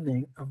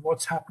understanding of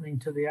what's happening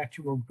to the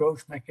actual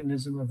growth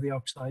mechanism of the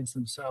oxides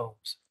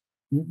themselves.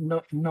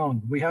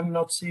 None. We have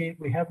not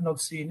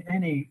seen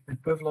any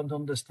equivalent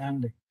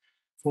understanding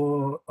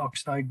for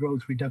oxide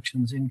growth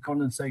reductions in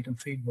condensate and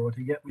feed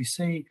water. Yet we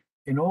see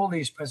in all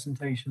these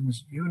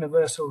presentations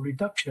universal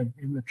reduction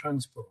in the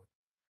transport.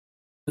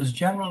 There's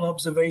general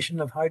observation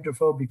of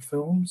hydrophobic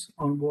films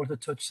on water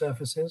touch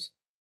surfaces,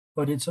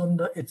 but it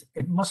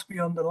must be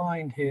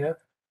underlined here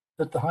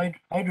that the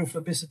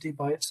hydrophobicity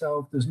by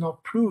itself does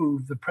not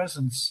prove the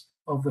presence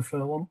of the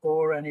film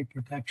or any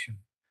protection.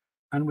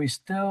 And we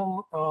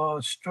still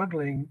are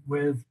struggling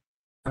with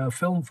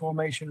film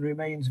formation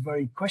remains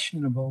very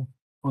questionable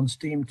on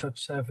steam touch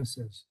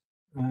surfaces.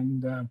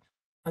 And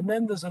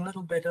then there's a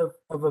little bit of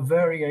a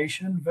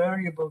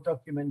variable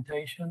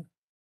documentation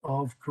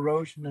of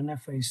corrosion and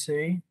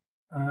FAC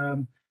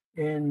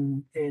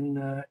in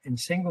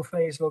single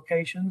phase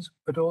locations,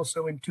 but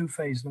also in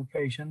 2-phase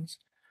locations.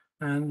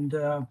 And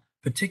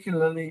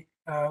particularly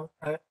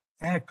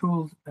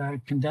air-cooled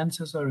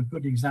condensers are a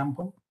good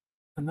example.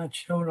 and that's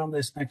shown on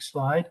this next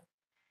slide.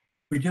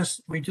 We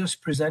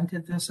just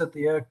presented this at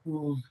the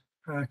air-cooled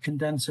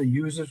condenser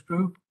users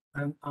group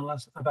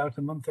about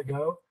a month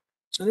ago.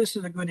 So this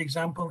is a good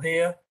example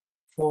here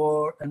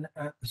for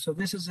so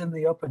this is in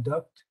the upper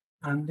duct,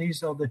 and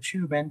these are the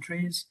tube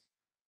entries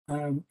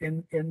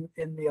in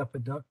the upper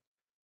duct,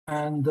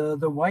 and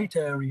the white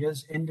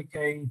areas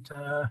indicate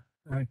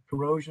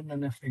corrosion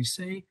and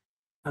FAC,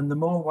 and the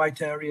more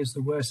white areas,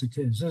 the worse it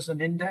is. There's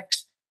an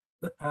index.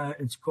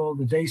 It's called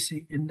the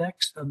DACY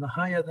index, and the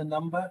higher the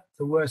number,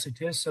 the worse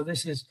it is. So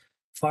this is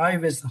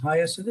 5 is the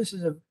highest. So this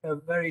is a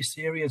very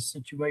serious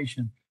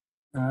situation.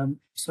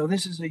 So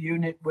this is a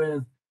unit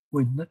with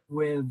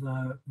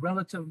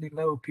relatively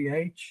low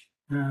pH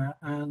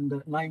and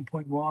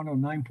 9.1 or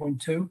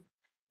 9.2,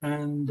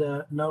 and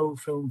no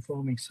film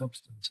forming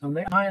substance. And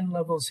the iron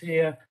levels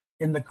here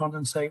in the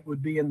condensate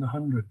would be in the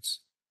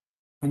hundreds.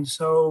 And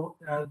so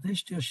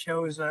this just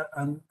shows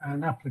an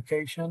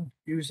application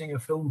using a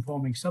film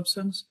forming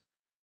substance.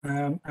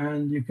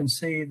 And you can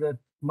see that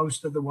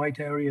most of the white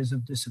areas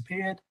have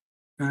disappeared,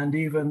 and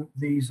even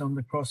these on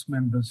the cross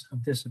members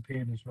have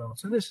disappeared as well.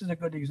 So this is a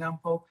good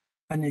example.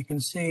 And you can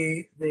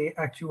see the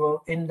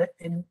actual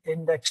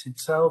index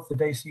itself, the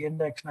DACY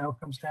index, now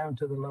comes down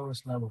to the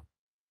lowest level.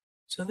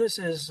 So this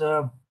is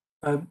a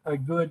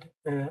good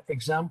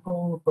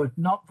example, but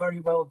not very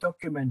well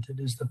documented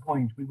is the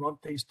point. We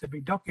want these to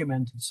be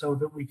documented so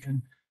that we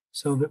can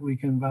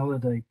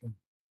validate them.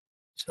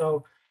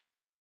 So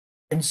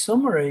in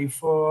summary,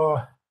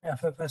 for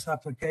FFS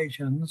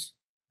applications,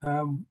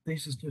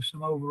 these is just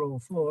some overall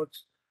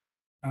thoughts.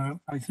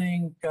 I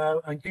think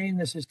again,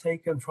 this is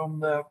taken from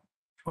the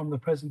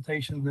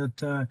presentation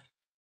that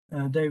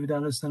David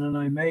Ellison and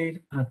I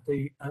made at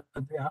the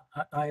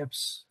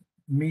IAPWS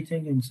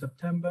meeting in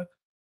September.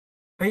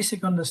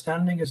 Basic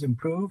understanding has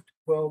improved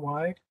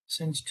worldwide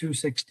since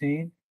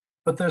 2016,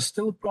 but there's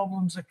still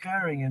problems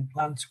occurring in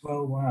plants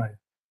worldwide.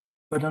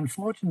 But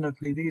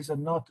unfortunately, these are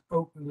not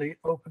openly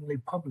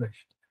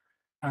published.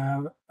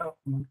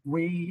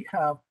 We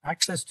have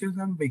access to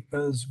them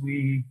because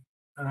we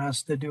are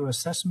asked to do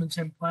assessments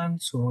in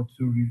plants or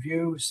to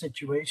review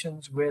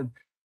situations with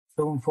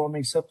film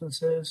forming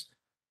substances.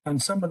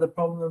 And some of the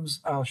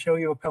problems, I'll show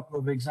you a couple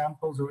of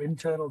examples, are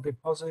internal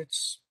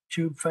deposits,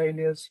 tube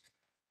failures,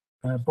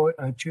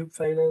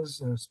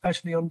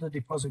 especially under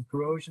deposit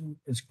corrosion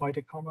is quite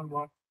a common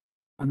one,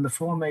 and the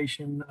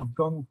formation of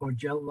gunk or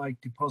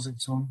gel-like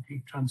deposits on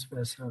heat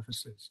transfer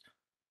surfaces.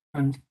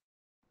 And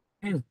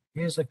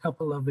here's a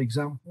couple of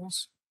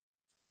examples.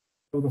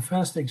 So the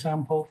first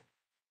example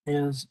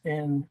is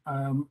in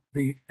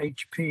the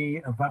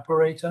HP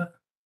evaporator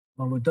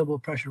of a double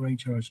pressure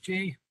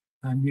HRSG,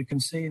 and you can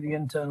see the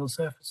internal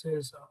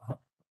surfaces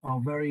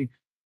are very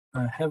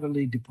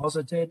heavily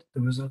deposited.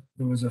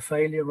 There was a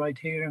failure right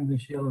here in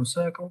this yellow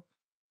circle,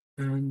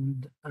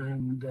 and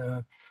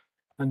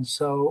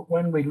so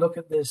when we look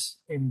at this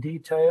in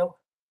detail,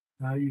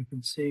 you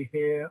can see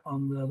here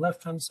on the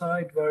left hand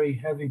side very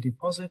heavy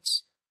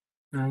deposits,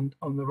 and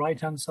on the right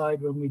hand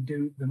side when we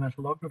do the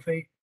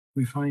metallography,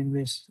 we find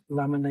this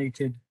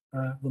laminated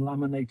the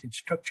laminated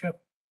structure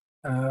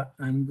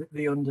and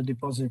the under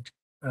deposit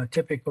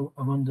typical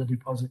of under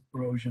deposit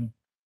corrosion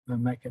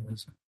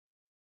mechanism.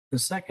 The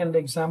second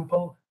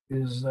example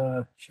is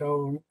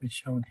shown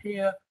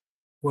here,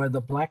 where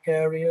the black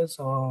areas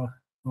are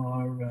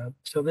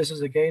so this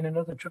is again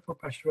another triple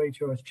pressure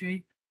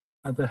HRSG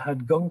that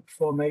had gunk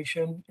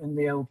formation in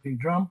the LP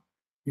drum.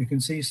 You can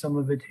see some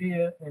of it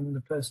here in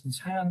the person's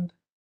hand,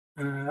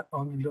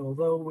 and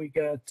although we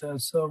get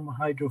some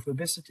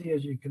hydrophobicity,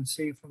 as you can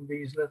see from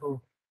these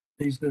little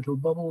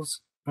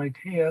bubbles right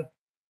here,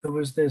 there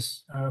was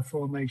this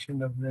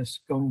formation of this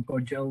gunk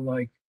or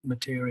gel-like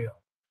material.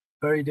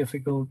 Very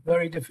difficult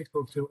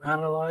to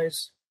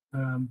analyze,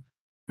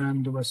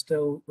 and we're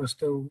still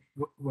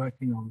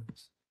working on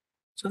this.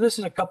 So this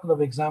is a couple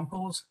of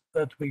examples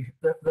that we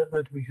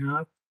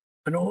have,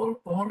 and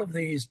all of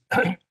these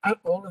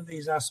all of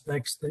these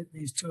aspects,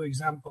 these two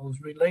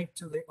examples, relate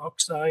to the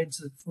oxides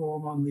that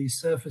form on these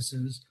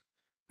surfaces,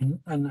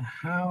 and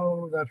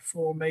how that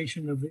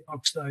formation of the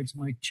oxides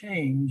might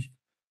change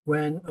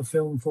when a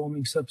film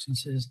forming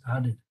substance is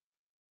added,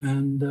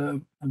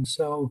 and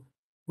so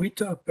we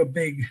took a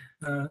big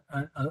a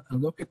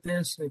look at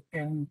this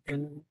in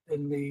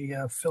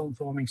the film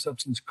forming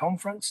substance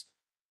conference.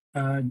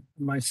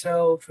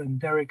 Myself and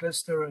Derek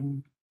Lister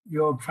and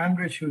Jörg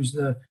Fandrich, who's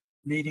the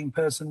leading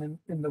person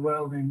in the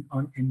world in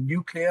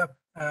nuclear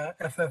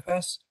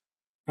FFS,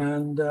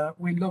 and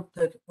we looked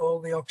at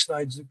all the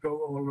oxides that grow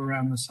all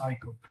around the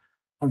cycle.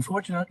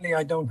 Unfortunately,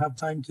 I don't have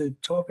time to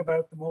talk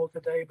about them all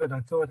today, but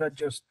I thought I'd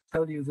just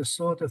tell you the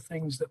sort of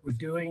things that we're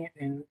doing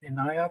in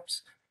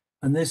IAPWS.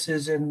 And this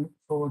is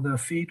for the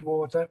feed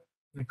water,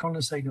 the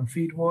condensate and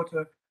feed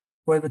water,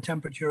 where the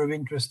temperature of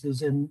interest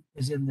is in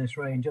this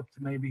range, up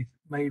to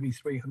maybe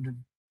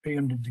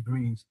 300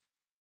 degrees.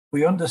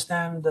 We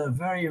understand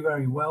very,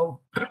 very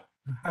well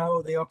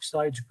how the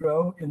oxides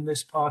grow in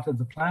this part of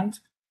the plant.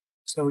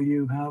 So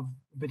you have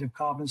a bit of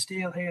carbon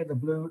steel here,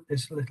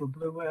 this little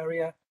blue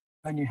area,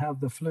 and you have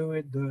the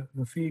fluid,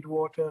 the feed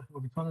water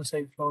or the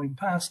condensate flowing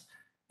past,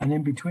 and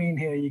in between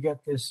here you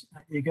get this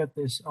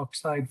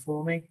oxide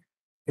forming.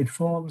 It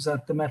forms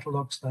at the metal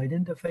oxide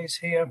interface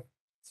here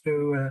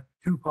through a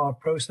two-part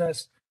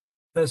process.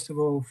 First of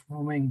all,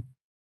 forming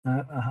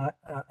a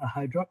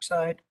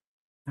hydroxide,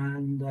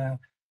 and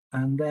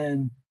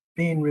then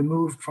being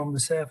removed from the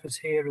surface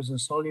here as a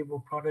soluble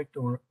product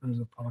or as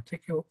a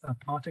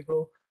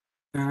particle.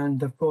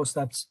 And of course,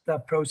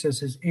 that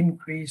process is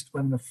increased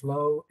when the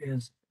flow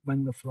is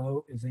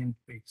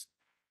increased.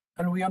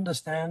 And we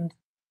understand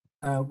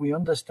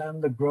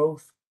the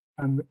growth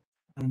and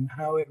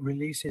how it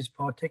releases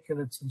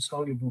particulates and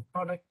soluble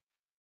product,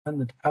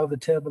 and how the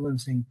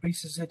turbulence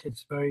increases it.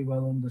 It's very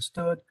well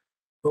understood.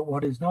 But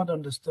what is not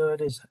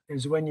understood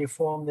is when you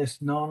form this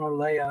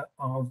nanolayer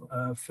of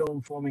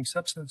film forming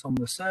substance on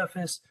the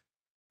surface,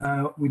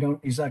 we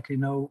don't exactly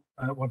know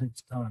what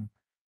it's done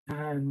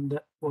and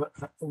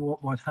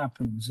what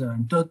happens.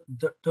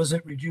 Does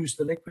it reduce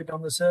the liquid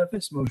on the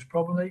surface? Most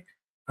probably.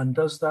 And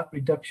does that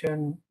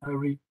reduction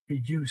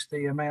reduce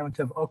the amount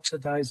of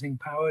oxidizing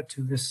power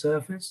to this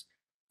surface,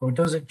 or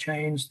does it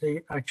change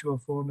the actual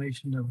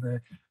formation of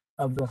the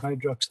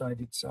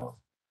hydroxide itself?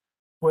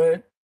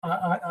 Where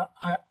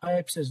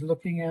IAPWS is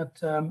looking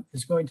at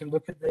is going to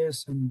look at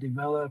this and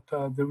develop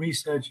the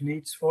research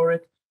needs for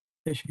it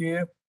this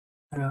year,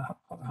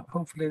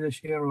 hopefully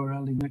this year or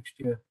early next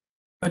year.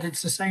 But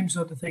it's the same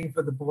sort of thing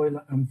for the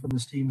boiler and for the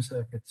steam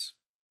circuits.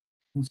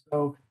 And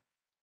so,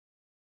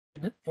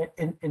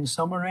 in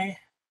summary,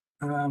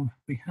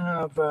 we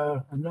have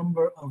a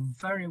number of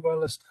very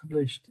well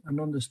established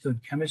and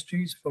understood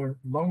chemistries for a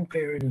long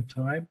period of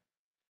time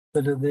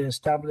that are the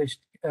established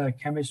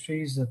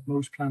chemistries that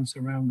most plants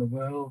around the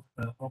world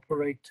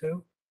operate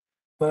to.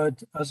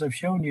 But as I've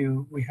shown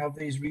you, we have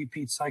these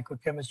repeat cycle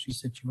chemistry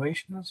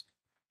situations.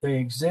 They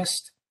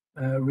exist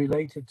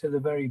related to the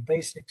very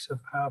basics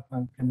of power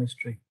plant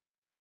chemistry.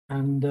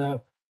 And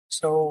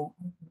so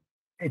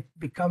it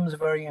becomes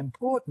very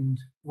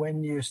important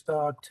when you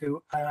start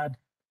to add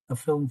a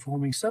film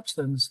forming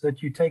substance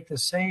that you take the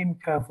same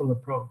careful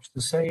approach,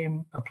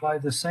 apply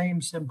the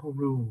same simple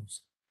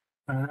rules,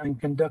 and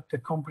conduct a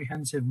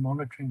comprehensive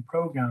monitoring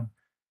program,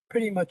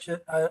 pretty much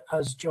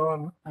as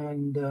John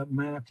and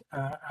Matt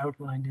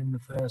outlined in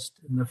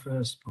the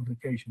first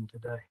publication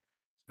today.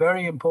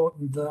 Very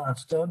important that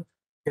that's done.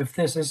 If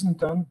this isn't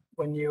done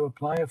when you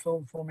apply a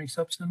film forming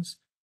substance,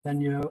 then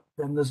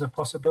there's a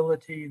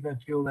possibility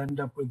that you'll end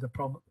up with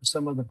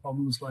some of the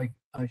problems like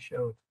I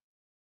showed.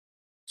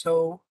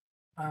 So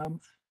I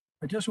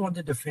just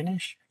wanted to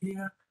finish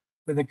here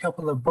with a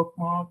couple of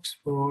bookmarks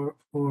for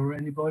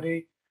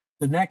anybody.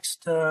 The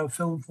next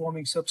film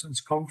forming substance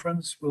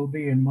conference will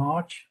be in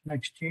March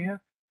next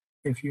year.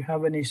 If you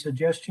have any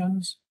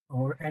suggestions,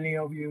 or any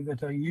of you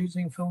that are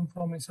using film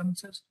forming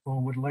substances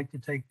or would like to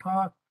take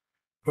part,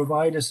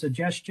 provide a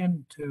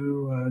suggestion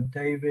to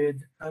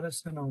David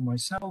Addison or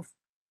myself,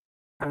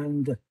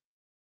 and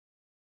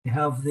we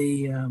have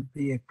the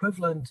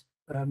equivalent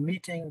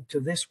meeting to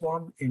this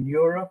one in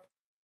Europe,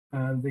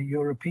 the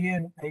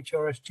European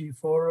HRSG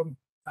Forum.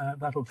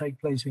 That'll take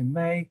place in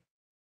May.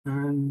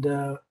 And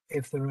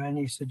if there are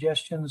any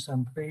suggestions,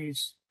 then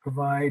please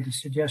provide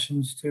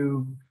suggestions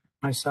to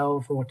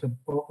myself or to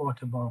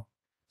Bob.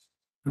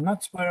 And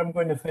that's where I'm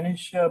going to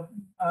finish,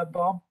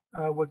 Bob.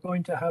 We're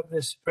going to have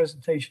this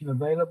presentation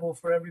available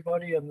for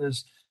everybody, and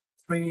there's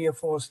 3 or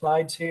 4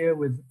 slides here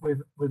with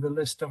a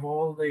list of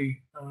all the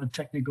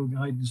technical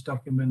guidance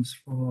documents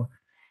from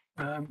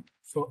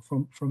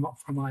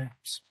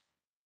IAPWS.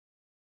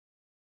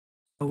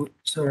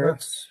 So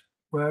that's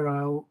where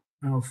I'll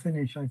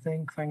finish, I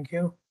think. Thank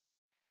you.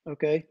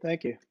 Okay,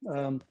 thank you.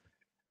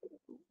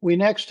 We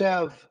next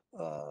have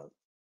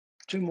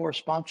 2 more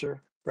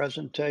sponsor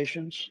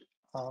presentations.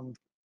 And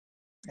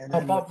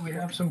then Bob, we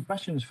have some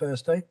questions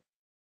first, eh?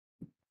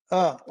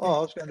 I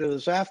was going to do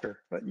this after,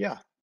 but yeah.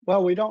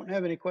 Well, we don't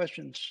have any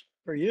questions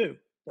for you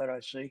that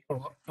I see.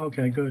 Oh,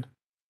 okay, good.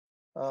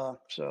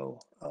 So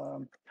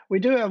we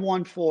do have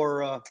one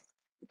for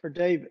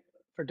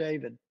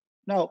David.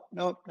 No,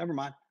 never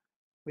mind.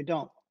 We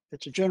don't.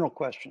 It's a general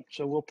question,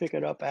 so we'll pick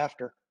it up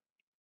after.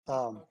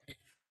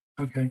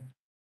 Okay.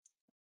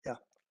 Yeah.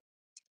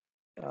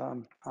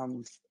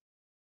 I'm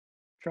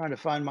trying to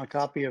find my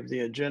copy of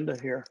the agenda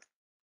here.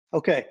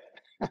 Okay.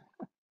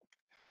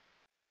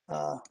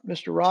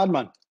 Mr.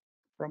 Rodman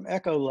from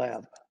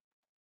Ecolab,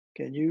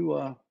 can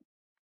you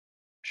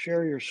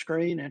share your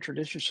screen,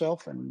 introduce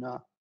yourself, and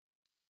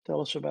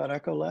tell us about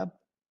Ecolab?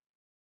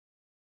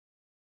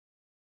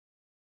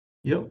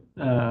 Yep.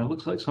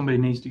 Looks like somebody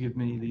needs to give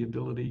me the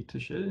ability to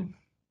share.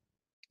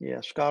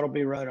 Yeah, Scott will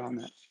be right on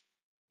that.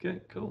 Okay,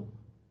 cool.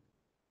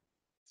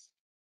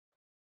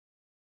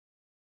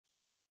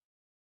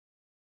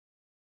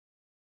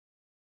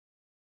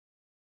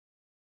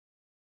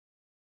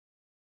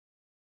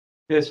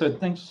 Yeah, so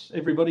thanks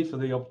everybody for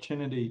the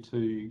opportunity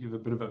to give a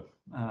bit of an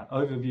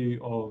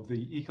overview of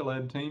the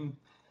Ecolab team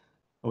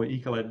or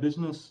Ecolab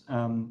business.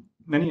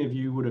 Many of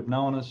you would have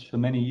known us for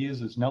many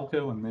years as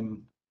Nalco and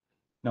then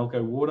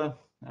Nalco Water.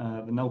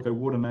 The Nalco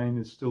water name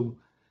is still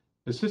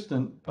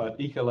persistent, but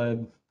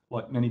Ecolab,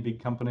 like many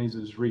big companies,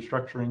 is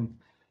restructuring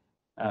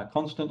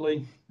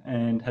constantly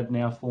and have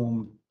now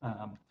formed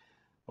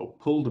or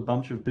pulled a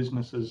bunch of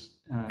businesses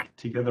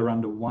together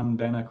under one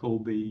banner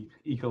called the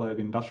Ecolab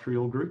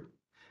Industrial Group.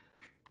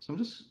 So I'm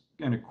just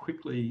going to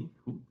quickly,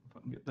 if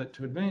I can get that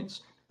to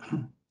advance.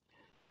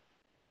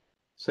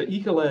 So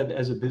Ecolab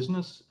as a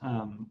business,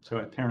 so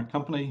our parent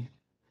company,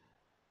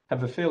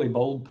 have a fairly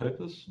bold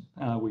purpose.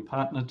 We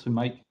partner to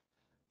make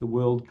the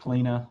world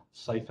cleaner,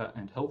 safer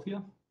and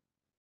healthier.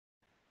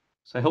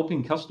 So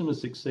helping customers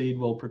succeed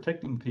while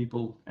protecting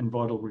people and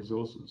vital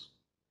resources.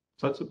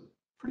 So it's a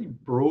pretty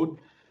broad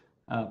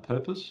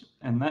purpose,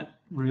 and that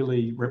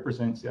really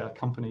represents our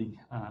company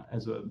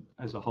as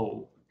a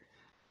whole.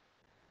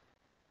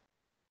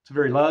 It's a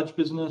very large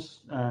business,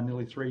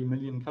 nearly 3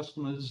 million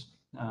customers,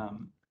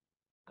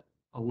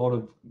 a lot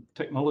of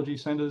technology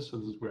centers, so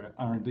this is where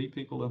R&D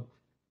people are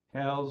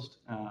housed,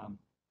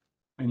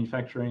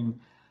 manufacturing,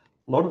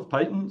 a lot of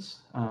patents,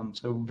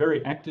 so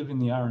very active in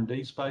the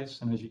R&D space,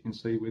 and as you can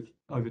see with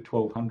over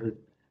 1,200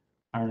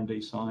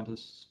 R&D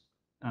scientists.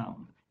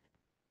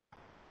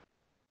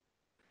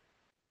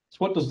 So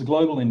what does the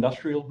global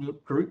industrial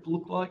group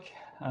look like?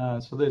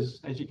 So there's,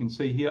 as you can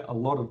see here, a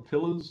lot of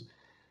pillars.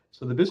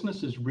 So the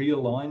business is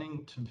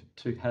realigning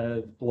to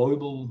have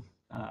global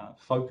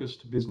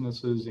focused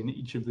businesses in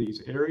each of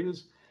these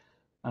areas.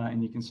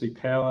 And you can see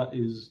power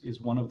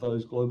is one of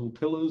those global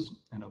pillars,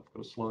 and I've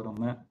got a slide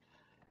on that.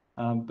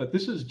 But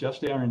this is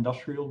just our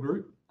industrial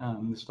group.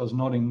 This does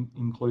not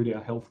include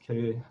our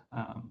healthcare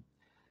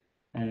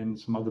and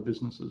some other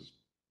businesses.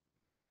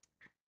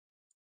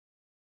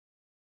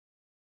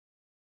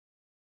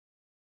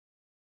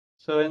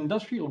 So our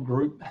industrial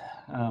group,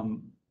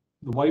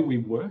 the way we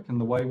work and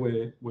the way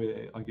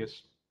we're, I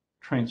guess,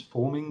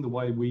 transforming the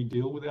way we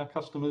deal with our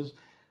customers.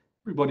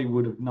 Everybody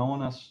would have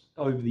known us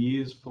over the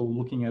years for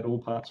looking at all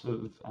parts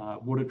of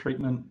water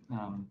treatment,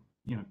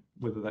 you know,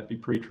 whether that be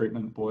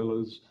pre-treatment,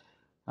 boilers,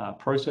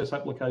 process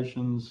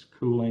applications,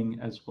 cooling,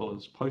 as well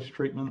as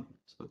post-treatment,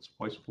 so that's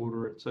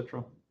wastewater,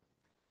 etc.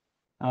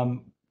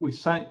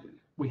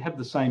 We have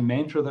the same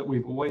mantra that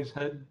we've always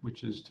had,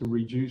 which is to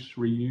reduce,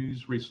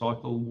 reuse,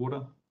 recycle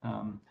water.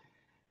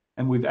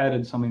 And we've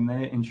added some in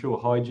there, ensure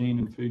hygiene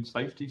and food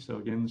safety. So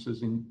again, this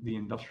is in the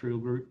industrial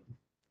group.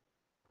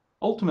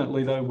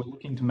 Ultimately, though, we're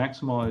looking to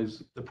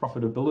maximize the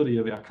profitability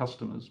of our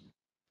customers.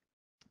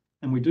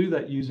 And we do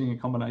that using a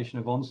combination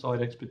of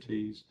on-site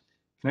expertise,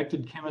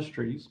 connected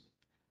chemistries,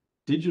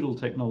 digital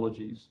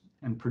technologies,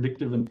 and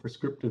predictive and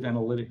prescriptive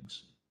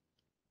analytics.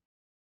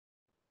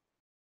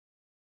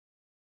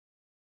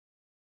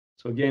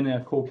 So again,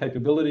 our core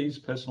capabilities,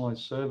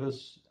 personalized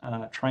service,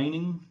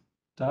 training,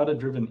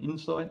 data-driven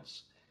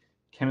insights,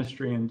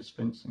 chemistry and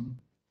dispensing.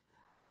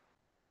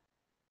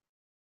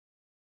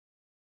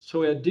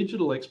 So our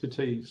digital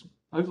expertise,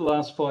 over the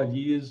last 5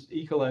 years,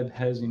 Ecolab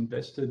has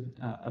invested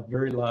a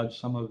very large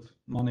sum of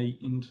money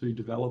into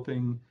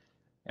developing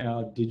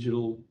our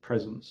digital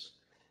presence.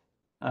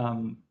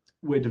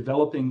 We're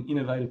developing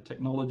innovative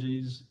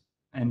technologies,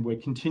 and we're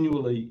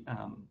continually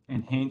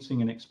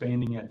enhancing and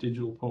expanding our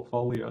digital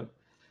portfolio.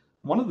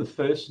 One of the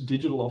first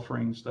digital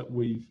offerings that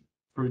we've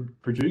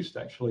produced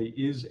actually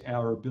is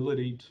our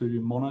ability to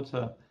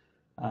monitor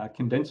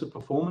condenser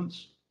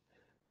performance.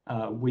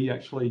 We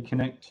actually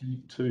connect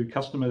to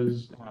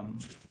customers'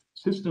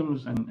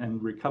 systems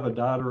and recover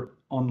data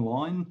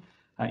online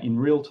in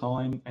real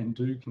time and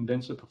do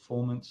condenser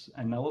performance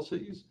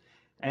analyses.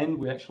 And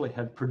we actually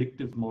have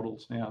predictive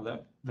models now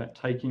that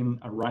take in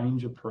a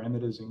range of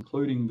parameters,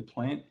 including the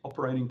plant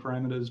operating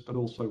parameters, but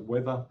also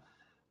weather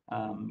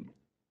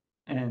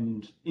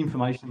and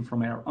information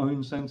from our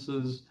own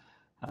sensors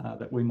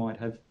that we might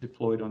have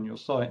deployed on your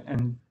site.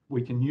 And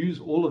we can use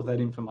all of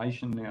that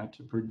information now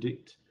to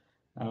predict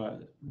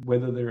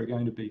whether there are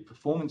going to be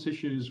performance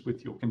issues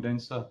with your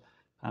condenser,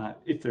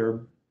 if there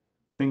are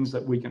things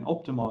that we can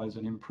optimize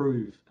and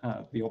improve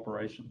the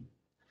operation.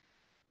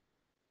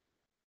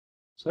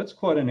 So that's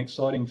quite an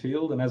exciting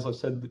field. And as I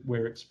said,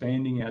 we're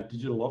expanding our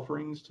digital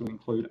offerings to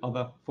include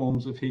other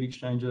forms of heat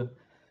exchanger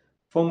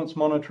performance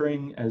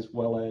monitoring, as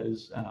well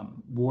as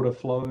water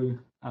flow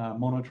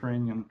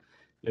monitoring. And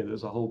yeah,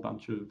 there's a whole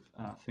bunch of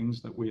things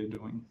that we are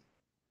doing.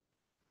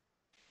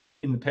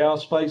 In the power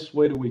space,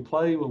 where do we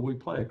play? Well, we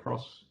play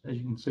across, as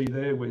you can see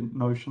there, we're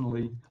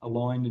notionally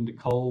aligned into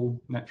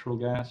coal, natural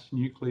gas,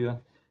 nuclear,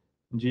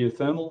 and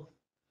geothermal.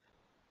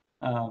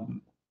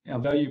 Our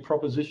value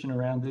proposition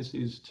around this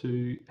is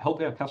to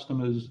help our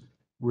customers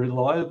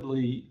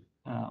reliably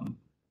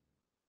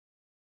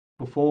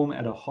perform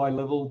at a high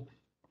level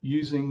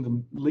using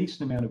the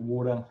least amount of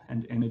water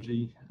and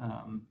energy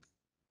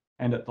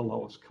and at the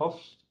lowest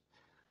cost.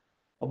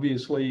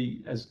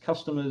 Obviously, as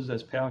customers,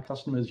 as power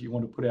customers, you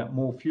want to put out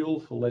more fuel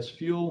for less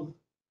fuel.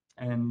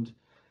 And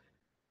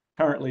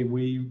currently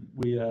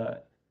we are,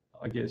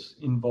 I guess,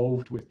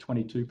 involved with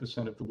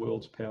 22% of the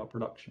world's power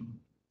production.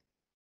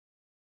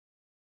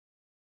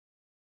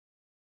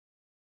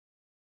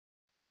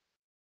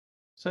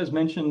 So as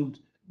mentioned,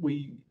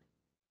 we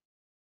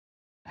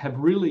have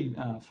really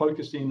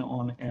focused in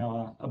on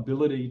our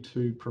ability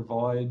to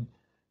provide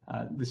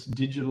this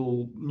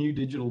new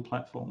digital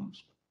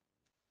platforms.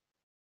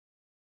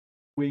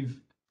 We've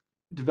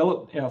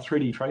developed our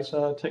 3D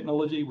tracer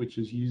technology, which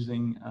is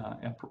using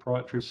our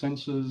proprietary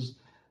sensors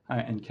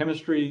and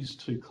chemistries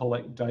to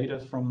collect data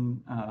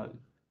from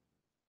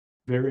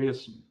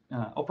various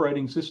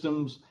operating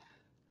systems.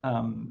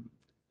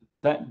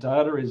 That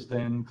data is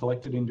then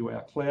collected into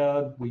our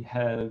cloud. We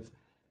have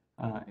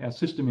our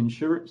system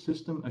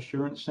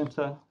assurance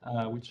center,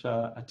 which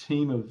are a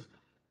team of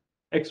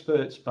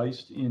experts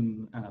based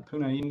in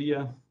Pune,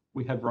 India.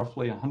 We have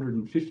roughly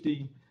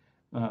 150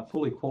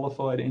 fully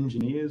qualified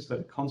engineers that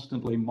are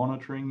constantly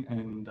monitoring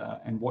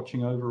and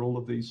watching over all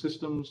of these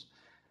systems.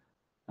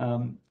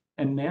 And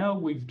now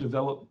we've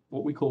developed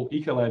what we call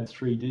Ecolab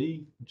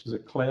 3D, which is a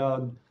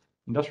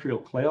industrial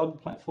cloud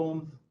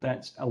platform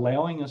that's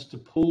allowing us to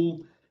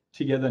pull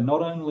together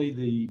not only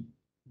the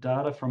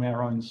data from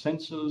our own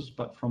sensors,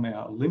 but from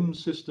our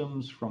LIMS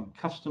systems, from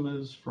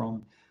customers,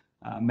 from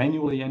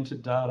manually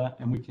entered data,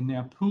 and we can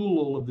now pool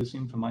all of this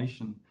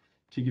information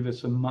to give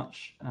us a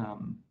much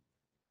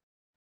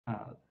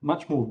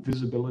more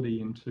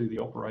visibility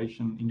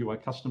into our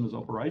customers'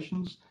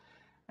 operations.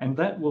 And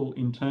that will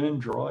in turn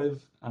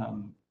drive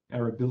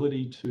our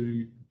ability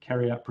to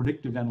carry out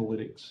predictive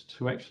analytics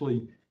to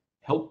actually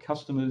help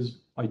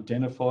customers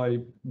identify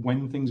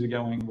when things are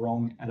going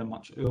wrong at a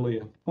much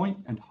earlier point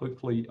and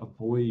hopefully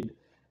avoid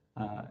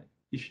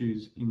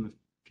issues in the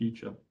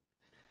future.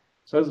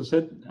 So as I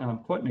said,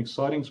 quite an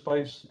exciting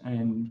space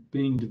and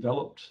being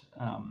developed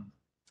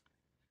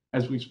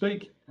as we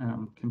speak,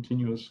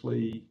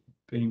 continuously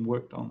being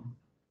worked on.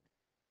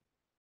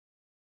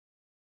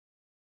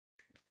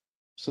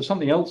 So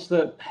something else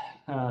that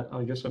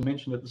I guess I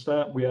mentioned at the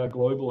start, we are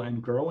global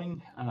and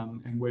growing,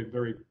 and we're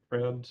very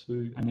proud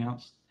to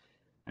announce,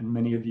 and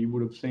many of you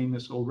would have seen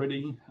this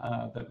already,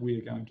 that we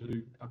are going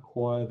to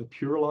acquire the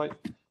Purolite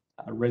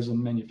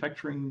resin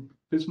manufacturing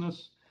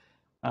business.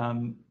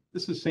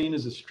 This is seen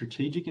as a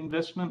strategic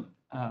investment,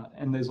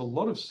 and there's a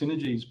lot of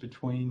synergies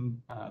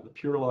between the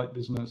Purolite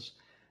business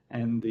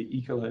and the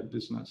Ecolab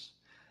business.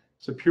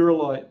 So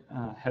Purolite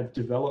have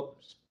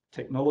developed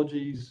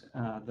technologies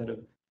that are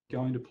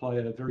going to play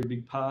a very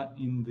big part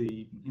in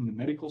the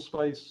medical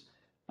space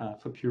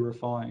for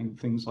purifying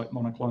things like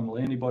monoclonal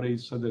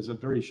antibodies. So there's a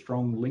very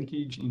strong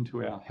linkage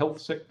into our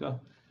health sector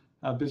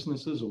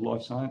businesses or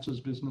life sciences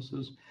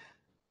businesses.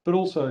 But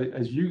also,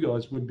 as you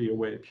guys would be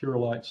aware,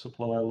 Purolite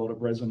supply a lot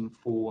of resin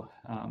for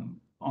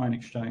ion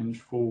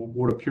exchange for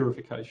water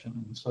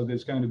purification. And so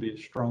there's going to be a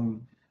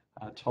strong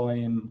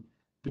tie-in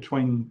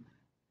between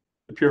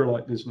the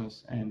Purolite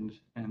business and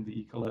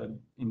the Ecolab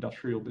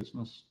industrial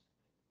business.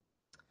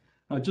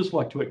 I'd just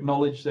like to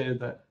acknowledge there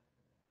that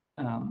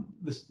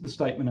the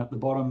statement at the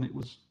bottom, it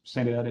was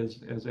sent out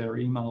as our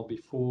email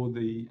before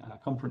the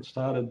conference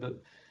started,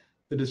 but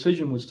the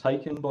decision was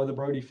taken by the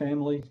Brody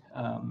family,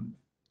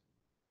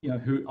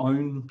 who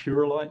own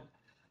Purolite,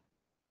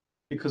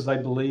 because they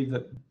believe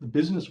that the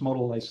business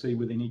model they see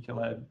within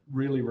Ecolab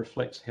really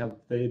reflects how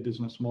their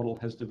business model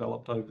has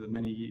developed over the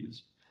many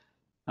years.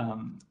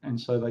 And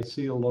so they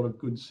see a lot of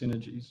good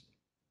synergies.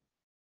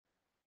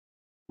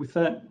 With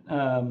that,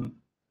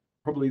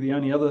 probably the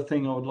only other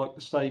thing I would like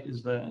to state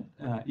is that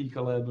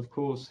Ecolab, of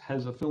course,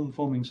 has a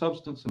film-forming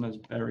substance, and as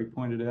Barry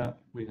pointed out,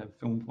 we have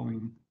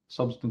film-forming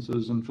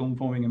substances and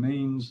film-forming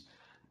amines.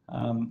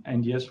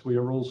 And yes, we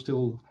are all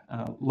still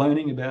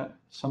learning about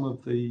some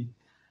of the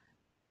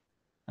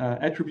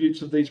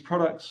attributes of these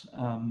products.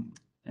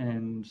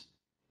 And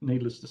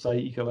needless to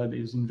say, Ecolab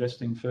is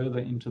investing further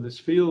into this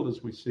field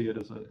as we see it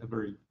as a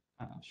very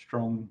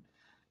strong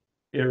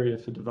area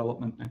for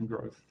development and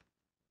growth.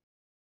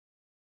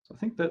 So I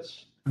think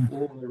that's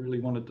all I really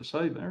wanted to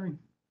say, Barry.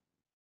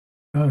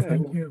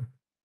 Thank you.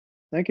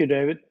 Thank you,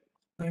 David.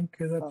 Thank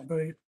you. That's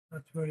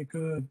very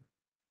good.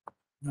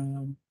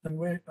 And in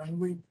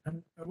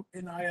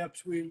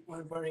IAPS, we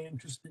were very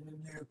interested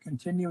in you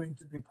continuing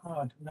to be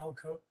part.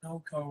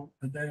 Nalco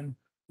then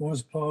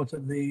was part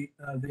of the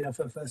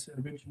FFS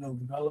original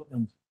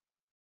development.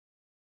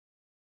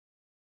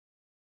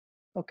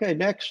 Okay,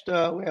 next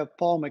we have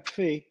Paul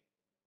McPhee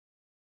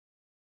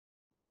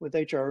with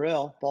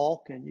HRL.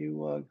 Paul, can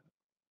you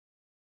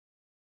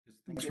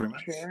Thanks very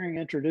much.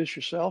 introduce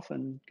yourself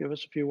and give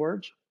us a few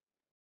words?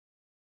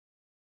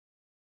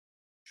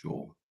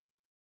 Sure.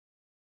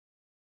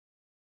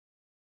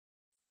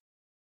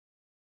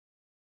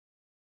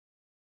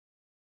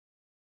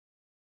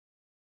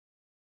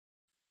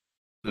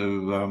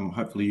 So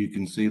hopefully you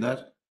can see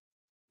that.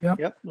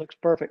 Yep, looks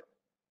perfect.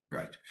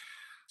 Great.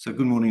 So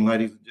good morning,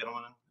 ladies and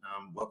gentlemen.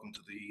 Welcome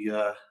to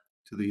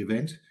the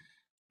event.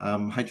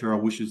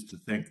 HRL wishes to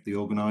thank the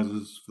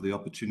organisers for the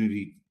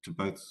opportunity to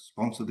both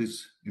sponsor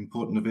this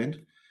important event,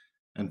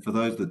 and for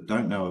those that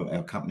don't know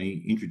our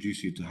company,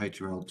 introduce you to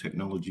HRL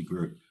Technology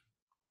Group.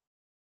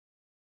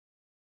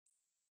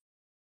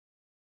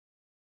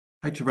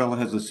 HRL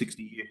has a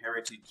 60-year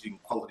heritage in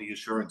quality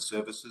assurance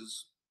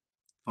services,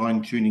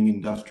 fine-tuning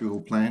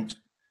industrial plant,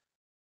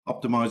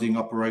 optimising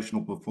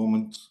operational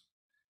performance,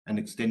 and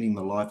extending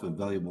the life of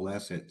valuable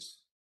assets.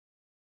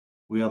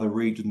 We are the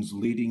region's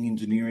leading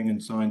engineering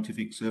and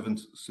scientific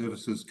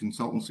services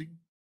consultancy,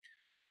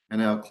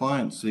 and our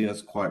clients see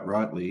us quite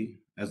rightly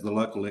as the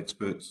local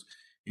experts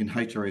in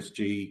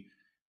HRSG,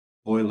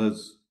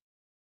 boilers,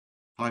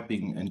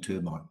 piping and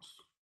turbines.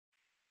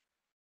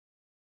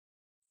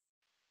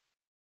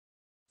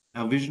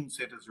 Our vision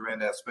centres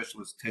around our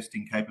specialist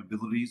testing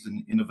capabilities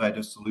and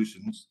innovative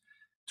solutions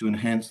to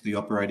enhance the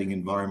operating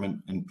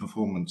environment and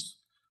performance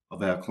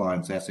of our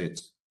clients'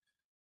 assets.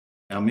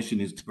 Our mission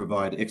is to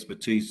provide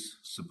expertise,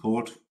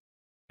 support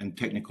and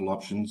technical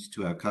options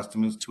to our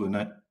customers to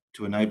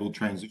enable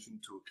transition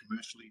to a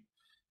commercially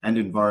and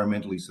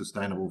environmentally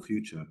sustainable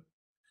future.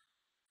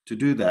 To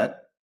do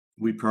that,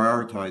 we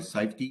prioritise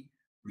safety,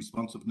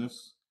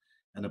 responsiveness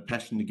and a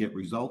passion to get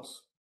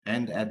results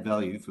and add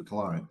value for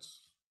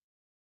clients.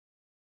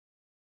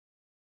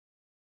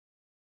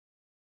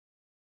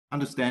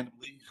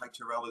 Understandably,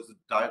 HRL is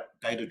a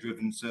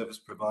data-driven service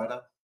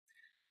provider.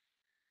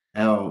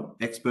 Our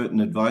expert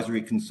and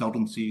advisory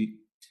consultancy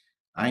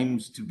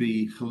aims to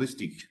be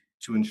holistic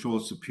to ensure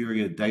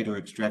superior data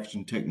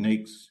extraction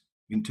techniques,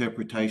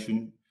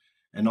 interpretation,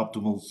 and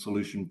optimal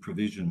solution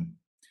provision.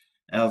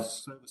 Our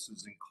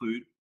services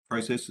include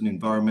process and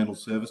environmental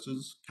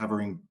services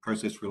covering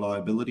process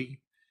reliability,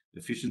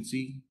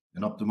 efficiency,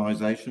 and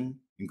optimization,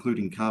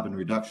 including carbon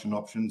reduction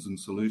options and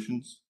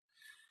solutions.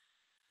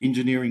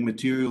 Engineering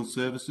material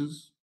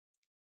services,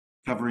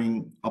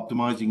 covering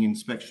optimizing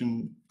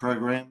inspection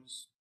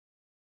programs,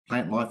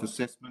 plant life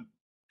assessment,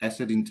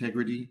 asset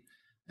integrity,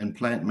 and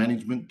plant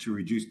management to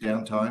reduce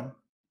downtime,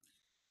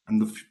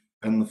 and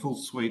the full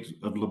suite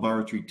of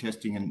laboratory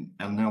testing and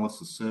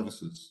analysis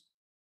services.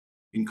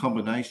 In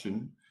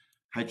combination,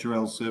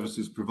 HRL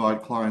services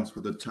provide clients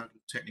with a total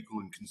technical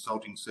and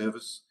consulting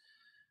service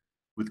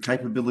with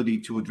capability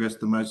to address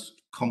the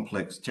most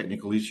complex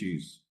technical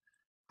issues,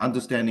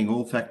 understanding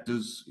all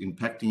factors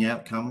impacting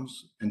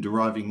outcomes and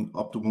deriving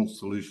optimal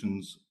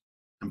solutions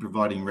and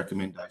providing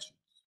recommendations.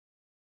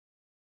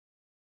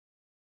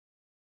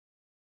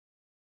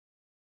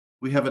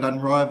 We have an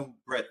unrivaled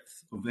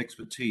breadth of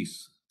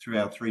expertise through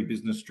our 3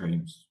 business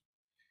streams.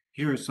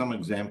 Here are some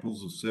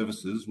examples of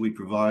services we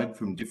provide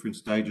from different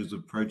stages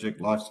of project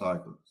life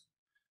cycles.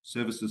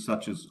 Services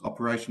such as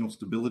operational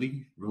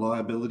stability,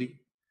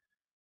 reliability,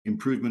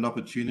 improvement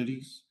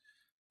opportunities,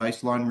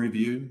 baseline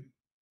review,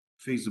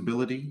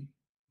 feasibility,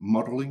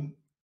 modelling,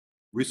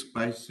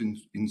 risk-based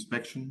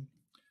inspection,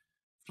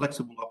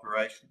 flexible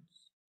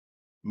operations,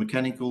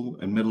 mechanical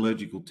and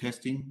metallurgical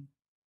testing,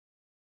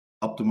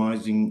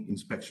 optimising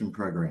inspection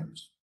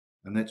programs,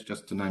 and that's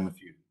just to name a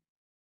few.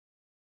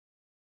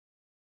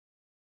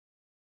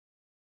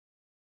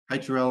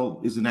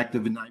 HRL is an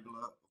active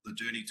enabler of the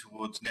journey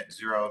towards net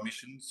zero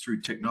emissions through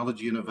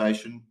technology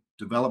innovation,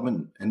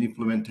 development and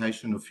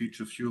implementation of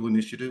future fuel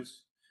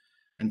initiatives,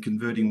 and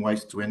converting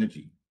waste to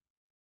energy.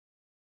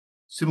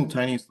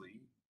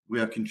 Simultaneously, we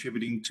are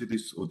contributing to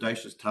this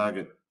audacious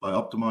target by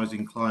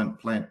optimising client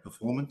plant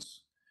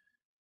performance,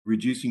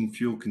 reducing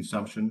fuel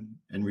consumption,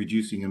 and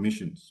reducing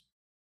emissions.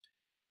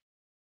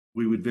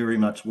 We would very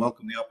much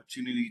welcome the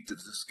opportunity to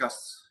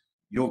discuss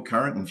your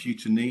current and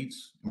future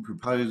needs and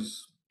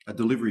propose a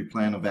delivery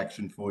plan of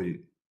action for you.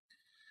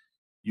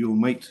 You'll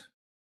meet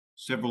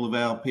several of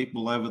our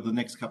people over the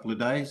next couple of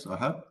days, I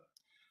hope,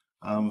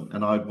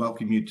 and I'd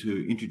welcome you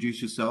to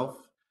introduce yourself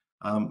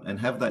and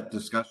have that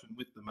discussion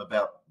with them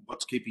about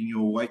what's keeping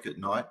you awake at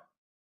night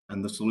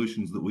and the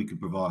solutions that we could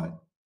provide.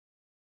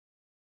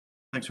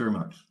 Thanks very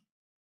much.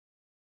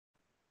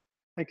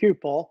 Thank you,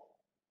 Paul.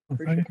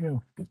 Appreciate Thank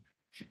you. it.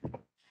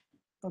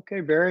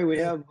 Okay, Barry, we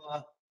have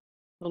a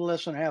little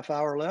less than a half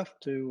hour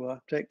left to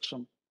take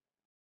some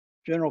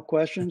general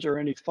questions or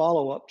any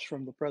follow-ups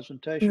from the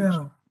presentations.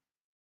 Yeah.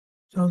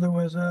 So there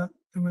was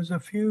a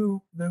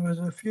few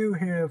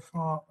here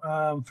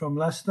from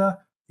Lester.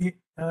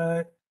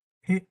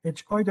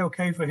 It's quite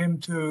okay for him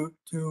to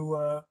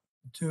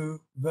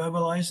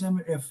verbalize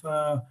them if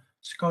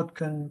Scott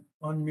can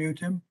unmute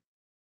him.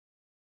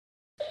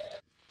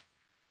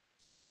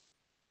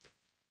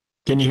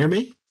 Can you hear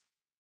me?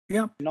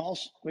 Yeah.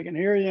 We can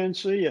hear you and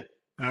see you.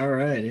 All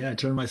right. Yeah, I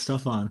turned my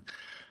stuff on.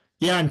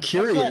 Yeah, I'm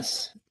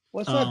curious.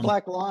 What's that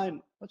black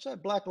line? What's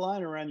that black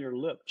line around your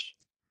lips?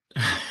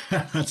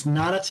 That's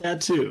not a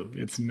tattoo.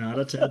 It's not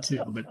a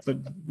tattoo,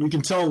 but we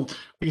can tell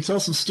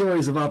some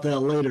stories about that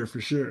later for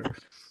sure.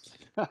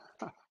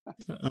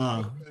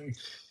 Go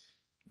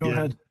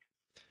ahead.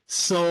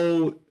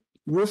 So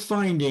we're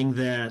finding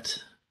that,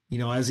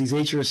 as these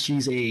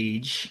HRSGs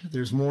age,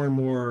 there's more and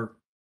more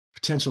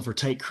potential for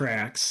tight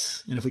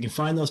cracks. And if we can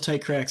find those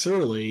tight cracks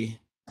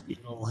early,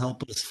 it'll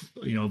help us,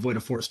 avoid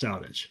a forced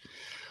outage.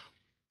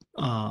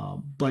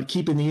 But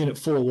keeping the unit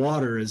full of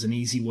water is an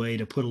easy way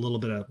to put a little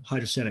bit of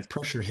hydrostatic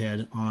pressure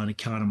head on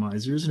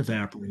economizers and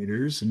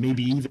evaporators, and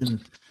maybe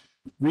even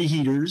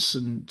reheaters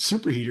and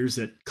superheaters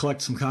that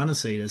collect some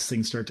condensate as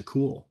things start to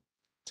cool.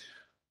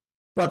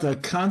 But the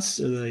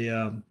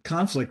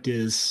conflict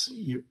is,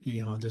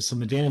 there's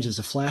some advantages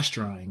of flash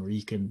drying where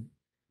you can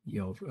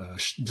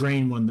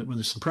drain when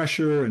there's some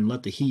pressure and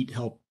let the heat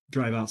help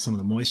drive out some of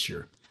the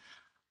moisture.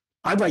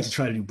 I'd like to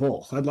try to do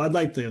both. I'd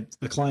like the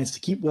clients to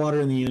keep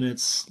water in the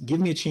units, give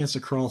me a chance to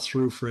crawl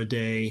through for a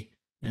day,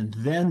 and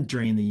then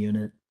drain the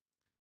unit.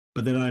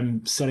 But then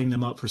I'm setting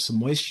them up for some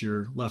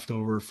moisture left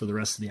over for the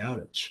rest of the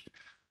outage.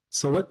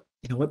 So what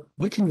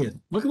can we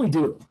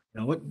do?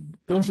 What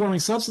film forming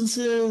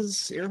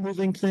substances, air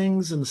moving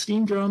things in the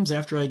steam drums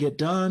after I get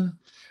done?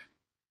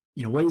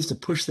 Ways to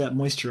push that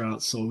moisture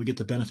out so we get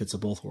the benefits of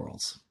both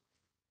worlds.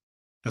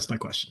 That's my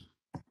question.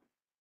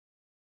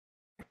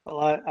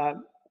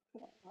 Well,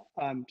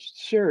 I'm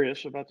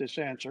serious about this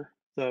answer,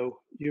 though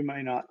you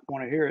may not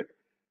want to hear it.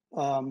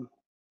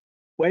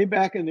 Way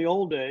back in the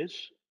old days,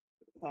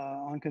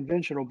 on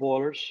conventional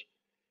boilers,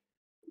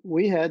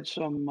 we had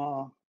some,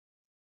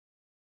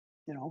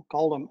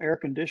 called them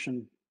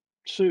air-conditioned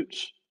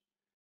suits.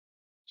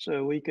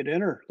 So we could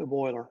enter the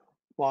boiler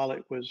while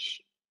it was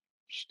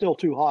still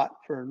too hot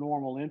for a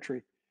normal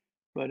entry.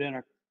 But in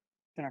a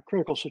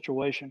critical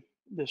situation,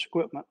 this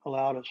equipment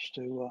allowed us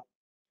to,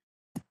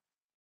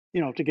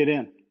 to get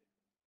in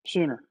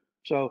sooner.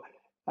 So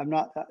I'm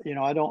not,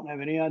 I don't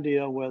have any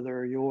idea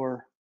whether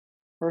your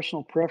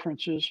personal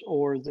preferences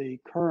or the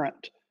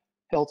current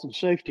health and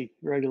safety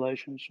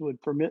regulations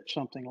would permit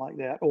something like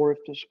that, or if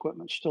this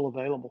equipment's still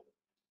available.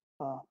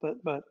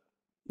 But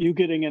you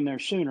getting in there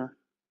sooner,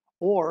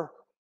 or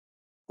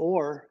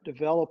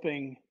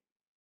developing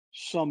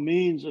some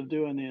means of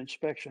doing the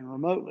inspection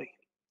remotely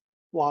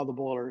while the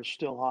boiler is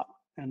still hot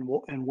and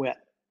wet.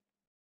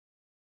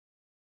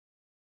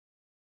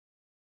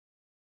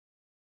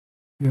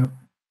 Yeah.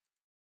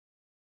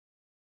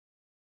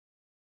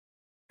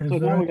 So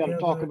now we got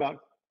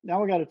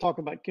to talk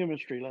about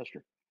chemistry,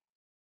 Lester.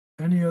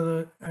 Any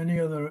other?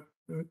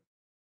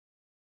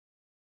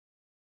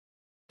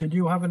 Did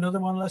you have another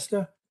one,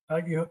 Lester?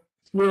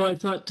 Well, I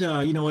thought,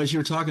 as you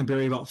were talking,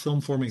 Barry, about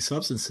film forming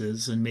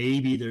substances, and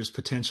maybe there's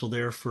potential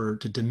there to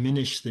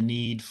diminish the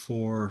need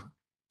for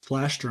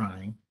flash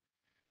drying.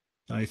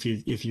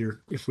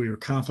 If we were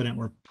confident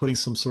we're putting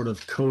some sort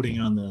of coating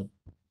on the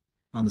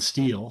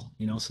steel,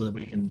 so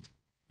that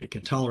it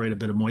can tolerate a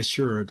bit of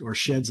moisture or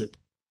sheds it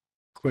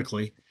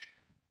quickly,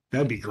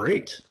 that'd be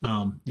great.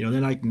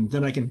 Then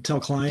I can tell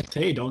clients,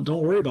 hey, don't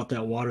worry about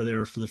that water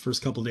there for the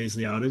first couple of days of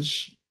the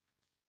outage.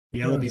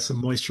 Yeah, there'll be some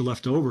moisture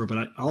left over,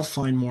 but I'll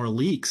find more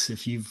leaks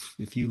if you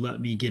let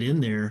me get in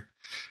there.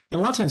 And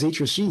a lot of times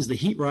HRSGs, the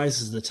heat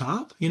rises to the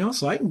top,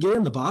 so I can get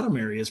in the bottom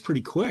areas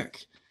pretty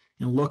quick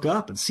and look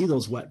up and see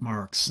those wet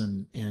marks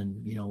and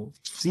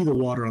see the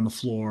water on the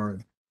floor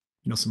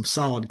and some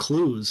solid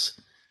clues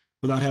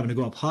without having to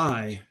go up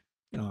high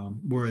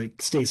where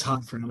it stays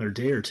hot for another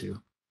day or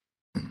two.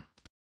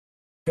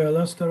 Yeah,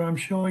 Lester, I'm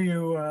sure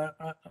you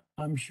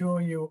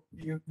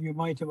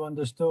might have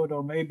understood,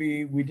 or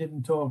maybe we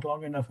didn't talk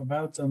long enough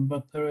about them,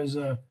 but there is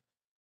a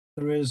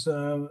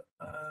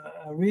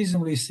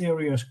reasonably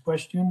serious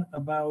question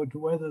about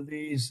whether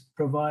these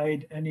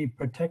provide any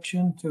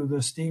protection to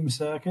the steam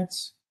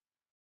circuits.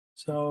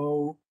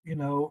 So,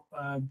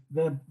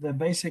 they're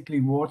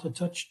basically water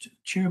touched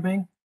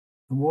tubing,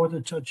 water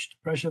touched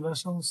pressure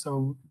vessels.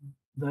 So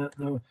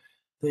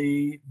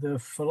the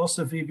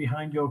philosophy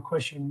behind your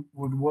question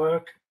would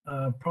work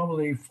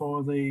probably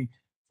for the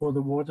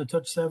water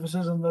touch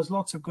surfaces, and there's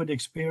lots of good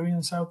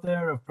experience out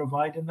there of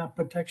providing that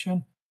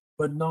protection,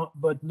 but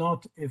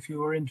not if you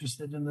were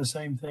interested in the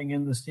same thing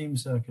in the steam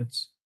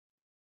circuits.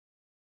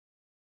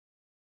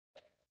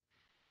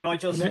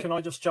 Can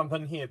I just jump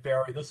in here,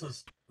 Barry? This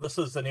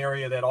is an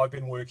area that I've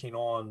been working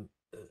on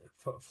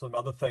for some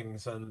other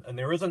things, and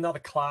there is another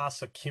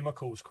class of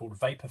chemicals called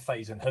vapor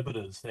phase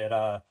inhibitors that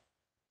are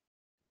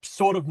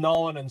sort of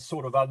known and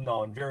sort of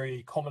unknown,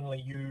 very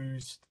commonly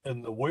used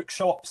in the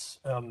workshops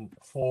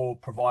for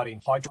providing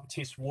hydro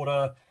test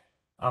water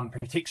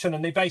protection,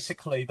 and they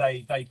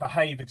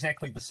behave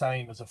exactly the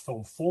same as a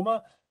film former,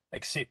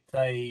 except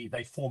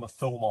they form a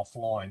film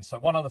offline. So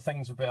one of the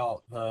things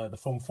about the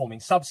film forming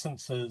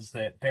substances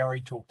that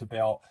Barry talked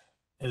about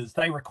is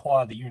they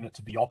require the unit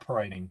to be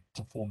operating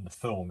to form the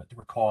film. It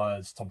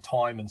requires some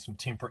time and some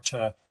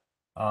temperature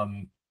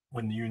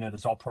when the unit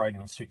is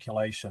operating on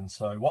circulation.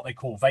 So what they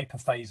call vapor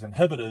phase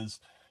inhibitors,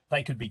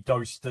 they could be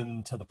dosed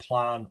into the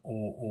plant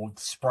or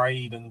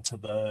sprayed into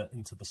the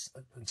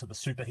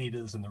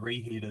superheaters and the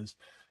reheaters,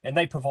 and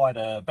they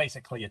provide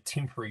basically a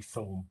temporary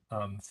film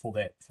for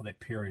that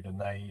period,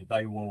 and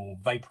they will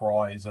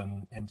vaporize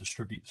and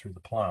distribute through the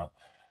plant.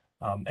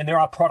 And there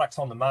are products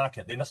on the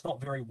market. They're just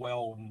not very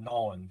well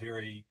known.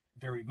 Very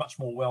much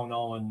more well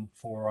known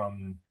for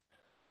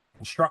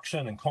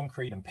construction and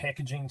concrete and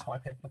packaging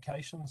type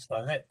applications.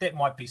 So that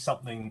might be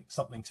something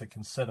to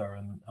consider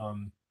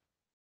and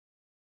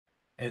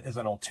as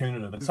an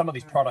alternative. And some of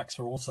these products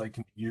are also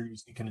can be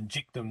used. You can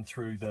inject them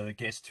through the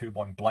gas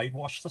turbine blade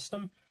wash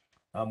system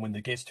when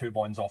the gas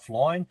turbine's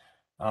offline,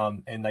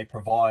 and they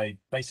provide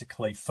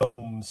basically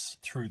films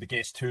through the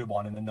gas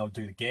turbine, and then they'll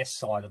do the gas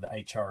side of the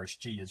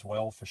HRSG as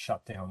well for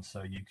shutdown.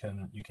 So you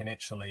can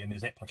actually, and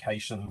there's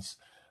applications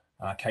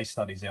case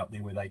studies out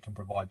there where they can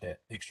provide that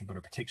extra bit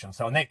of protection.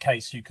 So in that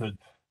case, you could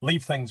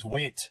leave things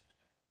wet,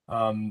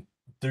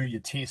 do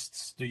your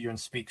tests, do your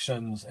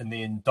inspections, and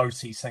then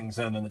dose these things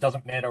in. And it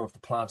doesn't matter if the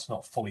plant's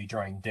not fully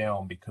drained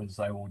down, because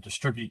they will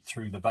distribute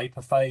through the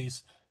vapor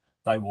phase,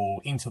 they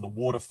will enter the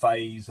water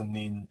phase, and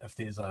then if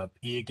there's a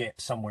air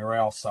gap somewhere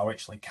else, they'll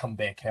actually come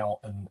back out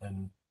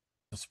and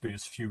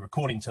disperse fuel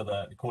according to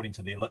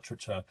their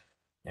literature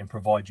and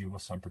provide you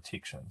with some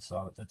protection.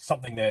 So it's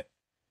something that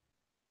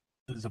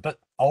is a bit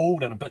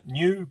old and a bit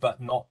new,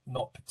 but not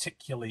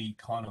particularly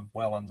kind of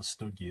well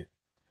understood yet.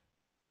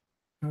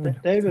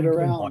 David,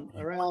 around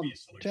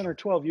 10 or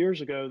 12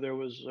 years ago, there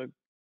was a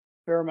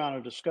fair amount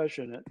of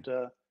discussion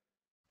at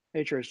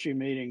HRSG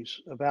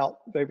meetings about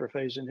vapor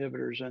phase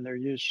inhibitors and their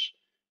use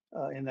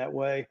in that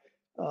way.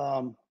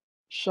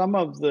 Some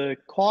of the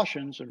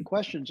cautions and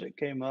questions that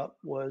came up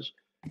was,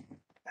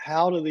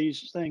 how do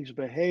these things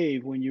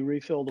behave when you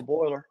refill the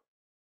boiler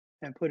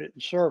and put it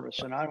in service?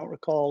 And I don't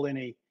recall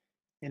any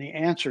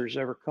answers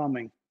ever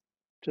coming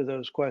to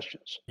those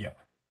questions. Yeah.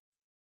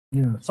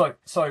 Yeah. So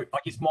I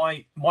guess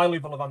my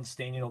level of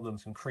understanding of them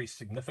has increased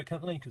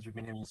significantly, because we've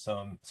been having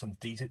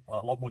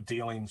a lot more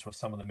dealings with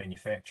some of the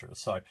manufacturers.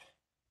 So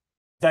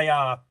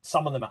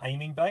some of them are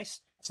amine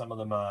based, some of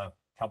them are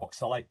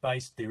carboxylate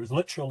based. There is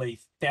literally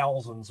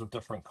thousands of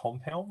different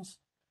compounds,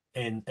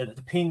 and it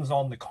depends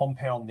on the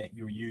compound that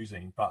you're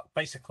using. But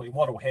basically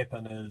what will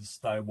happen is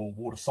they will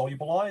water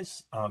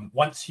solubilize.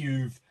 Once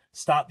you've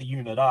start the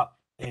unit up,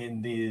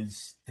 and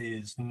there's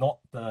not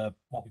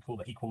what we call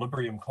the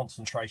equilibrium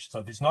concentration.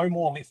 So there's no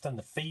more left in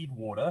the feed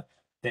water,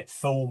 that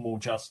film will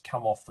just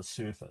come off the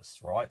surface,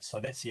 right? So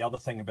that's the other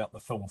thing about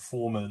the film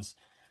formers.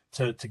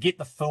 To get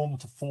the film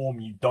to form,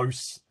 you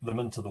dose them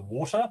into the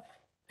water,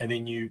 and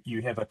then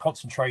you have a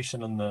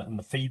concentration in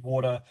the feed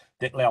water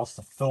that allows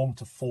the film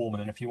to form.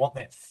 And if you want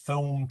that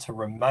film to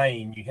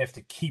remain, you have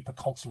to keep a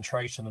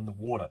concentration in the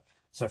water.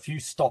 So if you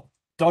stop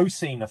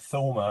dosing a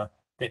filmer,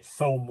 that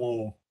film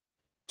will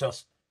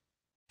just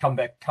come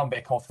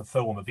back off the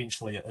film.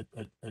 Eventually,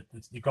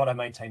 you've got to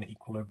maintain an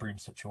equilibrium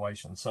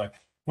situation. So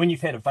when you've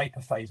had a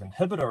vapor phase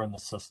inhibitor in the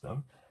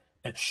system,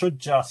 it should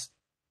just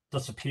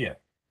disappear.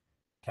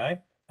 Okay,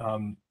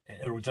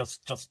 it will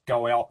just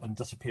go out and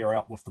disappear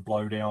out with the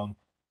blowdown,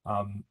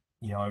 and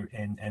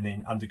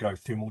then undergo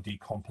thermal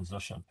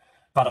decomposition.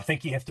 But I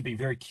think you have to be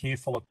very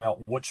careful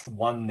about which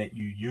one that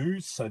you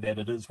use, so that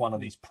it is one of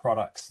these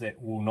products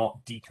that will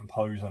not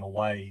decompose in a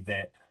way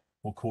that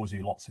will cause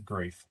you lots of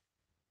grief.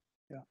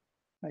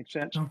 Makes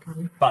sense.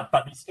 Okay. But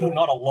there's still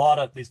not a lot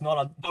of,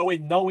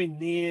 nowhere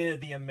near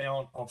the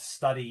amount of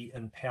study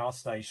in power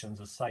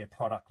stations as, say, a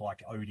product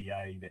like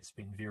ODA that's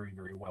been very,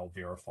 very well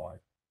verified.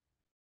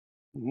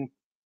 Mm-hmm.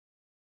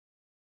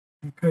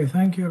 Okay,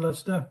 thank you,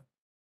 Lester.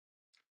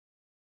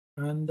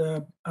 And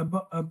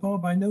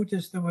Bob, I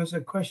noticed there was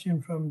a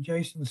question from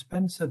Jason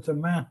Spencer to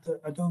Matt.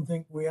 I don't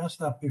think we asked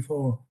that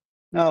before.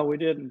 No, we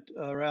didn't.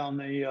 Around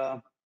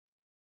the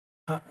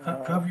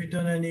have you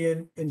done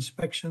any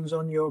inspections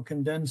on your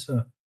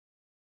condenser?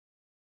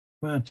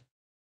 Matt,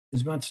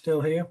 is Matt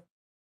still here?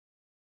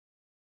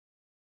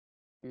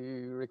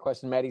 You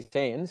requesting Matty's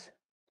hands?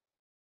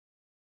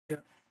 Yeah.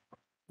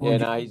 Yeah,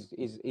 no,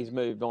 he's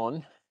moved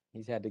on.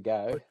 He's had to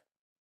go.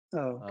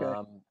 Oh,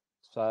 okay.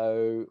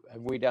 So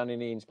have we done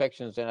any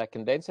inspections in our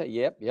condenser?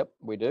 Yep,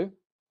 we do.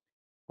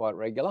 Quite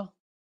regular.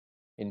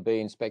 In B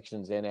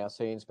inspections and our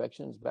C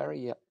inspections, Barry,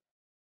 yep.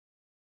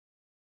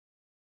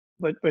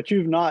 But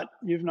you've not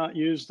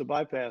used the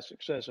bypass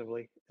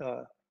excessively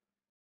to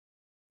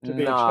be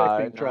No,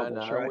 expecting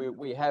troubles, right?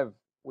 We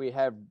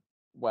have,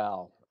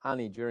 well,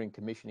 only during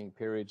commissioning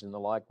periods and the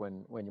like,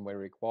 when we're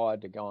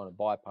required to go on a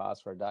bypass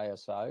for a day or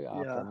so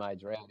after a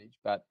major outage.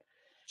 But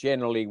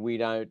generally we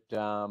don't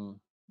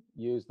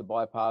use the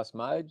bypass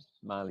modes,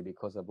 mainly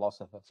because of loss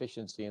of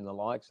efficiency and the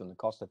likes, and the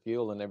cost of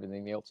fuel and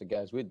everything else that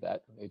goes with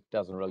that. It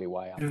doesn't really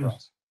weigh up for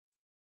us.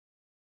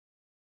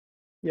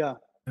 Yeah.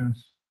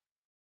 Yes.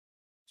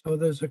 So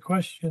there's a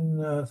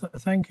question.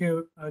 Thank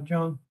you,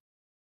 John.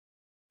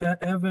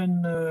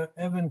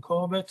 Evan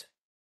Corbett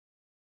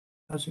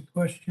has a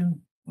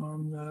question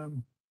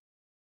on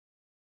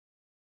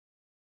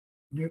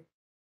yeah,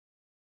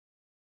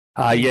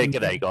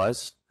 g'day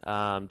guys.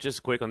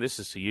 Just quick on this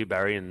is to you,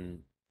 Barry, and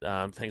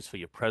thanks for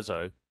your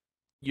prezzo.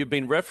 You've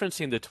been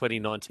referencing the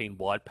 2019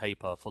 white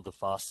paper for the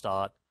fast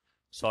start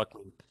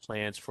cycling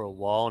plans for a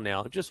while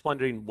now. I'm just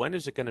wondering, when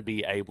is it going to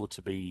be able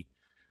to be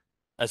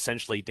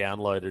essentially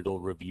downloaded or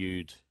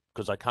reviewed?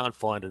 Because I can't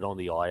find it on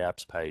the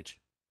IAPWS page.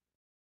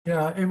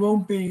 Yeah, it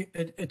won't be.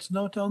 It's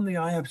not on the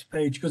IAPWS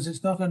page because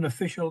it's not an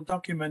official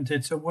document.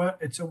 It's a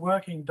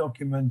working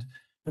document,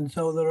 and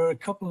so there are a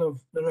couple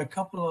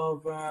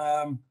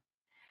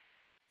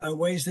of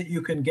ways that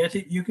you can get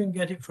it. You can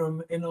get it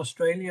from in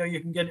Australia. You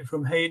can get it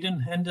from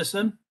Hayden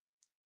Henderson.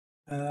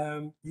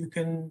 You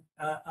can,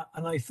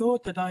 and I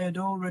thought that I had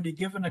already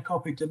given a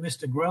copy to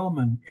Mr.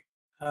 Grellman,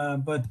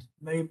 but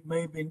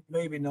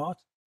maybe not.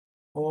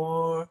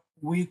 Or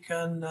we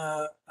can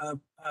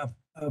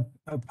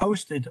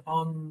post it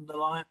on the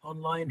line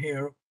online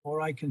here,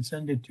 or I can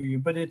send it to you.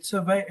 But it's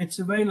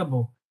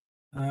available.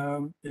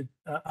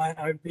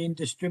 I've been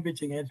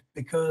distributing it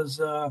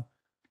because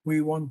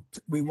we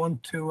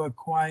want to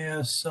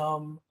acquire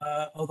some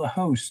other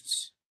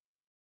hosts.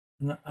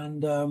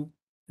 And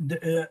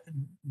did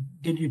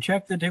you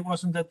check that it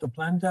wasn't at the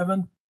plant,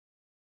 Evan?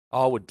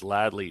 I would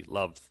gladly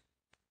love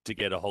to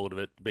get a hold of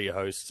it, be a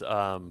host.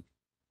 I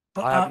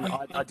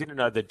didn't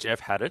know that Jeff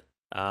had it,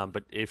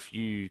 but if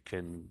you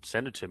can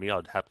send it to me,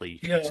 I'd happily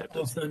accept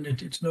I'll it. send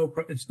it. It's no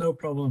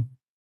problem.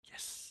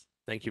 Yes,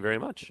 thank you very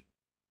much.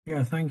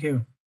 Yeah, thank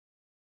you.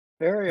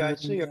 Barry, I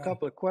see a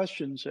couple of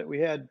questions that we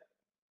had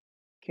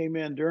came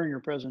in during your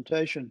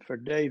presentation for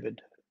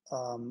David,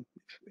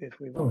 if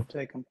we want to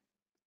take them.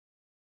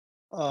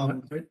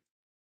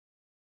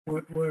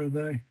 Where are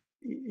they?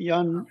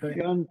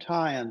 Yun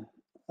Tyan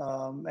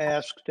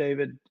asks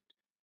David,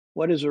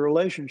 what is the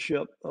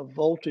relationship of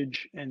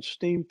voltage and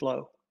steam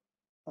flow?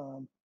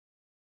 But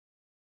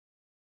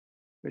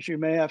you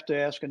may have to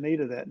ask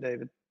Anita that,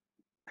 David.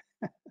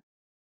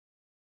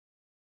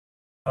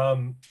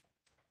 My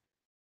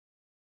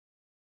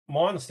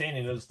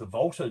understanding is the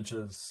voltage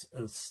is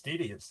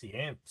steady. It's the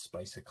amps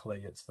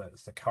basically. It's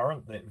the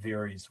current that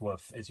varies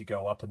with as you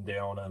go up and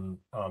down, and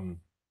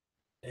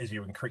as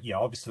you increase. Yeah,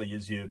 obviously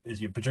as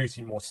you're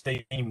producing more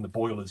steam, the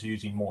boiler's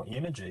using more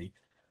energy.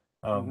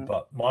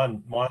 But my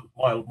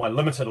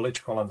limited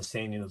electrical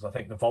understanding is I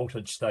think the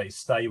voltage stays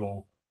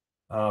stable,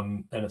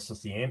 and it's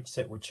just the amps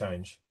that would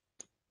change.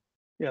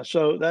 Yeah,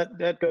 so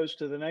that goes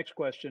to the next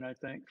question, I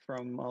think,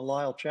 from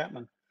Lyle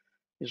Chapman.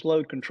 Is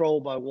load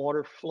controlled by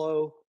water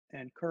flow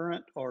and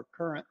current, or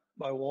current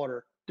by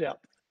water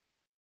depth?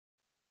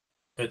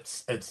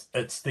 It's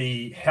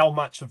the how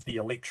much of the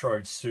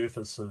electrode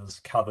surface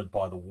is covered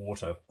by the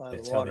water.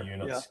 That's how the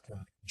units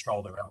can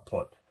control their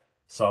output.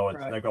 So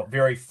they've got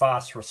very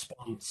fast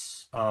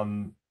response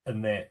in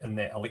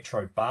that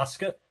electrode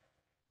basket,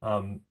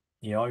 so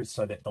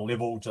that the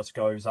level just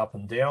goes up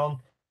and down.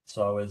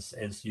 So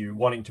as you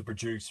wanting to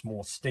produce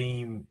more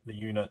steam, the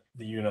unit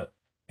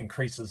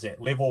increases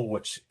that level,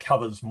 which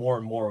covers more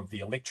and more of the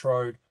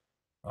electrode,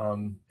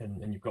 and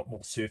you've got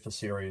more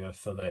surface area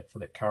for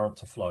that current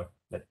to flow.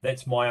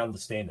 That's my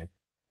understanding.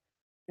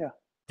 Yeah,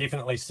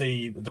 definitely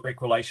see the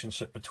direct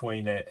relationship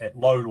between at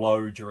low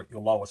load you're at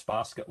your lowest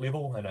basket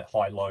level, and at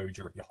high load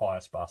you're at your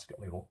highest basket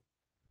level.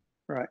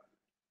 Right.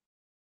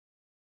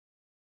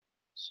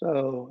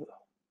 So,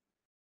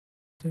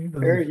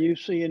 Barry, do you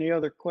see any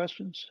other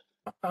questions?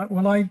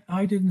 Well,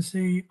 I didn't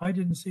see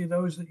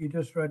those that you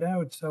just read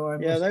out. So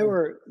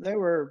they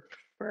were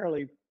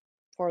fairly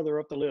farther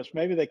up the list.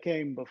 Maybe they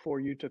came before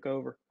you took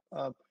over.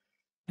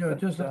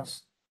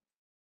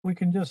 We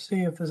can just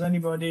see if there's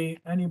anybody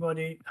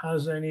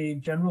has any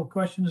general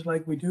questions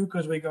like we do,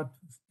 because we got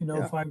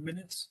 5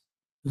 minutes.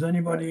 Does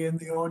anybody in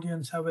the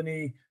audience have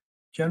any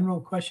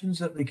general questions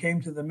that they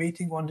came to the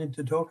meeting wanting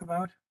to talk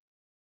about?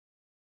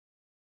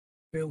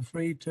 Feel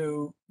free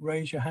to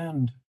raise your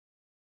hand.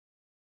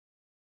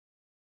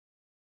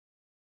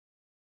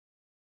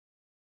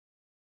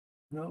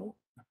 No?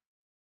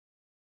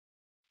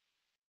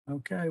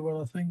 Okay,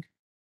 well, I think.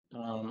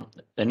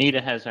 Anita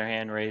has her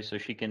hand raised, so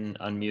she can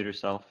unmute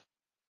herself.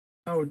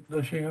 Oh,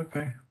 does she?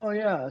 Okay. Oh,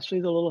 yeah, I see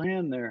the little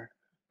hand there.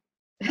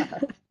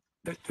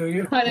 Do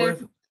you? Hi there.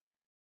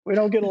 We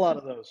don't get a lot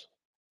of those.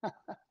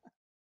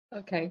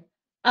 Okay.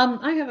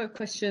 I have a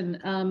question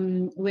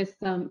with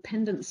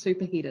pendant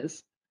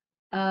superheaters.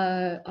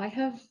 I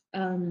have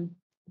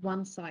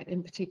one site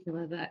in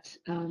particular that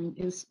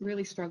is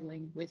really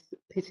struggling with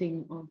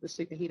pitting of the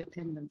superheater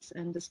pendants,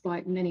 and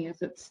despite many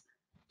efforts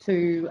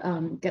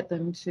to get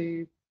them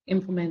to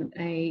implement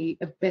a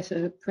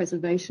better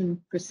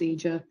preservation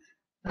procedure,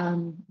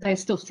 they're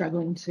still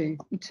struggling to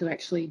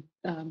actually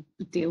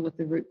deal with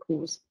the root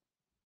cause.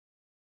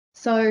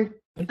 So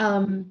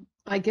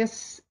I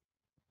guess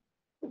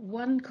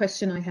one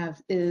question I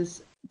have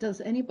is,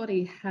 does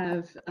anybody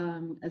have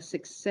a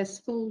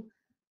successful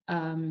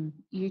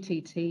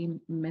UTT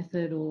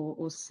method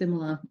or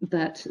similar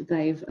that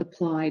they've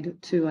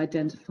applied to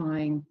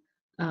identifying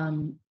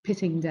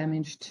pitting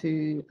damage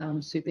to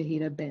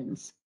superheater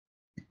bends?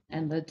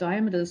 And the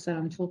diameters that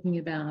I'm talking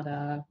about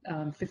are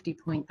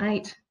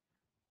 50.8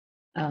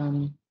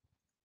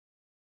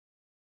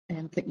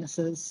 and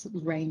thicknesses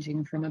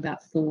ranging from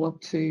about 4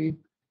 to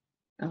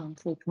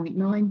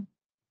 4.9.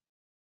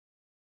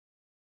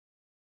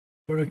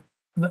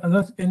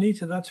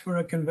 Anita, that's for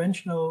a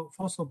conventional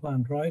fossil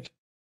plant, right?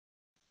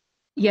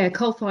 Yeah,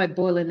 coal-fired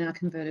boiler now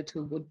converted to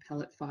a wood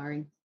pellet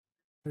firing.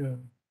 Yeah.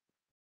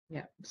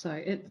 Yeah, so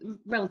it's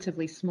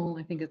relatively small.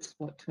 I think it's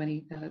what,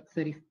 30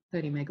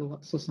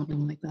 megawatts or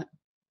something like that.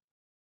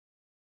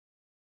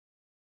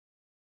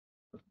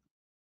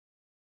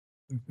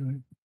 Okay.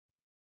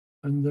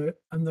 And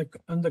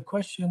the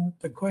question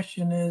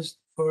is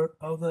for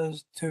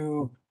others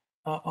to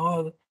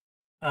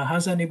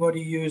has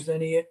anybody used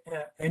any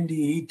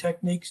NDE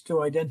techniques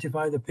to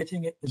identify the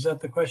pitting? Is that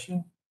the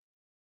question?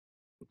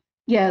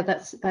 Yeah,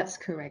 that's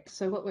correct.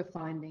 So what we're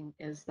finding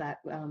is that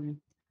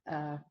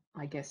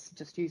I guess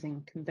just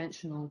using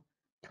conventional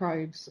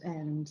probes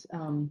and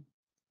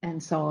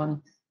so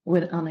on,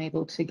 we're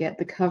unable to get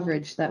the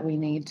coverage that we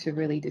need to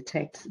really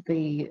detect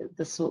the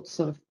sort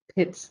of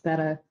pits that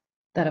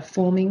are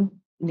forming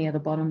near the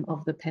bottom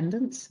of the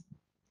pendants.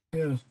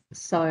 Yes.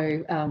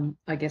 So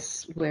I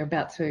guess we're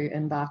about to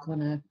embark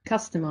on a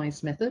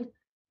customized method,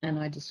 and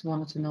I just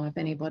wanted to know if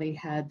anybody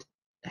had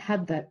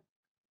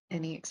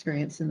any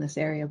experience in this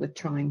area with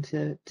trying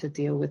to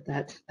deal with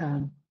that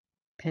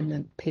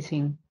pendant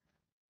pitting.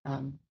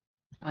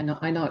 I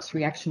know it's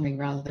reactionary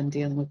rather than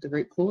dealing with the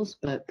root cause,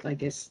 but I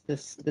guess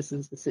this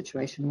is the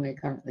situation we're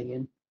currently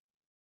in.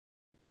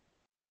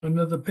 And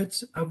do the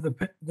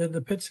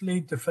pits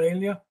lead to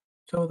failure?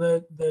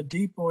 So they're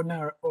deep or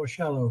narrow or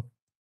shallow?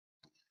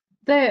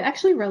 They're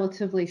actually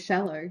relatively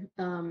shallow,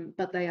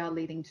 but they are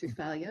leading to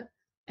failure.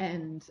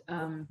 And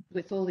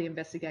with all the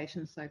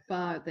investigations so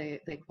far, they're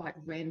quite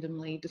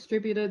randomly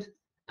distributed.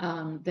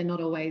 They're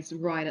not always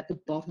right at the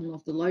bottom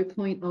of the low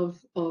point of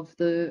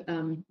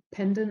the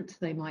pendant.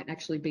 They might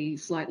actually be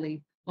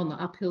slightly on the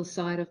uphill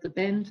side of the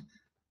bend.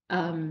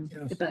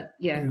 Yes. But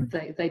yeah,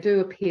 they do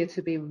appear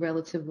to be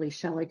relatively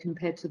shallow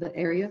compared to the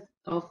area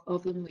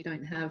of them. We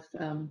don't have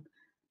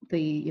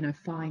the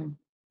fine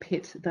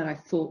pit that I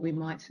thought we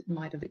might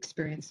have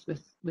experienced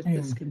with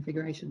this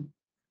configuration.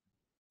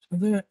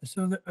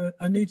 So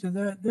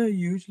Anita, they're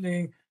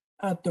usually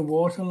at the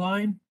water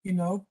line,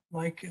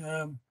 like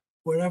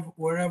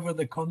wherever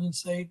the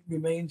condensate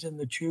remains in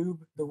the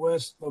tube. The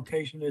worst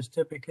location is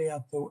typically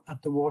at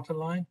the water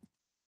line,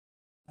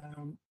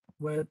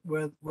 where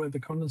the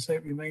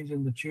condensate remains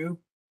in the tube.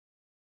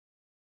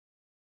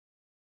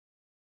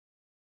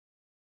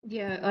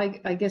 Yeah,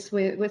 I guess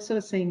we're sort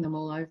of seeing them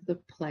all over the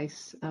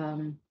place.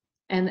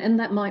 And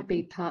that might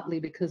be partly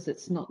because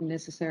it's not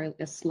necessarily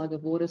a slug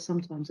of water.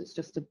 Sometimes it's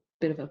just a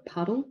bit of a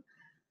puddle.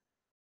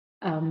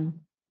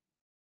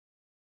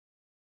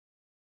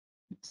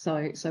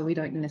 So we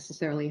don't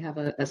necessarily have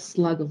a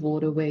slug of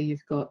water where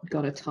you've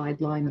got a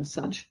tide line as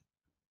such.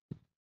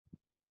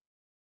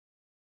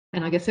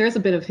 And I guess there is a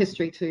bit of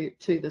history to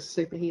the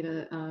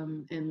superheater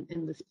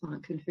and this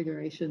plant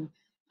configuration.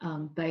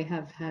 They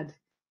have had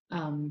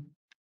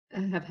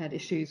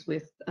issues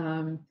with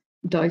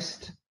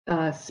dosed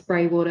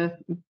spray water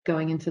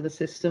going into the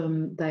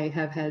system. They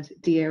have had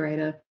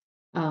deaerator,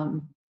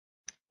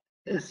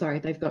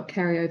 they've got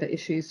carryover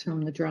issues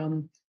from the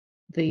drum.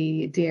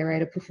 The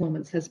deaerator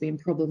performance has been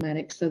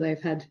problematic, so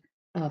they've had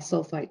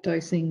sulfite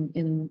dosing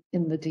in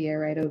the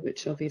deaerator,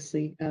 which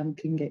obviously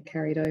can get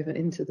carried over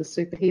into the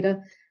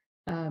superheater.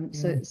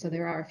 So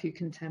there are a few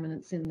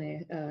contaminants in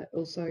there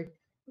also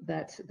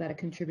that are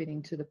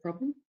contributing to the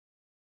problem.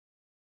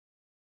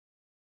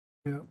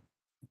 Yeah.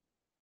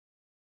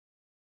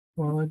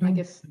 Well, I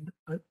guess.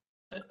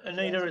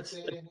 Anita, it's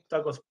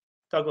Douglas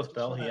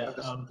Bell here.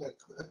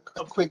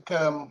 A quick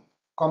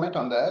comment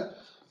on that.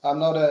 I'm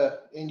not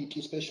a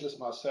NDT specialist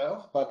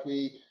myself, but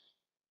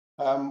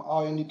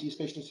our NDT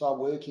specialists are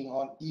working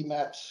on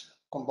EMAPS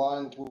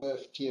combined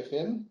with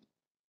TFM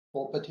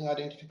for pitting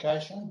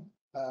identification,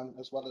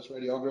 as well as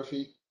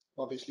radiography.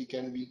 Obviously,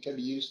 can be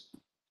used.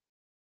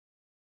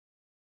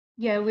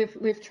 Yeah,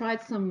 we've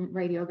tried some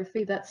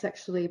radiography. That's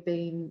actually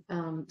been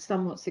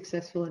somewhat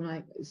successful, and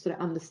I sort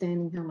of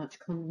understanding how much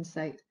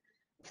condensate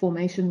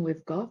formation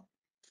we've got,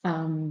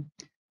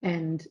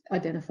 and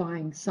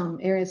identifying some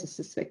areas of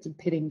suspected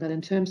pitting. But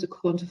in terms of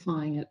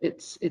quantifying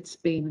it, it's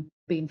been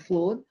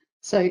flawed.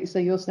 So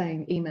you're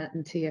saying EMAT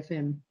and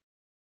TFM?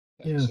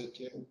 Yeah.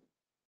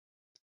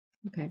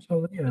 Okay.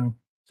 So yeah.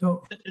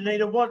 So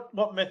Anita,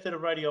 what method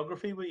of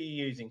radiography were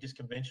you using? Just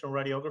conventional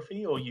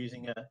radiography, or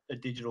using a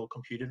digital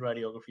computed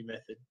radiography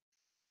method?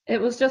 It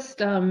was just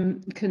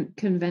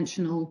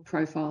conventional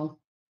profile.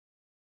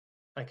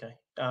 Okay.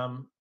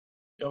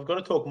 I've got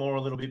to talk a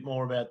little bit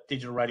more about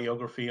digital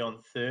radiography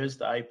on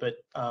Thursday, but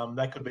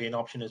that could be an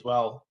option as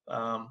well.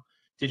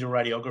 Digital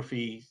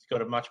radiography's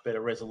got a much better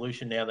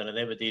resolution now than it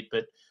ever did,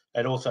 but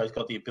it also has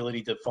got the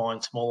ability to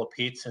find smaller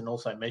pits and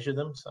also measure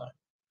them. So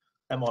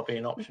that might be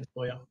an option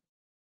for you.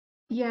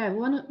 Yeah,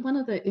 one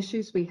of the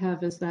issues we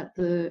have is that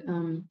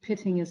the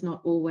pitting is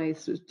not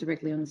always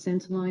directly on the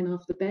centre line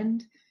of the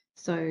bend.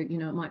 So, it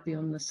might be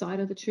on the side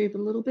of the tube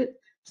a little bit.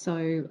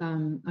 So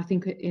I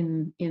think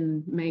in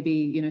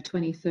maybe,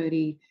 20,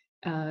 30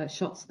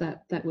 shots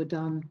that were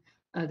done,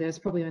 there's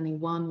probably only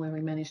one where we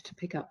managed to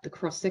pick up the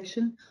cross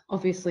section.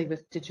 Obviously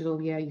with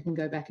digital, yeah, you can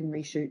go back and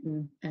reshoot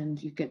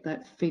and you get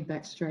that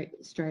feedback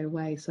straight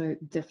away. So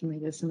definitely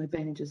there's some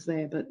advantages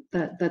there, but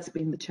that's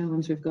been the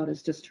challenge we've got,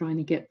 is just trying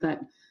to get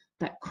that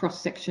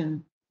cross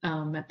section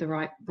at the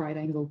right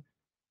angle.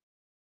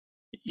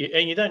 Yeah,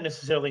 and you don't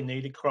necessarily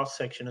need a cross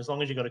section as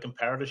long as you've got a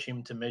comparator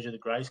shim to measure the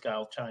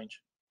grayscale change.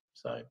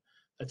 So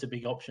that's a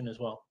big option as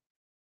well.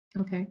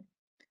 Okay.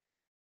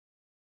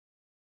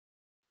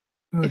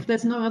 If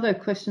there's no other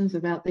questions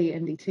about the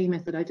NDT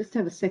method, I just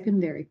have a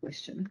secondary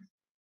question.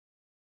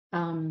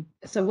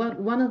 So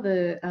one of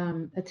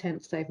the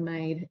attempts they've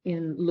made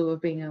in lieu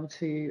of being able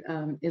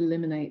to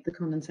eliminate the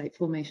condensate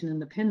formation in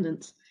the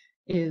pendants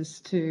is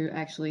to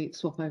actually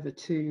swap over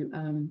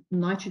to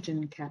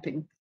nitrogen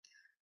capping.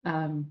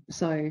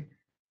 So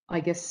I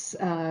guess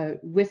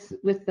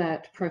with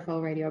that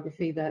profile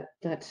radiography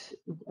that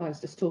I was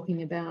just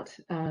talking about,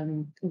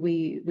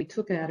 we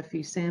took out a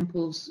few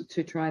samples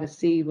to try to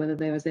see whether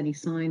there was any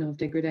sign of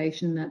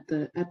degradation at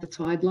the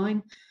tide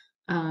line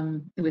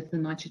with the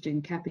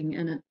nitrogen capping,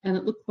 and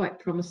it looked quite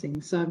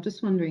promising. So I'm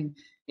just wondering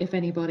if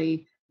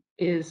anybody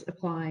is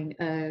applying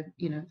a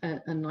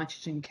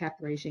nitrogen cap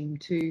regime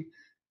to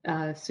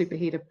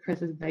superheater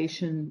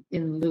preservation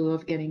in lieu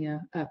of getting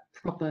a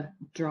proper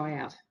dry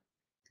out.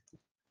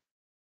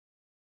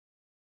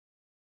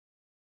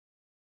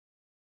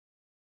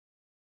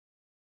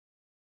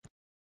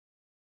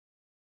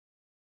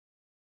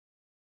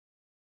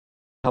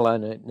 Hello,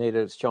 Nita,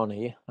 it's John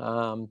here.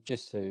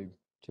 Just to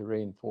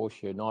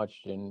reinforce your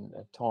nitrogen,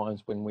 at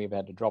times when we've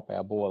had to drop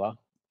our boiler,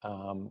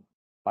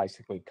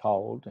 basically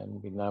cold,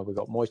 and we know we've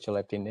got moisture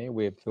left in there,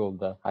 we've filled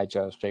the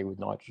HRSG with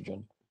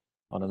nitrogen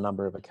on a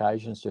number of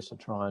occasions just to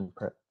try and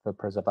for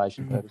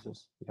preservation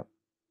purposes. Yep.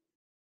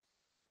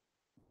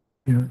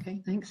 Yeah.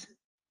 Okay, thanks.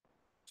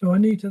 So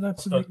Anita,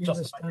 that's Just really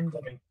the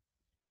standard.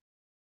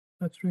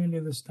 That's really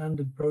the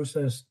standard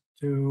process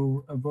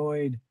to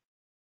avoid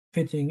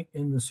fitting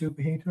in the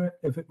superheater.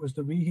 If it was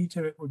the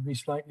reheater, it would be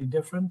slightly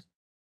different,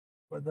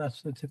 but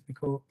that's the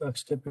typical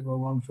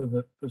one for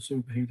the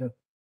superheater.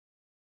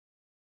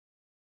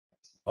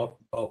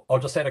 I'll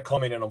just add a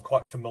comment, and I'm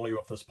quite familiar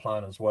with this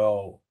plant as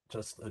well.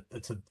 Just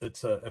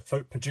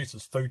it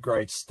produces food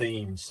grade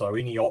steam, so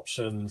any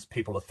options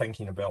people are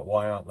thinking about,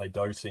 why aren't they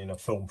dosing a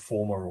film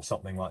former or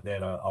something like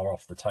that, are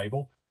off the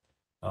table,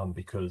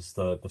 because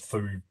the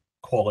food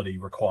quality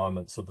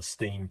requirements of the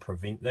steam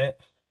prevent that,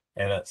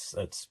 and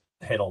it's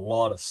had a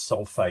lot of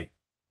sulfate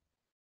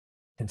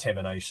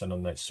contamination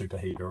in that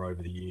superheater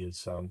over the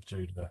years,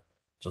 due to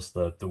just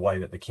the way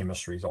that the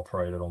chemistry is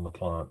operated on the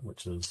plant,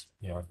 which is,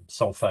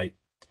 sulfate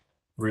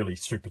really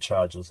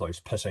supercharges those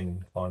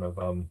pitting kind of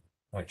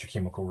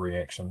electrochemical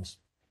reactions.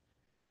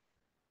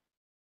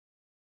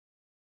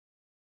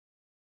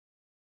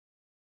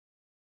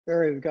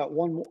 Barry, we've got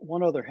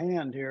one other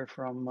hand here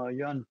from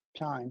Yun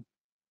Time.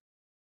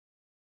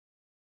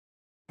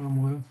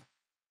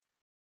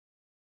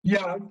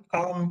 Yeah,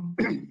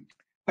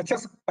 I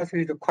just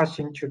basically the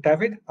question to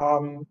David.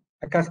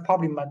 I guess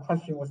probably my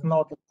question was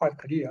not quite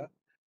clear.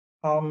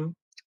 For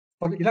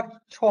the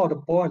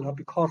electrode boiler,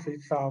 because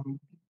it's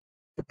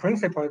the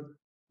principle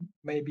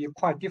may be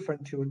quite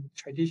different to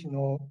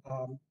traditional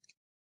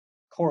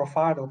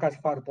coal-fired or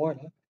gas-fired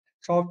boiler.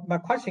 So my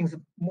question is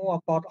more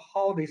about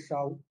how this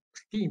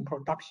steam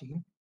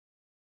production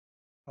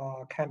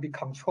can be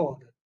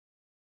controlled.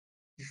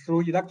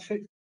 Through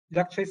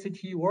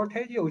electricity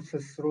voltage, or is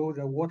it through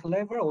the water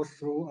level, or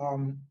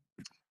through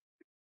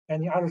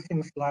any other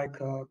things like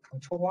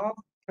control valve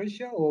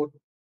pressure, or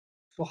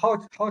so how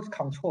it's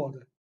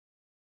controlled?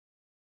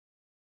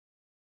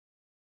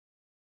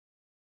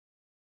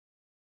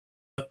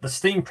 The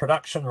steam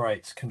production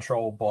rate's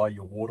controlled by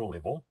your water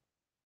level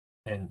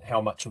and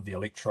how much of the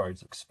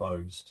electrode's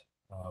exposed.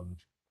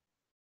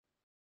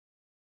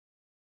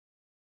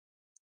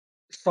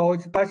 So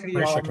it's basically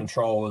pressure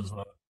control is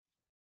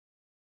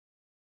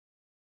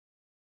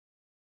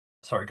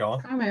sorry, go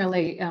on.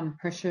 Primarily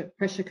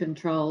pressure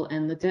control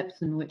and the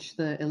depth in which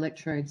the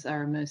electrodes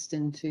are immersed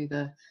into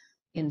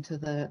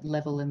the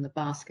level in the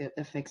basket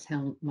affects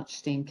how much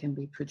steam can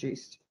be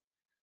produced.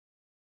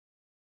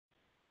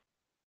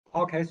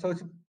 Okay, so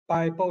it's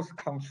by both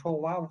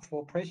control valve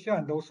for pressure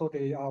and also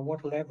the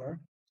water level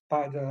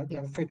by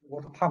the feed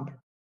water pump.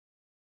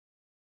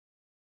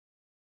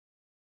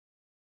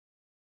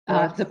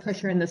 The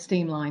pressure in the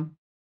steam line.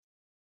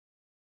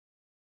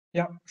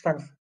 Yeah,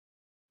 thanks.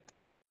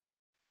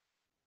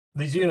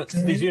 These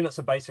units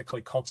are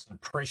basically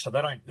constant pressure.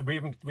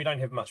 We don't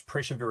have much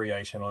pressure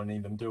variation on any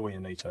of them, do we,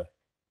 Anita?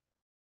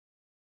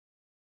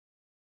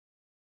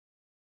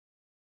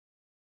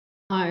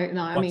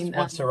 No, I mean,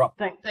 once they're up,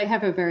 they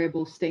have a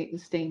variable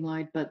steam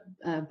load, but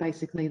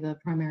basically the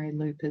primary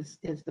loop is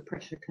the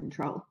pressure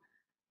control.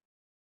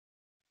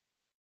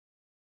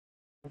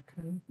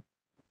 Okay.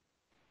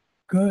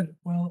 Good.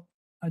 Well,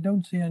 I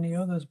don't see any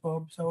others,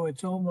 Bob, so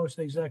it's almost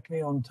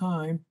exactly on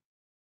time.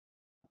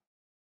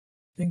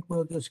 I think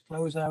we'll just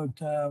close out.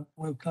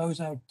 We'll close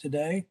out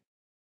today,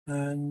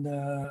 and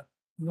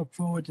look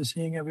forward to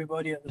seeing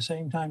everybody at the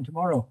same time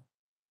tomorrow.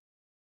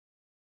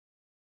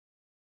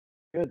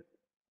 Good.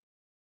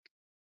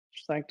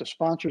 Just thank the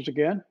sponsors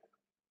again.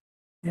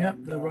 Yeah,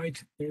 they're right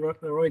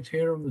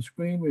here on the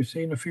screen. We've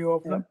seen a few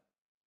of them,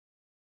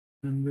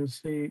 and we'll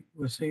see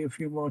a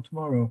few more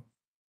tomorrow.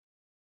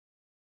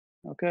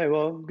 Okay,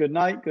 well, good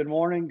night, good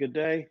morning, good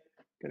day,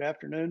 good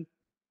afternoon.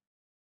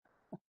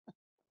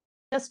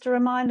 Just a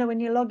reminder when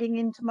you're logging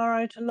in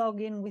tomorrow to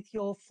log in with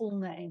your full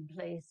name,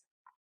 please.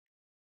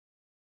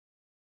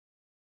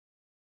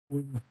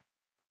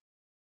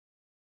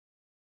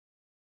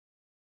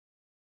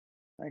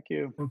 Thank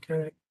you.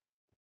 Okay,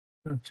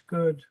 that's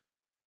good.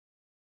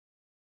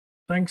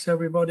 Thanks,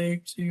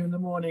 everybody. See you in the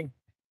morning.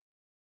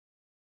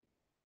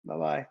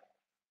 Bye-bye.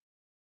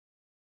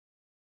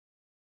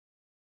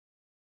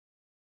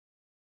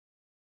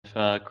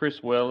 Chris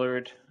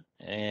Wellard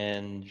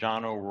and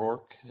John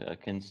O'Rourke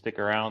can stick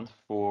around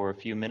for a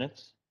few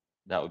minutes,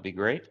 that would be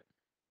great.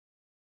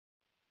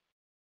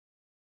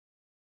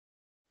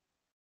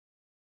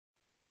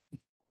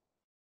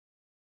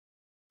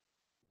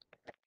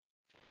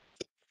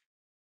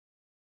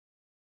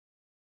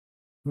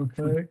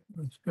 Okay,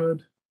 that's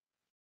good.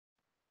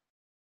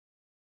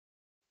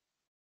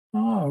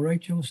 Oh,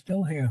 Rachel's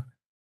still here.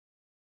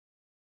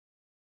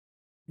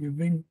 You've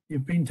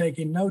been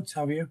taking notes,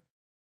 have you?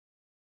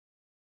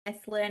 Yes,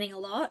 learning a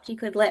lot. You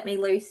could let me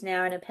loose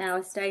now in a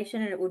power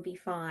station and it would be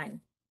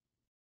fine.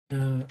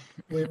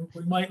 We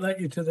might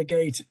let you to the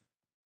gate.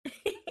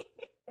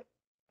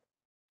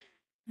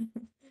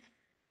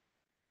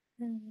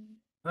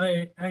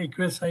 Hey,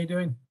 Chris, how you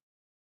doing?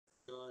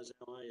 Guys,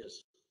 how are you?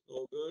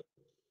 All good?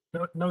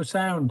 No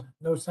sound,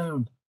 no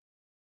sound.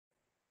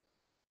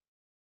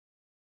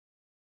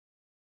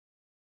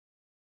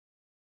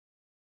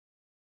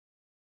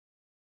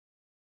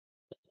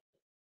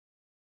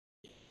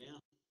 Yeah.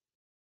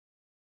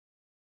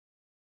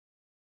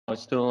 Oh,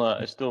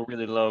 it's still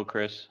really low,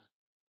 Chris.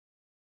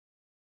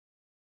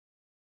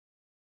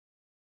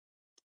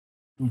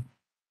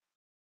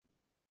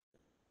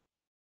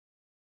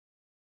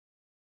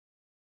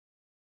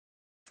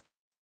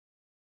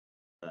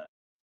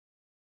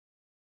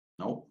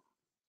 Nope.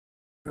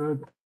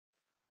 Good. I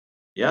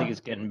Yeah. think it's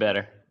getting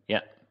better.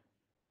 Yeah.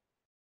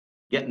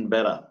 Getting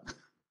better.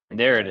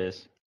 There it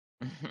is.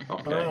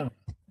 Okay.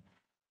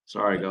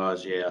 Sorry,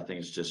 guys. Yeah, I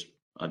think it's just,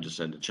 I just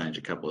had to change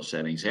a couple of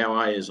settings. How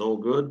are you? All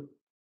good?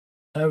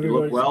 You look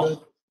Everybody's well? good.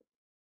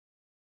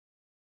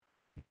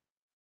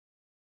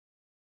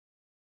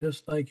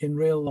 Just like in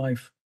real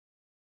life.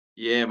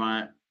 Yeah,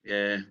 mate.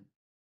 Yeah.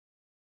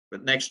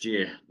 But next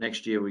year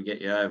we get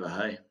you over,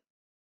 hey?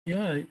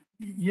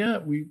 Yeah,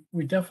 we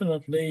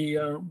definitely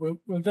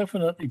we'll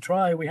definitely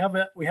try. We have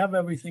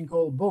everything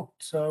all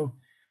booked, so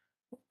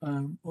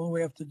all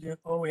we have to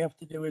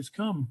do is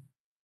come.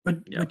 But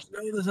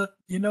there's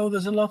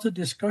a lot of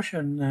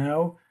discussion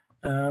now.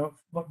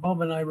 But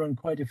Bob and I run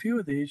quite a few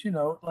of these.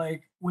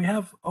 Like we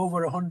have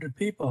over 100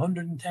 people,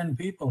 110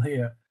 people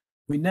here.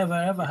 We never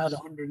ever had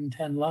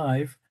 110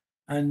 live,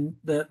 and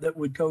that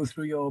would go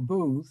through your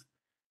booth.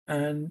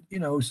 And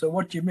so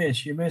what you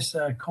miss? You miss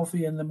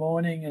coffee in the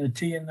morning and a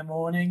tea in the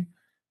morning,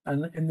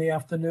 and in the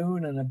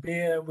afternoon, and a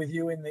beer with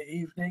you in the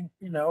evening.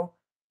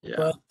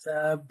 Yeah.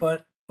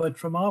 But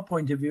from our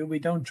point of view, we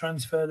don't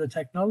transfer the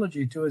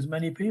technology to as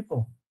many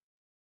people.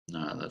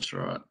 No, that's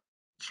right.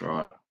 That's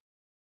right.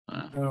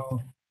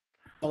 So,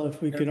 Well,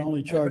 if we could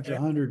only charge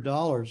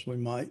 $100, we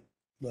might,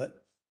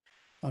 but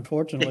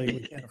unfortunately, we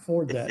can't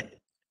afford that.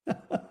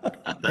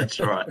 That's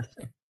right.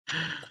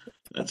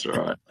 That's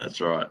right.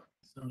 That's right.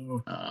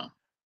 So,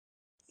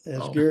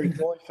 as Gary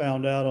Boy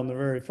found out on the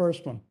very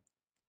first one.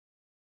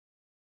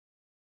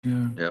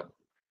 yeah. Yep.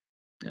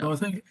 So I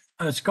think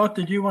Scott,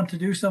 did you want to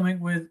do something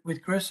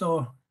with Chris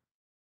or?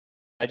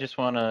 I just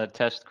want to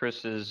test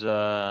Chris's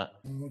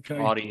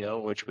audio,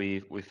 which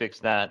we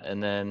fixed that,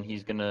 and then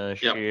he's gonna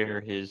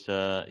share his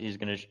he's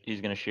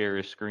gonna share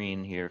his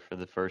screen here for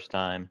the first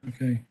time.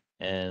 Okay.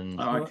 And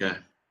okay.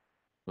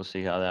 We'll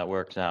see how that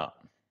works out.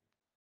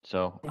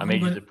 So Well, I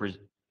made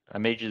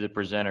you the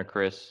presenter,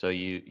 Chris, so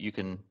you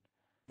can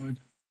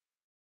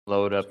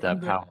load up that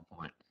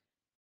PowerPoint.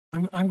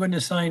 I'm going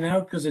to sign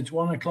out because it's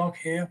 1 o'clock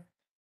here.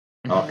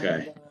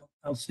 Okay. And,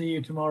 I'll see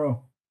you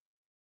tomorrow.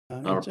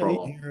 It's 8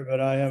 here,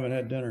 but I haven't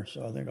had dinner,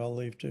 so I think I'll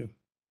leave too.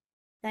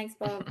 Thanks,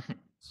 Bob.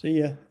 See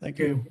ya. Thank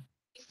you.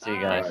 See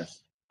you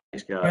guys.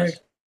 Thanks, guys.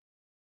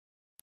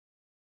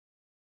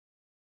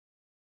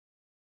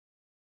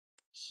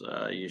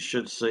 So you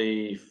should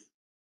see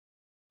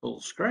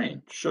full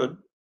screen. Should.